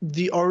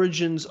the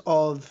origins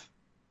of,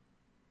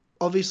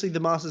 obviously,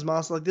 the Master's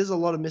Master, like, there's a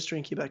lot of mystery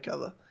in Key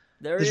cover.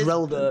 There's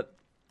relevant. But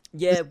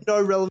yeah. There's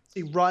no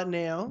relevancy right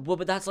now. Well,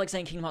 but that's like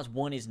saying Kingdom Hearts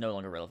 1 is no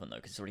longer relevant, though,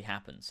 because it's already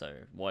happened. So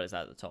why is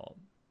that at the top?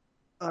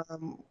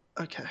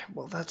 Okay,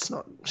 well, that's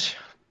not...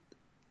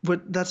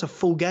 But that's a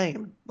full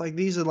game. Like,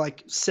 these are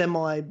like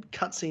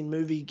semi-cutscene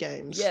movie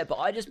games. Yeah, but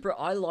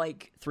I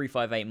like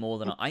 358 more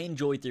than... I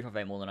enjoyed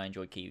 358 more than I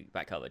enjoyed Key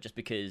back cover, just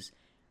because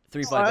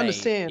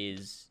 358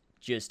 is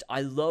just...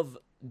 I love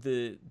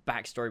the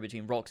backstory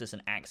between Roxas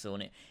and Axel,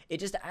 and it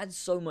just adds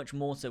so much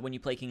more to when you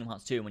play Kingdom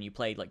Hearts 2 and when you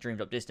play like Dream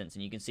Drop Distance,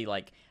 and you can see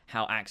like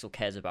how Axel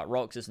cares about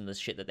Roxas and the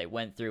shit that they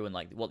went through and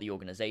like what the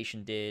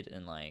organization did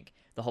and like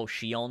the whole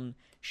Xion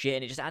shit,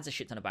 and it just adds a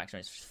shit ton of backstory.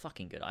 It's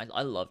fucking good.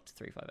 I loved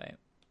 358.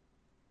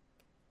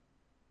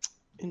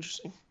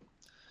 Interesting.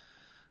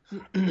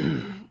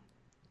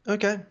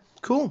 Okay,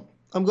 cool.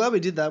 I'm glad we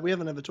did that. We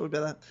haven't ever talked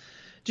about that.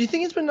 Do you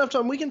think it's been enough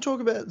time? We can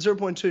talk about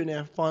 0.2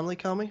 now, finally,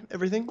 can't we?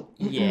 Everything?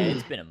 Yeah,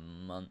 it's been a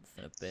month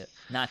and a bit.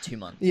 Nah, 2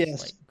 months.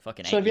 Yes. Like,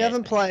 fucking 8 so if you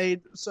haven't man.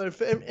 played, so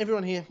for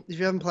everyone here, if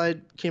you haven't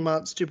played Kingdom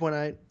Hearts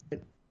 2.8,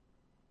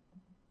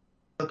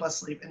 by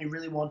Sleep, and you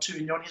really want to,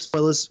 and you don't hear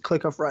spoilers,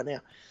 click off right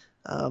now.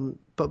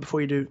 But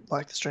before you do,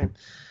 like the stream.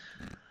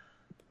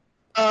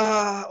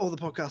 Or the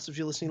podcast if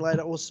you're listening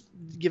later, or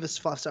give us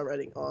a 5-star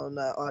rating on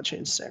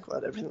iTunes,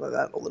 SoundCloud, everything like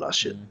that, all the nice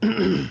shit.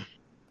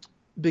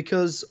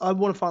 Because I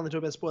want to finally talk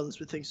about spoilers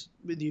with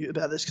you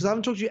about this, because I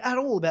haven't talked to you at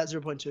all about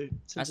 0.2.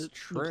 That's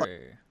true.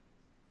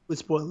 With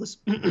spoilers.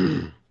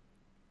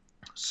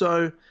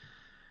 So,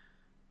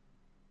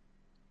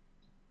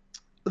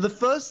 the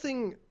first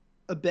thing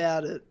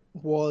about it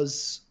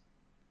was,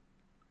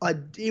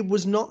 it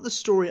was not the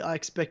story I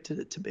expected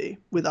it to be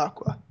with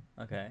Aqua.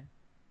 Okay.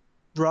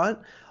 Right?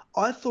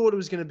 I thought it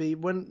was going to be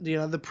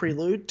the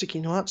prelude to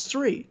Kingdom Hearts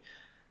 3.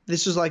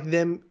 This was like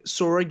them,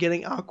 Sora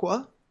getting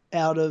Aqua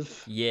out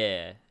of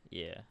the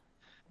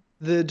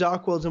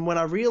Dark Worlds. And when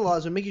I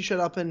realized when Mickey showed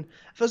up, and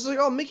first I was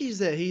like, oh, Mickey's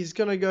there. He's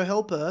going to go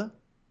help her.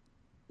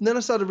 And then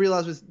I started to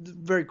realize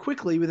very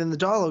quickly within the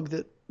dialogue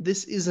that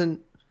this isn't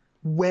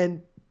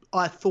when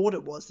I thought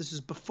it was. This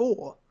is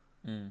before.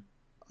 Mm.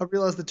 I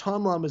realized the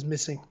timeline was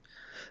missing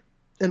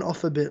and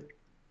off a bit.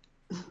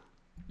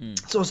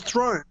 So I was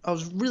thrown. I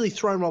was really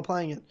thrown while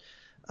playing it,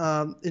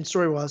 in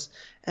story-wise.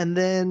 And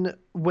then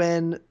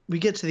when we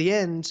get to the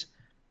end,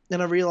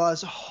 and I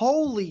realize,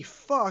 holy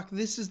fuck,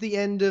 this is the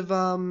end of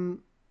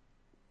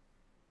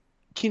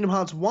Kingdom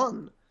Hearts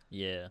 1.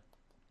 Yeah.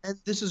 And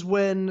this is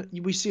when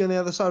we see on the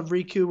other side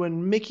Riku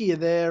and Mickey are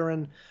there,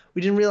 and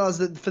we didn't realize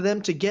that for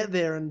them to get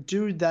there and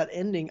do that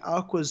ending,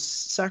 Aqua's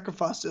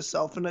sacrificed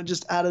herself, and it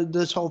just added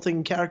this whole thing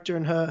in character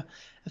and her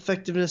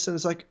effectiveness, and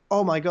it's like,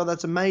 oh my god,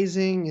 that's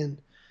amazing. And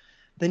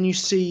then you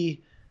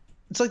see,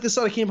 it's like the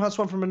start of Kingdom Hearts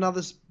 1 from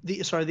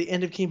the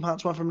end of Kingdom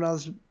Hearts 1 from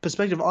another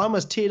perspective. I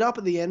almost teared up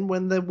at the end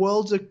when the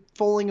worlds are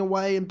falling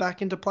away and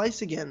back into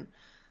place again.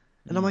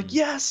 And I'm like,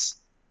 yes!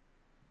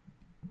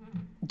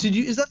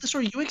 Is that the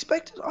story you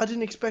expected? I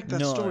didn't expect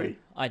that story.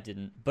 I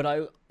didn't.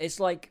 But it's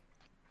like,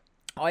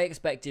 I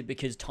expected,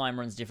 because time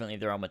runs differently in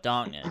the Realm of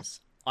Darkness,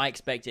 I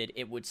expected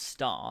it would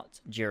start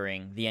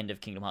during the end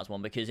of Kingdom Hearts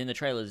 1, because in the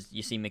trailers,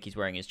 you see Mickey's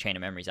wearing his Chain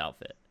of Memories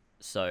outfit.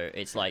 So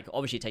it's like,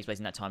 obviously it takes place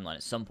in that timeline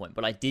at some point,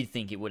 but I did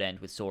think it would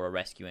end with Sora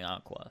rescuing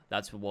Aqua.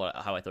 That's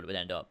how I thought it would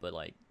end up, but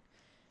like,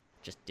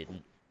 just didn't.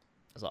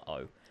 I was like,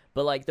 oh.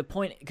 But like, the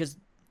point, because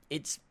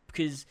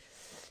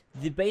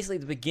basically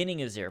the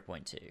beginning of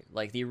 0.2,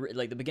 like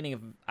the beginning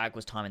of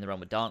Aqua's time in the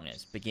Realm of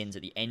Darkness begins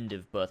at the end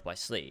of Birth by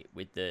Sleep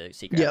with the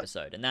secret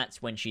episode, and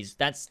that's when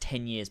that's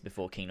 10 years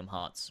before Kingdom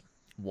Hearts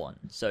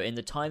 1. So in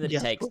the time that it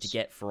takes to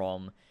get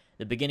from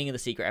the beginning of the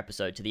secret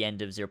episode to the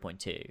end of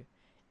 0.2,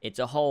 it's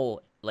a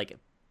whole, like,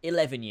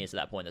 11 years at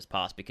that point that's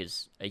passed,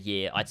 because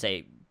I'd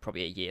say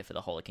probably a year for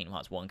the whole of Kingdom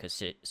Hearts 1,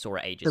 because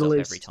Sora ages up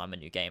every time a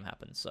new game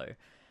happens, so...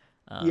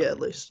 at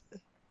least.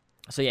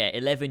 So yeah,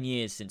 11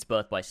 years since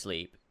Birth by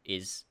Sleep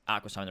is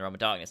Aqua's time in the Realm of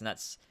Darkness, and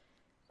that's...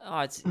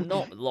 it's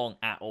not long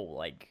at all,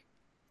 like...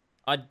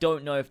 I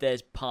don't know if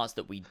there's parts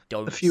that we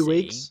don't see. A few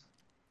weeks?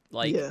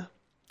 Like,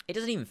 it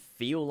doesn't even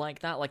feel like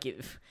that, like,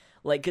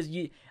 because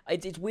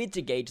it's weird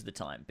to gauge the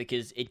time,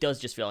 because it does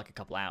just feel like a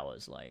couple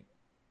hours, like...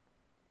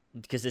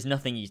 Because there's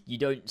nothing, you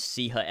don't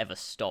see her ever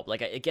stop.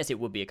 Like, I guess it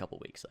would be a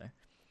couple weeks, though.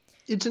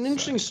 It's an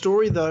interesting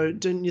story, though,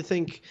 don't you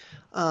think?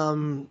 It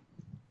kind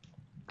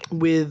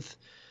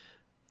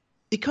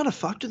of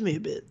fucked with me a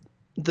bit.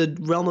 The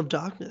Realm of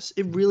Darkness.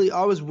 I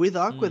was with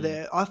Aqua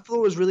there. I thought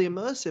it was really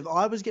immersive.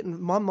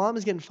 My mind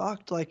was getting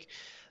fucked. Like,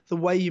 the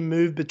way you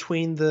move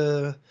between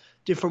the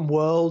different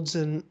worlds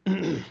and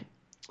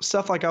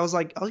stuff. Like, I was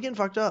getting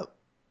fucked up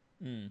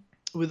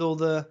with all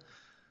the,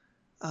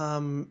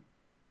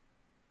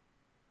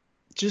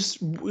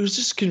 it was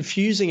just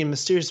confusing and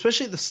mysterious,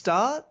 especially at the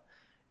start.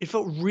 It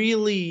felt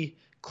really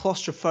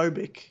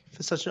claustrophobic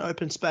for such an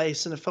open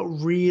space, and it felt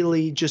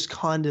really just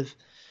kind of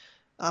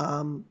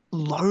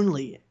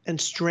lonely and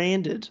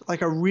stranded.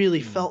 Like, I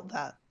really felt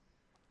that.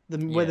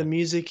 Where the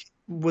music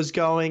was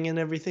going and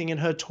everything, and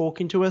her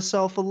talking to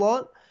herself a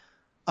lot,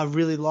 I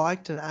really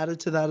liked and added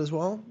to that as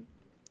well.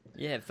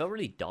 Yeah, it felt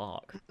really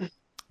dark.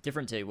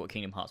 Different to what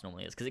Kingdom Hearts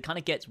normally is, because it kind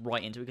of gets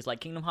right into it, because like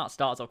Kingdom Hearts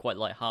starts off quite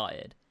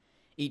lighthearted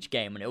each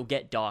game, and it'll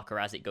get darker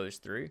as it goes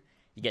through.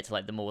 You get to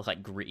like the more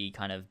like gritty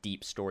kind of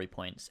deep story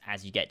points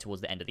as you get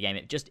towards the end of the game.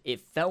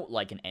 It felt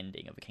like an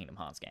ending of a Kingdom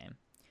Hearts game.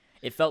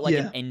 It felt like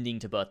an ending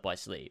to Birth by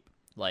Sleep.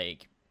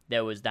 Like,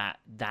 there was that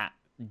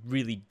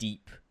really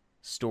deep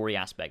story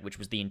aspect, which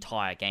was the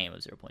entire game of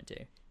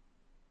 0.2.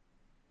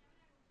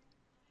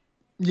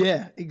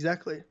 Yeah,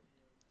 exactly.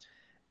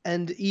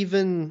 And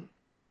even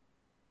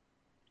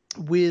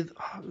with...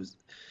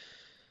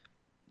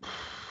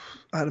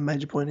 I had a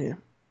major point here.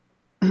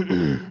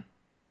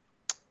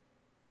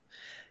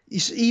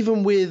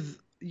 Even with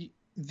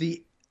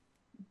the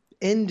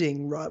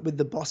ending, right, with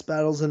the boss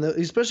battles, and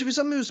especially for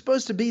something that was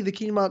supposed to be the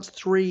Kingdom Hearts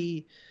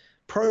 3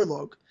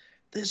 prologue,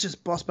 there's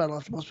just boss battle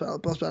after boss battle,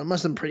 boss battle.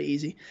 Must have been pretty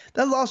easy.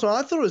 That last one,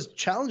 I thought it was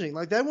challenging.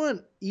 Like, they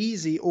weren't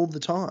easy all the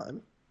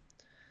time.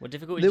 What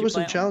difficulty? There was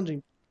some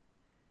challenging.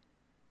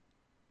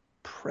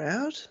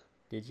 Proud?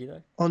 Did you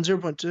though? On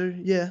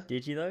 0.2, yeah.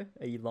 Did you though?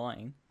 Are you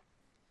lying?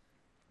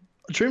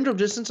 Dream Drop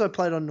Distance I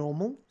played on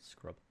normal.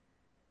 Scrub.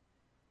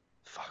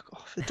 Fuck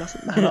off. It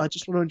doesn't matter. I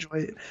just want to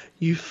enjoy it.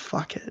 You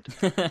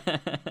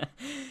fuckhead.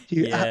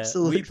 You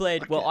absolutely We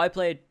played... Well, I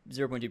played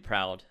 0.2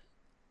 Proud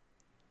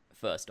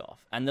first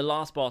off. And the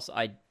last boss,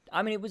 I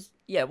mean, it was...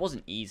 Yeah, it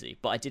wasn't easy,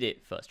 but I did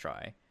it first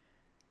try.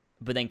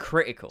 But then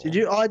Critical... Did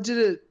you? I did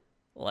it...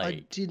 Like...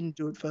 I didn't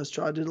do it first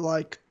try. I did it,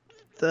 like,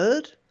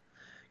 third?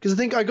 Because I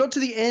think I got to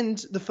the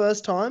end the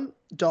first time,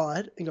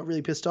 died, and got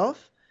really pissed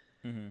off.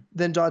 Mm-hmm.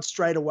 Then died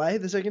straight away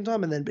the second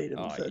time, and then beat him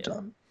the third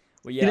time.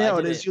 Well, yeah, you know how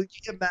it is. You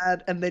get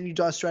mad, and then you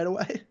die straight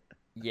away.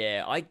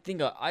 Yeah, I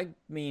think... I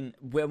mean,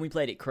 when we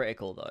played it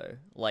Critical, though,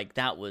 like,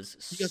 that was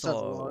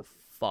so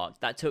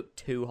fucked. That took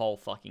 2 whole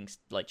fucking,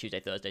 like, Tuesday,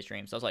 Thursday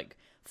streams. So that was, like,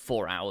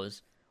 4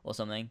 hours or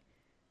something.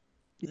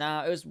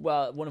 Nah, it was...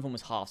 Well, one of them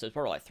was half, so it was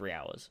probably, like, 3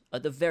 hours.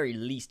 At the very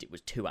least, it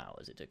was 2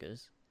 hours it took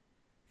us.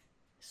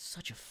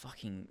 Such a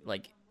fucking...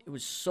 Like, it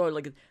was so...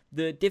 Like,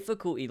 the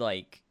difficulty,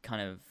 like,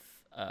 kind of...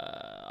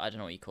 I don't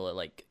know what you call it,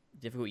 like,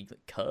 difficulty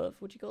curve.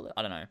 What do you call it?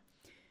 I don't know.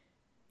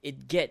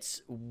 It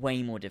gets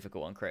way more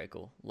difficult on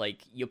critical.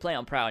 Like, you're playing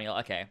on proud and you're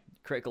like, okay,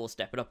 critical will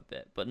step it up a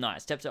bit. But no,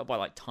 it steps it up by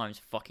like times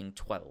fucking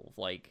 12.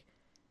 Like,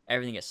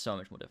 everything gets so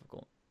much more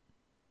difficult.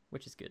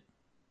 Which is good.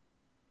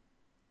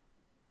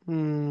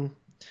 No,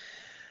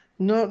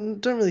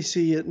 don't really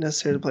see it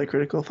necessary to play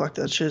critical. Fuck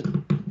that shit.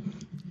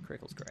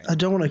 Critical's great. I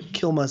don't want to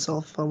kill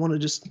myself. I want to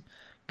just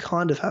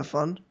kind of have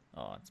fun.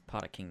 Oh, it's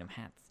part of Kingdom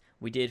Hearts.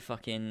 We did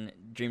fucking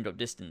Dream Drop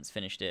Distance,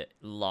 finished it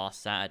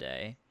last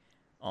Saturday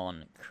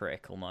on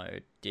critical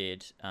mode.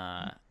 Did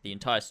the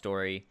entire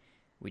story.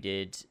 We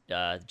did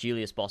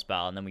Julius boss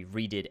battle, and then we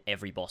redid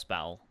every boss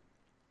battle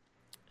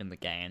in the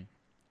game.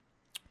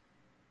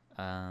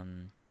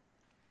 And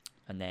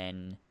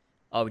then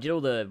we got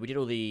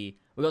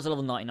to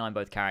level 99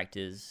 both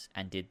characters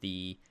and did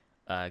the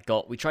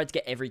we tried to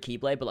get every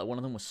Keyblade, but like one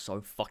of them was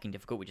so fucking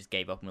difficult we just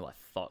gave up and we were like,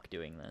 fuck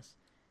doing this.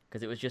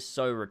 Because it was just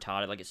so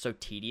retarded, like it's so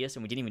tedious,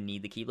 and we didn't even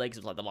need the Keyblade because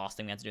it was like the last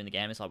thing we had to do in the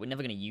game. It's like, we're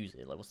never going to use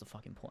it, like what's the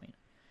fucking point?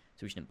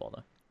 So we just didn't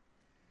bother.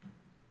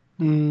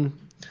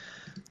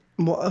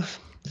 What?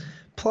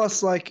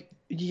 Plus, like,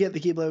 you get the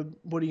Keyblade,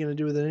 what are you going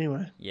to do with it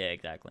anyway? Yeah,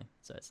 exactly.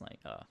 So it's like,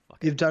 oh,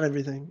 fuck You've it. done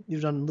everything.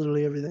 You've done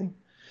literally everything.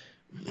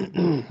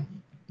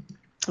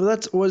 Well,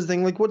 that's always the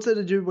thing. Like, what's there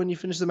to do when you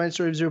finish the main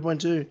story of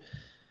 0.2?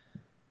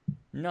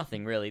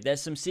 Nothing really.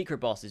 There's some secret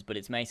bosses, but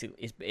it's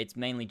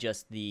mainly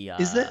just the.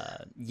 Is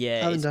there? Yeah,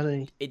 I haven't done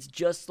any. It's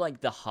just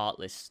like the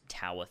Heartless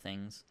Tower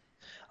things.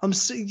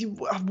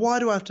 Why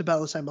do I have to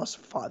battle the same boss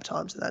 5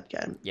 times in that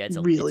game? Yeah, it's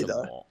a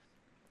lot.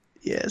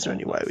 Yeah, is there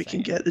any way we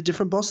can get a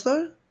different boss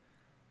though?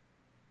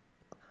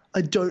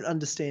 I don't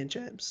understand,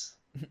 James.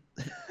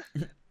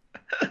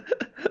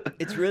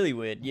 It's really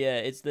weird. Yeah,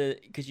 it's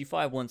because you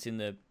fire once in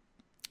the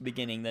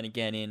beginning, then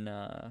again in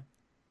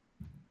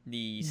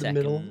the second.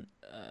 Middle.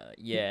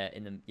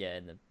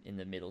 In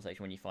the middle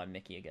section when you find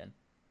Mickey again,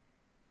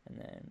 and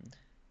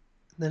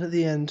then at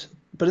the end.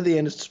 But at the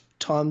end, it's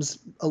times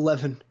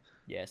 11.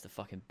 Yeah, it's the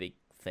fucking big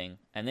thing.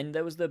 And then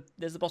there's the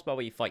boss battle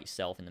where you fight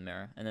yourself in the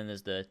mirror, and then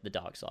there's the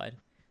dark side.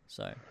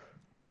 So.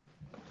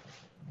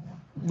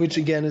 Which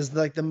again is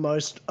like the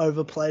most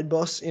overplayed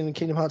boss in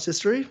Kingdom Hearts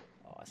history.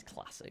 Oh, it's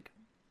classic.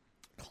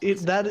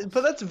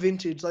 But that's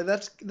vintage. Like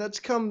that's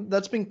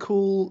been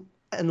cool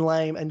and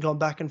lame and gone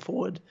back and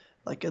forward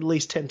like at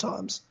least 10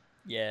 times.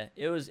 Yeah,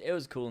 it was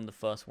cool in the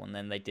first one.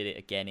 Then they did it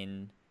again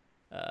in.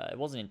 It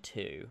wasn't in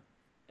 2.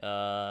 It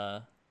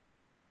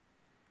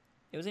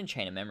was in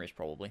Chain of Memories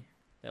probably.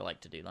 They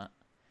like to do that.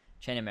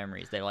 Chain of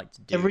Memories, they like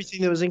to do...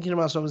 Everything that was in Kingdom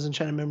Hearts was in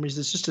Chain of Memories.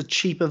 It's just a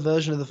cheaper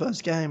version of the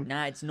first game.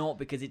 Nah, it's not,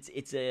 because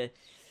it's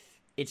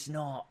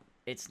not.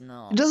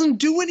 It doesn't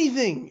do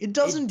anything. It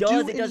does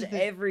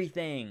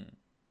everything.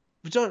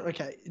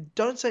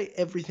 Don't say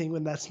everything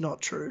when that's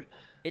not true.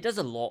 It does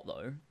a lot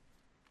though.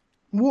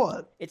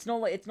 What? It's not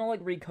like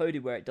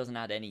Recoded where it doesn't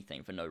add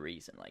anything for no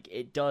reason. Like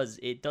it does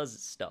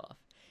stuff.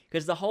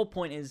 Because the whole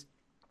point is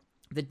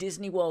the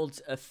Disney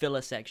World's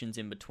filler sections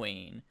in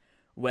between,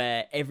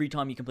 where every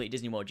time you complete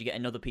Disney World, you get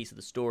another piece of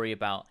the story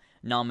about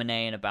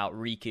Naminé and about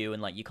Riku,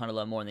 and like you kind of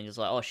learn more, and then you're just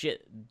like, oh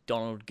shit,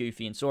 Donald,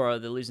 Goofy, and Sora,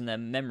 they're losing their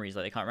memories,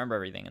 like they can't remember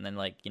everything, and then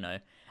like, you know,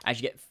 as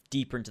you get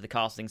deeper into the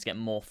cast, things get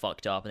more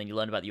fucked up, and then you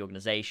learn about the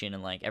organization,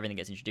 and like everything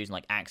gets introduced, and,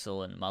 like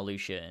Axel and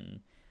Marluxia and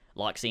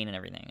Larxene and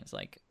everything. It's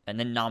like, and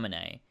then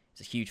Naminé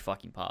is a huge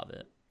fucking part of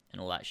it, and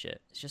all that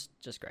shit. It's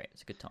just great.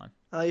 It's a good time.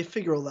 You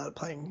figure all that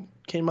playing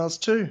Kingdom Hearts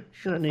 2.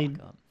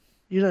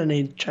 You don't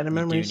need Chain of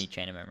Memories. You do need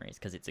Chain of Memories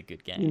because it's a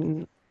good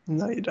game.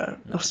 No, you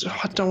don't. No,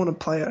 I don't want to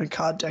play a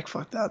card deck.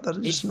 Fuck that.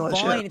 That just annoys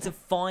shit. It's fine. It's a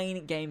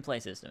fine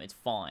gameplay system. It's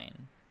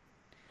fine.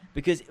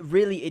 Because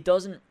really, it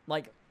doesn't,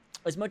 like,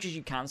 as much as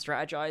you can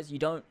strategize, you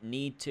don't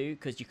need to,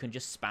 because you can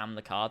just spam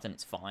the cards and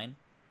it's fine.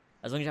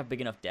 As long as you have a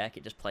big enough deck,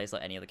 it just plays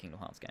like any other Kingdom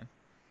Hearts game.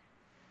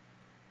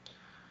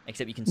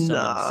 Except you can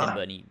summon Simba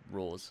and he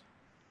roars.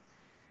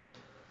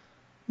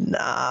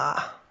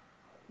 Nah.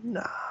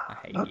 I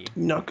hate you.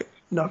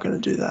 Not gonna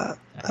do that.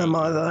 Am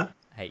I though?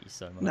 I hate you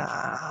so much.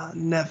 Nah,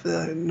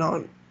 never.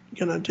 Not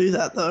gonna do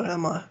that though.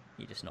 Am I?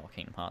 You're just not a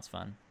Kingdom Hearts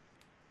fan.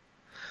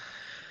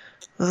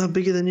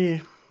 Bigger than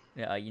you.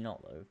 Yeah, you're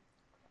not though.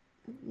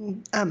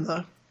 Am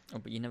though. Oh,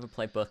 but you never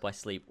played Birth by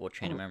Sleep or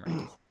Chain of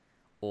Memories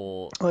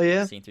or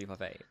Scene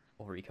 358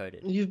 or Recoded.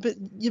 You've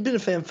been a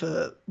fan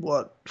for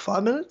what,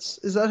 5 minutes?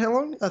 Is that how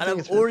long? I think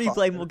I've already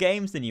played more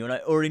games than you, and I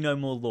already know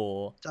more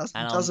lore.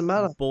 Doesn't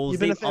matter. You've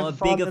been a fan I'm a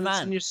bigger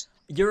fan.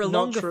 You're a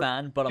longer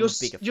fan, but I'm a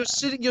bigger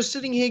fan. You're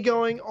sitting here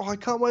going, oh, I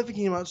can't wait for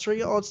Kingdom Hearts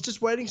 3. Oh, it's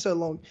just waiting so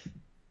long.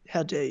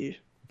 How dare you?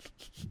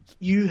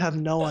 You have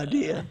no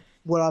idea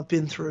what I've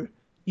been through.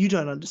 You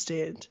don't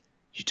understand.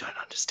 You don't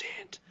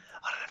understand.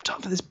 I don't have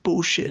time for this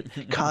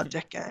bullshit card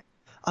deck game.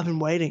 I've been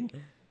waiting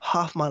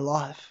half my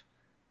life.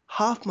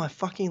 Half my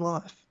fucking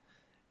life.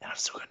 And I've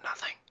still got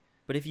nothing.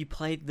 But if you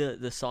played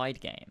the side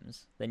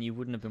games, then you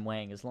wouldn't have been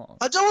waiting as long.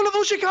 I don't want a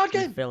bullshit card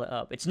game. Fill it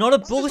up. It's not a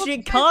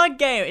bullshit card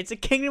game. It's a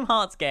Kingdom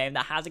Hearts game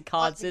that has a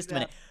card system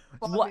in it.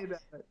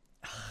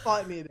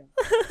 Fight me about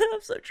it.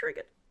 I'm so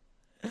triggered.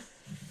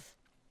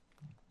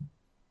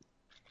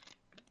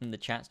 And the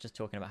chat's just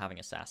talking about having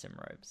assassin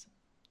robes.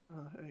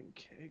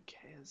 Who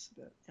cares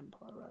about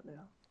Empire right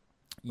now?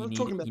 You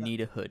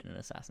need a hood in an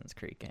Assassin's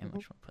Creed game. I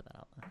just want to put that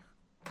out there.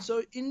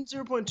 So in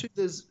 0.2,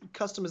 there's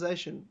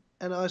customization,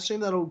 and I assume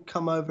that'll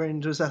come over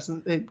into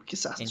Assassin's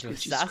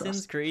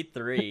Creed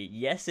 3.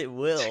 Yes, it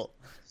will.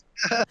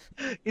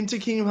 Into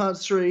Kingdom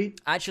Hearts 3.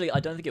 Actually, I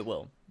don't think it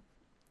will.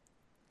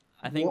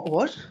 I think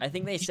what? I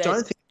think they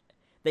said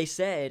they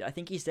said. I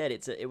think he said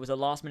it was a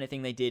last minute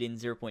thing they did in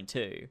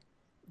 0.2.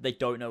 They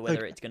don't know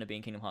whether it's going to be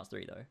in Kingdom Hearts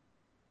 3 though.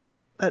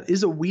 That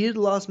is a weird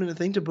last minute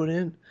thing to put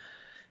in.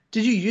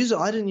 Did you use it?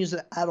 I didn't use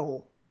it at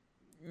all.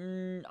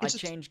 I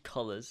changed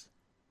colors.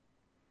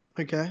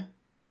 Okay.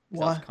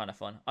 Why? That's kind of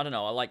fun. I don't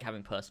know. I like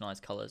having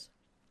personalized colors.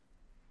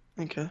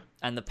 Okay.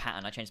 And the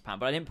pattern, I changed the pattern,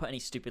 but I didn't put any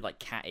stupid like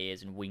cat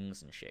ears and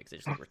wings and shit because it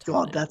just looked retarded.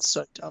 God, that's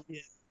so dumb.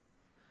 Yeah.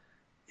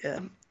 Yeah.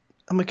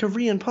 I'm a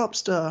Korean pop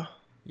star.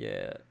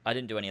 Yeah, I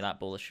didn't do any of that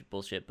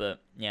bullshit,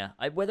 but yeah,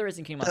 whether it's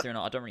in Kingdom Hearts 3 or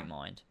not, I don't really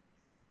mind.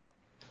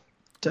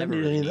 Don't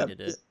need any of that.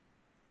 It.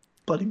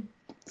 Buddy,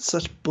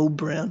 such bull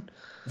brown.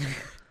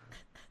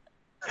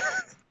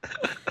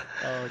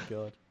 Oh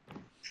god.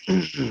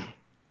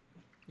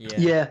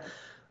 Yeah.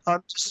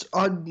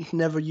 I'd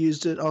never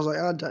used it. I was like,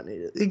 I don't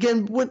need it.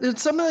 Again, when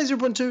it's something like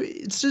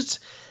 0.2,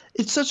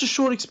 it's such a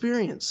short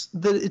experience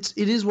that it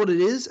is what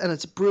it is, and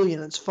it's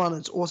brilliant, it's fun,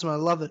 it's awesome, I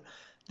love it.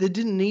 There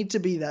didn't need to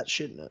be that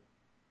shit in it.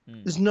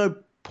 There's no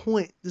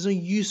point. There's no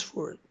use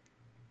for it.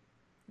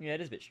 Yeah,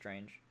 it is a bit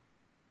strange.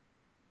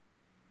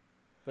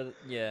 But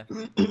yeah.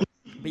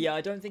 But yeah, I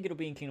don't think it'll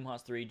be in Kingdom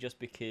Hearts 3 just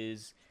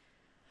because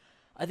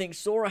I think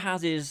Sora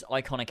has his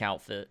iconic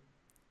outfit.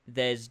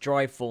 There's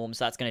drive form,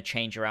 so that's going to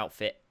change your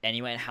outfit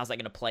anyway, and how's that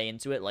going to play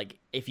into it? Like,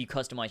 if you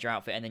customize your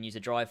outfit and then use a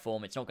drive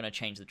form, it's not going to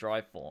change the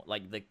drive form,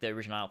 like the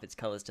original outfit's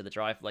colors to the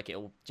drive, like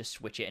it'll just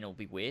switch it and it'll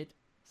be weird.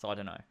 So I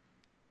don't know.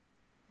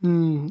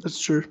 That's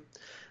true.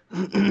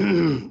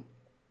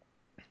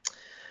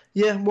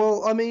 Yeah,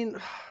 well, I mean,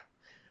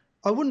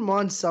 I wouldn't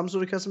mind some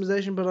sort of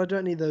customization, but I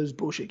don't need those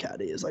bullshit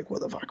cat ears. Like, what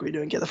the fuck are we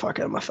doing? Get the fuck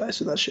out of my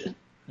face with that shit.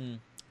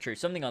 True.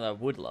 Something that I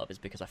would love is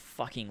because I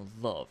fucking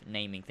love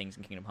naming things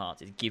in Kingdom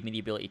Hearts. Is give me the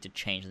ability to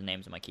change the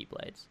names of my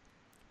Keyblades.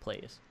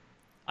 Please.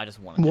 I just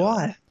want to.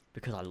 Why?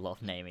 Because I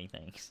love naming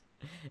things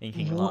in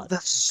Kingdom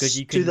Hearts. Because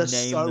you can that's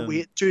name so them.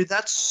 Weird. Dude,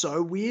 that's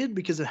so weird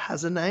because it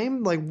has a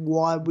name. Like,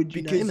 why would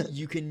you name it? Because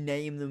you can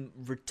name them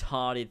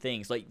retarded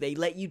things. Like, they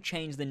let you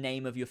change the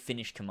name of your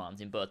Finnish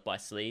commands in Birth by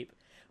Sleep.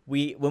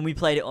 When we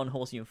played it on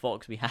Horsey and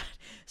Fox, we had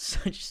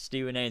such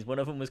stupid names. One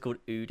of them was called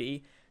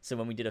Udi. So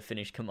when we did a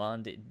Finnish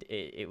command,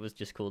 it was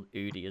just called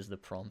Udi as the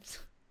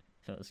prompt.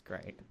 That was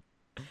great.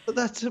 But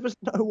there was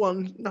no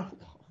one.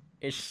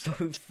 It's so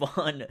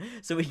fun.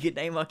 So we could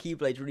name our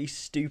Keyblades really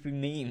stupid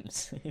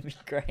memes. It'd be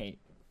great.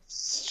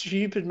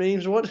 Stupid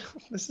memes? What?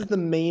 This is the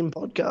meme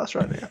podcast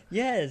right now.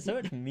 Yeah, so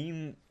much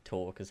meme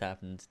talk has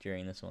happened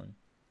during this one.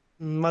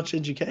 Much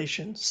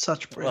education.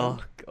 Such brain. Oh,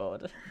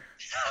 God.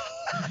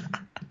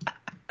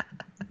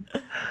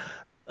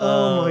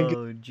 Oh, my God.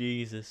 Oh,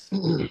 Jesus.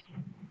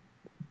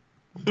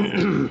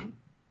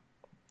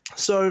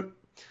 So,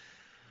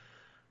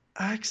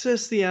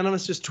 Access the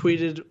Animus just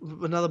tweeted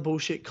another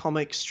bullshit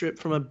comic strip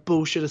from a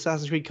bullshit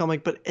Assassin's Creed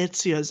comic, but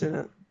Ezio's in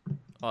it.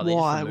 Oh,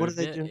 why? What are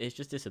they doing? It's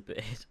just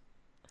disappeared.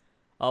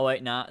 Oh,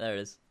 wait, nah, there it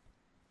is.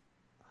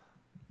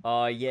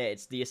 Oh, yeah,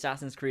 it's the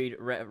Assassin's Creed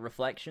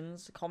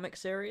Reflections comic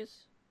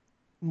series.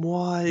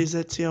 Why is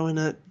Ezio in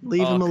it?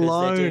 Leave him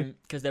alone.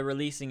 Because they're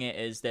releasing it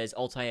as there's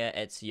Altair,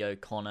 Ezio,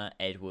 Connor,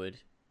 Edward,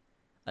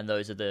 and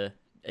those are the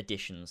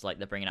editions. Like,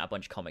 they're bringing out a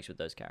bunch of comics with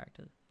those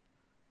characters.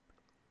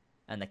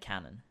 And the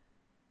canon.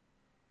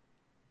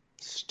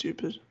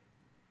 Stupid.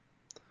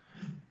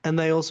 And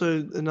they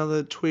also,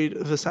 another tweet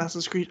of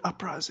Assassin's Creed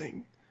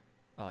Uprising.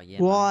 Oh, yeah.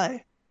 Why?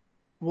 Man.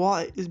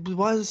 Why is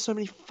there so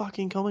many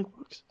fucking comic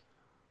books?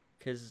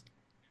 Because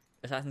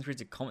Assassin's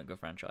Creed's a comic book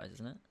franchise,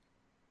 isn't it?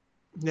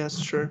 Yeah,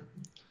 that's true.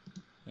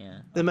 Yeah.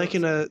 They're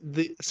making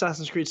the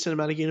Assassin's Creed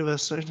Cinematic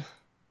Universe soon.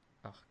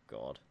 Oh,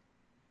 God.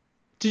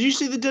 Did you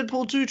see the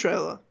Deadpool 2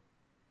 trailer?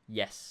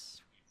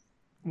 Yes.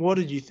 What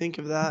did you think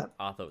of that?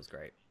 I thought it was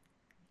great.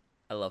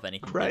 I love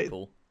anything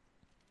Deadpool.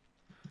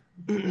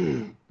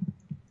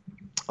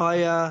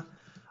 I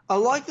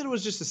like that it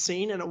was just a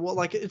scene, and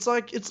but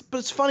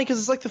it's funny because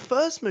it's like the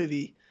first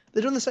movie.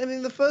 They're doing the same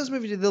thing the first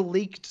movie did, the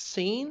leaked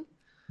scene.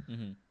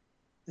 Mm-hmm.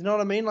 You know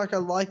what I mean? Like, I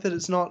like that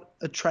it's not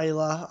a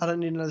trailer. I don't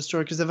need to know the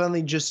story because they've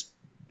only just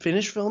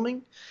finished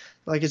filming.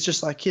 Like, it's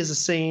just like, here's a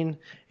scene.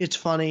 It's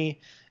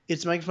funny.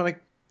 It's making fun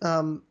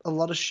of a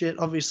lot of shit.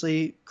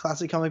 Obviously,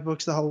 classic comic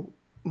books. The whole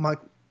my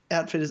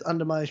outfit is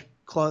under my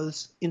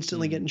clothes,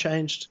 instantly getting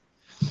changed.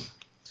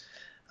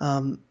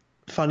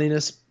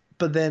 Funniness,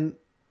 but then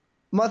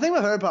my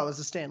favorite part was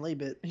the Stan Lee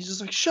bit. He's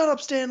just like, "Shut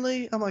up, Stan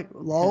Lee." I'm like,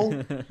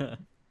 "Lol."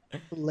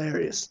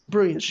 Hilarious,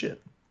 brilliant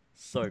shit.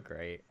 So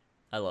great.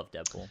 I love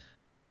Deadpool.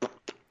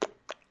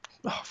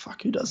 Oh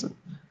fuck, who doesn't?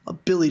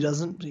 Billy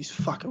doesn't, but he's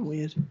fucking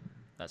weird.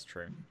 That's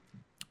true.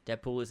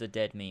 Deadpool is a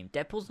dead meme.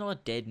 Deadpool's not a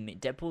dead meme.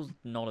 Deadpool's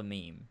not a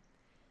meme.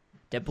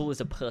 Deadpool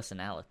is a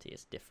personality.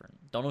 It's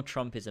different. Donald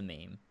Trump is a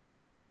meme.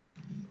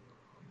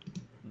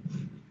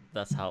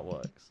 That's how it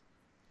works.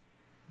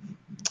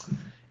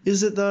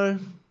 Is it though?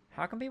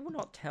 How can people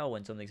not tell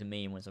when something's a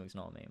meme when something's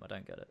not a meme? I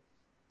don't get it.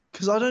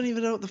 Because I don't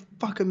even know what the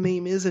fuck a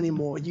meme is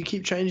anymore. You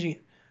keep changing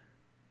it.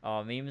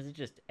 Oh, memes are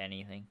just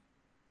anything.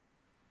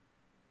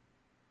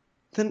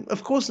 Then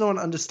of course no one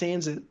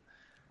understands it.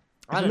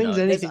 I don't know.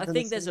 I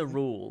think there's a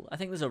rule. I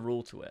think there's a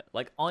rule to it.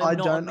 Like I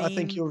don't. I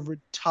think you're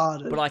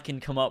retarded. But I can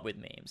come up with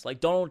memes. Like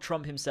Donald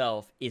Trump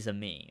himself is a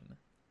meme.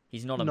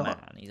 He's not a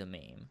man. He's a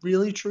meme.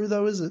 Really true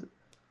though, is it?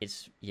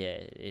 It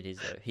is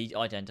though. He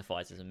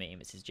identifies as a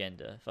meme. It's his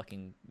gender.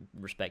 Fucking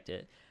respect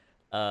it.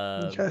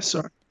 Okay,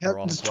 sorry.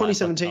 It's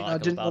 2017. I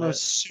didn't want to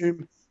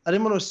assume. I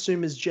didn't want to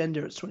assume his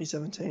gender. It's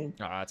 2017.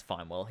 Alright, that's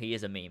fine. Well, he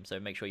is a meme, so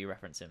make sure you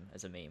reference him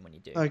as a meme when you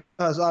do. I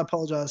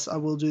apologize. I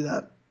will do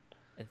that.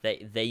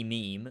 They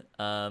meme.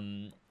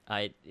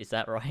 Is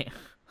that right?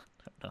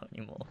 I don't know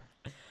anymore.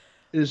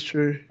 It is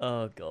true.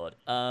 Oh god.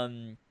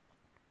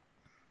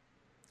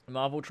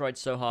 Marvel tried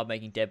so hard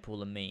making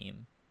Deadpool a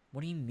meme.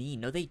 What do you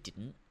mean? No, they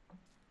didn't.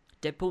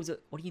 Deadpool's a...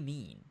 What do you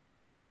mean?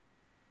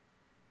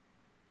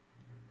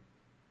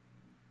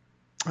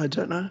 I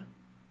don't know.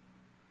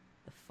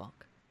 The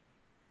fuck?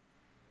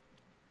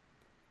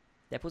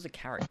 Deadpool's a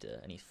character,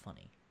 and he's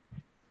funny.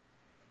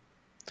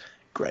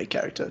 Great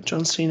character.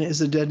 John Cena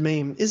is a dead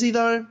meme. Is he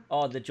though?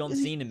 Oh, the John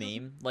Cena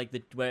meme, like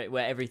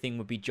where everything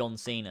would be John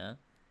Cena.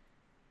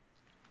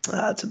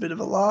 That's a bit of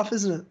a laugh,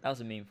 isn't it? That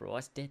was a meme for a while.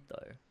 It's dead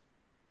though.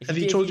 Have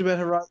you talked about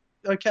her?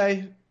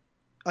 Okay,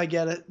 I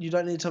get it. You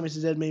don't need to tell me it's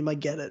a dead meme. I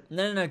get it.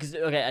 No. Because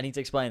okay, I need to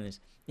explain this.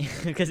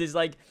 Because it's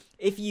like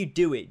if you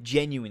do it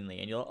genuinely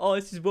and you're like, oh,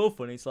 this is well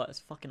funny. It's like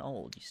it's fucking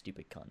old, you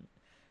stupid cunt.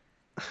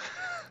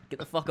 Get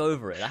the fuck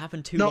over it. That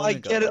happened too long ago. No, I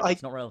get it.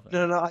 It's not relevant.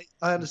 No,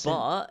 I understand.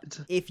 But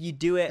if you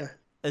do it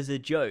as a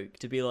joke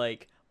to be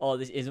like, oh,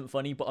 this isn't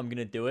funny, but I'm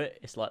gonna do it,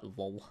 it's like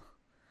lol.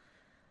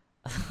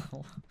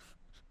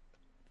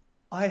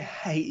 I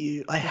hate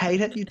you. I hate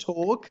how you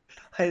talk.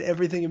 I hate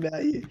everything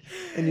about you.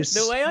 And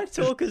the way I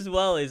talk as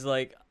well is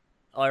like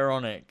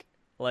ironic.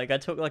 Like I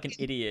talk like an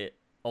idiot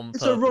on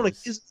purpose. It's ironic,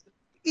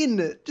 isn't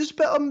it? Just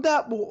about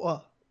that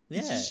water. Yeah,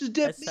 it's just a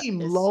dead meme,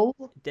 lol.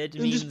 Dead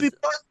and memes. Just be, if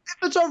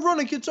it's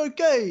ironic, it's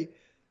okay.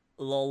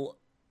 Lol.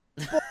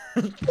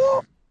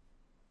 But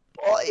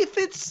if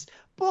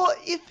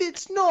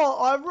it's not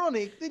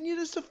ironic, then you're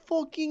just a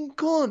fucking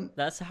cunt.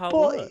 That's how it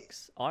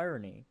works.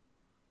 Irony.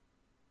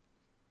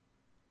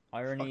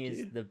 Irony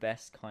is the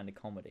best kind of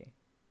comedy.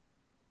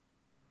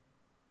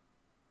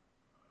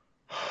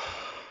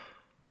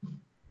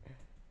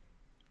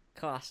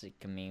 Classic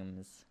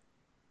memes.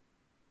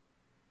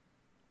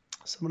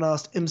 Someone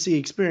asked MC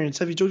Experience,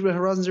 have you talked about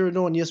Horizon Zero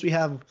Dawn? Yes, we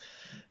have.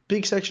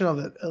 Big section of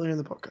it earlier in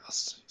the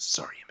podcast.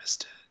 Sorry you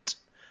missed it.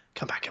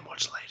 Come back and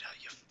watch later,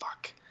 you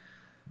fuck.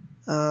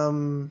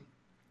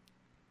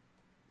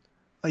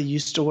 I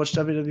used to watch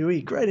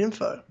WWE. Great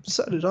info.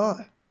 So did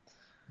I.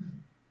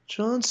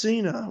 John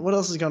Cena. What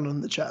else is going on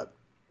in the chat?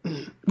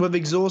 We've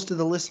exhausted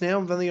the list now.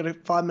 We've only got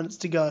 5 minutes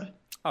to go.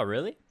 Oh,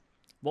 really?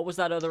 What was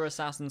that other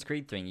Assassin's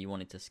Creed thing you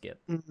wanted to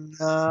skip?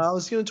 I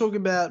was going to talk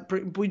about...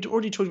 We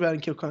already talked about in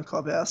Killcon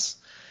Clubhouse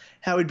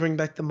how we'd bring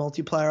back the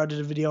multiplayer. I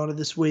did a video on it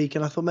this week,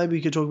 and I thought maybe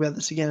we could talk about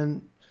this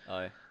again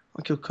on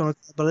Killcon Club,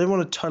 but I didn't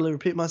want to totally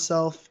repeat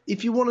myself.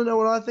 If you want to know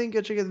what I think, go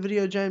check out the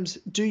video, James.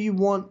 Do you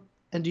want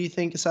and do you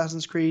think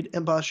Assassin's Creed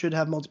Empire should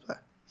have multiplayer?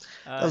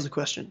 That was the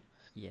question.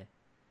 Yeah.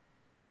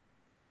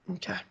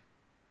 Okay.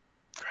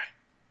 Great.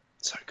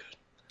 So good.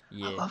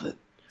 Yeah. I love it.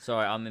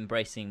 Sorry, I'm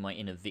embracing my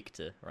inner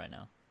Victor right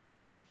now.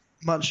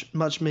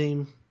 Much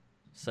meme.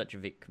 Such a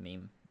Vic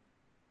meme.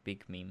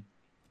 Big meme.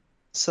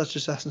 Such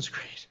Assassin's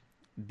Creed.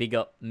 Big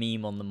up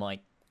meme on the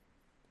mic.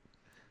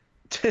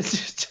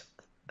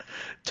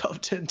 Top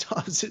 10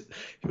 times it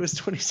was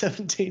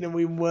 2017 and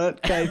we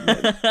weren't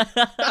cavemen.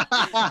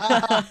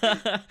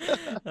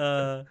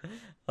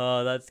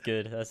 Oh, that's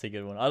good. That's a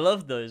good one. I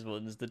love those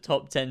ones. The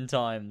top 10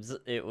 times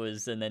it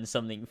was, and then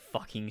something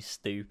fucking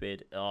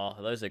stupid. Oh,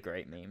 those are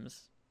great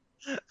memes.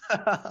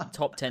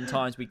 Top 10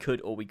 times we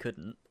could or we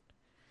couldn't.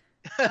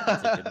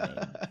 That's a good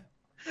meme.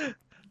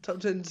 Top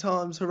 10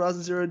 times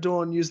Horizon Zero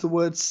Dawn used the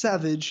word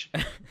savage.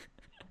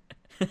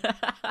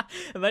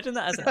 Imagine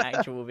that as an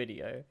actual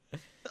video.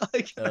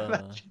 I can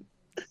imagine.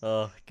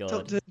 Oh, God.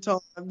 Top 10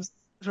 times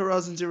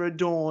Horizon Zero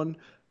Dawn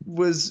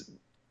was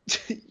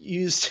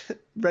used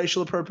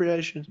racial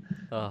appropriation.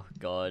 Oh,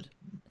 God.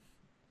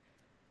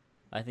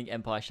 I think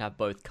Empire should have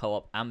both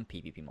co-op and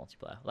PvP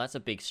multiplayer. Well, that's a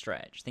big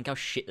stretch. Think how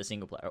shit the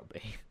single player will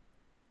be.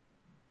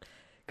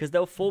 Because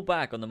they'll fall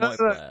back on the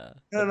multiplayer.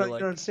 No, you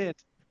don't understand.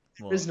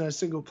 There is no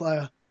single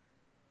player.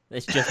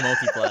 It's just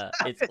multiplayer.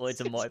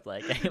 It's a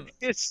multiplayer game.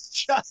 It's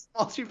just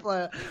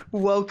multiplayer.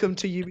 Welcome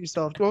to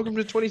Ubisoft. Welcome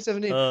to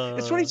 2017.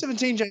 It's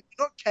 2017, James.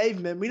 We're not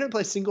cavemen. We don't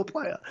play single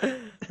player.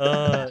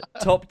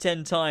 Top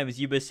 10 times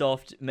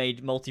Ubisoft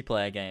made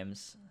multiplayer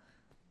games.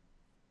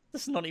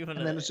 That's not even.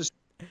 And then it's just.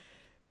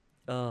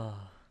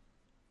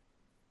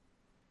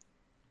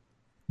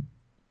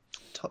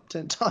 Top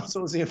 10 times I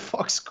was in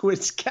Fox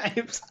Quiz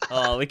games.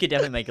 Oh, we could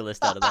definitely make a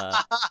list out of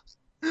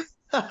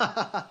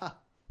that.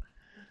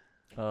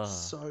 Oh.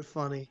 So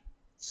funny.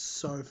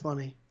 So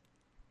funny.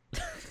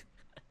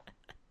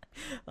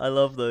 I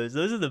love those.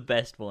 Those are the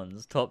best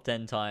ones. Top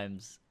 10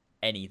 times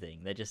anything.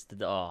 They're just,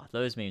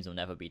 those memes will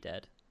never be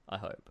dead. I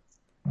hope.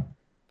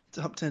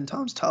 Top 10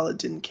 times Tyler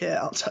didn't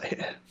care, I'll tell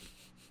you.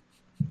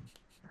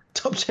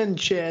 Top 10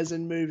 chairs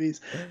in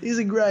movies. These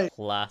are great.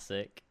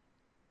 Classic.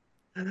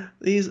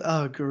 These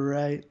are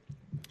great.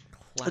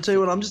 Classic I tell you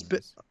what, memes.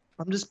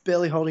 I'm just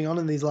barely holding on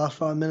in these last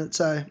 5 minutes.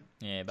 Yeah,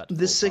 about to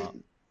This fall apart.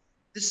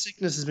 this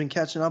sickness has been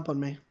catching up on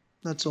me.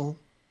 That's all.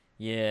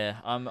 Yeah,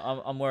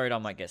 I'm worried I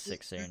might get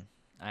sick soon.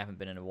 I haven't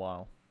been in a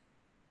while.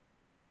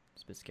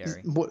 It's a bit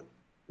scary. What?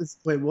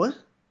 Wait, what?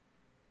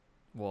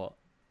 What?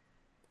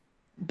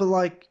 But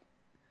like,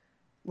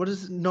 what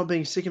does not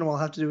being sick in a while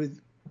have to do with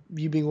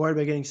you being worried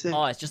about getting sick?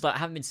 Oh, it's just like I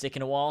haven't been sick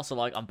in a while, so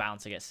like I'm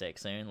bound to get sick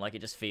soon. Like it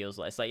just feels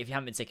like it's like if you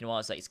haven't been sick in a while,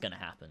 it's like it's gonna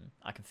happen.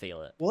 I can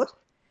feel it. What?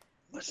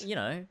 What? You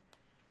know,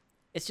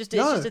 it's just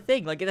No. a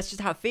thing. Like that's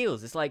just how it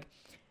feels. It's like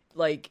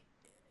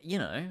you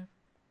know,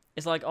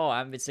 it's like oh I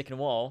haven't been sick in a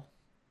while.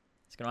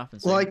 It's gonna happen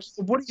soon. Like,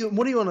 what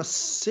are you on a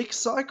sick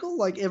cycle?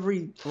 Like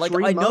every 3 like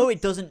months? I know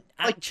it doesn't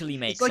actually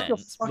make It's like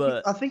sense,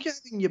 I think you're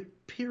having your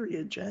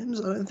period,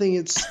 James. I don't think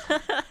it's.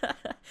 but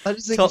I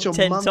just think top it's your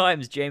 10 mum.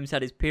 times James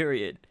had his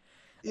period.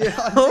 Yeah,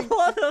 I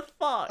What the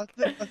fuck?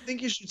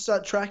 think you should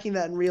start tracking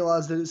that and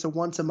realize that it's a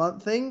once a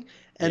month thing,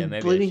 and maybe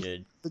I bleeding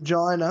should. from the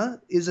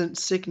vagina isn't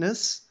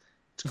sickness.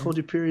 It's called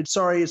your period.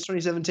 Sorry, it's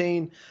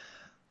 2017.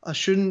 I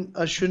shouldn't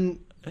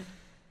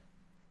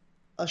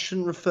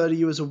refer to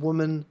you as a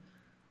woman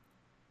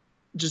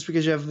just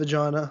because you have a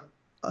vagina.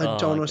 I Oh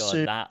don't my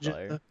assume.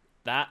 God,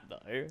 that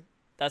though,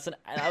 that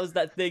was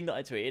that thing that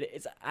I tweeted.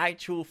 It's an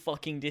actual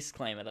fucking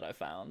disclaimer that I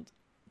found.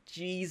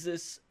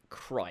 Jesus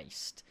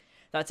Christ,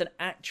 that's an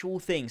actual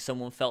thing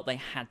someone felt they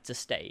had to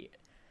state.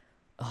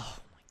 Oh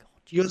my God,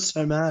 You got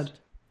so mad.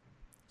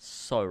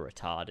 so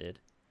retarded,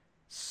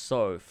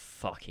 so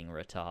fucking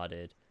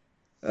retarded.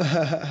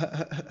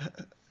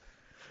 But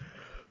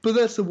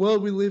that's the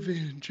world we live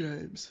in,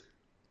 James.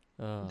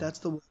 Oh. That's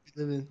the world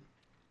we live in.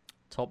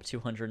 Top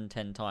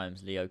 210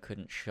 times Leo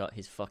couldn't shut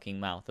his fucking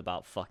mouth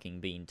about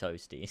fucking bean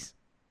toasties.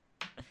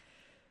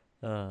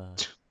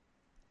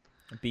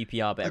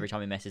 BPR, but every time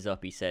he messes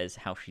up, he says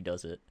how she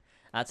does it.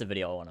 That's a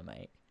video I want to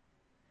make.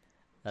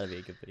 That'd be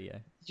a good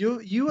video.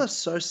 You are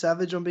so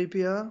savage on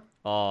BPR.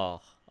 Oh,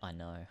 I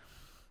know.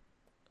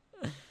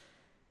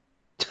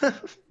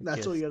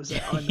 That's all you gotta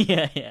say. I know.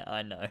 yeah,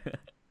 I know.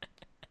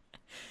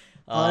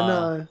 I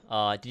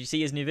know. Did you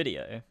see his new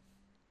video?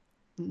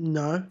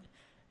 No.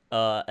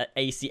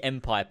 AC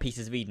Empire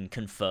Pieces of Eden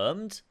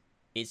confirmed.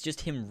 It's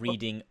just him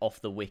reading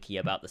off the wiki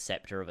about the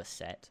Scepter of a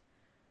Set.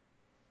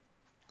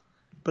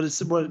 But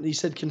it's what you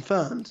said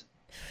confirmed.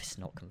 It's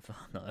not confirmed.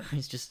 No,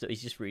 he's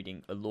just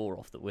reading a lore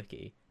off the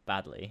wiki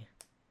badly.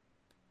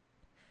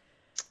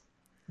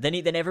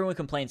 Then everyone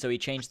complained, so he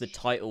changed the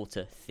title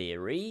to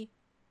Theory.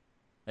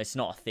 It's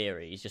not a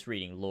theory. He's just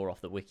reading lore off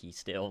the wiki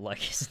still.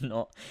 Like it's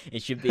not.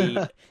 It should be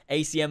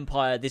AC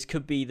Empire. This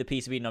could be the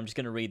Piece of Eden. I'm just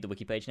gonna read the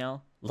wiki page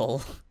now.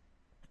 Lol.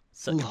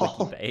 Such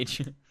a wiki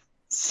page.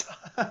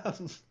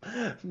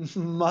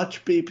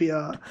 Much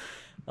BPR.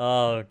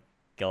 Oh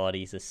God,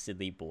 he's a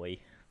silly boy.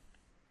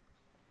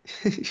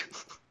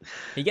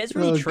 He gets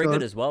really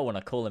triggered God. as well when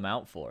I call him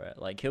out for it.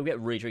 Like he'll get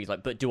really triggered. He's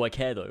like, but do I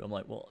care though? I'm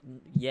like, well,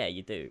 yeah,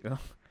 you do.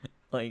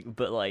 but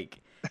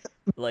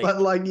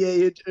yeah,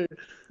 you do.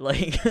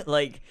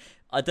 like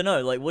I don't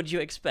know. Like, what do you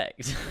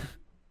expect?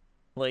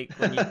 Like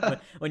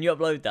when you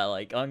upload that,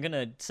 like I'm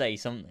gonna say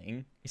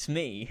something. It's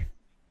me.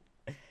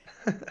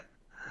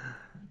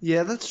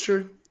 Yeah, that's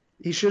true.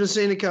 He should have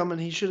seen it coming.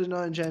 He should have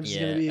known James is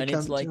going to be a and cunt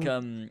it's like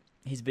too.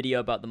 his video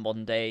about the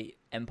modern day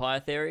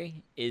Empire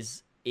theory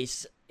is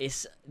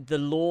the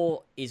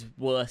lore is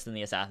worse than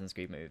the Assassin's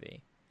Creed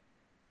movie.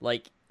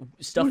 Like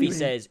stuff What do he you mean?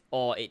 says,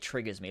 oh, it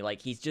triggers me.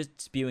 Like he's just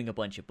spewing a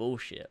bunch of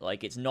bullshit.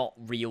 Like it's not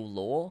real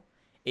lore.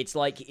 It's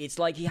like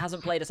he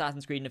hasn't played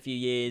Assassin's Creed in a few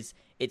years.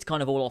 It's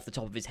kind of all off the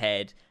top of his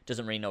head.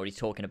 Doesn't really know what he's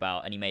talking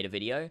about, and he made a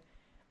video,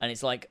 and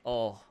it's like,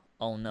 oh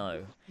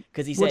no,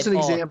 because he What's said, an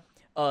example?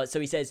 so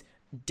he says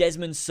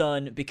Desmond's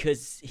son,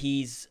 because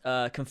he's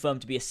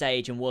confirmed to be a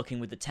sage and working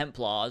with the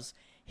Templars,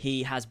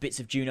 he has bits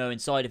of Juno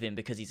inside of him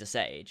because he's a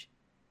sage.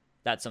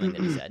 That's something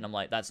that he said, and I'm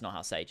like, that's not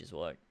how sages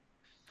work.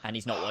 And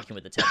he's not working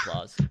with the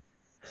Templars.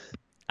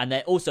 And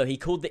then also he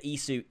called the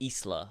Isu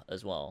Isla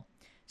as well.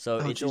 So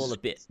it's all a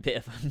bit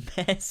of a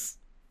mess.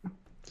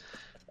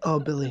 Oh,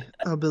 Billy,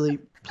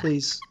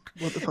 please.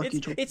 What the fuck are you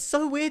talking? It's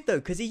so weird though,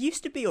 because he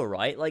used to be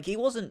alright. Like he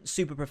wasn't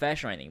super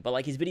professional or anything, but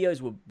like his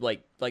videos were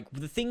like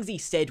the things he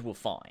said were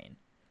fine.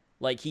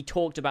 Like he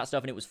talked about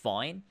stuff and it was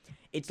fine.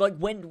 It's like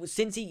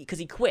because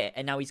he quit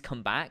and now he's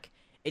come back.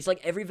 It's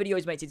like every video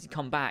he's made since he's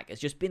come back has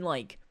just been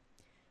like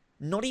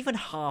not even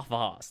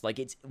half-assed. Like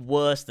it's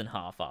worse than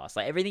half-assed.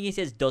 Like everything he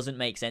says doesn't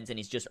make sense and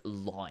it's just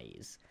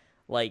lies.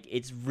 Like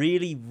it's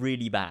really,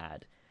 really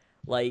bad.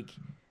 Like,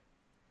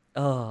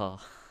 oh.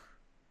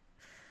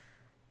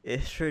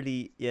 It's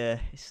really, yeah,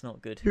 it's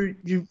not good.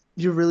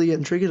 You're really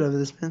getting triggered over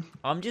this, man.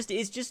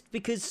 It's just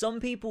because some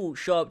people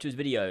show up to his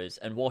videos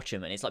and watch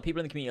him, and it's like people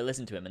in the community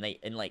listen to him,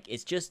 and like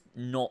it's just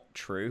not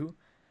true,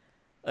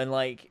 and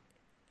like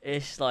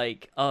it's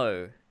like,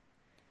 oh,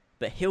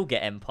 but he'll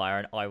get Empire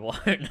and I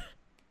won't.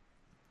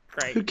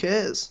 Great. Who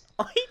cares?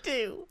 I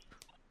do.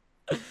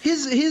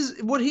 His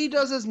what he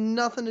does has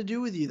nothing to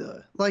do with you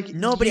though. Like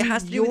No, but it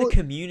has to do with the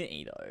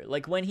community though.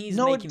 Like when he's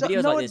making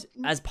videos like this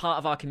as part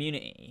of our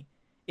community,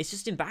 it's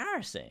just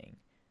embarrassing.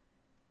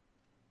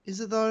 Is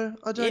it though?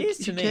 I don't. It is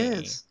to who me.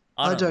 cares?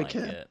 I don't like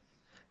care. It.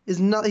 Is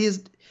not.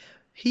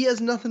 He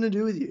has nothing to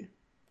do with you.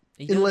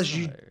 Unless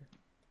you.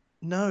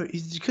 No,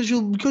 it's because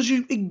you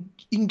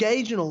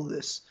engage in all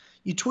this.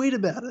 You tweet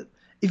about it.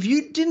 If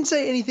you didn't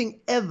say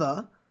anything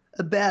ever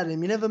about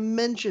him, you never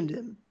mentioned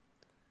him.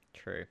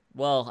 True.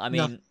 Well, I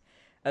mean,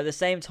 at the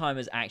same time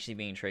as actually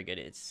being triggered,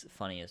 it's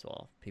funny as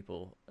well.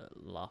 People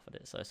laugh at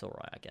it, so it's all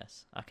right, I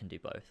guess. I can do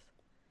both.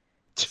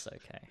 It's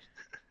okay.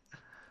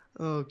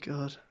 Oh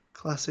God,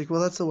 classic.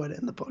 Well, that's the way to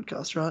end the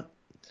podcast, right?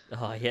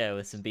 Oh yeah,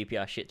 with some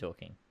BPI shit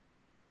talking.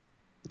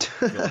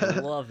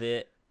 Love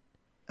it.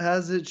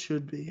 As it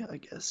should be, I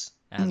guess.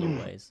 As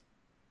always.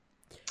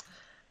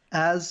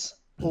 As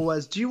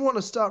always. Do you want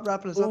to start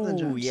wrapping us up then,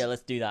 James? Oh yeah,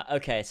 let's do that.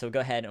 Okay, so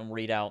go ahead and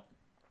read out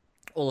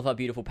all of our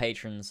beautiful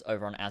patrons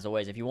over on As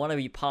Always. If you want to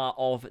be part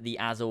of the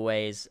As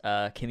Always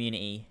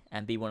community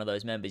and be one of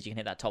those members, you can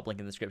hit that top link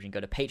in the description. Go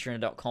to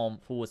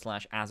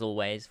patreon.com/As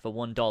Always. For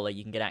 $1,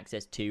 you can get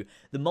access to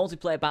the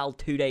multiplayer battle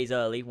 2 days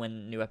early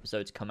when new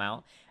episodes come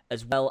out,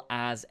 as well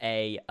as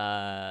a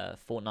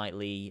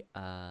fortnightly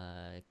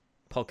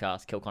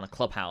podcast, Kill Connor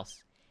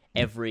Clubhouse,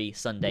 every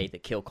Sunday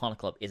that Kill Connor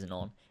Club isn't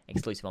on,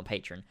 exclusive on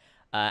Patreon.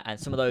 And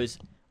some of those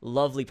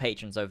lovely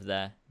patrons over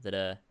there that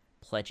are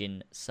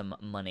pledging some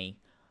money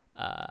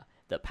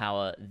that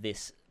power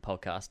this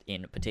podcast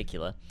in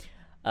particular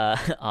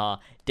are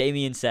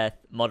Damien,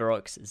 Seth,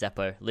 Moderox,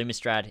 Zeppo,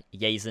 Lumistrad,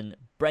 Yazen,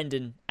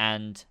 Brendan,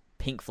 and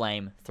Pink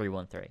Flame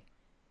 313.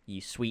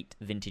 You sweet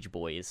vintage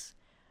boys.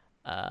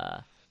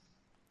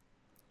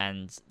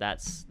 And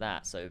that's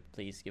that. So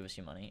please give us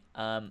your money.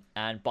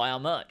 And buy our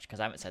merch, because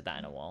I haven't said that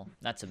in a while.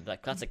 That's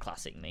a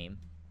classic meme.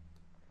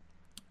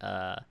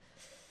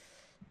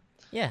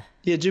 Yeah.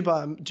 Yeah, do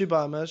buy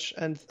merch.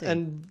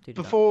 And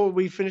before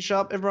we finish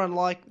up, everyone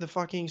like the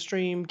fucking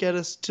stream. Get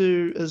us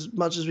to as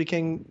much as we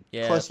can.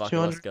 Yeah, close to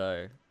 200. Let's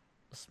go.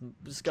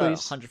 Let's go.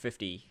 Please.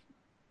 150.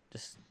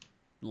 Just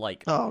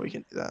like. Oh, we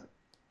can do that.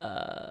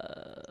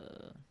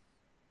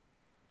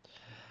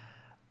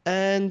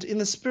 And in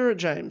the spirit,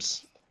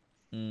 James,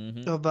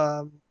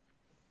 of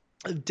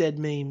dead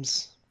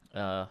memes.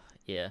 Yeah.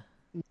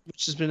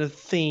 Which has been a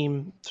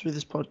theme through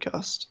this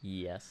podcast.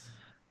 Yes.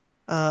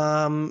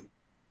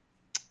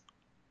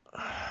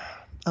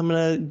 I'm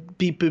gonna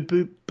beep boop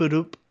boop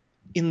boop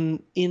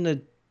in a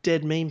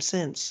dead meme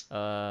sense.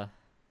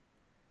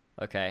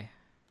 Okay.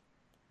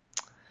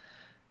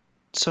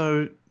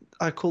 So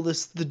I call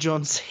this the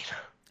John Cena.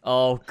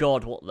 Oh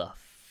God, what the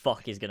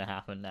fuck is gonna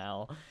happen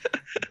now?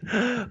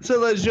 So,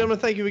 ladies and gentlemen,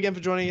 thank you again for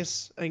joining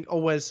us. And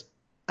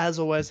as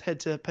always, head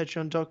to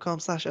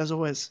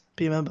patreon.com/asalways.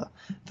 Be a member.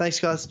 Thanks,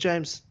 guys.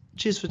 James,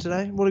 cheers for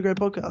today. What a great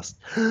podcast.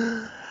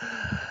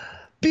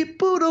 Beep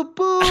boop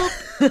boop.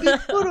 Beep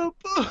boop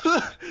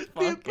boop.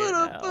 Beep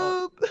boop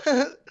boop.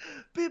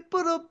 Beep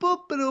boop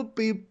boop.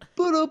 Beep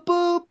boop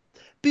boop.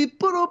 Beep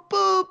boop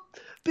boop.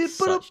 Beep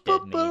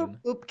boop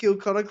boop. Kill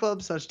Connor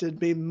Club. Such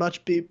dead meme.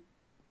 Much beep.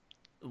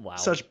 Wow.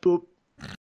 Such boop.